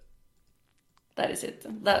that it? That is it.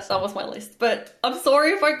 That was my list. But I'm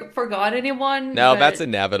sorry if I forgot anyone. No, but... that's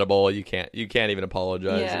inevitable. You can't even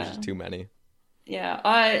apologize. Yeah. There's just too many.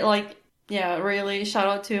 Yeah, really shout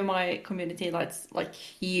out to my community that's like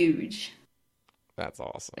huge. That's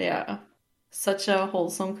awesome. Yeah. Such a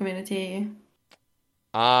wholesome community.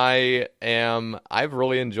 I've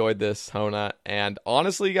really enjoyed this, Hona, and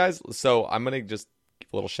honestly, guys, so I'm gonna just give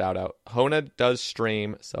a little shout out. Hona does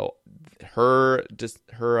stream, so her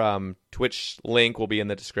Twitch link will be in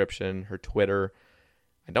the description, her Twitter,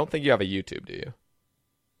 I don't think you have a YouTube, do you?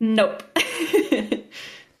 Nope.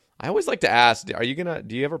 I always like to ask, do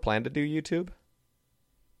you ever plan to do YouTube?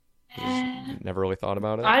 Never really thought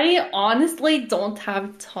about it. I honestly don't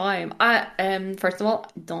have time. I first of all,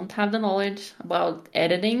 don't have the knowledge about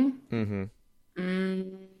editing.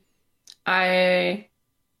 I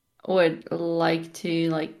would like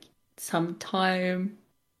to sometime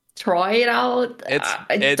try it out.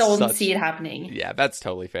 I don't see it happening. Yeah, that's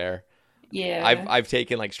totally fair. Yeah. I've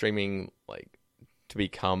taken streaming to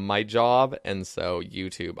become my job, and so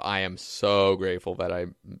YouTube, I am so grateful that I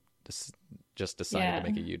just decided to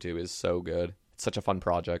make a YouTube. Is so good. It's such a fun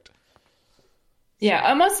project. Yeah,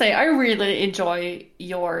 I must say I really enjoy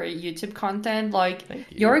your YouTube content.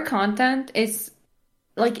 Your content is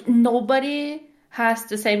nobody has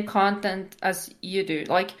the same content as you do.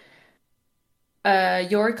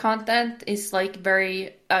 Your content is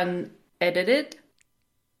very unedited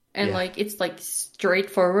and it's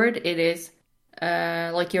straightforward. It is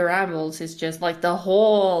your rambles is just the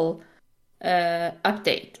whole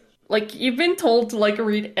update. You've been told to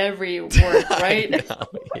read every word, right? I know,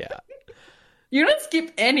 yeah. You don't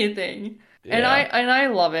skip anything. Yeah. And I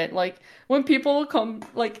love it. When people come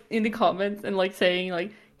in the comments and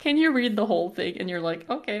saying can you read the whole thing? And you're like,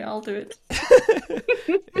 okay, I'll do it.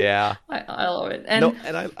 Yeah. I love it. And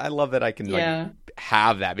I love that I can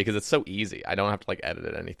have that because it's so easy. I don't have to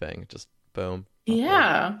edit anything. Just boom.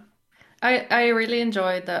 Yeah. I really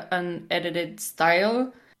enjoy the unedited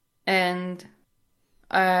style, and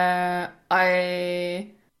I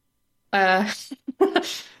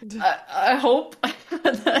hope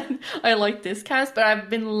that I like this cast, but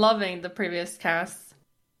I've been loving the previous cast,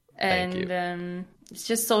 and it's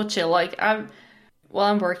just so chill. While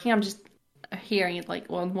I'm working, I'm just hearing it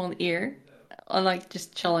one ear, and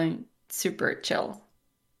just chilling, super chill.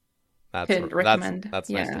 Could recommend.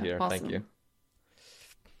 That's nice to hear. Awesome. Thank you.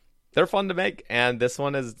 They're fun to make, and this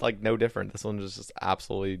one is no different. This one is just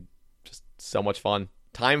absolutely just so much fun.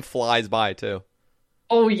 Time flies by too.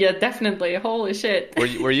 Oh yeah, definitely. Holy shit.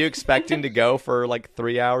 Were you expecting to go for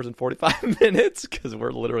 3 hours and 45 minutes? Because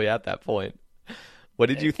we're literally at that point. What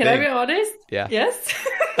did you think? Can I be honest? Yeah. Yes.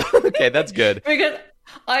 Okay, that's good. Because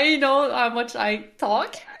I know how much I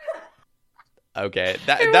talk. Okay,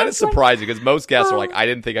 that is surprising because most guests are I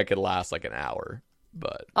didn't think I could last an hour.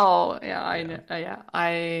 But oh yeah, I know. Yeah,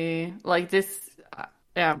 I like this.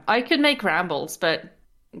 Yeah, I could make rambles, but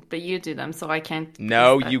you do them, so I can't.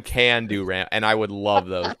 No, you can do and I would love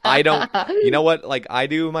those. I don't. You know what? I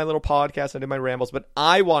do my little podcast, I do my rambles, but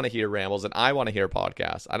I want to hear rambles and I want to hear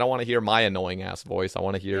podcasts. I don't want to hear my annoying ass voice. I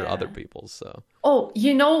want to hear other people's. So. Oh,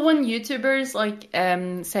 when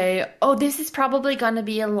YouTubers say, "Oh, this is probably gonna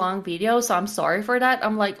be a long video," so I'm sorry for that.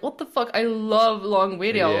 I'm like, what the fuck? I love long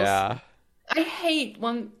videos. Yeah. I hate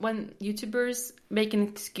when YouTubers make an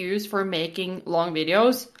excuse for making long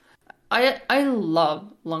videos. I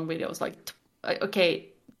love long videos.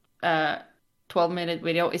 12-minute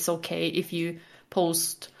video is okay if you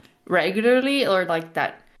post regularly or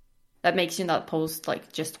that makes you not post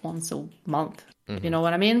just once a month. Mm-hmm. You know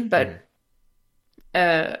what I mean? But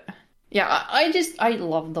yeah, I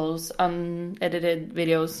love those unedited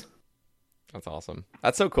videos. That's awesome.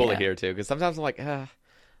 That's so cool to hear too, because sometimes I'm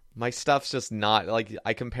my stuff's just not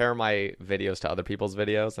I compare my videos to other people's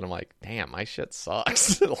videos and I'm like, damn, my shit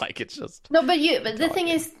sucks. It's just no, but the thing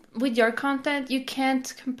is with your content you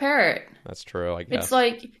can't compare it. That's true, I guess.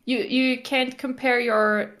 It's you can't compare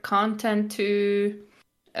your content to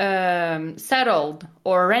Settled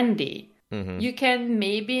or Randy. Mm-hmm. You can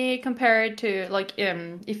maybe compare it to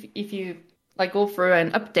if you go through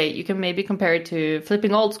an update, you can maybe compare it to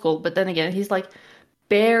Flipping Old School, but then again he's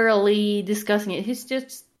barely discussing it. He's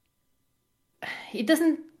just he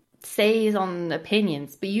doesn't say his own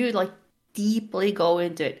opinions, but you deeply go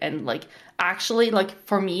into it and actually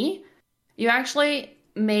for me, you actually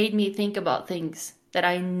made me think about things that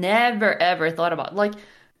I never ever thought about.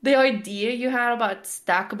 The idea you had about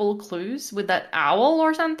stackable clues with that owl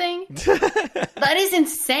or something. That is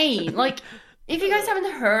insane. If you guys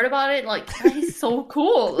haven't heard about it, that is so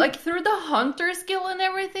cool. Through the hunter skill and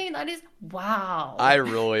everything, that is wow. I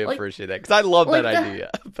really appreciate that because I love that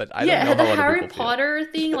idea, but I don't know how the other Harry people Potter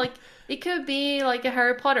thing, it could be a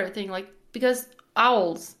Harry Potter thing, because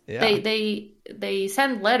owls, they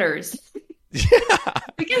send letters. Yeah,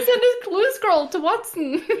 we can send a clue scroll to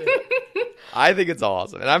Watson. I think it's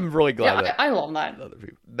awesome, and I'm really glad that I love that. Other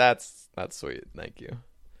people. That's sweet. Thank you.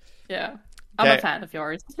 Yeah. I'm a fan of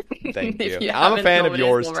yours. Thank you. I'm a fan of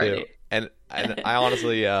yours too, and I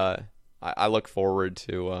honestly, I look forward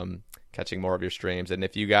to catching more of your streams. And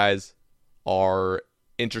if you guys are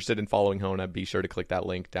interested in following Hona, be sure to click that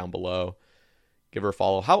link down below. give her a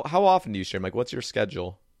follow. How often do you stream? Like, what's your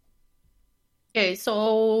schedule? Okay,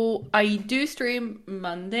 so I do stream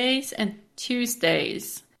Mondays and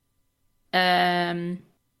Tuesdays.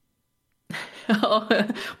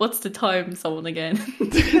 What's the time zone again?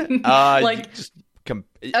 Like,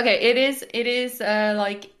 okay, it is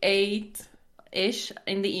like 8-ish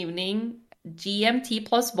in the evening, GMT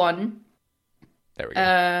 +1. There we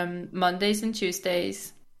go. Mondays and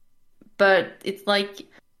Tuesdays, but it's like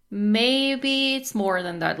maybe it's more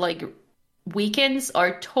than that. Like weekends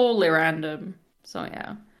are totally random. So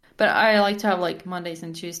yeah, but I like to have like Mondays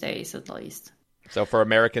and Tuesdays at least. So for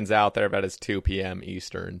Americans out there, that is 2 p.m.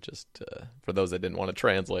 Eastern, just for those that didn't want to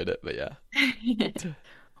translate it, but yeah.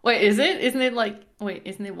 Wait, is it? Isn't it like,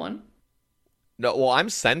 isn't it 1? No, well, I'm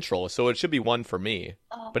Central, so it should be 1 for me.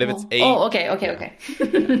 But if it's 8... Oh, okay.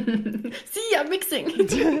 See, I'm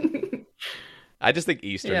mixing. I just think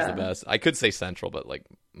Eastern's the best. I could say Central, but like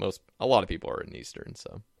a lot of people are in Eastern,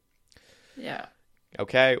 so. Yeah.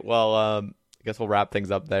 Okay, well, I guess we'll wrap things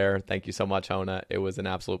up there. Thank you so much, Hona. It was an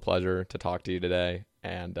absolute pleasure to talk to you today.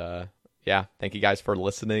 And thank you guys for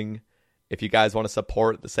listening. If you guys want to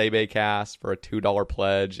support the Sebe Cast for a $2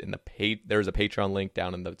 pledge, there's a Patreon link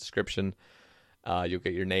down in the description. You'll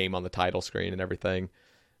get your name on the title screen and everything.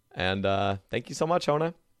 And thank you so much,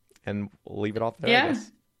 Hona. And we'll leave it off there, I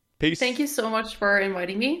guess. Peace. Thank you so much for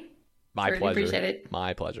inviting me. My pleasure. Appreciate it.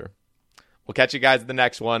 My pleasure. We'll catch you guys at the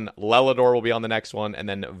next one. Lelador will be on the next one, and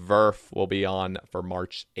then Verf will be on for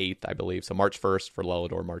March 8th, I believe. So March 1st for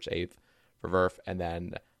Lelador, March 8th for Verf, and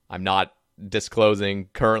then I'm not disclosing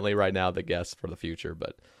currently right now the guests for the future,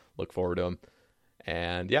 but look forward to them.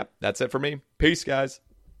 And yeah, that's it for me. Peace, guys.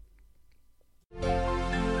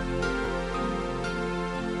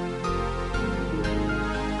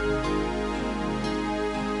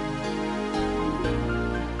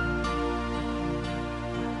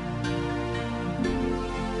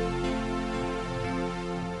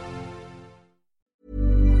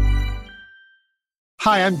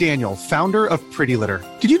 Hi, I'm Daniel, founder of Pretty Litter.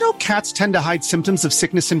 Did you know cats tend to hide symptoms of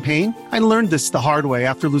sickness and pain? I learned this the hard way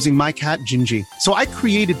after losing my cat, Gingy. So I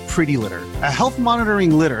created Pretty Litter, a health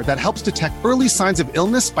monitoring litter that helps detect early signs of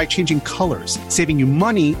illness by changing colors, saving you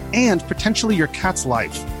money and potentially your cat's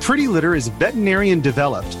life. Pretty Litter is veterinarian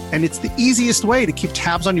developed, and it's the easiest way to keep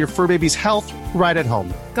tabs on your fur baby's health right at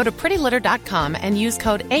home. Go to prettylitter.com and use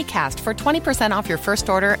code ACAST for 20% off your first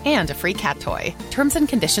order and a free cat toy. Terms and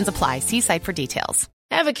conditions apply. See site for details.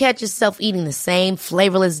 Ever catch yourself eating the same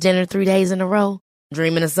flavorless dinner 3 days in a row?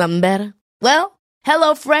 Dreaming of something better? Well,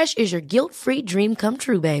 HelloFresh is your guilt-free dream come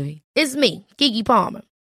true, baby. It's me, Keke Palmer.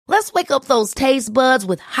 Let's wake up those taste buds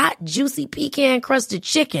with hot, juicy pecan-crusted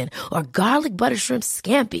chicken or garlic butter shrimp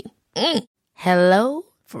scampi. Hello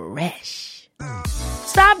Fresh.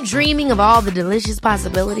 Stop dreaming of all the delicious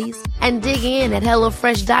possibilities and dig in at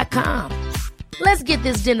HelloFresh.com. Let's get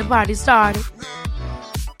this dinner party started.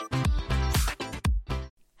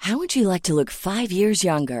 How would you like to look 5 years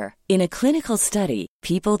younger? In a clinical study,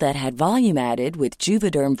 people that had volume added with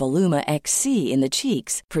Juvederm Voluma XC in the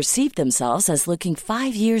cheeks perceived themselves as looking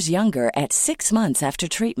 5 years younger at 6 months after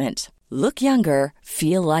treatment. Look younger,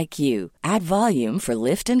 feel like you. Add volume for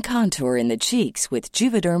lift and contour in the cheeks with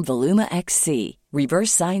Juvederm Voluma XC.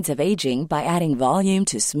 Reverse signs of aging by adding volume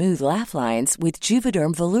to smooth laugh lines with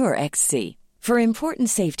Juvederm Volure XC. For important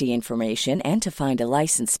safety information and to find a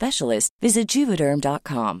licensed specialist, visit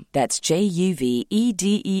Juvederm.com. That's JUVEDERM.com.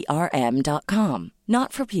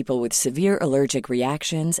 Not for people with severe allergic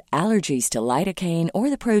reactions, allergies to lidocaine,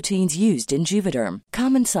 or the proteins used in Juvederm.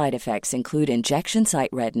 Common side effects include injection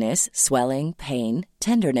site redness, swelling, pain,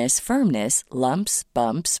 tenderness, firmness, lumps,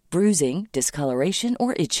 bumps, bruising, discoloration,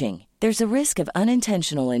 or itching. There's a risk of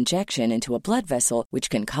unintentional injection into a blood vessel, which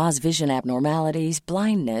can cause vision abnormalities,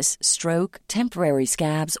 blindness, stroke, temporary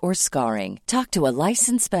scabs, or scarring. Talk to a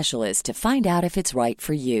licensed specialist to find out if it's right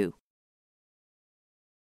for you.